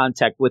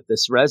contact with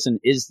this resin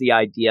is the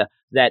idea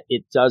that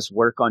it does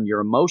work on your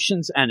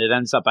emotions, and it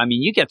ends up,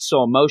 you get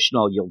so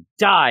emotional, you'll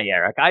die,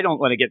 Eric. I don't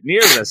want to get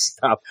near this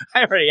stuff.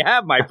 I already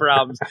have my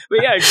problems. But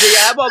yeah, you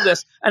have all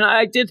this, and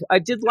I did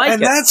like it.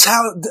 And that's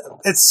how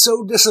it's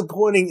so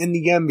disappointing in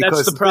the end, because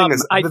that's the problem.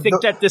 I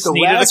think that this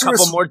needed a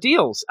couple more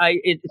deals.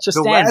 It just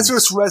the ends.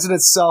 Lazarus resin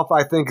itself,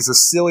 I think, is a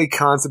silly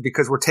concept,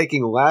 because we're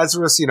taking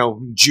Lazarus,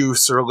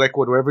 juice or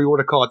liquid, whatever you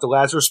want to call it, the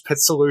Lazarus pit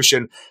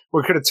solution.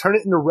 We're going to turn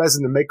it into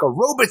resin to make our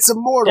robots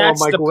immortal.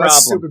 That's I'm like, the well,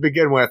 that's problem. stupid to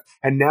begin with.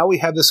 And now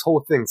we have this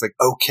whole thing. It's like,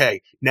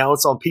 okay, now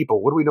it's on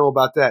people. What do we know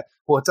about that?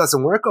 Well, it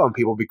doesn't work on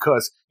people,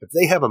 because if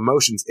they have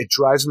emotions, it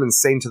drives them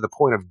insane to the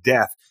point of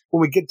death.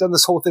 When we get done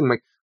this whole thing, I'm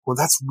like, well,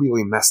 that's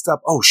really messed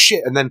up. Oh,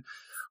 shit. And then,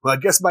 well, I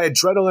guess my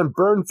adrenaline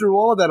burned through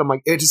all of that. I'm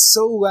like, it is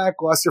so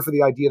lackluster for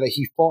the idea that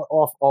he fought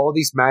off all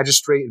these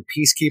magistrate and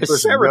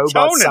peacekeepers and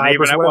robot Serotonin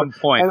even cybers, at one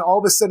point. and all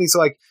of a sudden he's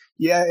like,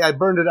 yeah, I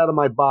burned it out of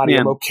my body.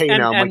 Yeah. I'm okay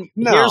now. I'm like,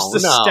 no, here's the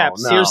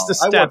steps. no. Here's the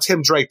I want steps.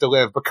 Tim Drake to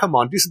live, but come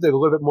on, do something a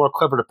little bit more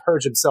clever to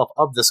purge himself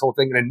of this whole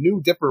thing in a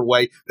new, different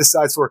way,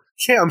 besides for,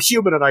 yeah, I'm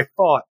human and I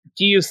thought.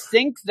 Do you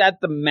think that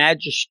the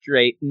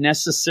magistrate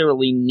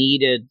necessarily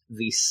needed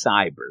the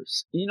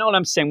cybers? You know what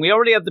I'm saying? We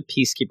already have the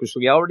peacekeepers.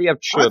 We already have I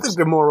troops. think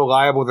they're more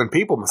reliable than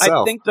people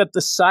myself. I think that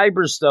the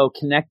cybers, though,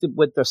 connected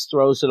with this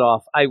throws it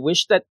off. I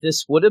wish that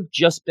this would have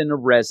just been a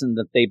resin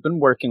that they've been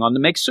working on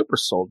to make super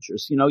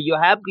soldiers. You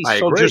have these I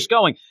soldiers agree.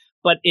 going,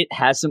 but it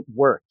hasn't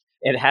worked.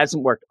 It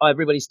hasn't worked. Oh,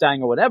 everybody's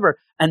dying or whatever.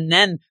 And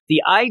then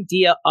the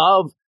idea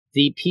of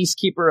the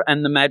peacekeeper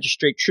and the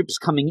magistrate troops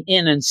coming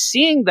in and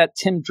seeing that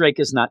Tim Drake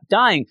is not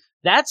dying,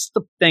 that's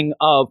the thing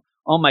of,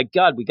 oh my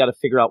God, we got to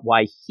figure out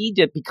why he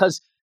did,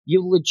 because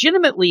you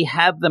legitimately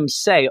have them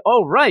say,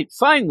 oh, right,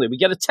 finally, we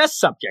get a test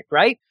subject,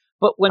 right?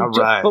 But when, All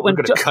right, but when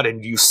we're going to cut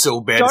into you so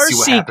bad to see what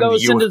Darcy happened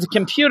goes to you. into the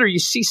computer, you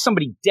see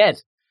somebody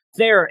dead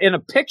there in a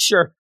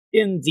picture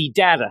in the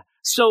data.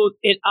 So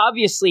it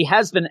obviously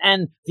has been,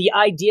 and the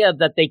idea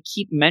that they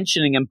keep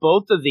mentioning in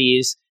both of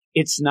these,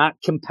 it's not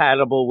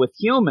compatible with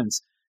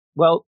humans.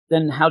 Well,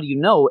 then how do you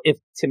know if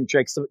Tim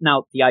Drake's...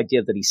 Now, the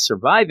idea that he's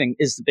surviving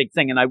is the big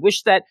thing. And I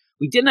wish that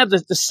We didn't have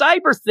the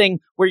cyber thing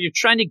where you're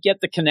trying to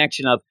get the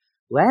connection of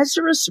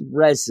Lazarus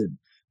resin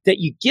that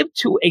you give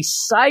to a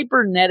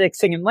cybernetic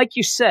thing. And like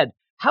you said,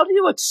 how do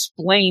you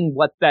explain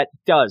what that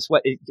does?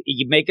 What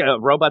you make a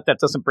robot that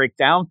doesn't break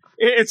down?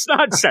 It's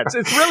nonsense.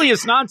 It really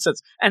is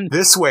nonsense. And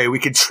this way, we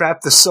can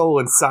trap the soul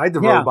inside the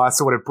robot,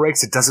 so when it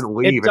breaks, it doesn't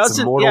leave. It's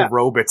immortal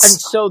robots.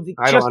 And so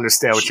I don't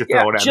understand what you're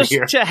throwing at me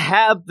here. Just to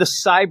have the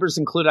cybers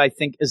included, I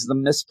think, is the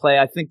misplay.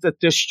 I think that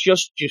this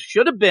just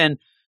should have been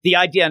the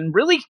idea, and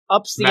really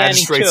ups the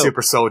ante too.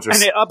 Super soldiers,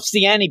 and it ups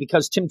the ante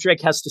because Tim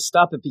Drake has to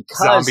stop it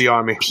because zombie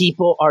army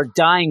people are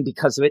dying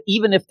because of it.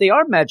 Even if they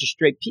are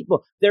magistrate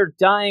people, they're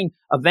dying.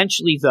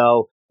 Eventually,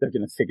 though, they're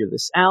going to figure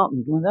this out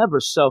and whatever.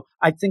 So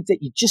I think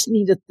that you just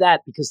needed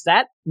that because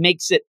that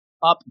makes it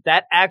up.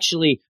 That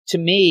actually, to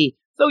me,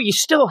 though you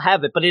still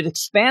have it, but it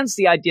expands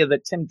the idea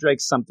that Tim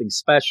Drake's something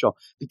special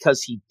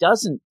because he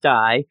doesn't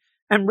die.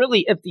 And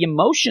really, if the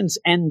emotions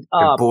end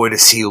up, and boy,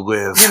 does he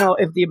live! You know,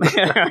 if the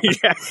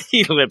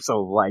he lives a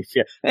life,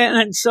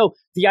 and so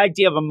the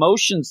idea of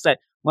emotions that,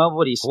 well,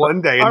 what he's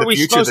one day in the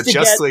future, the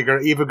Justice League are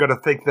even going to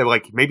think that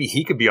like maybe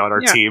he could be on our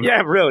team.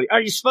 Yeah, really.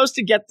 Are you supposed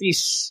to get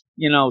these,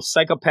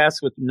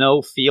 psychopaths with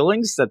no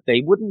feelings that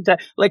they wouldn't?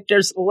 Like,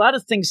 there's a lot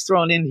of things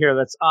thrown in here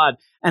that's odd.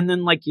 And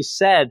then, like you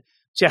said,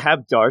 to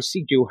have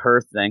Darcy do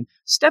her thing.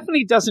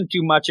 Stephanie doesn't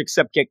do much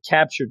except get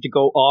captured to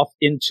go off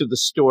into the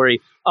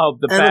story of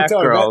the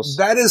Batgirls.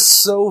 That is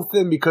so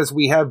thin because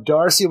we have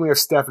Darcy and we have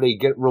Stephanie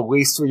get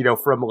released,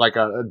 from like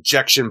a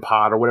ejection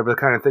pod or whatever the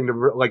kind of thing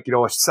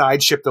to a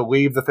side ship to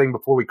leave the thing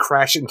before we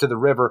crash into the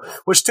river,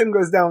 which Tim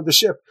goes down with the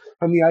ship.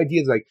 And the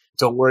idea is like,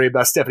 don't worry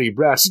about Stephanie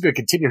Brown. She's going to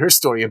continue her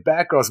story. And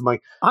Batgirls, I'm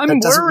like, that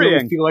doesn't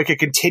really feel like it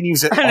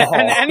continues at all.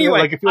 And anyway,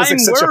 like it feels like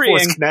such a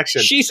forced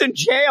connection. She's in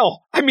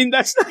jail. I mean,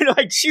 that's not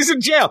like she's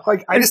in jail.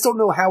 Like, I just don't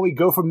know how we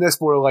go from this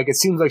where like it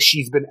seems like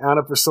she's been out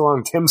of for so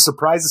long. Tim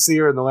surprises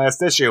her in the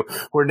last issue,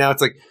 where now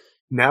it's like,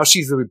 now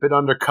she's been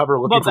undercover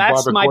looking for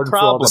Barbara Gordon for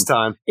all this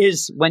time.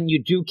 Is when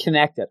you do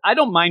connect it. I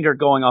don't mind her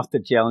going off to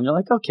jail, and you're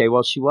like, okay,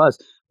 well, she was.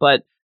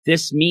 But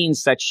this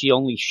means that she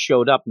only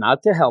showed up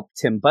not to help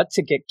Tim, but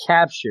to get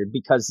captured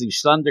because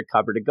she's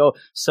undercover to go.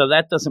 So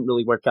that doesn't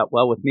really work out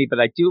well with me. But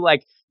I do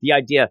like the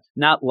idea,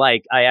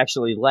 I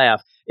actually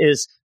laugh,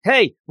 is,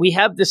 hey, we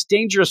have this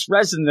dangerous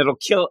resin that'll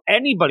kill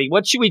anybody.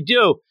 What should we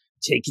do?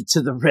 Take it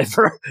to the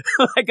river.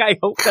 I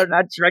hope they're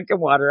not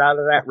drinking water out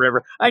of that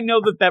river. I know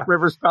that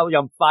river's probably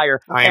on fire.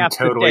 I am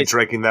totally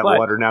drinking that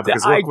water now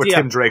because look what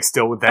Tim Drake's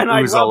still with that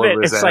ooze all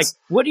over his ass. It's like,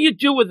 what do you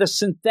do with a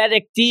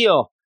synthetic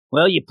deal?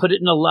 Well, you put it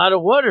in a lot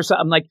of water. So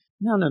I'm like,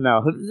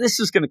 no.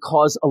 This is going to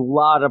cause a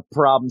lot of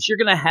problems. You're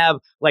going to have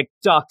like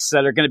ducks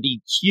that are going to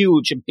be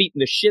huge and beating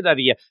the shit out of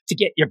you to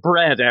get your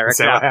bread, Eric.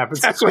 That's what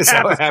happens. That's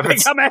what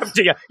happens. They come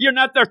after you. You're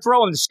not there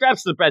throwing the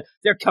scraps of the bread.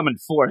 They're coming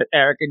for it,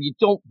 Eric. And you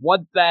don't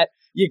want that.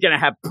 You're going to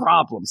have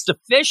problems. The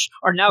fish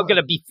are now going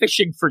to be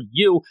fishing for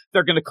you.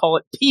 They're going to call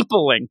it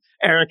peopling,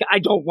 Eric. I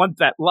don't want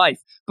that life.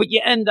 But you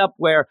end up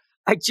where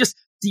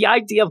the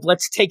idea of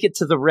let's take it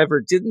to the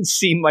river didn't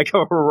seem like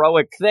a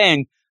heroic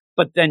thing.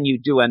 But then you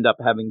do end up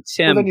having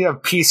Tim. And then you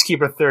have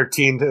Peacekeeper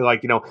 13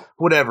 to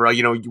whatever.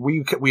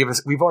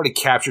 We've already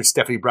captured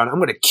Stephanie Brown. I'm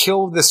going to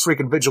kill this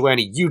freaking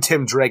vigilante, you,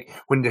 Tim Drake.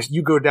 When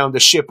you go down the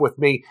ship with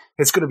me,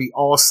 it's going to be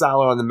all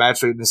solid on the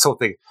magistrate, this whole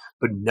thing.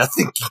 But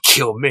nothing can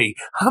kill me.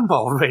 I'm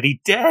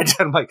already dead.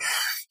 I'm like,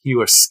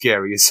 you are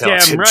scary as hell,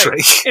 Tim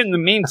Drake. In the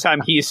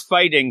meantime, he's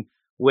fighting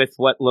with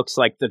what looks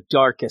like the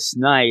Darkest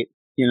Night.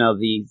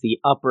 The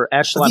upper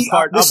echelon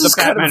part of the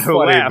Batman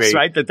Who Laughs,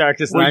 right? The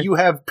Darkest Night. Where you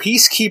have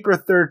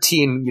Peacekeeper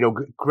 13,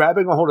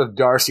 grabbing a hold of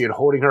Darcy and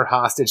holding her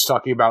hostage,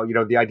 talking about,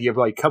 the idea of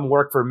like, come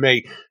work for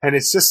me. And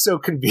it's just so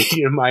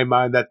convenient in my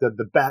mind that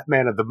the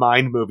Batman of the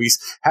Mind movies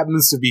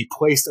happens to be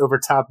placed over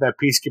top that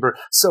Peacekeeper.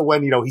 So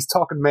when, he's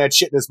talking mad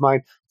shit in his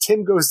mind,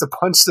 Tim goes to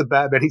punch the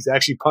Batman. He's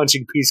actually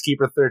punching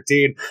Peacekeeper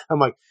 13. I'm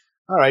like,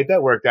 all right,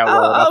 that worked out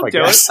well enough, I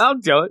guess. I'll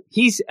do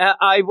it.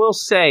 I will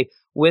say,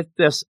 with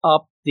this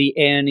up the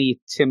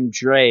ante Tim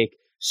Drake,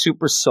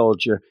 super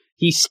soldier,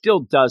 he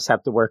still does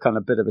have to work on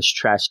a bit of his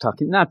trash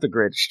talking. Not the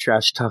greatest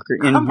trash talker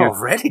in I'm here.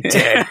 Already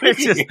dead.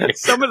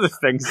 Some of the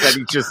things that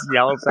he just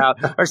yells out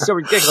are so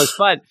ridiculous.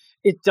 But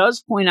it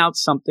does point out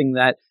something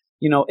that,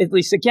 at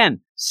least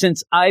again,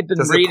 since I've been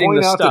reading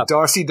the stuff. Does it point out that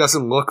Darcy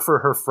doesn't look for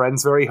her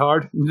friends very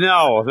hard?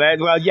 No.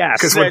 Yes.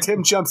 Because when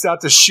Tim jumps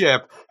out the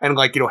ship and,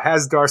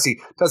 has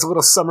Darcy, does a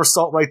little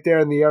somersault right there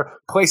in the air,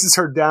 places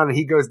her down, and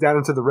he goes down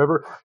into the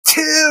river.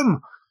 Tim!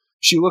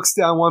 She looks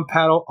down one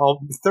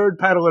paddle, third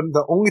paddle, and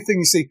the only thing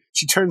you see,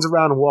 she turns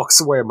around and walks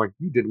away. I'm like,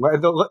 you didn't.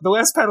 The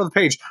last paddle of the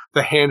page,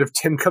 the hand of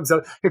Tim comes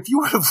out. If you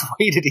would have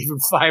waited even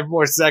 5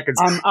 more seconds,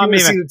 I'm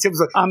even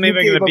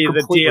going to be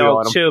the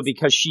deal, too,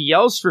 because she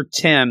yells for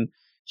Tim.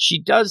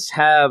 She does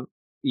have,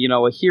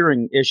 a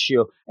hearing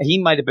issue.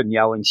 He might have been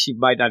yelling. She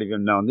might not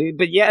even know.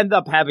 But you end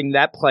up having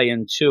that play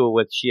in, too,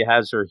 with she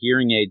has her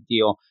hearing aid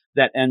deal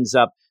that ends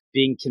up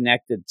being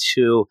connected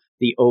to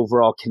the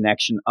overall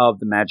connection of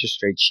the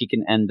magistrate. She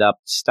can end up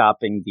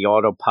stopping the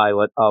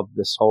autopilot of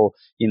this whole,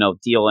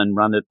 deal and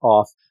run it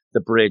off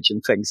the bridge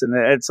and things. And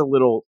it's a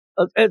little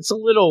it's a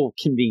little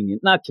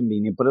convenient, not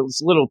convenient, but it was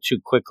a little too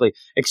quickly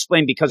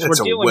explained because It's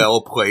we're a dealing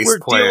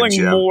well-placed plan, dealing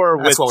Jim. more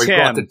That's with why we Tim.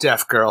 brought the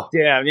deaf girl.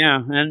 Yeah,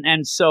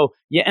 and so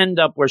you end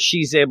up where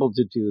she's able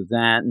to do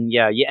that, and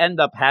yeah, you end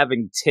up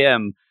having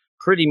Tim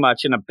pretty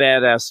much in a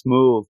badass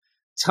move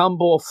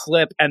tumble,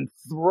 flip, and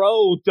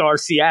throw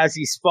Darcy as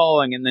he's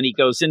falling, and then he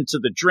goes into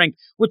the drink,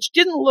 which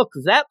didn't look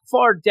that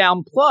far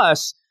down.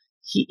 Plus,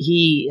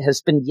 he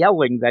has been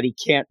yelling that he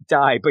can't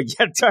die, but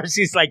yet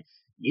Darcy's like,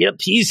 "Yep,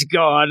 he's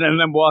gone," and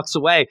then walks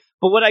away.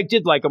 But what I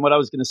did like, and what I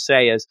was going to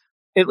say is,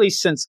 at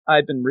least since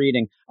I've been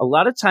reading, a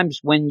lot of times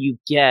when you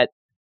get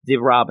the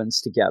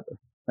Robins together,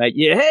 right?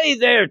 Yeah, hey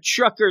there,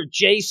 Trucker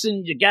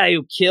Jason, the guy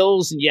who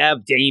kills, and you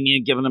have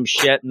Damian giving him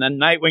shit, and then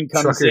Nightwing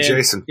comes Trucker in.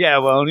 Jason. Yeah,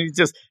 well, and he's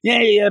just,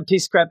 yeah,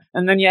 piece of crap.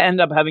 And then you end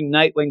up having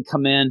Nightwing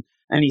come in,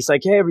 and he's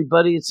like, "Hey,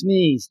 everybody, it's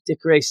me, it's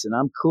Dick Grayson.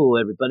 I'm cool,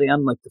 everybody.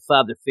 I'm like the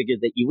father figure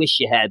that you wish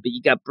you had, but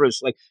you got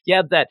Bruce." Like, you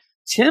have that.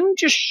 Tim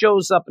just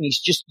shows up, and he's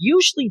just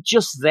usually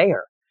just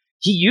there.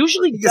 He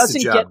usually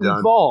doesn't get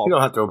involved. You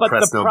don't have to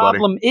impress but the nobody.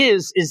 problem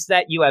is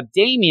that you have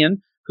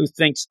Damian, who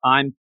thinks,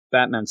 "I'm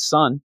Batman's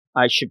son.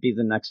 I should be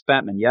the next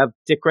Batman." You have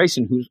Dick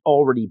Grayson, who's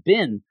already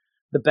been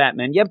the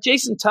Batman. You have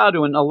Jason Todd,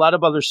 who in a lot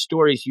of other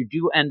stories, you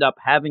do end up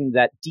having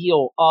that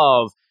deal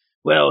of,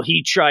 well,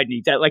 he tried and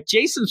he died. Like,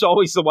 Jason's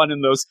always the one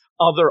in those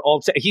other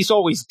he's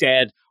always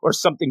dead or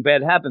something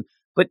bad happened.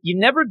 But you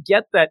never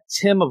get that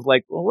Tim of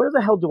like, well, where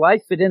the hell do I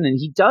fit in? And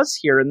he does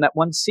here in that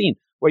one scene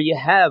where you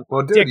have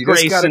Dick you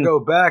Grayson. just got to go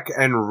back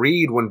and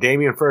read when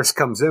Damian first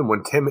comes in,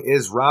 when Tim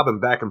is Robin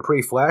back in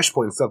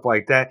pre-Flashpoint and stuff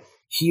like that.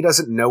 He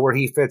doesn't know where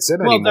he fits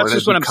in anymore. Well, that's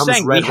just what I'm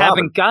saying. We Red Robin.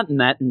 haven't gotten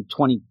that in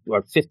 20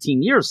 or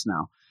 15 years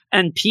now.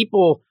 And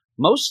people,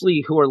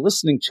 mostly who are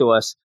listening to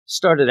us,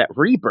 started at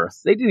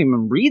Rebirth. They didn't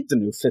even read the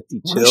new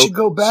 52. Well, they should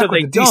go back so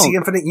with the DC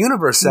Infinite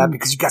Universe app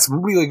because you got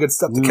some really good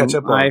stuff to catch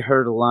up on. I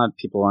heard a lot of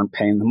people aren't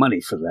paying the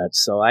money for that.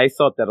 So I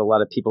thought that a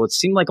lot of people, it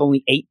seemed like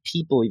only 8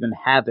 people even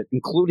have it,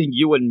 including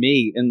you and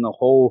me in the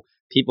whole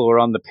people who are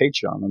on the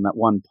Patreon on that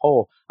one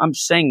poll. I'm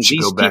saying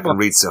these go back people, and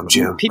read some,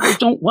 Jim. People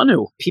don't want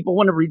to. People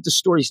want to read the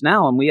stories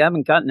now, and we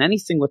haven't gotten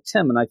anything with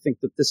Tim. And I think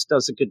that this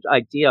does a good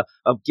idea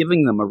of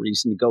giving them a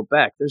reason to go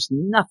back. There's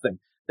nothing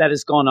that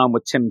has gone on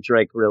with Tim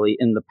Drake really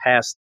in the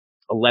past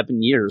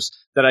 11 years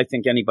that I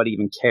think anybody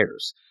even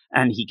cares.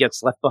 And he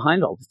gets left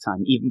behind all the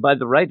time, even by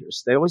the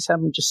writers. They always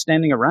have him just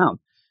standing around.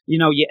 You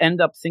know, you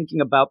end up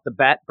thinking about the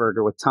Bat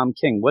Burger with Tom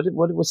King. What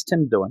was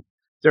Tim doing?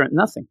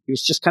 Nothing. He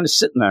was just kind of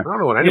sitting there. I don't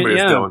know what anybody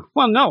was doing.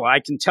 Well, no, I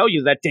can tell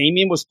you that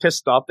Damian was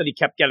pissed off that he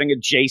kept getting a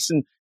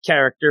Jason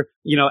character,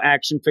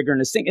 action figure in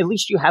his thing. At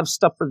least you have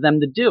stuff for them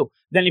to do.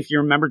 Then if you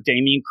remember,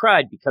 Damian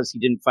cried because he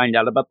didn't find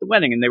out about the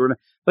wedding, and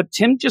but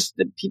Tim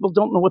people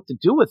don't know what to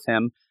do with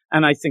him.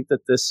 And I think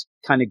that this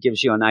kind of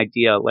gives you an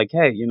idea, like,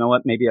 hey, you know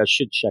what? Maybe I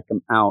should check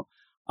him out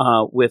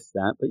with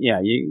that. But yeah,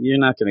 you're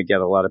not going to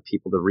get a lot of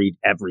people to read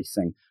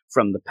everything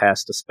from the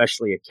past,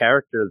 especially a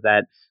character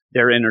that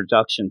their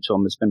introduction to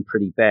him has been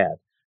pretty bad.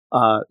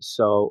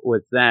 So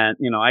with that,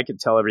 I could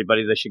tell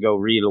everybody they should go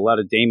read a lot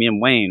of Damian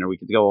Wayne, or we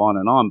could go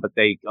on, but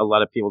a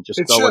lot of people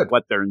just go with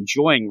what they're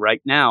enjoying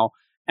right now.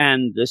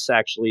 And this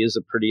actually is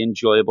a pretty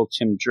enjoyable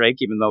Tim Drake,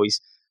 even though he's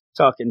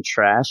talking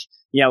trash,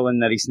 yelling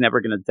that he's never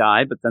going to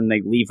die, but then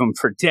they leave him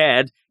for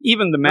dead.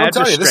 Even the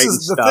magistrate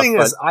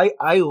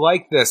I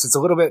like this. It's a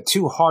little bit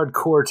too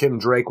hardcore Tim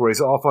Drake, where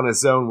he's off on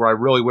his own, where I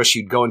really wish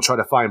he'd go and try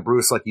to find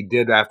Bruce like he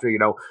did after,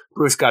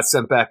 Bruce got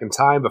sent back in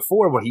time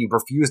before, when he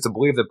refused to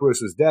believe that Bruce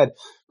was dead.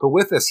 But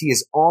with this, he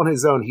is on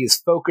his own. He is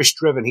focus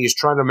driven. He is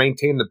trying to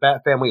maintain the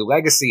Bat family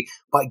legacy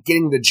by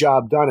getting the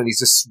job done. And he's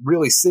just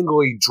really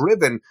singly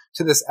driven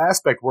to this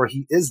aspect where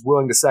he is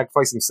willing to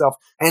sacrifice himself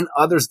and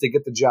others to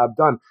get the job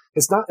done.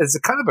 It's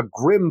a kind of a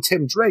grim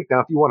Tim Drake. Now,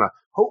 if you want a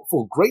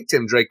hopeful, great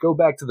Tim Drake, go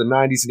back to the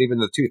 90s and even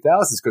the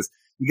 2000s, because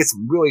you get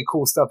some really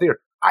cool stuff here.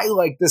 I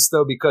like this,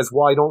 though, because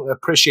while I don't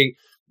appreciate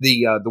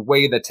the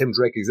way that Tim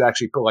Drake is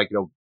actually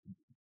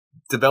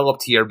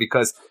developed here,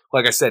 because,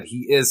 like I said,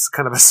 he is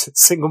kind of a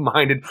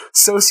single-minded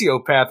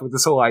sociopath with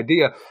this whole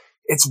idea.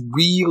 It's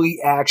really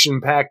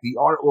action-packed. The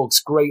art looks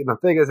great. And the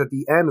thing is, at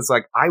the end, it's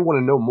like, I want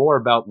to know more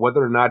about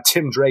whether or not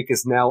Tim Drake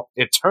is now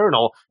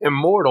eternal,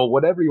 immortal,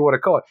 whatever you want to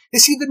call it.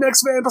 Is he the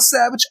next Vandal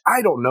Savage?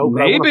 I don't know,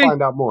 but I want to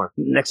find out more.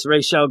 Next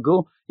Ra's al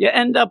Ghul. You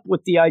end up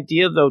with the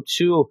idea, though,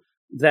 too,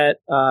 that,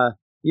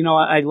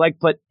 I like,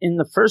 but in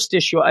the first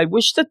issue, I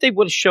wish that they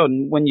would have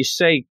shown, when you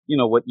say,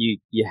 what you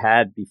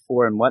had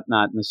before and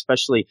whatnot, and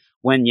especially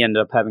when you end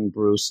up having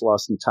Bruce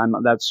lost in time,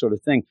 that sort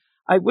of thing.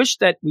 I wish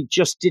that we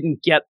just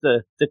didn't get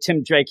the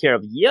Tim Drake here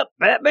of, yep,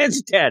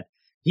 Batman's dead.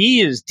 He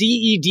is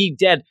DED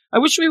dead. I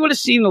wish we would have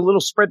seen a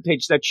little spread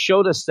page that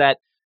showed us that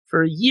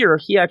for a year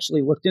he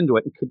actually looked into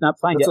it and could not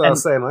find That's it. What I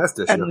was saying last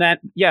issue. And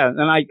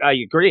I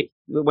agree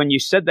when you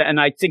said that. And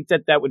I think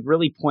that would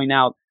really point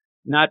out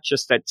not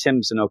just that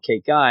Tim's an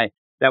okay guy,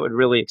 that would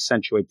really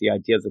accentuate the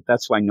idea that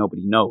that's why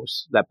nobody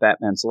knows that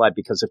Batman's alive,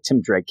 because if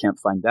Tim Drake can't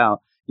find out,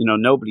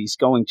 nobody's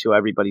going to.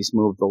 Everybody's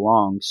moved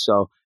along.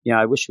 So, yeah,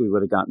 I wish we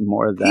would have gotten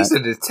more of that. He's a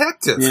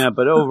detective. Yeah,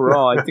 but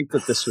overall, I think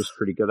that this was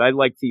pretty good. I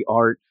like the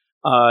art.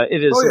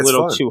 It is Oh, yeah, a it's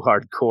little fun. too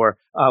hardcore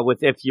with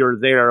if you're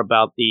there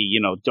about the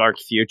dark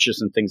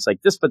futures and things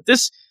like this. But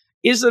this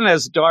isn't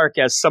as dark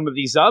as some of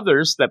these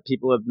others that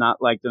people have not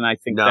liked, and I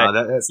think No,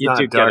 that that's you not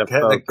do dark. get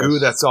a The goo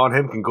focus. that's on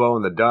him can glow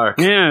in the dark.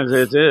 Yeah,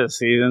 it is.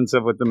 He ends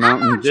up with the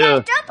Mountain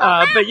Dew.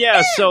 But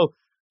yeah, so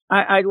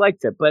I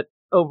liked it. But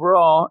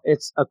overall,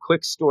 it's a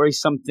quick story.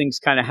 Some things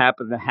kind of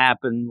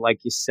happen, like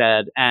you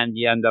said, and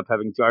you end up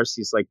having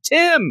Darcy's like,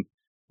 Tim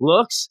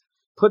looks,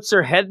 puts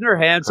her head in her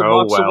hands and Oh,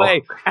 walks well.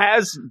 away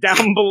as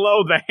down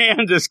below the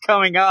hand is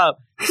coming up.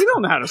 You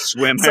don't know how to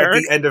swim, It's Eric.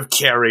 like the end of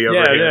Carrie over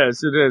Yeah, here.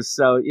 it is.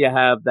 So you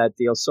have that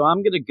deal. So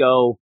I'm gonna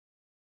go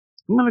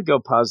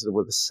positive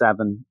with a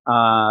 7.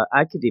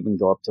 I could even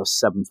go up to a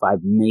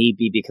 7.5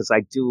 maybe, because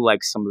I do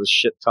like some of the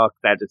shit talk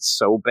that it's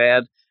so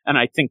bad. And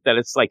I think that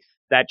it's like,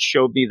 that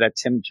showed me that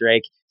Tim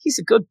Drake, he's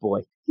a good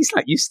boy. He's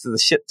not used to the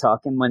shit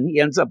talk. And when he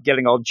ends up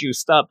getting all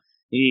juiced up,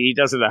 he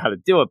doesn't know how to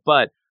do it.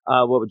 But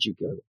what would you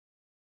give it?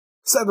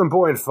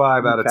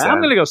 7.5 out of 10.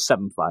 I'm going to go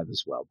 7.5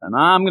 as well. Then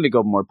I'm going to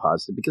go more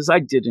positive because I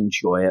did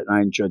enjoy it and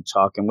I enjoyed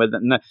talking with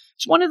it. And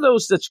it's one of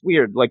those that's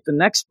weird. Like the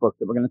next book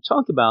that we're going to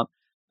talk about,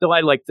 though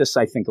I like this,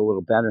 I think, a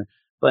little better.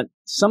 But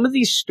some of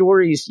these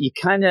stories, you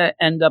kind of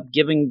end up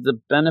giving the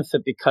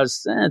benefit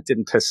because it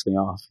didn't piss me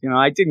off.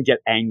 I didn't get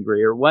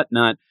angry or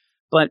whatnot.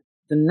 But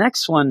the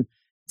next one,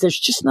 there's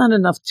just not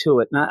enough to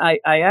it. And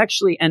I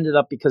actually ended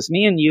up, because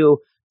me and you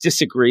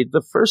disagreed,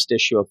 the first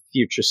issue of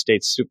Future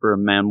State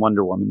Superman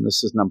Wonder Woman,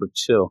 this is number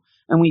 2.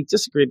 And we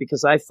disagreed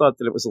because I thought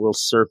that it was a little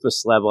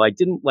surface level. I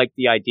didn't like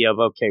the idea of,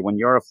 okay, when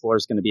Yara Flor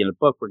is going to be in a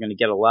book, we're going to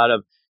get a lot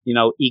of,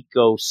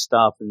 eco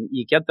stuff. And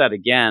you get that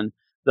again,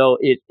 though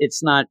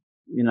it's not,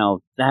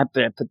 that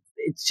bad, but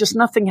it's just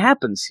nothing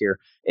happens here.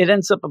 It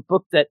ends up a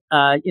book that,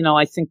 I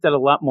think that a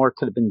lot more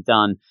could have been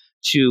done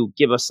to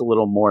give us a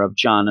little more of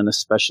John and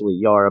especially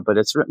Yara. But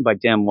it's written by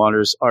Dan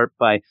Waters, art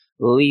by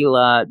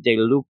Lila De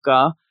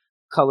Luca,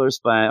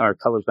 colors by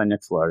Nick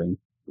Flaherty,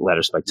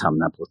 letters by Tom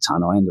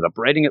Napolitano. I ended up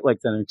writing it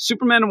like that.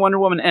 Superman and Wonder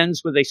Woman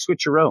ends with a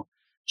switcheroo.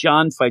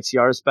 John fights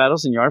Yara's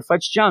battles and Yara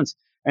fights John's.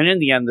 And in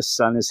the end, the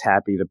sun is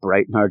happy to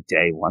brighten our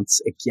day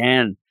once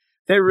again.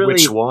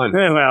 Which one?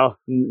 Well,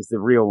 the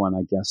real one,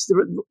 I guess.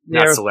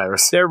 Not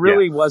Solaris. There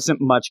really wasn't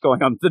much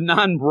going on. The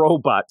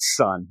non-robot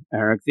sun,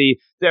 Eric.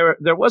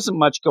 There wasn't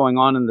much going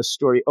on in the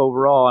story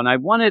overall, and I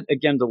wanted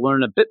again to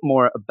learn a bit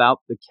more about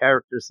the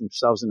characters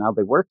themselves and how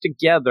they work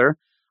together.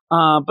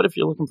 But if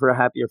you're looking for a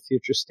happier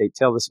Future State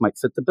tale, this might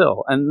fit the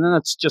bill. And then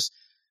it's just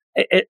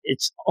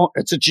it's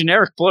a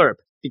generic blurb,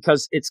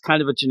 because it's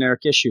kind of a generic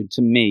issue to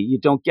me. You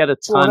don't get a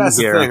ton that's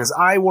here. the thing, is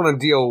I want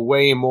to deal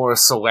way more with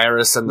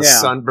Solaris and the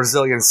sun,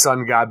 Brazilian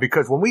sun god,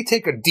 because when we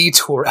take a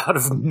detour out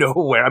of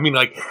nowhere, I mean,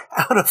 like,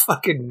 out of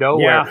fucking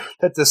nowhere,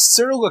 that the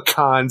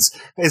Sirlicons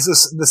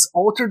is this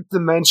altered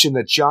dimension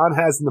that John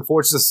has in the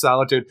Fortress of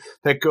Solitude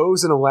that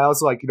goes and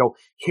allows, like,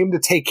 him to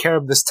take care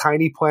of this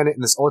tiny planet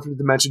in this alternate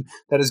dimension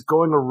that is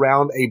going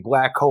around a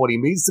black hole. And he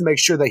needs to make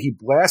sure that he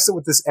blasts it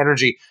with this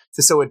energy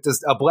so it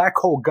does a black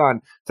hole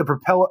gun to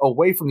propel it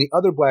away from the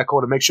other black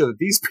hole to make sure that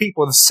these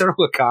people, the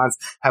Sirlicons,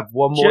 have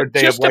one more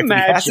day of life. And he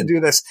has to do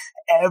this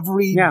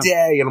every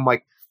day. And I'm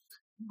like,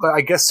 but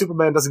I guess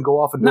Superman doesn't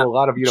go off and do a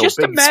lot of, big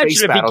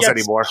space battles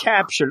anymore.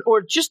 Captured,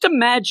 or just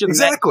imagine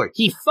exactly. that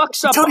he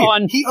fucks up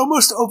on. He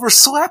almost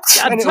overslept.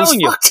 I'm and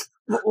telling it was fucked.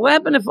 What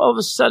happened if all of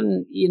a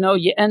sudden,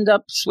 you end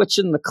up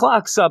switching the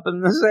clocks up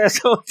and this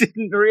asshole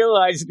didn't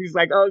realize, and he's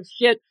like, oh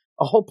shit,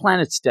 a whole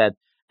planet's dead.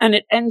 And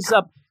it ends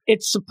up,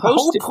 it's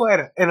supposed to. A whole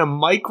planet in a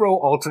micro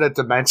alternate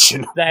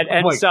dimension. That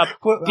ends up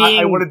being.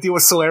 I want to deal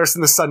with Solaris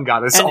and the sun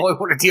god. That's all I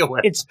want to deal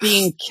with. It's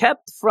being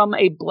kept from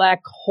a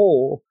black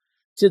hole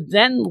to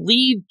then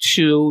lead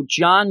to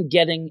John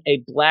getting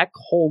a black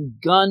hole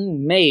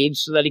gun made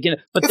so that he can.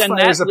 But then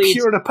that leads a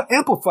pure and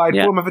amplified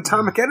form of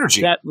atomic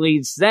energy. That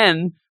leads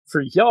then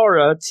for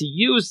Yara to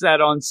use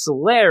that on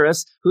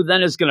Solaris, who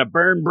then is going to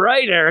burn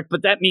bright, Eric,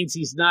 but that means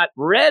he's not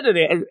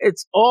ready.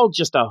 It's all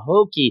just a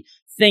hokey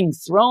thing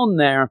thrown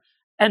there.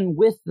 And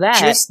with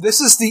that...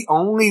 this is the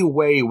only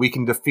way we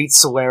can defeat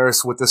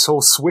Solaris with this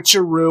whole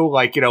switcheroo,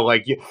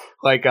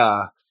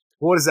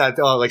 what is that?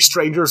 Like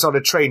strangers on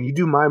a train. You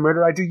do my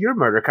murder, I do your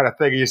murder kind of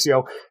thing.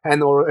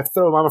 And or if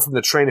throw Mama from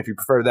the train if you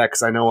prefer that,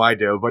 because I know I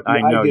do. But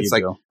I know it's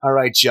like, do. All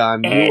right,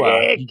 John,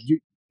 you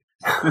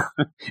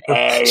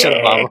shut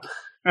up, Mama.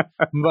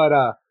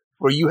 But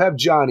where you have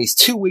John, he's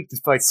too weak to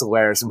fight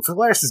Solaris, and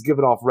Solaris is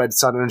giving off red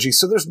sun energy,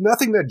 so there's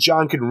nothing that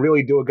John can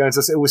really do against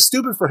us. It was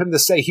stupid for him to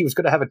say he was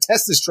going to have a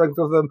test of strength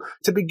with them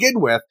to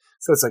begin with.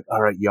 So it's like,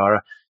 all right,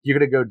 Yara, you're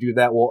going to go do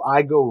that. Well,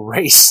 I go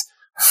race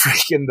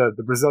freaking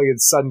the Brazilian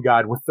sun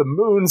god with the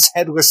moon's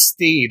headless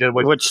steed,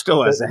 which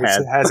still has a head.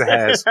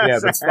 Yeah,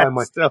 but it's fine.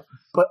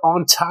 But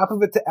on top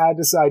of it, to add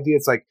this idea,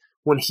 it's like,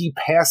 when he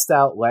passed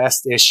out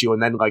last issue,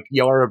 and then like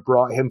Yara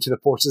brought him to the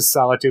Fortress of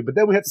Solitude, but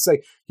then we have to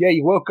say, yeah,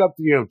 you woke up,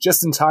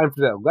 just in time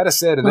for that. Let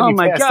us in, and then you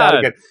passed out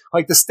again.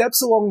 Like the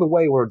steps along the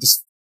way were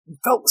just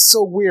felt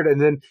so weird,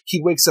 and then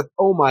he wakes up.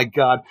 Oh my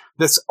God,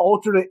 this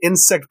alternate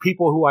insect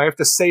people who I have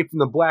to save from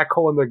the black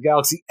hole in their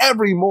galaxy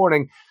every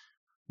morning.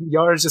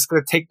 Yara's just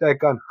going to take that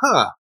gun.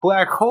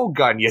 Black hole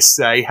gun, you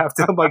say?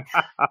 I'm like,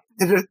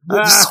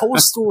 this whole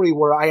story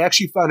where I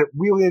actually found it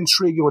really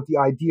intriguing with the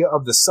idea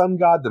of the sun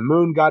god, the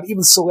moon god,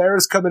 even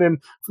Solaris coming in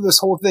for this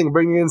whole thing,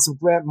 bringing in some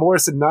Grant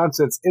Morrison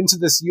nonsense into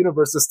this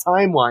universe, this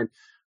timeline.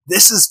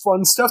 This is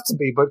fun stuff to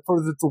me, but for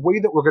the way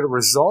that we're going to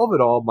resolve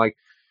it all, I'm like,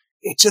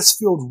 it just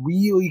feels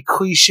really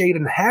cliched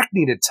and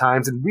hackneyed at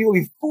times and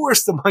really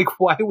forced. I'm like,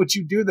 why would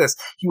you do this?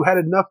 You had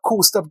enough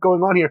cool stuff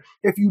going on here.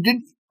 If you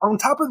didn't, on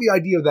top of the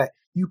idea that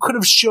you could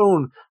have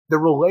shown the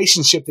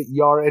relationship that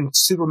Yara and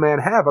Superman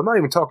have. I'm not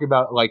even talking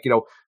about like,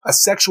 a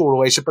sexual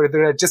relationship or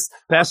anything. Just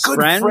best good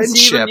friends,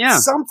 friendship, even,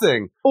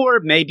 something. Or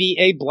maybe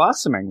a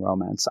blossoming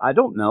romance. I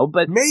don't know,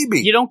 but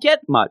maybe you don't get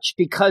much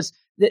because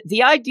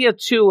the idea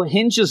too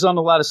hinges on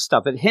a lot of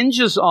stuff. It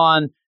hinges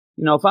on,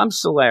 if I'm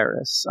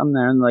Solaris, I'm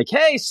there and like,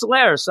 hey,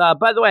 Solaris,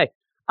 by the way,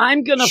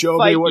 I'm going to fight you. Show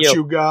me what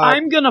you got.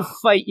 I'm going to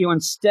fight you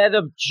instead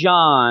of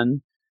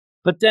John.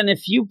 But then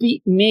if you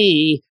beat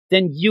me,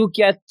 then you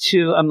get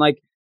to, I'm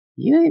like,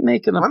 you ain't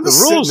making up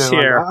the rules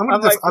here.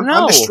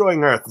 I'm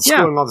destroying Earth and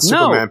screwing all the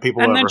Superman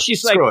people over. And then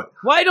she's like,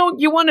 why don't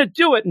you want to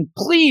do it? And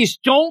please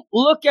don't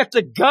look at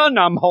the gun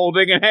I'm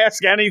holding and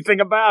ask anything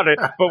about it.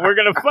 But we're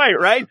going to fight,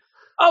 right?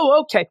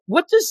 Oh, okay.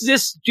 What does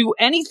this do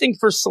anything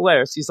for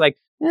Solaris? He's like,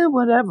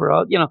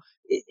 whatever.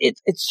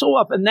 It's so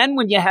up. And then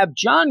when you have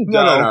John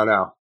go.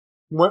 No.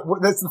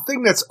 That's the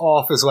thing that's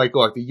off is like,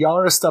 look, the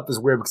Yara stuff is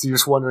weird because you're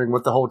just wondering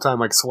what the whole time,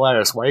 like,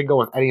 Solaris, why you go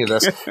with any of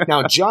this?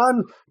 Now,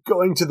 John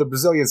going to the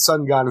Brazilian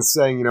sun god and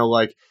saying,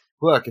 like,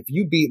 look, if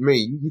you beat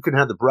me, you can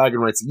have the bragging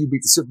rights that you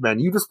beat the Superman.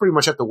 You just pretty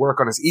much have to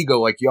work on his ego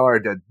like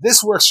Yara did.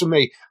 This works for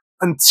me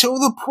until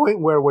the point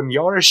where when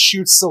Yara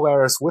shoots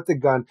Solaris with the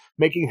gun,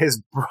 making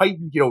his bright,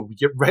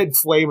 red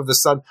flame of the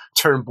sun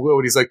turn blue,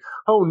 and he's like,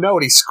 oh no,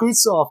 and he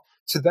scoots off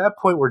to that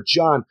point where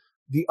John,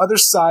 the other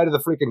side of the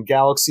freaking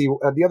galaxy,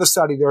 the other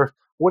side of the Earth,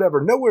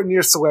 whatever, nowhere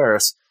near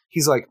Solaris.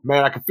 He's like,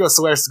 man, I can feel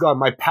Solaris is gone.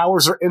 My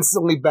powers are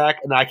instantly back,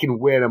 and I can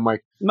win. I'm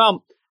like,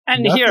 Mom,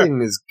 and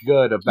nothing is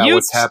good about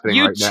what's happening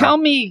right now. You tell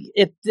me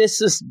if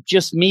this is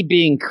just me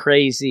being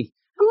crazy.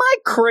 Am I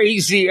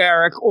crazy,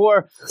 Eric?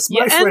 Or it's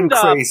my friend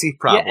crazy,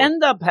 probably. You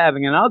end up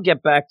having, and I'll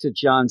get back to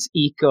John's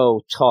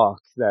eco talk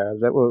there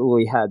that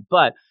we had,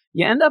 but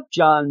you end up,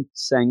 John,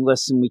 saying,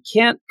 listen, we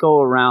can't go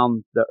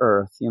around the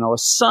Earth. A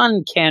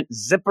sun can't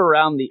zip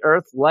around the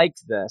Earth like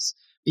this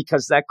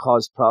because that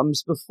caused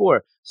problems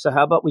before. So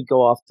how about we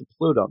go off to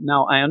Pluto?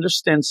 Now, I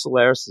understand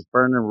Solaris is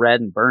burning red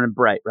and burning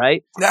bright,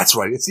 right? That's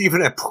right. It's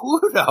even at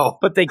Pluto.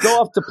 But they go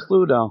off to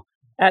Pluto.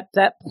 At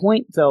that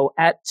point, though,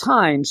 at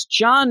times,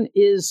 John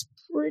is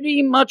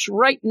pretty much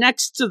right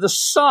next to the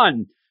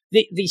sun.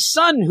 The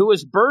sun who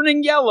is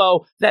burning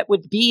yellow, that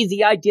would be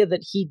the idea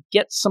that he'd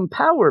get some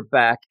power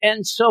back.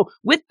 And so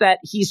with that,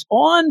 he's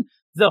on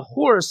the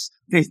horse,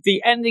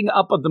 the ending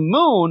up of the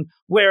moon,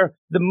 where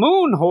the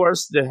moon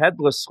horse, the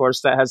headless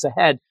horse that has a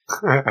head,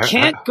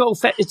 can't go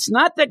fast. It's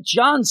not that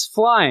John's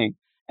flying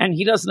and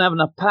he doesn't have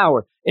enough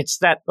power. It's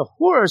that the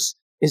horse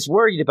is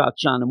worried about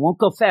John and won't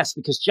go fast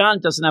because John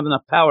doesn't have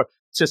enough power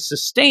to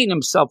sustain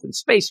himself in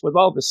space with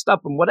all this stuff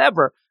and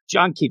whatever.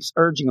 John keeps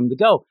urging him to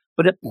go.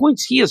 But at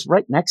points, he is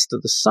right next to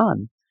the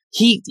sun.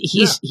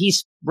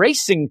 He's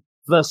racing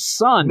the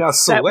sun. Now,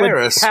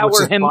 Solaris,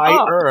 which is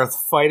by Earth,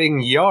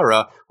 fighting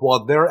Yara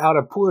while they're out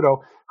of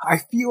Pluto. I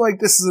feel like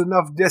this is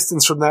enough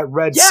distance from that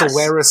red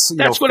Solaris,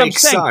 that's what fake I'm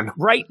saying. sun.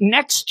 Right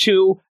next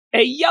to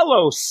a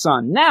yellow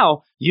sun.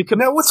 Now, you can.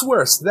 Now, what's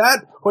worse,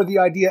 that or the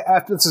idea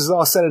after this is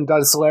all said and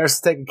done, Solaris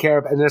is taken care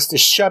of, and there's to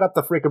shut up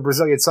the freaking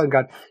Brazilian sun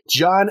god.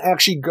 John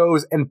actually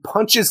goes and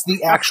punches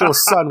the actual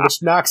sun,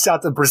 which knocks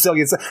out the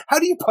Brazilian sun. How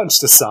do you punch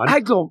the sun?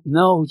 I don't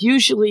know.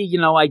 Usually,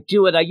 I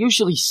do it. I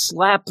usually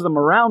slap them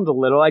around a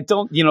little. I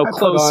don't, close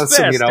put on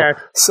fist.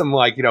 some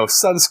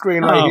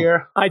sunscreen right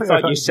here. I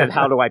thought you said,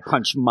 how do I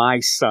punch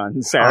my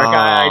sons, Eric?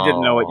 I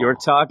didn't know what you were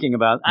talking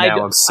about.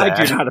 I'm sad.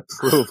 I do not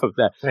approve of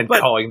that. And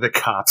calling the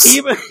cops.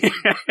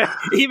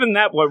 Even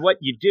that, what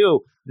you do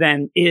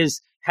then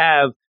is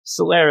have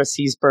Solaris,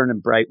 he's burning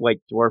bright, white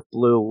dwarf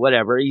blue,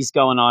 whatever. He's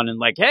going on and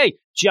like, hey,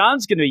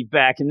 John's going to be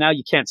back, and now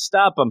you can't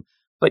stop him.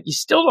 But you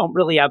still don't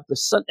really have the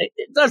sun.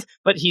 It does,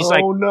 but he's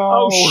like,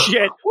 no. Oh,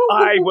 shit,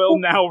 I will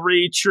now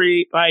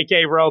retreat like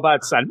a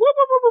robot son,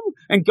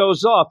 and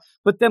goes off.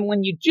 But then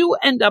when you do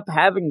end up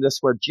having this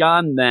where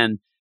John then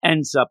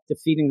ends up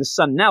defeating the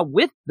sun, now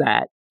with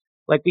that,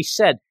 like we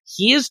said,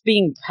 he is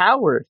being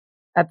powered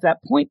at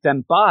that point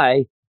then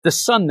by the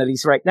sun that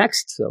he's right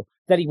next to,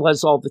 that he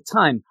was all the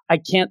time. I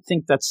can't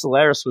think that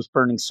Solaris was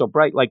burning so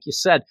bright, like you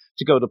said,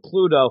 to go to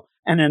Pluto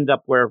and end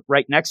up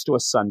right next to a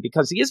sun,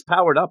 because he is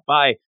powered up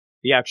by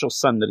the actual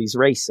sun that he's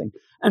racing.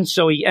 And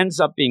so he ends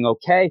up being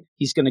okay.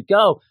 He's going to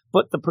go.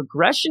 But the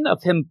progression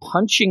of him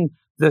punching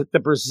the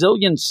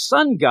Brazilian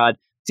sun god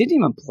didn't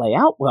even play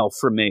out well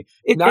for me.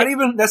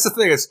 That's the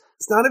thing, it's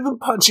not even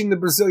punching the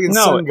Brazilian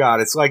sun god.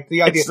 It's like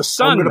the idea, it's the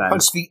sun, I'm going to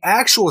punch the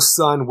actual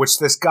sun, which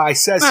this guy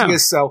says he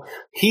is, so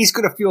he's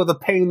going to feel the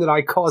pain that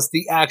I caused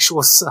the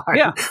actual sun,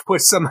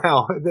 which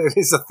somehow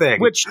is a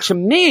thing. Which to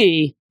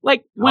me,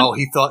 like, when,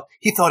 he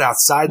thought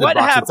outside the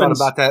box. He thought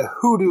about that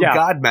hoodoo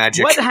god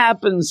magic. What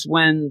happens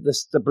when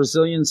the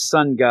Brazilian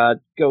sun god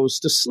goes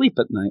to sleep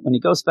at night? When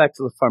he goes back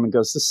to the farm and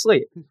goes to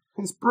sleep,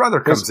 his brother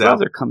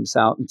comes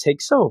out and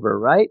takes over,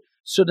 right?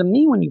 So to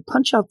me, when you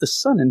punch out the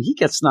sun and he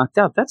gets knocked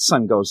out, that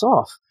sun goes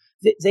off.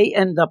 They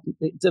end up,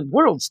 the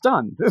world's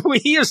done.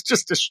 He has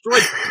just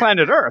destroyed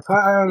planet Earth.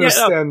 I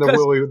understand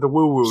the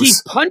woo-woos. He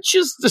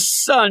punches the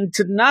sun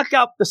to knock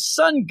out the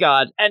sun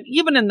god. And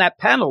even in that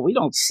panel, we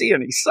don't see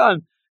any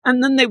sun.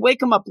 And then they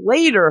wake him up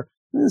later.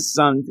 The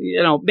sun,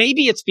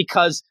 maybe it's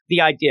because the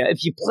idea,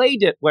 if you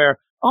played it where,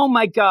 oh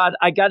my God,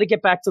 I got to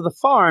get back to the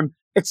farm.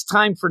 It's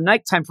time for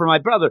nighttime for my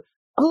brother.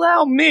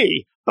 Allow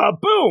me.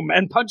 Boom,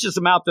 and punches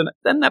him out.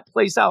 Then that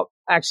plays out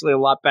actually a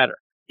lot better,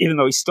 even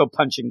though he's still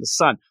punching the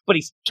sun. But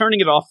he's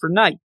turning it off for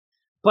night.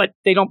 But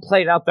they don't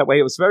play it out that way.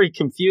 It was very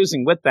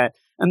confusing with that.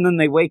 And then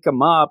they wake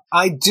him up.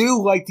 I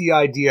do like the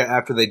idea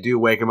after they do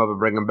wake him up and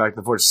bring him back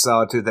to the Fortress of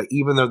Solitude that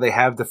even though they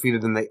have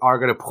defeated him, they are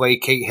going to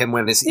placate him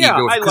when his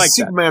ego. Because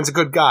Superman's a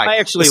good guy. I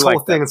actually this like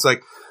whole thing. That. It's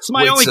like it's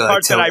my only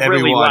part that I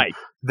really like.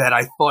 That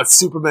I fought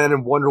Superman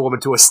and Wonder Woman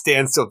to a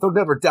standstill. They'll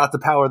never doubt the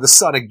power of the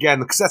sun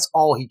again, because that's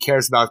all he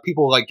cares about.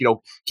 People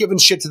giving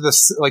shit to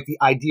the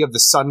idea of the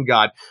sun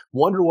god.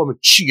 Wonder Woman,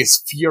 she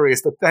is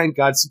furious, but thank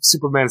God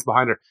Superman's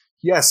behind her.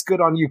 Yes, good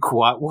on you,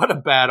 Quat. What a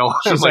battle.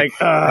 She's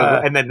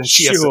and then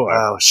she has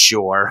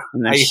sure.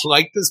 And then I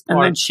like this part.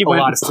 And then she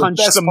went and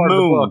punched the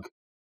moon.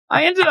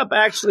 I ended up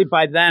actually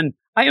by then,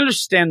 I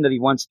understand that he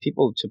wants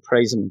people to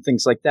praise him and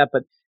things like that,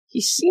 but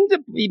he seemed to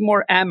be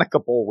more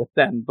amicable with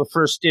them the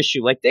first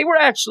issue. Like they were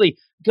actually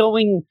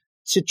going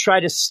to try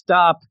to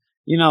stop,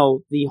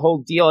 the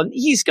whole deal. And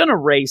he's going to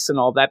race and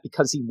all that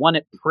because he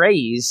wanted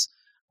praise.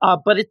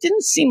 But it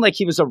didn't seem like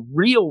he was a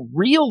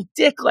real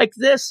dick like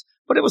this.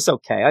 But it was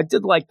okay. I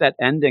did like that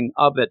ending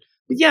of it.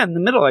 But yeah, in the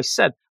middle, I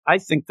said, I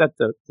think that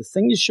the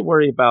thing you should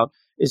worry about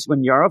is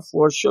when Yara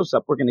Flor shows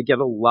up, we're going to get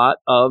a lot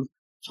of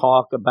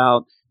talk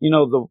about,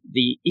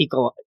 the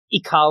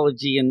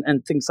ecology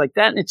and things like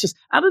that. And it's just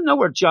out of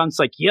nowhere, John's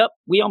like, yep,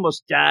 we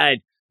almost died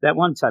that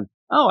one time.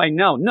 Oh, I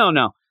know. No,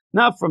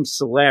 not from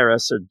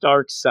Solaris or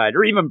Darkseid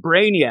or even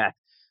Brainiac.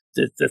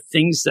 The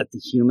things that the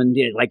human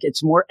did, like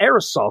it's more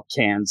aerosol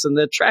cans and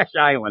the trash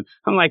island.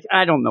 I'm like,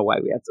 I don't know why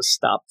we have to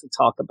stop to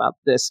talk about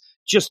this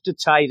just to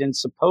tie it in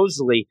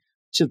supposedly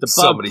to the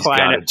bug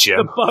planet.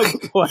 The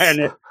bug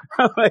planet.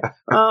 I'm like,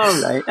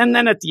 all right. And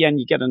then at the end,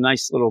 you get a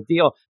nice little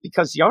deal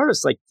because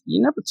Yara's like,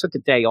 you never took a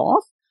day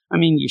off. I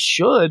mean, you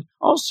should.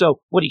 Also,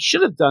 what he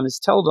should have done is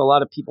told a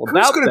lot of people about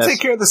this. Who's going to take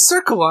care of the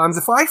Circlons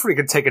if I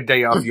freaking take a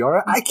day off,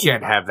 Yara? I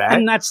can't have that.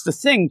 And that's the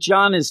thing.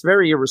 John is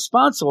very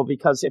irresponsible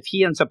because if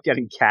he ends up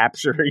getting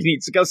captured or he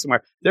needs to go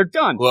somewhere, they're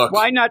done. Look,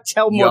 why not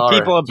tell more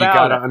people about it? You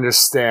got to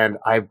understand,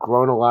 I've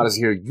grown a lot as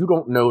here. You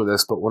don't know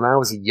this, but when I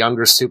was a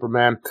younger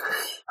Superman,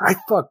 I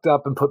fucked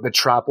up and put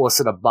Metropolis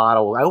in a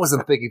bottle. I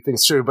wasn't thinking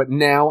things through, but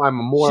now I'm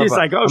more She's of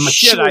a, like, oh, I'm a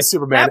shit,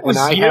 Superman, and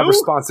I have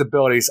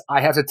responsibilities.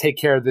 I have to take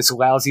care of this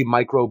lousy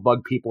micro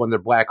bug people and their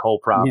black hole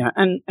problem. Yeah,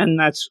 and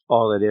that's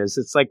all it is.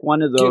 It's like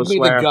one of those. Give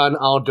me the gun,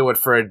 I'll do it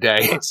for a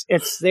day.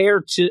 It's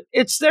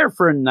there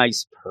for a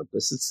nice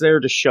purpose. It's there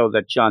to show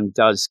that John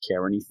does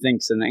care and he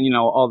thinks and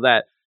all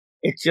that.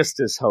 It just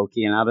is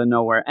hokey and out of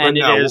nowhere. And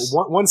it is.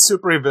 One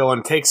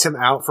supervillain takes him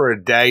out for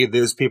a day,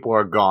 those people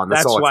are gone.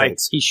 That's all it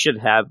takes. He should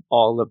have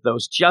all of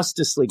those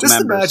Justice League just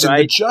members. Imagine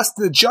right?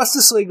 the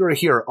Justice League are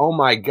here. Oh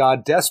my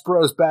God,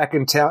 Despero's back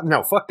in town.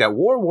 No, fuck that.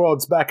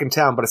 Warworld's back in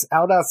town, but it's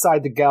out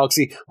outside the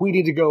galaxy. We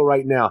need to go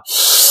right now.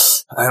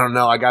 I don't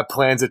know. I got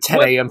plans at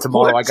 10 a.m.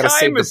 tomorrow. I got to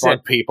save the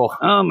bug people.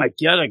 Oh my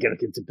God! I got to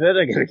get to bed.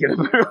 I got to get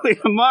up early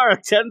tomorrow.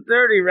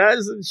 10:30.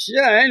 Rise and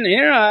shine.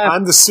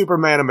 I'm the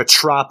Superman of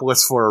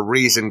Metropolis for a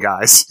reason,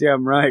 guys.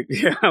 Damn right.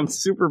 Yeah, I'm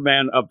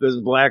Superman of this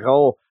black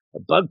hole, a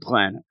bug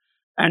planet.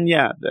 And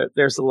yeah,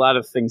 there's a lot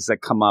of things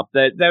that come up.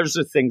 There's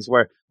the things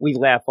where we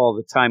laugh all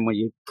the time when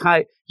you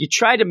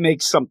try to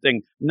make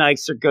something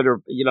nice or good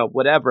or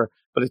whatever,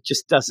 but it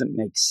just doesn't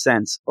make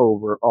sense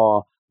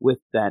overall. With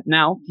that.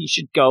 Now, he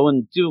should go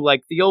and do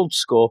like the old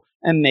school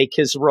and make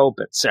his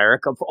robots,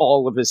 Eric, of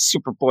all of his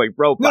Superboy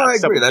robots. No, I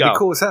agree. That'd be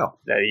cool as hell.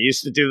 He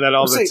used to do that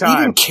all the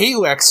time. Even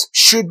Kalex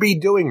should be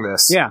doing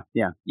this. Yeah.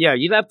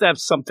 You'd have to have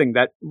something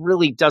that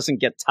really doesn't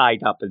get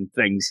tied up in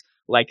things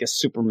like a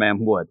Superman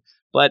would.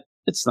 But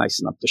it's nice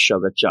enough to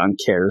show that John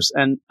cares.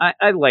 And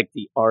I like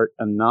the art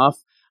enough.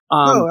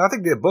 I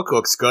think the book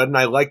looks good, and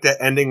I like that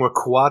ending with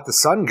Quat, the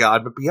sun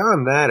god. But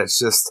beyond that, it's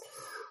just...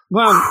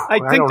 Well, I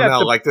don't know.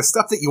 Like the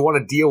stuff that you want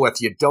to deal with,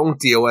 you don't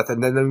deal with,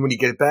 and then when you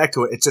get back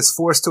to it, it's just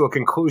forced to a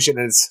conclusion,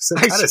 and it's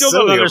I still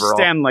don't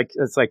understand. Overall. Like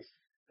it's like,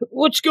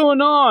 what's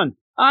going on?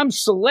 I'm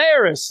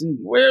Solaris, and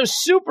where's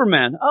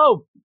Superman?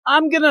 Oh,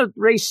 I'm gonna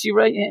race you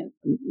right in.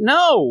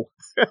 No,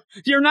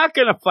 you're not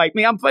gonna fight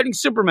me. I'm fighting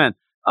Superman.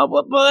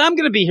 Well, I'm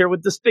going to be here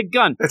with this big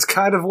gun. That's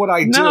kind of what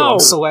I do. No. I'm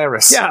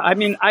Solaris. Yeah, I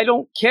mean, I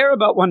don't care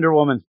about Wonder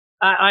Woman.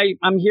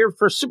 I'm here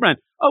for Superman.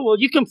 Oh, well,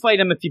 you can fight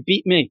him if you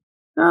beat me.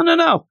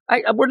 No.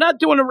 We're not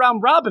doing a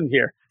round robin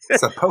here.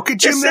 It's a poker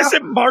gym This now?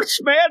 isn't March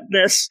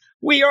Madness.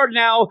 We are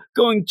now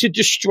going to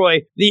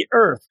destroy the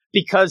Earth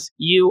because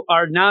you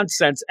are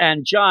nonsense.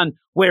 And John,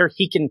 where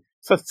he can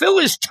fulfill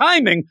his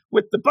timing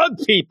with the bug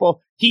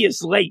people, he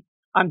is late.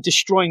 I'm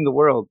destroying the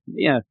world.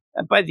 Yeah.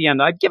 By the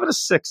end, I'd give it a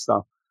 6,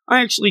 though.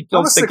 I actually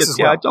don't think it's.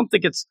 I don't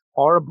think it's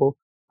horrible.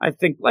 I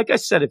think, like I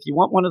said, if you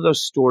want one of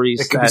those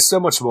stories, it could be so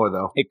much more,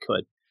 though. It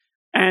could,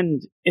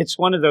 and it's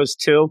one of those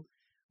too.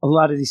 A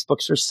lot of these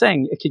books are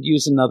saying it could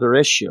use another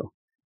issue.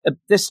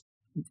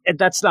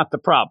 That's not the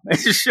problem.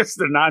 It's just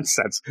the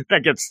nonsense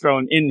that gets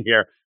thrown in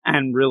here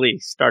and really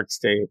starts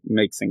to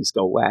make things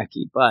go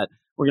wacky. But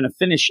we're going to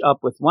finish up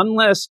with one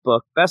last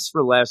book, best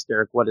for last.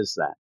 Eric, what is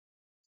that?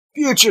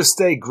 Future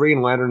State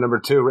Green Lantern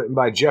 #2, written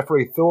by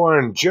Jeffrey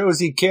Thorne,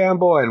 Josie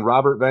Campbell, and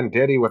Robert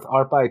Venditti, with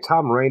art by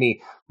Tom Rainey,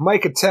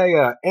 Mike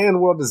Attea, and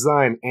world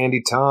design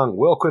Andy Tong,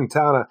 Will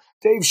Quintana,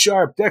 Dave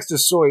Sharp, Dexter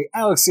Soy,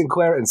 Alex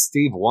Sinclair, and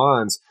Steve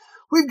Wands.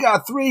 We've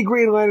got 3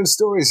 Green Lantern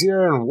stories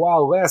here, and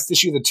while last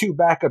issue the 2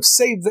 backups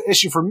saved the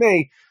issue for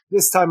me,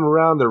 this time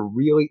around there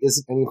really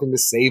isn't anything to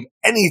save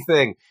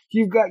anything.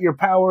 You've got your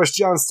Powerless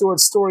John Stewart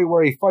story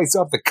where he fights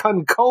off the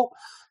Kun cult,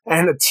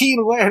 and a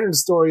Teen Lantern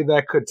story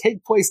that could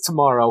take place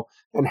tomorrow,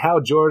 and Hal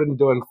Jordan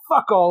doing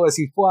fuck all as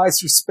he flies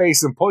through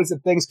space and points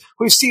at things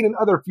we've seen in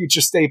other Future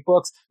State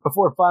books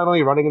before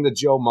finally running into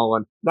Joe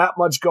Mullen. Not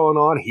much going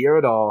on here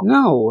at all.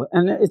 No,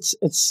 and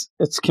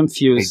it's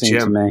confusing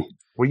to me.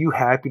 Were you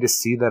happy to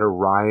see that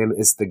Orion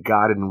is the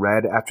god in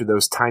red after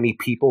those tiny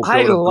people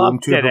I built a boom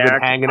loved tube it, have been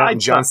Eric. hanging out in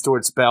John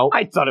Stewart's belt?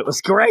 I thought it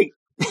was great.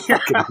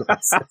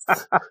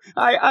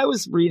 I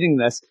was reading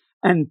this,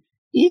 and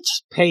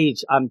each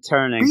page I'm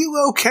turning.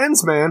 Belo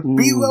Kens, man.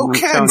 Belo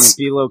Kens.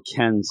 Belo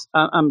Kens.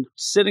 I'm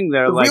sitting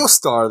there the like... real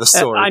star of the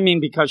story. I mean,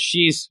 because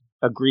she's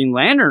a Green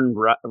Lantern,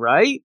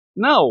 right?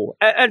 No.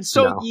 And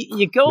so No.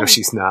 you go... No,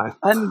 she's not.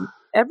 And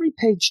every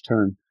page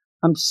turn,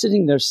 I'm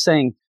sitting there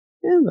saying,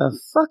 who the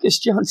fuck is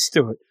John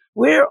Stewart?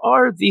 Where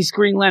are these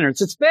Green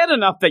Lanterns? It's bad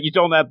enough that you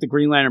don't have the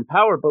Green Lantern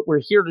power, but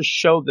we're here to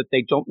show that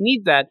they don't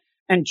need that.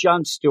 And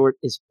John Stewart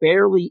is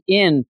barely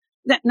in.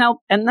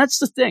 Now, and that's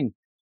the thing.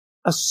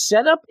 A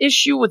setup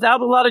issue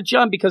without a lot of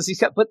John, because he's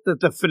got, but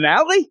the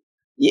finale,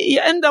 you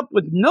end up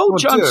with no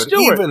John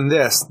Stewart. Even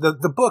this,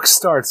 the book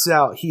starts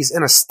out, he's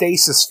in a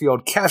stasis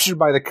field, captured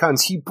by the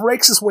Kuns. He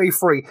breaks his way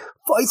free,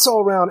 fights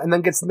all around, and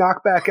then gets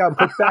knocked back out and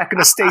put back in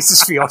a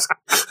stasis field.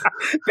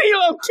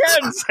 Belo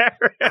Kens,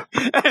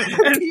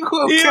 and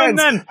Belo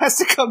Kens has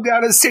to come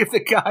down and save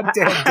the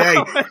goddamn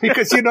day.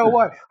 Because you know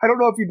what? I don't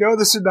know if you know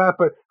this or not,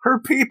 but her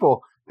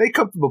people, they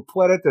come from a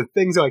planet that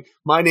things are like,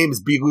 my name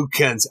is Belo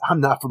Kens. I'm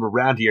not from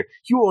around here.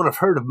 You won't have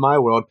heard of my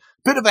world.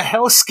 Bit of a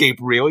hellscape,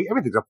 really.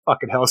 Everything's a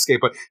fucking hellscape,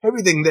 but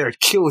everything there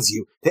kills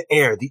you. The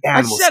air, the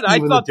animals. I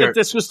thought that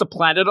this was the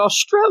planet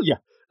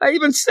Australia. I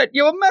even sent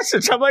you a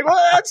message. I'm like,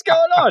 what's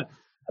going on?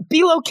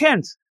 Belo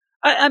Kens.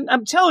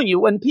 I'm telling you,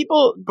 when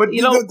people, but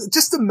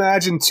just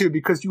imagine too,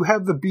 because you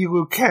have the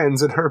Belo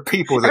Kens and her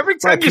people. Every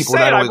time you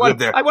say it,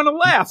 I want to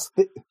laugh.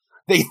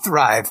 They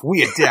thrive.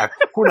 We adapt.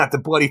 We're not the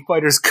bloody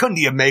fighters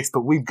Kundia makes,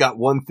 but we've got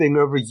one thing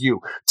over you.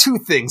 2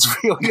 things,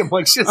 really. I'm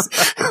like, just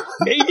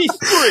maybe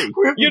 3.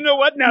 You know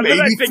what? Now that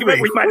I think of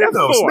it, we might have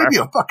 4. Maybe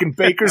a fucking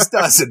baker's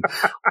dozen.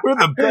 We're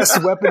the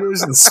best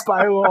weaponers in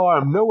spiral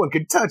arm. No one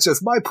can touch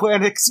us. My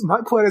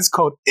planet's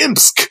called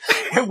Imsk.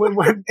 And when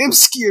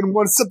Imskian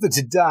wants something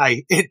to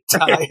die, it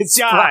dies.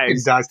 It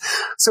fucking dies.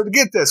 So to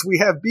get this, we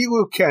have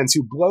Belo Kens,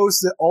 who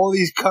blows all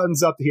these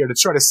Kuns up here to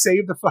try to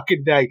save the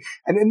fucking day.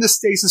 And in the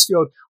stasis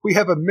field, we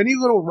have a mini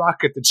little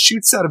rocket that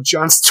shoots out of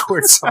John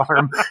Stewart's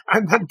arm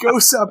and then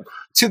goes up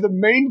to the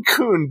main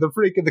Kun, the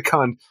freak of the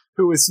Kun,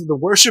 who is the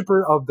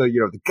worshiper of the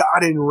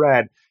god in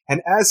red.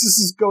 And as this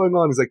is going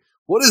on, he's like,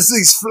 what is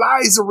these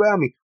flies around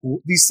me?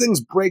 These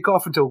things break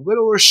off into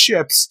littler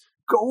ships,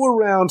 go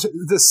around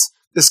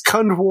this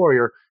Kun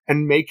warrior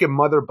and make a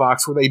mother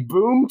box with a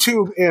boom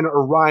tube in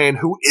Orion,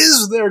 who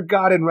is their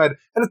god in red.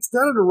 And it's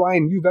not an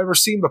Orion you've ever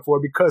seen before,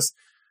 because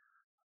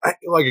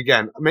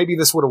again, maybe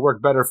this would have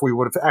worked better if we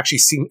would have actually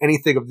seen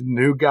anything of the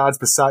new gods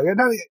besides.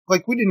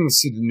 Like, we didn't even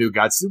see the new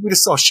gods. We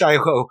just saw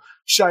Shiloh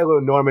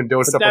Norman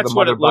doing stuff with the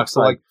mother box. So,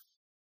 like,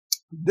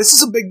 this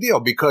is a big deal,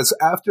 because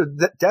after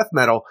Death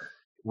Metal,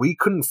 we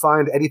couldn't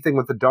find anything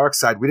with the dark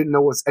side. We didn't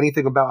know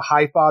anything about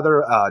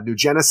Highfather, New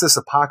Genesis,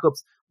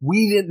 Apocalypse.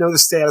 We didn't know the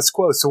status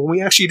quo. So when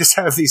we actually just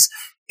have these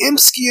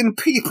Imskian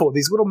people,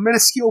 these little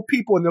minuscule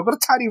people in their little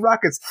tiny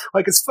rockets,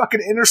 like it's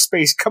fucking inner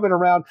space, coming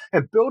around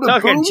and build a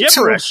boom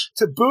tube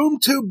to boom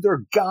tube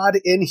their god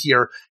in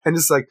here. And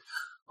it's like,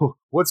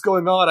 what's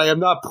going on? I am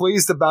not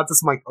pleased about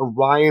this. I'm like,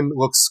 Orion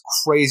looks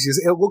crazy.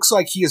 It looks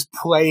like he is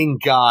playing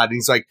God. And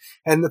he's like,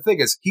 and the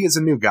thing is, he is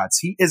a new god.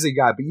 He is a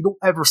god, but you don't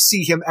ever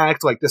see him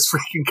act like this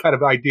freaking kind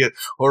of idea.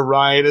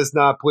 Orion is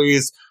not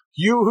pleased.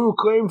 You who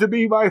claim to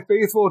be my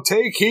faithful,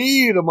 take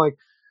heed. I'm like,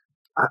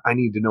 I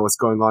need to know what's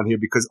going on here,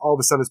 because all of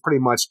a sudden it's pretty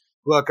much,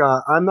 look,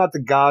 I'm not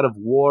the god of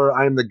war.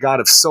 I am the god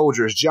of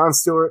soldiers. Jon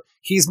Stewart,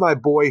 he's my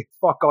boy.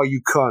 Fuck all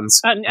you cunts.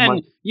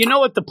 And you know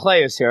what the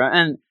play is here.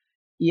 And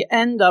you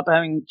end up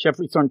having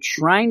Jeffrey Thorne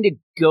trying to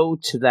go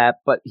to that,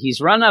 but he's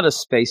run out of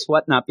space,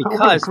 whatnot,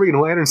 because Green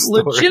Lantern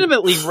story.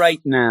 Legitimately right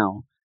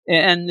now,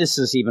 and this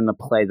is even a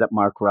play that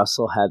Mark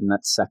Russell had in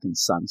that Second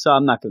Son. So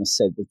I'm not going to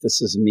say that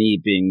this is me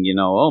being,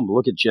 oh,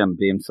 look at Jim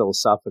being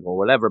philosophical or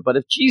whatever. But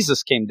if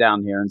Jesus came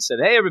down here and said,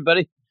 hey,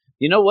 everybody,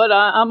 you know what?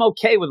 I'm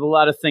okay with a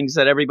lot of things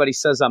that everybody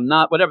says I'm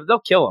not, whatever, they'll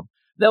kill him.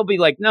 They'll be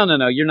like, no,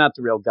 you're not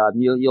the real God,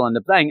 and you'll end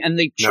up dying. And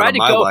they try to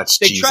go.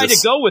 They try to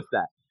go with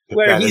that.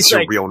 Where that he's is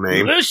your like, real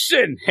name.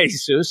 Listen,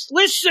 Jesus,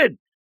 listen.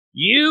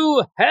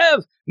 You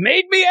have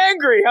made me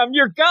angry. I'm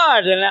your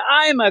God, and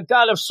I'm a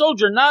God of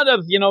soldier, not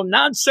of,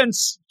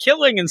 nonsense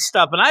killing and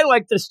stuff. And I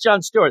like this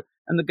Jon Stewart.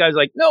 And the guy's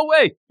like, no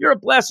way, you're a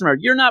blasphemer.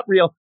 You're not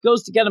real.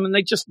 Goes to get him, and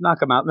they just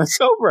knock him out, and it's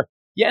over.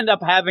 You end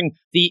up having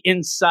the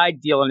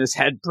inside deal in his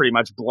head pretty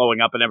much blowing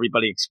up and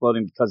everybody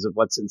exploding because of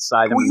what's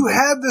inside him. Well, you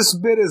have this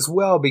bit as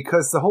well,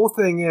 because the whole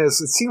thing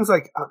is, it seems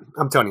like,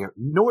 I'm telling you,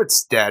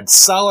 Nort's dead.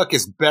 Salak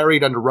is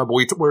buried under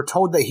rubble. We're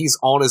told that he's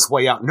on his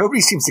way out.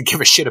 Nobody seems to give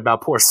a shit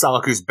about poor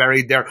Salak, who's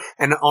buried there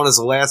and on his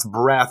last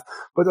breath.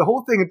 But the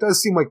whole thing, it does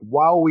seem like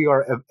while we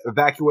are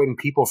evacuating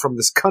people from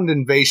this Kund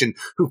invasion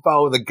who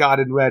follow the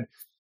God in Red,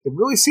 it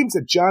really seems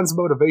that Jon's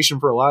motivation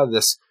for a lot of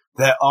this,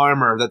 that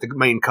armor that the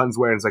main Kund's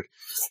wearing, is like,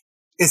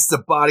 it's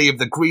the body of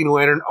the Green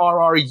Lantern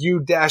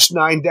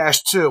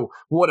RRU-9-2,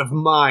 one of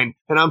mine,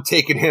 and I'm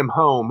taking him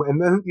home.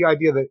 And then the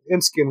idea that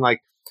Imskin,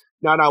 like,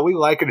 no, we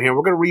like it in here.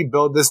 We're going to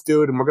rebuild this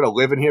dude, and we're going to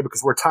live in here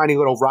because we're tiny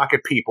little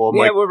rocket people.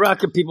 We're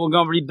rocket people. We're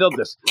going to rebuild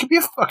this. Give me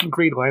a fucking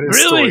Green Lantern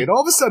really? story. And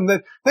all of a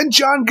sudden, then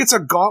Jon gets a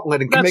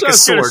gauntlet and can make a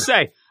sword. That's what I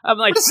was going to say. I'm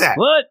like,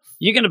 what?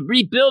 You're going to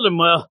rebuild him?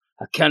 Well,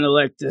 I kind of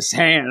like this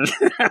hand.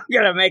 I'm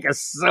going to make a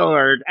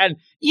sword. And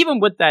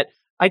even with that,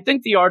 I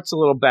think the art's a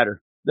little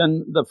better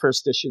than the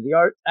first issue. The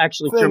art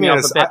actually threw me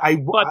off a bit,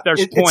 but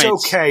there's points.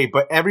 It's okay,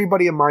 but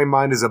everybody in my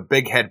mind is a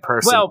big head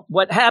person. Well,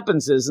 what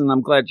happens is, and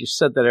I'm glad you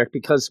said that, Eric,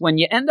 because when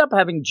you end up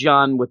having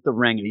Jon with the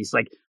ring, and he's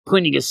like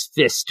pointing his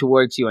fist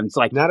towards you, and it's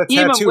like, not a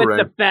even tattoo with ring.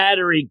 The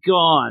battery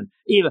gone,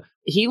 he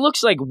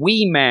looks like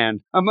Wee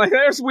Man. I'm like,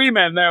 there's Wee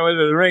Man there with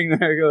the ring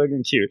there,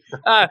 looking cute.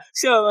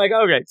 So I'm like,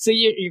 okay, so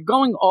you're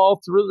going all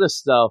through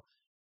this though,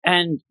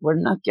 and we're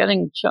not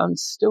getting Jon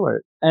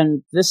Stewart,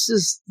 and this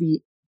is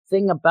the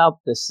thing about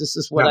this. This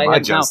is what I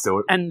had now,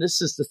 and this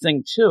is the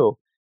thing too,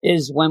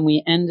 is when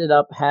we ended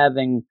up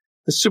having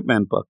the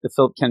Superman book, the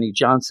Philip Kennedy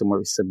Johnson, where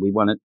we said we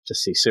wanted to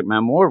see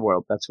Superman War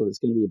World. That's what it's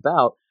going to be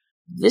about.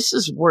 This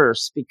is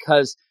worse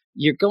because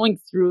you're going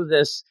through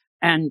this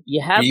and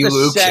you have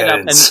the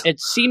setup, and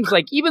it seems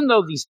like even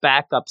though these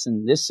backups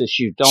in this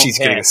issue don't, she's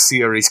getting a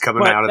series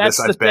coming out of this.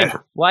 I bet.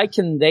 Why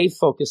can they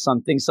focus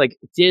on things like?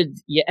 Did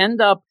you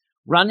end up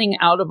running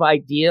out of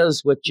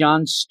ideas with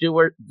Jon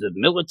Stewart, the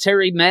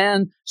military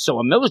man? So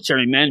a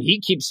military man,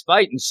 he keeps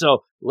fighting.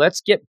 So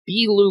let's get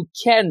B. Lou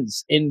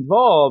Kens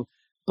involved.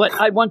 But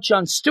I want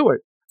Jon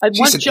Stewart. I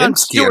want Jon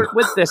Stewart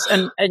with this.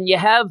 And you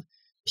have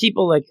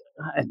people like,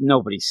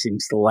 nobody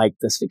seems to like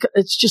this because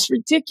it's just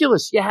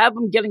ridiculous. You have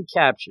him getting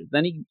captured.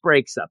 Then he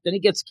breaks up. Then he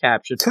gets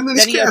captured. And then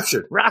he's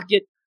captured.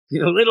 Rocket,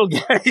 the little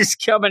guy is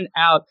coming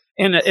out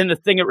in the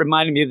thing. It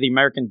reminded me of the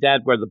American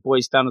Dad, where the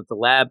boys down at the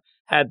lab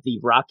had the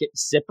rocket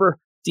zipper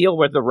deal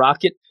where the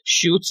rocket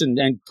shoots and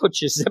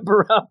puts your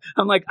zipper up.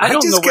 I'm like, I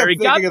don't know where he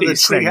got these things. I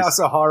just kept thinking of the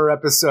Treehouse of Horror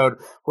episode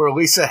where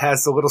Lisa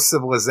has the little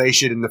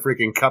civilization in the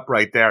freaking cup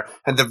right there,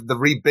 and the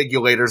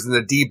rebigulators and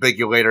the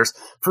debigulators.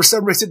 For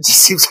some reason, it just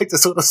seems like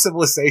this little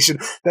civilization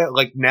that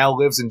like now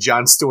lives in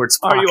Jon Stewart's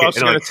pocket. Are you also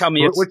going to tell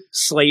me it's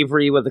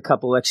slavery with a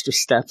couple extra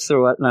steps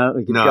or whatnot?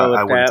 We can go with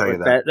I wouldn't tell you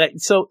that.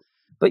 So,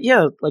 but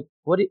yeah, like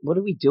what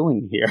are we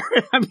doing here?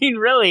 I mean,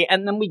 really?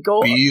 And then we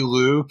go B.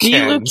 Lou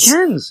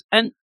Kens.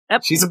 And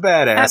she's a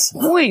badass.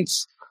 At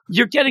points,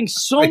 you're getting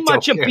so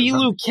much of B.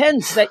 Lou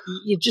Kens that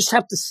you just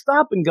have to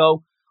stop and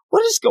go,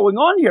 what is going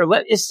on here?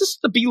 Is this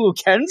the B. Lou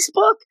Kens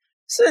book?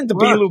 This isn't the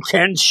B. Lou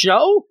Kens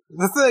show.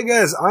 The thing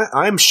is,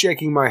 I'm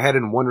shaking my head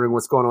and wondering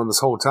what's going on this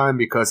whole time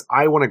because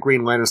I want a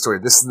Green Lantern story.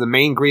 This is the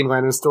main Green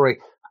Lantern story.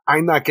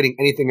 I'm not getting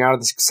anything out of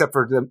this except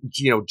for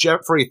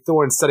Jeffrey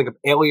Thorne setting up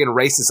alien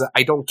races that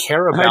I don't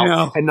care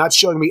about and not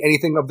showing me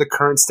anything of the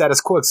current status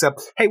quo except,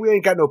 hey, we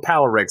ain't got no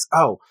power rigs.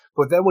 Oh,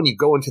 but then when you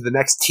go into the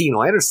next Teen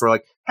Lantern story,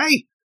 like,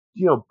 hey,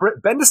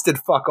 Bendis did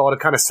fuck all to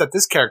kind of set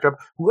this character up.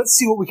 Let's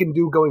see what we can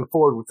do going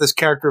forward with this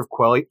character of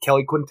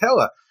Kelly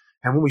Quintella.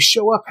 And when we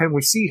show up and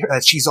we see her,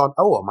 that she's on,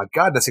 oh my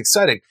God, that's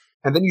exciting.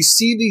 And then you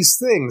see these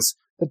things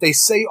that they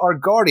say are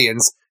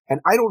Guardians, And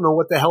I don't know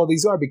what the hell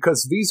these are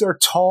because these are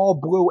tall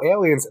blue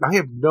aliens, and I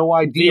have no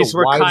idea These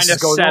were why kind this of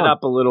is going set on.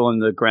 up a little in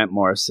the Grant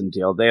Morrison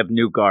deal. They have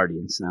new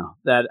Guardians now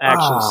that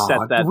actually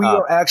set that we up.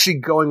 are actually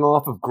going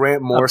off of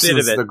Grant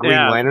Morrison's it. The Green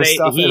Yeah, Lantern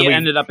stuff. he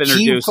ended up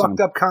introducing. He fucked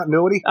up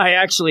continuity. I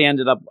actually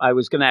ended up. I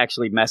was going to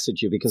actually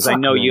message you because I Fuck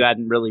know me. you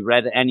hadn't really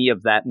read any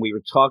of that, and we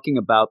were talking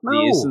about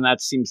these, and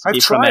that seems to be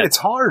I've from tried. it. It's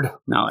hard.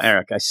 No,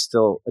 Eric, I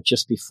still,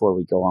 just before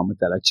we go on with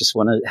that, I just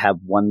want to have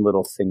one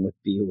little thing with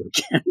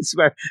Bee-Weekends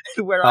where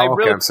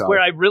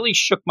I really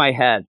shook my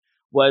head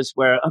was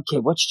where, okay,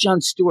 what's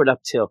Jon Stewart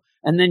up to?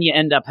 And then you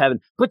end up having,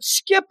 but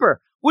Skipper,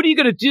 what are you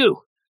going to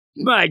do?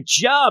 My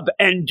job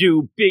and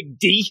do, Big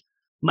D.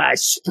 My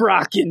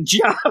sprocking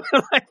job.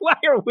 Like, why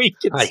are we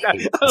concentrating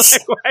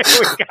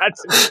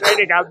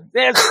on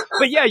this?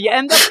 But yeah, you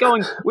end up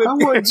going with I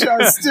want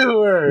Jon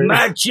Stewart.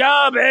 My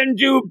job and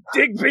do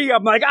Big B.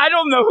 I'm like, I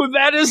don't know who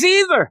that is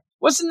either.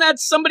 Wasn't that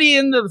somebody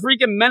in the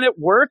freaking Men at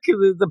Work,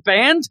 the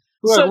band?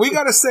 Look, we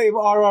got to save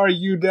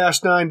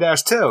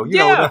RRU-9-2. You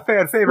know, the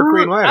fan favorite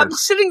Green Lantern. I'm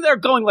sitting there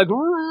going like,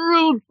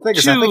 I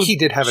think he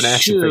did have an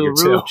action figure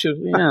too.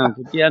 Yeah,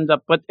 you end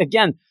up, but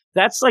again,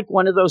 that's like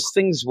one of those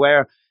things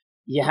where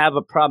you have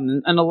a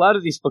problem, and a lot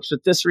of these books.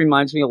 But this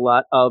reminds me a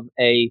lot of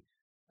a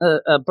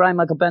Brian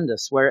Michael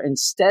Bendis, where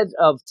instead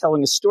of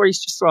telling a story,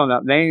 he's just throwing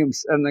out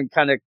names and then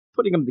kind of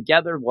putting them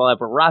together. We'll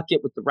have a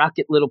rocket with the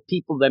rocket little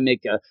people. Then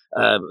make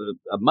a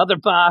mother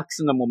box,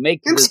 and then we'll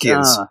make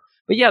skins.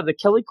 But yeah, the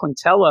Kelly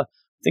Quintella,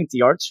 I think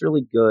the art's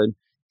really good.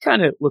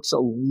 Kind of looks a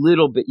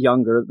little bit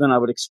younger than I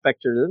would expect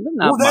her to. But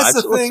not that's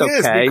much. the thing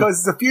is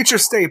because the Future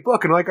State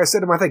book, and like I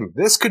said in my thing,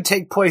 this could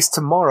take place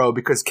tomorrow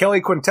because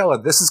Kelly Quintella,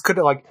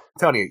 I'm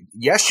telling you,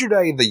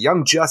 yesterday the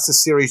Young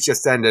Justice series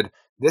just ended.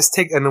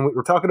 And then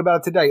we're talking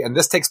about it today, and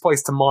this takes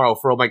place tomorrow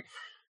for like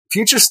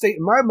Future State.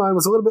 In my mind,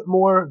 was a little bit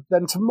more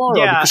than tomorrow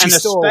because she's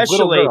still a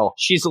little girl.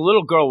 She's a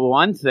little girl,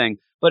 one thing.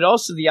 But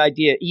also the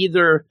idea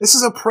this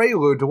is a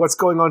prelude to what's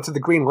going on to the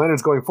Green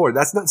Lanterns going forward.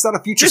 It's not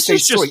a Future State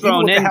story. This is just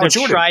thrown in to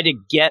try to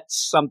get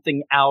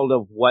something out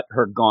of what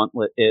her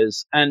gauntlet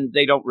is, and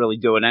they don't really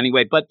do it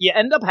anyway. But you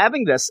end up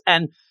having this,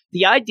 and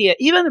the idea,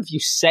 even if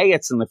you say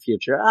it's in the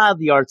future,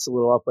 the art's a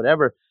little off,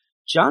 whatever.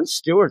 Jon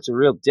Stewart's a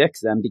real dick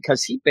then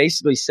because he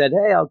basically said,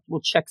 "Hey,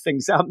 we'll check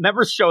things out."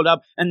 Never showed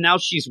up, and now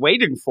she's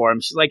waiting for him.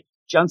 She's like,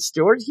 Jon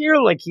Stewart here,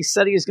 like he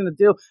said he was going to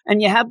do.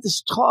 And you have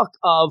this talk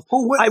of,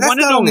 I want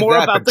to know more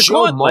about the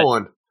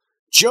gauntlet.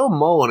 Joe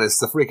Mullen is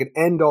the freaking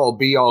end-all,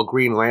 be-all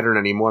Green Lantern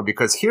anymore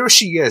because here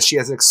she is. She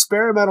has an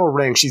experimental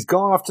ring. She's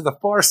gone off to the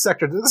far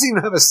sector. Doesn't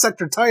even have a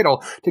sector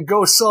title to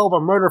go solve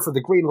a murder for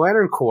the Green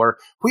Lantern Corps.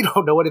 We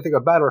don't know anything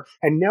about her.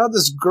 And now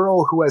this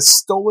girl who has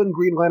stolen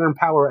Green Lantern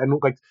power and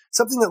like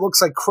something that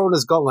looks like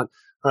Krona's gauntlet.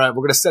 All right,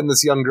 we're going to send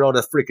this young girl to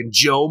freaking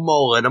Joe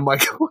Mullen. I'm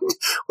like,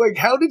 like,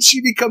 how did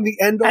she become the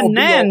end-all,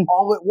 be-all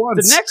all at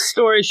once? The next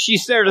story,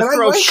 she's there to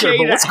throw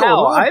shade at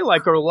hell. I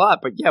like her a lot,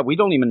 but yeah, we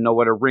don't even know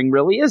what her ring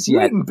really is yet.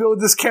 We didn't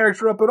build this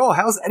character up at all.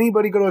 How's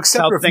anybody going to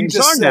accept her if you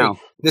just say,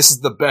 this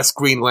is the best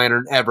Green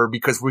Lantern ever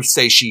because we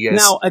say she is?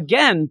 Now,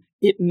 again,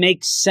 it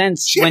makes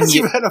sense she hasn't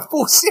even had a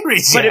full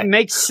series yet. But it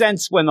makes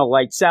sense when the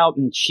light's out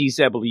and she's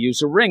able to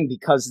use a ring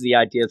because the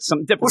idea is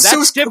something different. Well,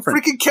 that's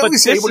different. Freaking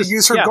Kelly's able to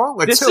use her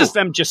gauntlet this too. This is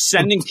them just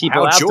sending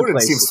people out Jordan to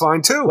places. Seems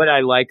fine too. What I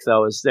like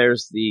though is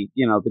there's the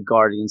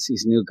Guardians,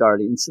 these new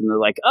Guardians, and they're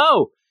like,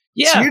 oh.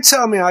 Yeah. So you're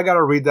telling me I got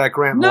to read that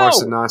Grant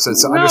Morrison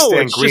nonsense to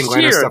understand Green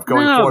Lantern stuff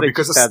going forward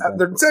because they're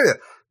telling you.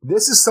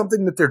 This is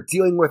something that they're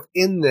dealing with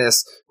in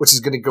this, which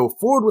is going to go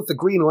forward with the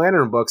Green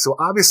Lantern book. So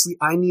obviously,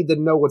 I need to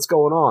know what's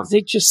going on.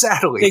 They just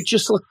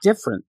look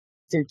different.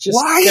 They're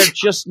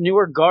just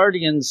newer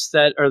Guardians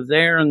that are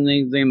there, and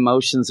the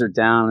emotions are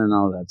down and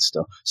all that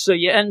stuff. So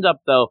you end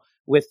up though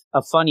with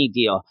a funny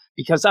deal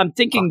because I'm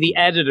thinking the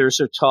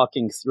editors are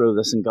talking through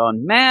this and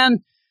going, "Man,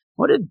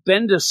 what did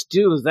Bendis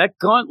do? That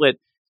gauntlet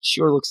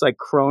sure looks like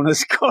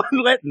Krona's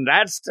gauntlet, and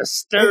that's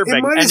disturbing."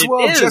 It might as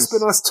well have just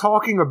been us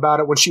talking about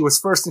it when she was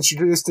first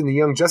introduced in the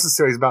Young Justice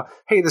series about,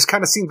 hey, this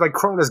kind of seems like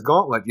Krona's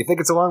gauntlet. You think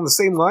it's along the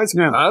same lines?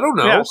 Yeah. I don't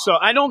know. Yeah, so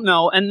I don't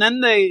know. And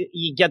then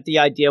you get the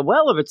idea,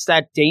 well, if it's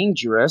that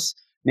dangerous,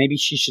 maybe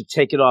she should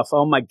take it off.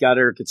 Oh my God,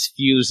 Eric, it's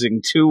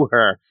fusing to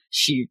her.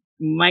 She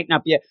might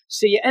not be.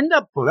 So you end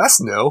up. Well, that's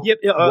no.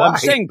 I'm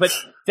saying, but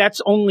that's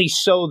only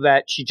so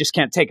that she just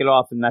can't take it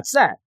off, and that's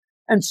that.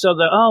 And so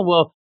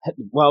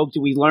well,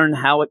 do we learn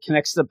how it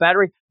connects to the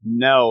battery?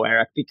 No,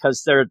 Eric,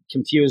 because they're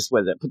confused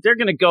with it. But they're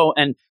going to go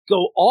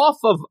off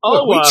of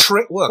Oa.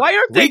 Why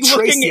aren't they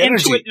looking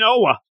into it in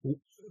Oa?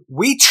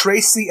 We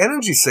trace the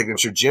energy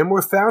signature, Jim.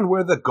 We found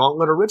where the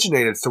gauntlet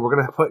originated, so we're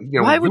going to put you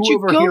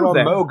over here on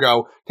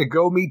Mogo to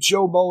go meet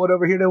Joe Mullen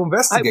over here to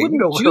investigate. I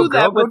wouldn't do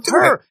that with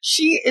her.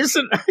 She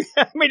isn't.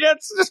 I mean,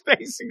 that's just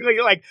basically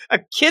like a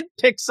kid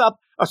picks up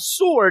a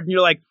sword, and you're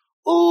like,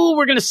 oh,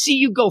 we're going to see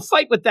you go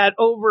fight with that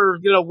over,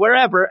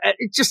 wherever.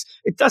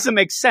 It doesn't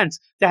make sense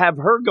to have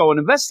her go and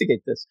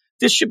investigate this.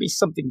 This should be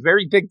something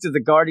very big to the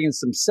Guardians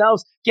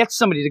themselves. Get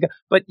somebody to go.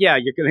 But yeah,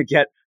 you're going to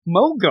get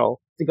Mogo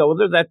to go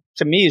with her. That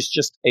to me is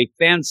just a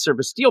fan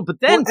service deal.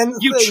 But then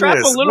you trap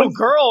a little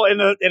girl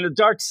in a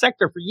dark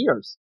sector for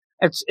years.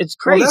 It's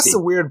crazy. Well, that's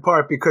the weird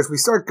part because we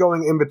start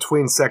going in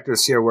between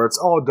sectors here where it's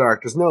all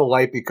dark. There's no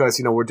light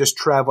because, we're just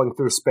traveling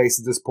through space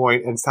at this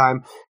point in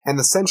time. And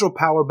the central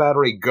power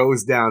battery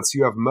goes down. So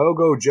you have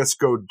Mogo just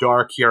go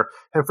dark here.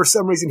 And for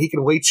some reason, he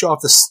can leech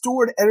off the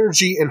stored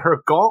energy in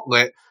her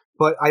gauntlet.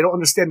 But I don't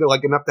understand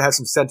it enough to have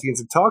some sentience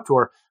and talk to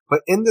her.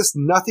 But in this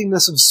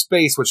nothingness of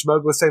space, which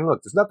Mogo was saying,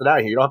 look, there's nothing out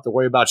here. You don't have to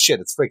worry about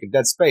shit. It's freaking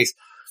dead space.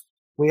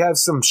 We have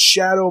some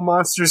shadow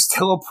monsters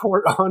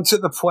teleport onto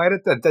the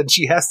planet that then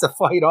she has to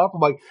fight off. I'm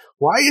like,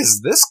 why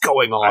is this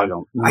going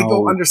on? I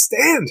don't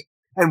understand.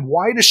 And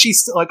why does she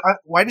still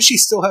why does she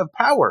still have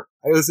power?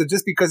 Is it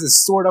just because it's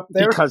stored up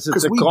there? Because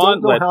it's a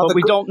gauntlet, but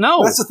we don't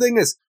know. That's the thing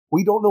is,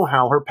 we don't know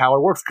how her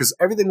power works because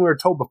everything we were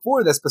told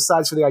before this,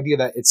 besides for the idea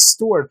that it's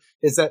stored,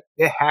 is that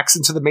it hacks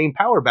into the main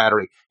power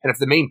battery. And if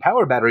the main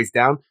power battery's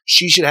down,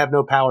 she should have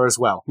no power as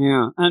well.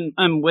 Yeah,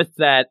 and with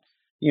that,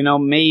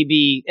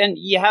 maybe, and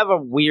you have a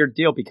weird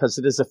deal because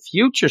it is a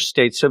future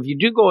state. So if you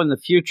do go in the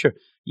future,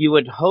 you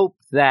would hope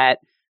that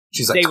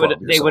they would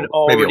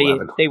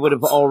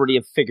have already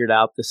have figured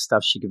out this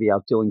stuff. She could be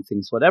out doing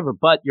things, whatever.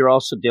 But you're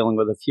also dealing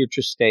with a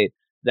future state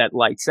that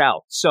lights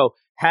out. So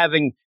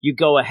having you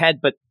go ahead,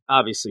 but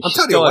obviously I'm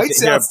telling you,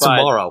 lights out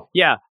tomorrow.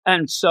 Yeah,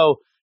 and so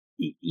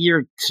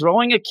you're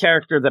throwing a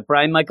character that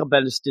Brian Michael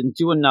Bendis didn't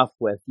do enough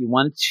with. You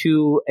want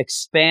to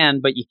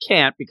expand, but you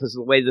can't because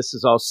of the way this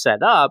is all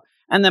set up.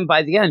 And then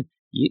by the end,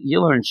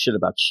 you learn shit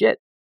about shit.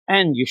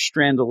 And you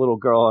strand a little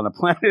girl on a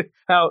planet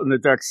out in the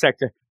dark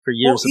sector for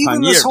years upon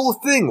even years. This whole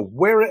thing,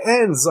 where it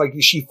ends,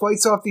 she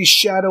fights off these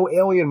shadow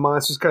alien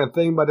monsters kind of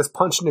thing by just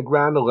punching the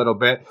ground a little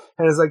bit.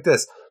 And it's like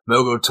this.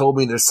 Mogo told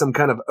me there's some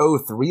kind of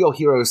oath real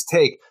heroes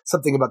take,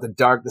 something about the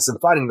darkness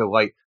and fighting the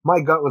light.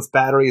 My gauntlet's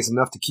battery is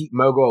enough to keep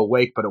Mogo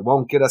awake, but it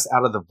won't get us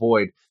out of the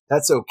void.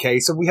 That's okay.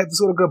 So we have this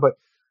little girl, but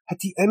at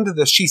the end of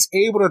this, she's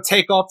able to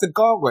take off the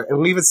gauntlet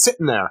and leave it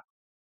sitting there.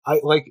 I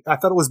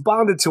thought it was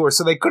bonded to her,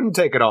 so they couldn't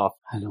take it off.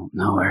 I don't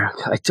know, Eric.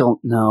 I don't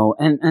know.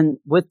 And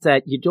with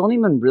that, you don't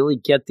even really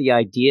get the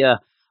idea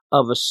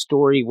of a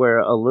story where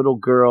a little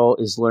girl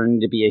is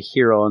learning to be a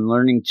hero and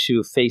learning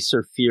to face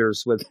her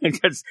fears with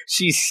because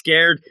she's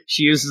scared.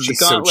 She uses the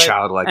gauntlet, so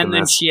childlike, and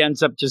then she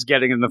ends up just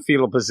getting in the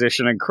fetal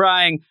position and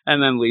crying,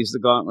 and then leaves the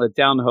gauntlet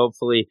down.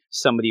 Hopefully,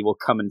 somebody will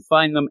come and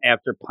find them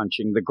after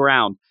punching the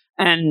ground.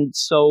 And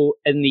so,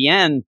 in the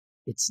end,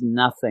 it's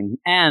nothing.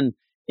 And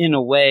in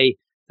a way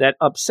that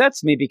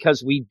upsets me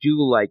because we do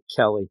like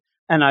Kelly.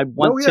 And I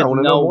want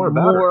to know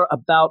more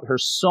about her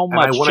so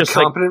much. And I want a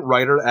competent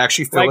writer to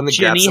actually fill in the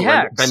gaps.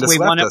 We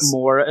want it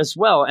more as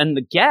well. And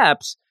the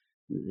gaps,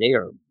 they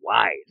are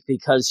wide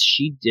because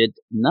she did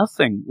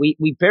nothing.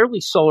 We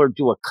barely saw her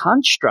do a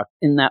construct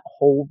in that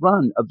whole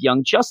run of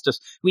Young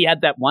Justice. We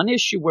had that one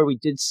issue where we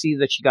did see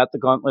that she got the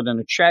gauntlet in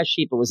a trash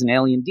heap. It was an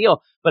alien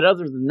deal. But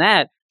other than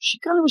that, she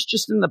kind of was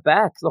just in the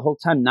back the whole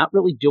time, not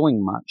really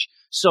doing much.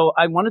 So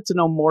I wanted to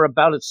know more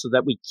about it so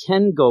that we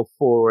can go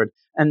forward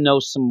and know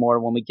some more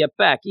when we get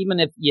back,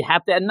 even if you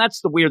have to. And that's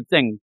the weird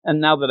thing.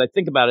 And now that I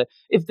think about it,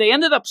 if they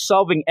ended up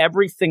solving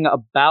everything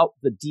about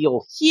the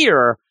deal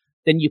here,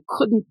 then you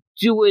couldn't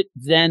do it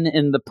then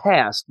in the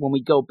past when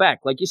we go back.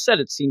 Like you said,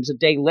 it seems a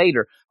day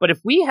later. But if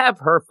we have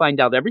her find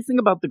out everything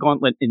about the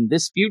gauntlet in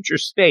this future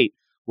state,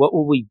 what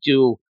will we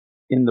do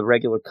in the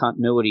regular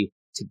continuity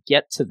to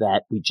get to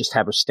that? We just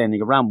have her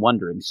standing around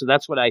wondering. So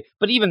that's what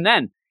but even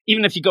then,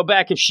 even if you go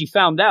back, if she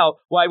found out,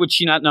 why would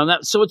she not know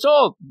that? So it's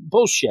all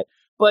bullshit.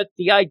 But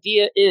the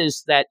idea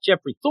is that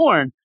Jeffrey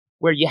Thorne,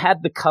 where you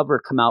had the cover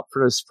come out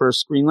for his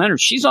first Green Lantern,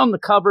 she's on the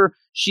cover,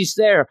 she's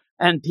there,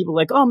 and people are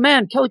like, oh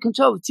man, Kelly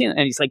Quintel, and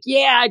he's like,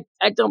 yeah,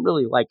 I don't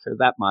really like her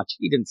that much.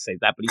 He didn't say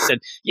that, but he said,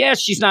 yeah,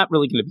 she's not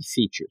really going to be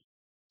featured.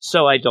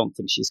 So I don't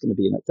think she's going to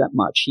be in it that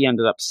much. He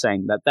ended up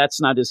saying that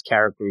that's not his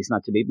character. He's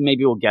not going to be.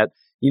 Maybe we'll get,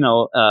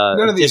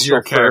 none of these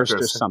your characters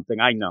or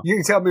something. I know. You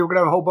can tell me we're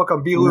gonna have a whole book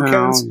on B. Lou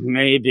Kens?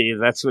 Maybe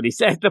that's what he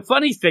said. The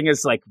funny thing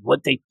is,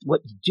 what you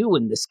do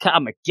in this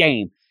comic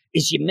game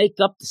is you make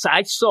up this.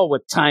 I saw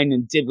what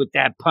Tynan did with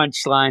that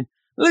punchline.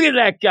 Look at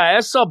that guy.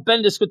 I saw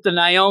Bendis with the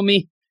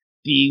Naomi.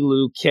 B.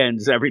 Lou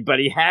Kens,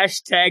 everybody.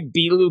 Hashtag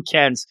B. Lou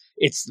Kens.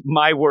 It's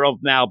my world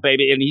now,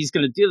 baby. And he's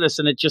gonna do this,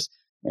 and it just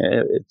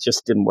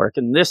didn't work.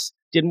 And this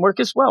didn't work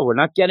as well. We're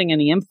not getting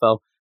any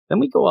info. Then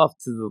we go off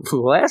to the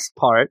last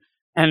part.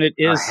 And it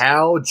is a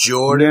Hal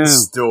Jordan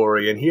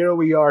story. And here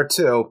we are,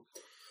 too.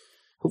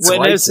 It's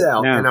Lights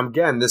Out. And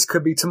again, this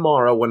could be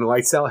tomorrow when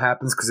Lights Out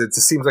happens because it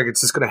just seems like it's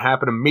just going to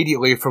happen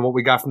immediately from what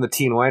we got from the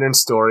Teen Lantern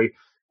story.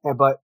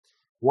 But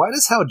why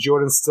does Hal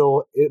Jordan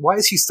why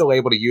is he still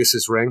able to use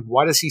his ring?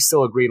 Why does he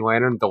still a Green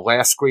Lantern, the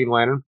last Green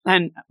Lantern?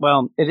 And,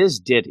 well, it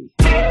is Diddy.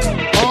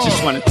 I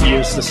just wanted to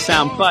use the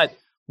sound. But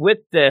with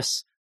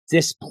this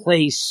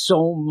plays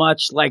so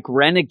much like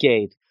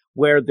Renegade,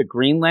 where the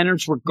Green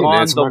Lanterns were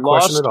gone, the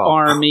Lost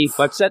Army.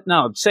 What's that?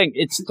 No, I'm saying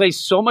it plays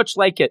so much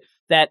like it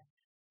that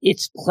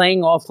it's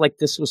playing off like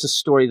this was a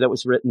story that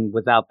was written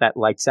without that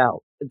Lights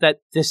Out. That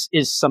this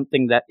is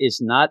something that is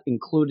not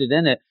included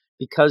in it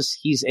because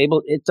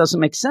it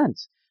doesn't make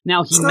sense.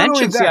 Now, he It's not only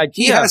mentions the that,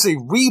 idea. he has a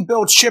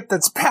rebuilt ship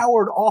that's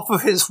powered off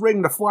of his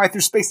ring to fly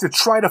through space to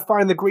try to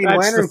find the Green That's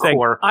Lantern the thing.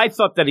 Corps. I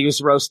thought that he was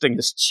roasting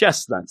his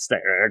chestnuts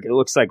there. It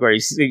looks like where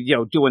he's,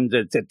 doing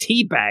the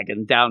tea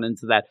bagging down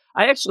into that.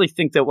 I actually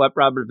think that what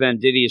Robert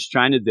Venditti is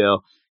trying to do,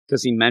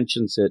 because he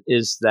mentions it,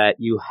 is that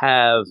you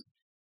have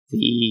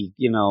the,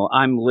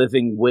 I'm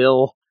living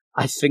will.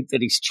 I think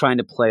that he's trying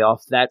to play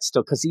off that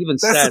still, because he even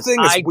That's says, the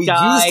thing is, we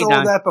died used all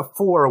on- that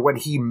before when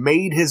he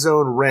made his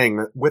own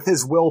ring with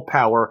his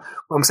willpower.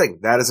 I'm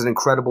saying that is an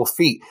incredible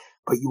feat,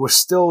 but you were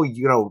still,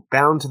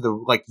 bound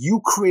to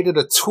you created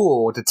a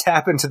tool to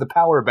tap into the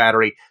power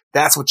battery.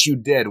 That's what you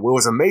did. Well, it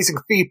was an amazing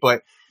feat,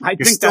 but I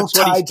you're think still that's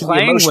what tied he's to the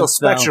playing emotional with,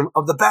 though. spectrum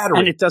of the battery.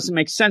 And it doesn't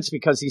make sense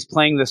because he's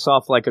playing this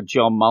off like a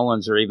Joe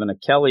Mullins or even a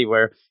Kelly,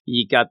 where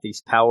you got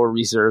these power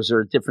reserves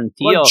or a different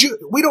deal.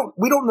 We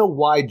don't know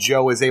why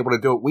Joe is able to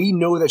do it. We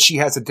know that she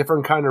has a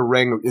different kind of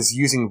ring, is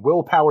using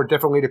willpower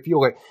differently to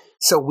fuel it.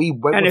 So we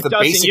went And with it the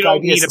doesn't. basic You don't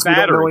idea need a since we don't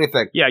know battery.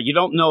 anything. Yeah, you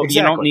don't know. You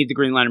Exactly. don't need the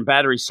Green Lantern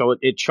battery, so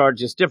it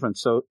charges different.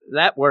 So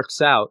that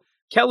works out.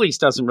 Kelly's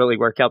doesn't really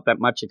work out that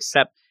much,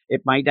 except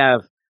it might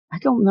have. I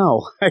don't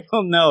know.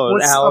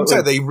 I'm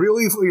sorry, they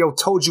really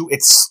told you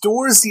it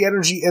stores the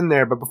energy in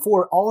there, but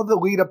before all of the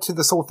lead up to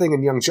this whole thing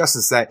in Young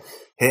Justice, that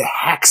it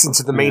hacks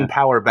into the main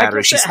power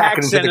battery. She's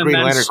hacking into the Green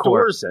Lantern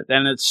Corps. Stores it,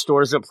 and it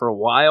stores it for a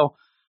while.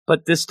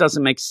 But this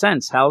doesn't make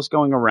sense. Hal's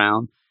going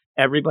around.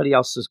 Everybody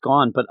else is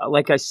gone. But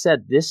like I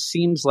said, this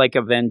seems like a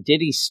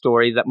Venditti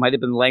story that might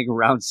have been laying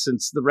around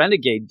since the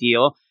Renegade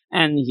deal,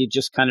 and he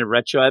just kind of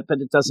retro it, but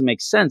it doesn't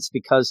make sense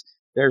because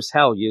there's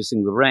Hal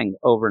using the ring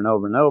over and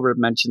over and over. It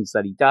mentions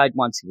that he died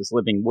once, he was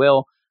living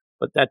will,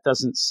 but that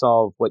doesn't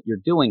solve what you're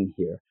doing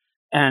here.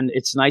 And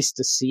it's nice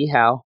to see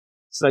Hal.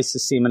 It's nice to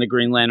see him in a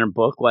Green Lantern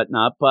book,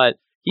 whatnot, but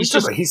he's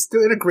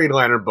still in a Green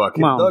Lantern book.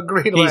 Well, the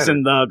Green he's Lantern.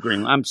 in the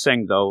Green. I'm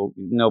saying though,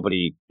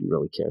 nobody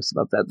really cares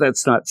about that.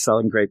 That's not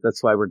selling great.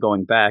 That's why we're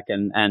going back,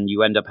 and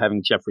you end up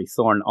having Jeffrey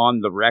Thorne on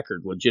the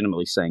record,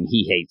 legitimately saying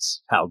he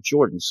hates Hal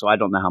Jordan. So I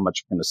don't know how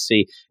much we're going to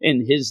see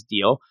in his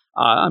deal.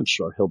 I'm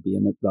sure he'll be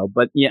in it though.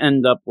 But you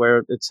end up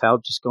where it's Hal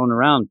just going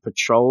around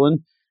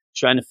patrolling,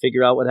 trying to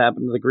figure out what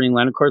happened to the Green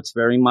Lantern Corps. It's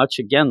very much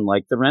again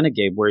like the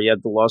Renegade, where you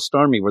had the Lost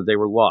Army, where they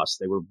were lost,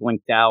 they were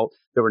blinked out.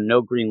 There were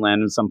no Green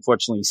Lanterns.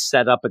 Unfortunately, he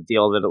set up a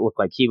deal that it looked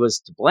like he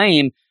was to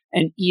blame.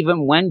 And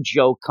even when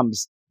Joe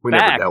comes We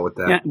back, never dealt with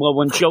that. yeah, well,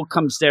 when Joe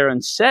comes there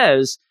and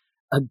says,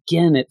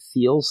 again, it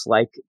feels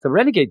like the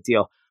Renegade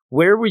deal.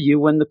 Where were you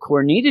when the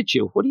Corps needed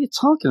you? What are you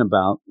talking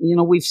about?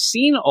 We've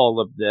seen all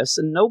of this,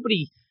 and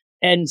nobody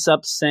ends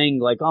up saying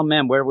like, "Oh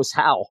man, where was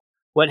Hal?"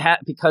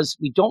 Because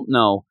we don't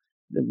know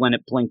when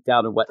it blinked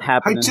out or what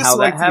happened and how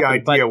that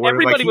happened. But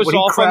everybody was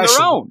off on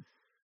their own.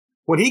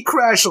 When he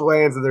crash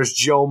lands and there's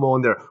Joe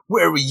Mullen there,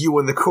 where were you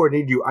when the Corps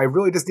needed you? I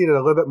really just needed a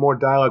little bit more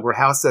dialogue where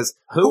Hal says,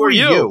 "Who are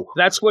you?"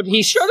 That's what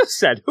he should have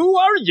said. Who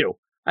are you?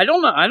 I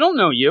don't know. I don't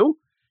know you.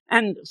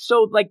 And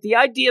so, like, the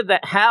idea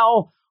that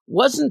Hal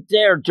wasn't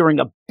there during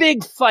a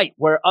big fight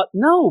where,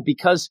 no,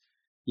 because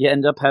you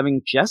end up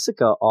having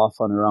Jessica off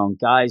on her own,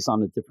 guys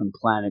on a different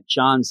planet,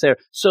 John's there.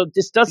 So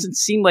this doesn't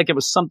seem like it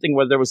was something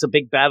where there was a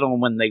big battle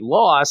and when they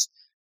lost,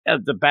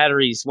 the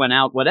batteries went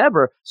out,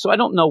 whatever. So I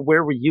don't know,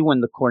 where were you when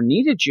the Corps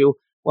needed you?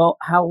 Well,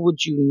 how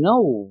would you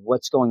know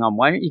what's going on?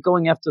 Why aren't you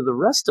going after the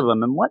rest of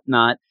them and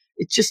whatnot?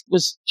 It just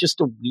was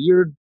just a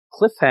weird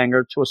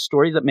cliffhanger to a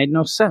story that made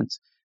no sense.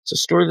 It's a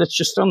story that's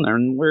just on there.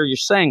 And where you're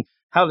saying,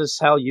 how does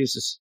Hal use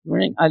this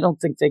ring? I don't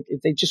think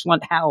they just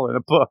want Hal in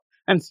a book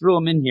and threw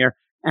him in here.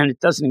 And it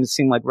doesn't even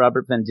seem like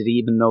Robert Venditti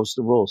even knows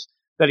the rules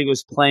that he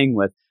was playing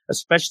with,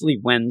 especially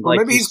when, Or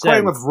like maybe he's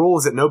playing with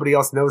rules that nobody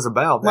else knows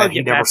about that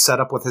he never set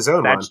up with his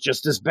own That's one.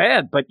 just as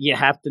bad, but you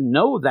have to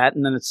know that,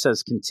 and then it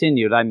says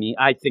continued. I mean,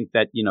 I think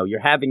that, you're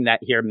having that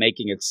here,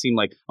 making it seem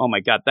like, oh my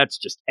God, that's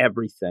just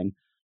everything.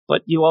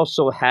 But you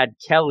also had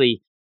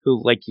Kelly,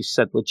 who, like you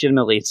said,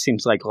 legitimately, it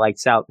seems like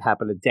Lights Out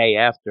happened a day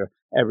after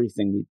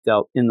everything we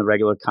dealt in the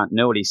regular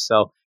continuity,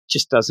 so it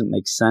just doesn't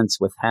make sense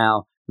with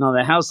Hal. No,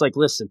 the Hal's like,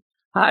 listen,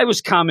 I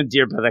was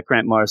commandeered by that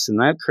Grant Morrison,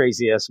 that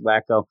crazy-ass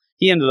wacko.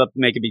 He ended up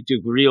making me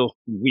do real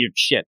weird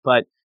shit.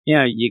 But,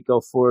 you go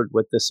forward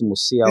with this and we'll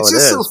see how It's it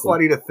just is. so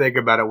funny to think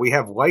about it. We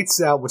have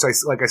Lights Out, which,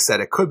 like I said,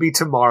 it could be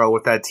tomorrow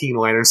with that Teen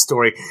Lantern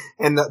story.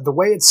 And the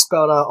way it's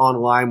spelled out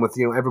online with,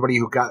 everybody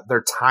who got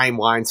their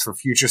timelines for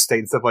Future State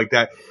and stuff like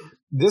that.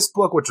 This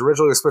book, which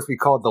originally was supposed to be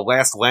called The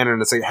Last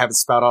Lantern, as they have it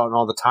spelled out on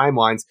all the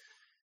timelines,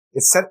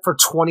 it's set for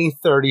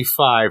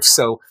 2035.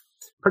 So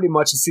pretty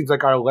much it seems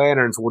like our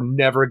lanterns will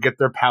never get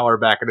their power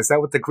back. And is that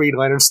what the Green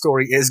Lantern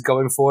story is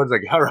going forward?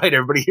 Like, all right,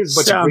 everybody, here's a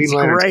bunch of Green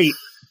Lanterns. Great.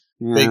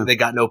 Yeah. They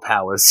got no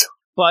powers.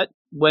 But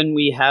when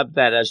we have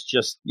that as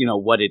just,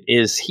 what it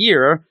is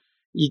here,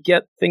 you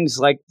get things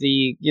like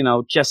the,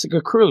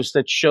 Jessica Cruz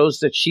that shows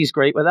that she's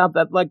great without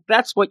that. Like,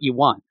 that's what you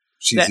want.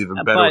 She's even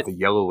better with the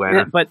Yellow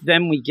Lantern. But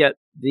then we get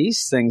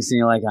these things, and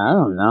you're like, I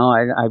don't know.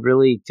 I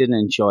really didn't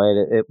enjoy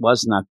it. It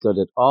was not good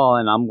at all,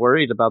 and I'm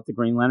worried about the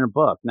Green Lantern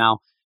book. Now,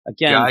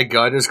 Again, Guy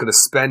Gardner's going to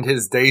spend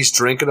his days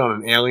drinking on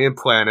an alien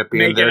planet,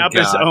 being making their up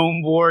god. his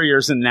own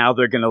warriors, and now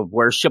they're going to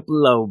worship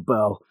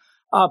Lobo.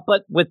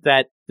 But with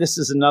that, this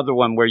is another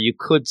one where you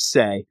could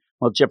say,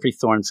 well, Jeffrey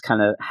Thorne's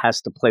kind of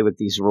has to play with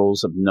these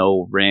rules of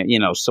no ring,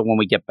 so when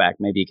we get back,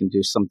 maybe he can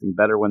do something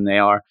better when they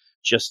are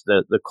just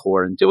the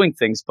core and doing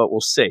things, but we'll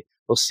see.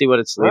 We'll see what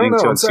it's leading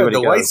to and see what the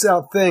he goes. lights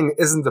out thing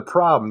isn't the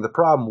problem. The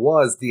problem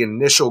was the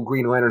initial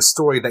Green Lantern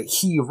story that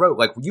he wrote.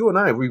 Like you and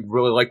I, we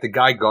really liked the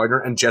Guy Gardner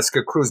and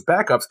Jessica Cruz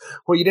backups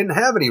where you didn't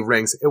have any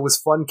rings. It was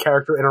fun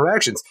character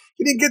interactions.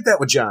 You didn't get that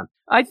with John.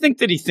 I think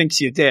that he thinks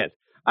you did.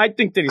 I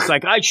think that he's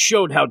like, I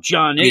showed how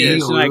John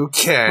is. Like,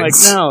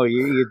 no,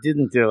 you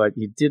didn't do it.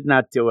 You did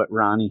not do it,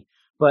 Ronnie.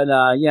 But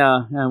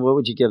and what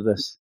would you give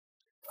this?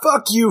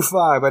 Fuck you,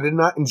 5. I did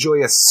not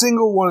enjoy a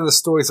single one of the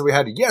stories that we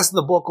had. Yes,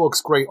 the book looks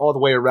great all the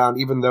way around,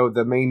 even though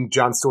the main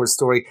John Stewart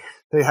story,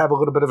 they have a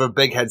little bit of a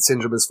big head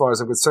syndrome as far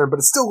as I'm concerned, but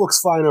it still looks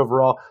fine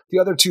overall. The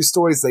other two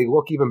stories, they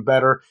look even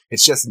better.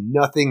 It's just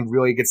nothing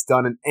really gets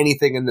done in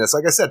anything in this.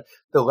 Like I said,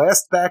 the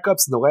last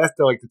backups and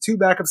the two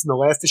backups in the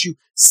last issue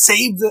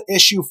saved the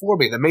issue for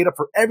me. That made up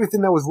for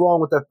everything that was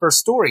wrong with that first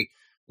story.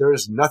 There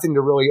is nothing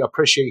to really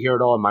appreciate here at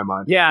all in my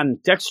mind. Yeah,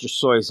 and Dexter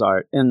Soy's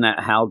art in that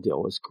Hal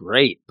deal was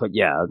great. But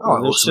yeah,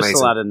 there's just amazing. a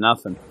lot of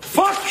nothing.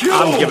 Fuck you!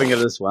 I'm giving it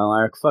as well,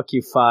 Eric. Fuck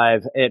you,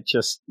 5.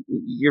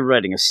 You're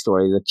writing a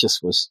story that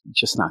was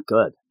just not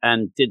good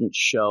and didn't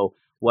show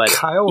what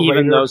Kyle even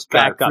Rayner those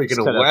got backups freaking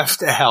could have.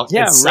 left out.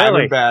 Yeah, and Simon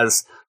really.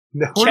 Baz.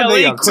 What are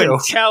Kelly they up to?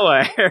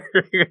 Quintella.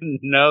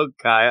 No,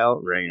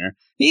 Kyle Rayner.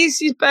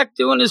 He's back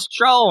doing his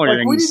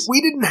drawings. Like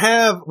we didn't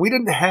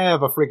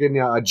have a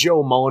freaking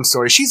Joe Mullen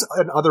story. She's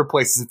in other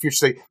places in Future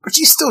State, but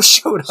she still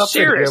showed up.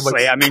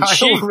 Seriously, I mean,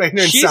 Kyle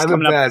Rayner and she's Simon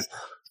coming up. Baz.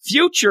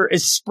 Future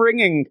is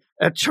springing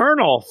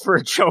eternal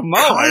for Joe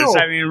Mullins.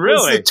 Kyle I mean,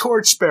 really. was the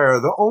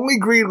Torchbearer, the only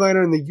Green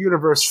Lantern in the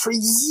universe for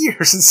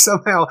years, and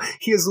somehow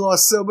he has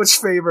lost so much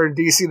favor in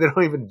DC they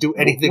don't even do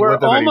anything with him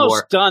anymore. We're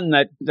almost done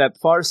that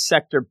Far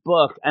Sector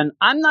book, and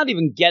I'm not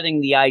even getting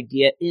the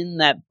idea in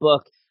that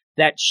book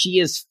that she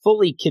is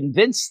fully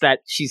convinced that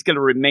she's going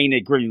to remain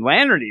a Green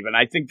Lantern even.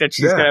 I think that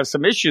she's going to have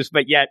some issues,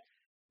 but yet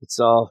it's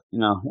all,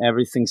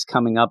 everything's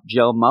coming up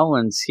Joe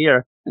Mullins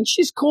here, and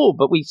she's cool,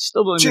 but we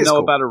still don't even know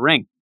about her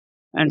ring.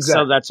 And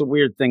so that's a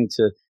weird thing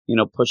to,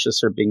 push us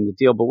her being the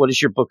deal. But what is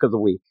your book of the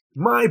week?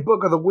 My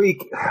book of the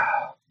week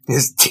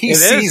is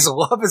DC's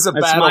Love is a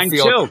That's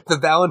Battlefield, mine too. the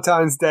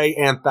Valentine's Day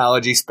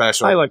anthology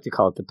special. I like to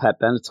call it the Pat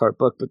Benatar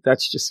book, but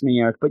that's just me,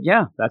 Eric. But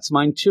yeah, that's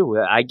mine too.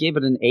 I gave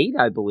it an 8,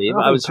 I believe.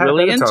 I was Pat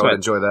really Benatar into would it.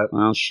 enjoy that.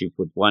 Well, she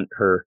would want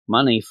her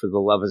money for the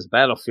Love is a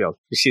Battlefield.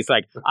 She's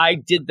like, I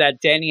did that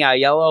Danny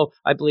Aiello.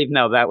 I believe,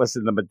 no, that was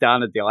in the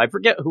Madonna deal. I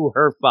forget who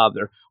her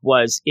father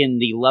was in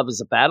the Love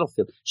is a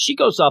Battlefield. She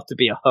goes off to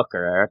be a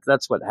hooker, Eric.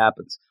 That's what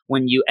happens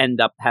when you end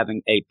up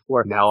having a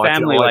poor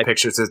family all life.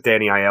 pictures is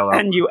Danny Aiello.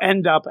 And you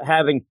end up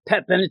having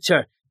Pat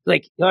Benatar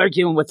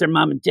arguing with her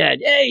mom and dad.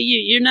 Hey,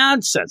 you're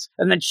nonsense.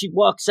 And then she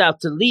walks out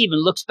to leave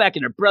and looks back,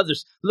 and her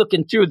brother's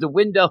looking through the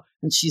window,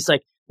 and she's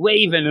like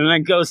waving, and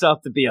then goes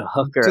off to be a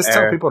hooker. Just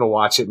tell people to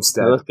watch it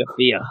instead. Look at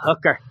be a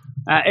hooker.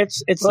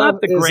 It's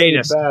not the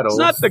greatest. It's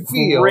not the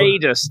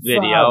greatest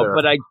video,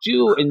 but I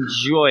do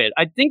enjoy it.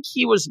 I think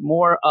he was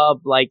more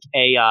of like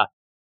a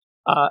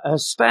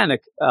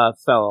Hispanic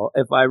fellow,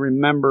 if I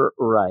remember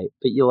right.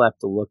 But you'll have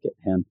to look at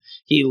him.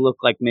 He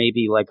looked like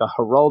maybe like a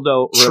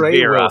Geraldo Trey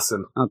Rivera.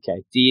 Wilson.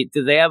 Okay.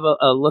 Do they have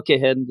a look at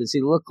him? Does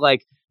he look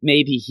like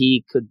maybe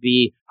he could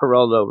be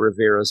Geraldo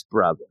Rivera's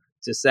brother?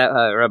 Just that,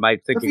 or am I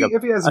thinking of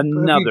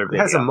another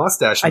video? Has a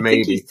mustache, I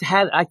maybe. think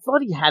I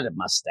thought he had a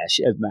mustache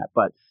in that,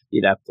 but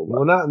you'd have to look.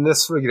 Well, not in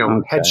this,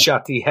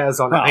 headshot he has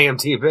on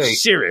IMDb.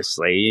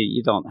 Seriously,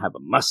 you don't have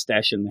a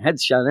mustache in the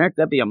headshot, Eric.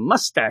 That'd be a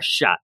mustache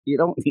shot. You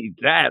don't need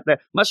that. The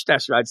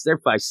mustache rides, they're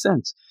 5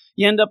 cents.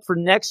 You end up for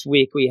next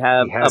week, we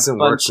have He hasn't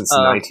worked since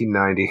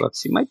 1990.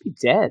 Books. He might be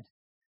dead.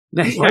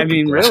 I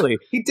mean, really.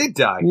 He did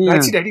die.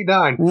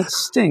 1989. That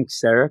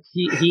stinks, Eric.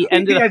 He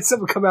ended he up. had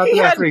something come out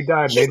after he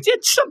died. He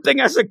did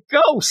something as a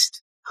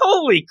ghost.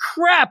 Holy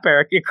crap,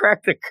 Eric. You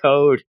cracked the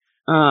code.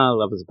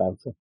 Love is a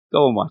Battlefield.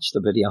 Go and watch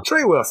the video.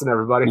 Trey Wilson,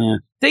 everybody. Yeah.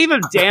 They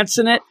even dance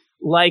in it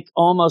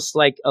almost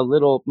like a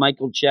little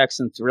Michael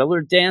Jackson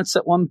Thriller dance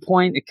at one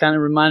point. It kind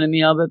of reminded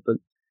me of it, but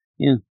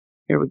yeah,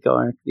 here we go,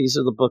 Eric. These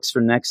are the books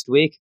for next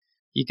week.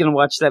 You can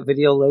watch that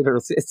video later.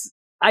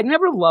 I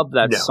never loved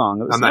that song.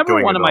 It was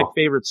never one of my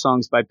favorite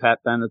songs by Pat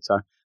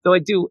Benatar, though I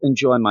do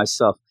enjoy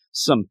myself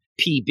some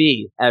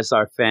PB, as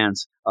our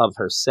fans of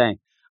her say.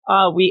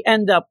 We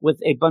end up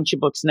with a bunch of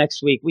books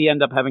next week. We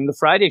end up having the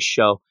Friday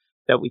show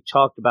that we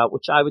talked about,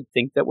 which I would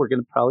think that we're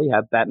going to probably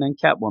have Batman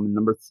Catwoman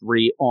number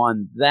 3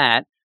 on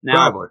that.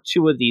 Now, Probably.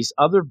 2 of these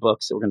other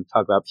books that we're going to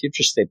talk about,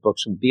 Future State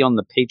books, will be on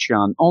the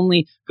Patreon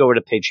only. Go over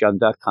to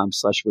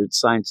patreon.com/Weird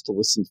Science to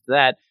listen to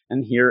that.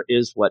 And here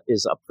is what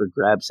is up for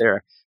grabs,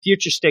 Eric.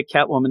 Future State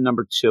Catwoman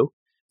number 2.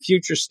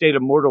 Future State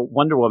Immortal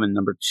Wonder Woman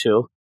number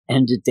 2.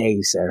 End of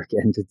days, Eric.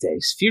 End of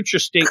days. Future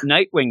State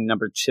Nightwing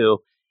number 2.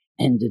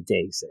 End of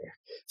days, Eric.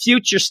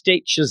 Future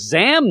State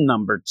Shazam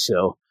number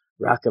 2.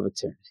 Rock of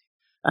Eternity.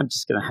 I'm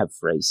just going to have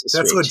phrases.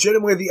 That's Rich.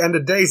 legitimately the end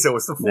of days, though.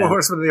 It's the four Yeah.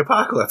 horsemen of the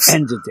apocalypse.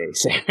 End of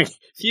days.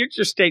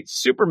 Future State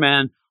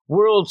Superman,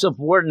 Worlds of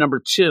War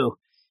 #2.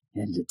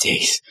 End of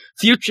days.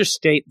 Future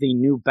State, the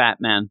new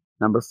Batman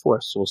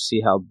 #4. So we'll see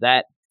how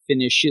that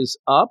finishes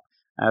up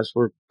as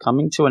we're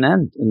coming to an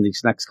end in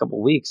these next couple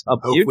of weeks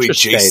of Hopefully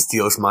Future Jace State.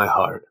 steals my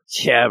heart.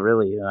 Yeah,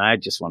 really. I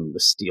just wanted to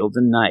steal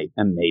the night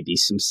and maybe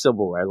some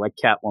silverware like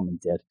Catwoman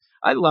did.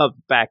 I love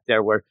back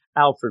there where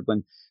Alfred,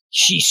 when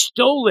she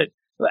stole it,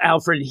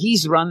 Alfred,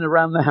 he's running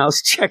around the house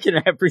checking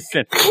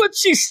everything. What'd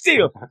she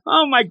steal?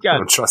 Oh my I God.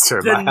 don't trust her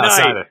in The my house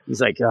night. either.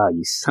 He's like, oh,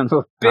 you son of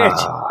a bitch.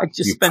 Ah, I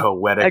just you spent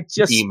poetic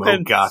emo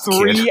spent goth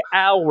 3 kid.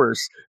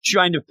 hours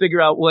trying to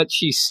figure out what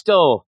she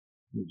stole.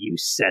 You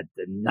said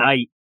the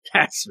night.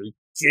 That's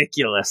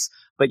ridiculous.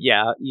 But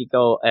yeah, you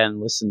go and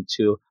listen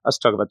to us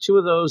talk about 2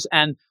 of those,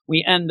 and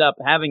we end up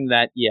having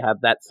that. You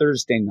have that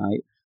Thursday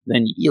night.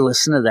 Then you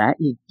listen to that.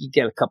 You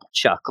get a couple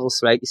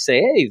chuckles, right? You say,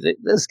 hey,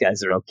 those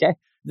guys are okay.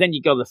 Then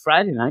you go to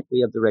Friday night. We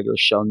have the regular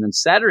show. And then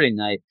Saturday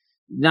night,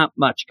 not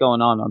much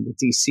going on the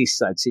DC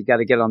side. So you got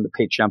to get on the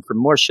Patreon for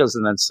more shows.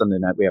 And then Sunday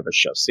night, we have a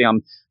show. See,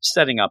 I'm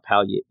setting up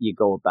how you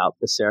go about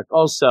this, Eric.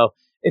 Also,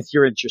 if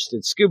you're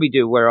interested,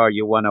 Scooby-Doo, Where Are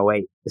You?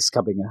 108 is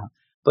coming out.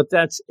 But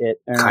that's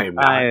it. And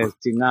I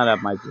do not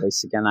have my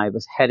voice again. I have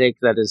a headache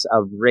that is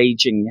a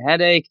raging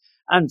headache.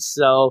 And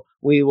so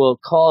we will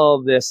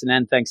call this an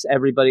end. Thanks,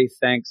 everybody.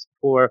 Thanks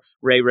for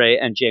Ray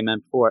and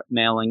J-Man for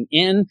mailing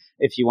in.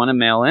 If you want to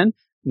mail in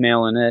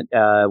it,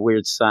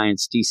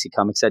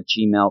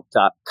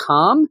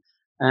 weirdsciencedccomics@gmail.com.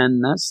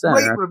 And that's that.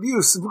 Rate,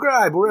 review,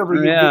 subscribe, wherever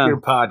you get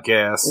your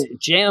podcasts.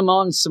 Jam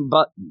on some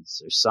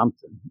buttons or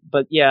something.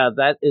 But yeah,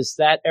 that is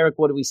that. Eric,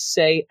 what do we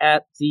say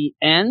at the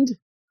end?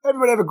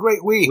 Everybody have a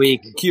great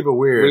week. Keep it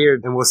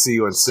weird. And we'll see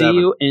you in 7. See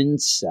you in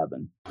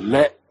 7.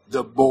 Let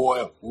the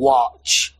boy watch.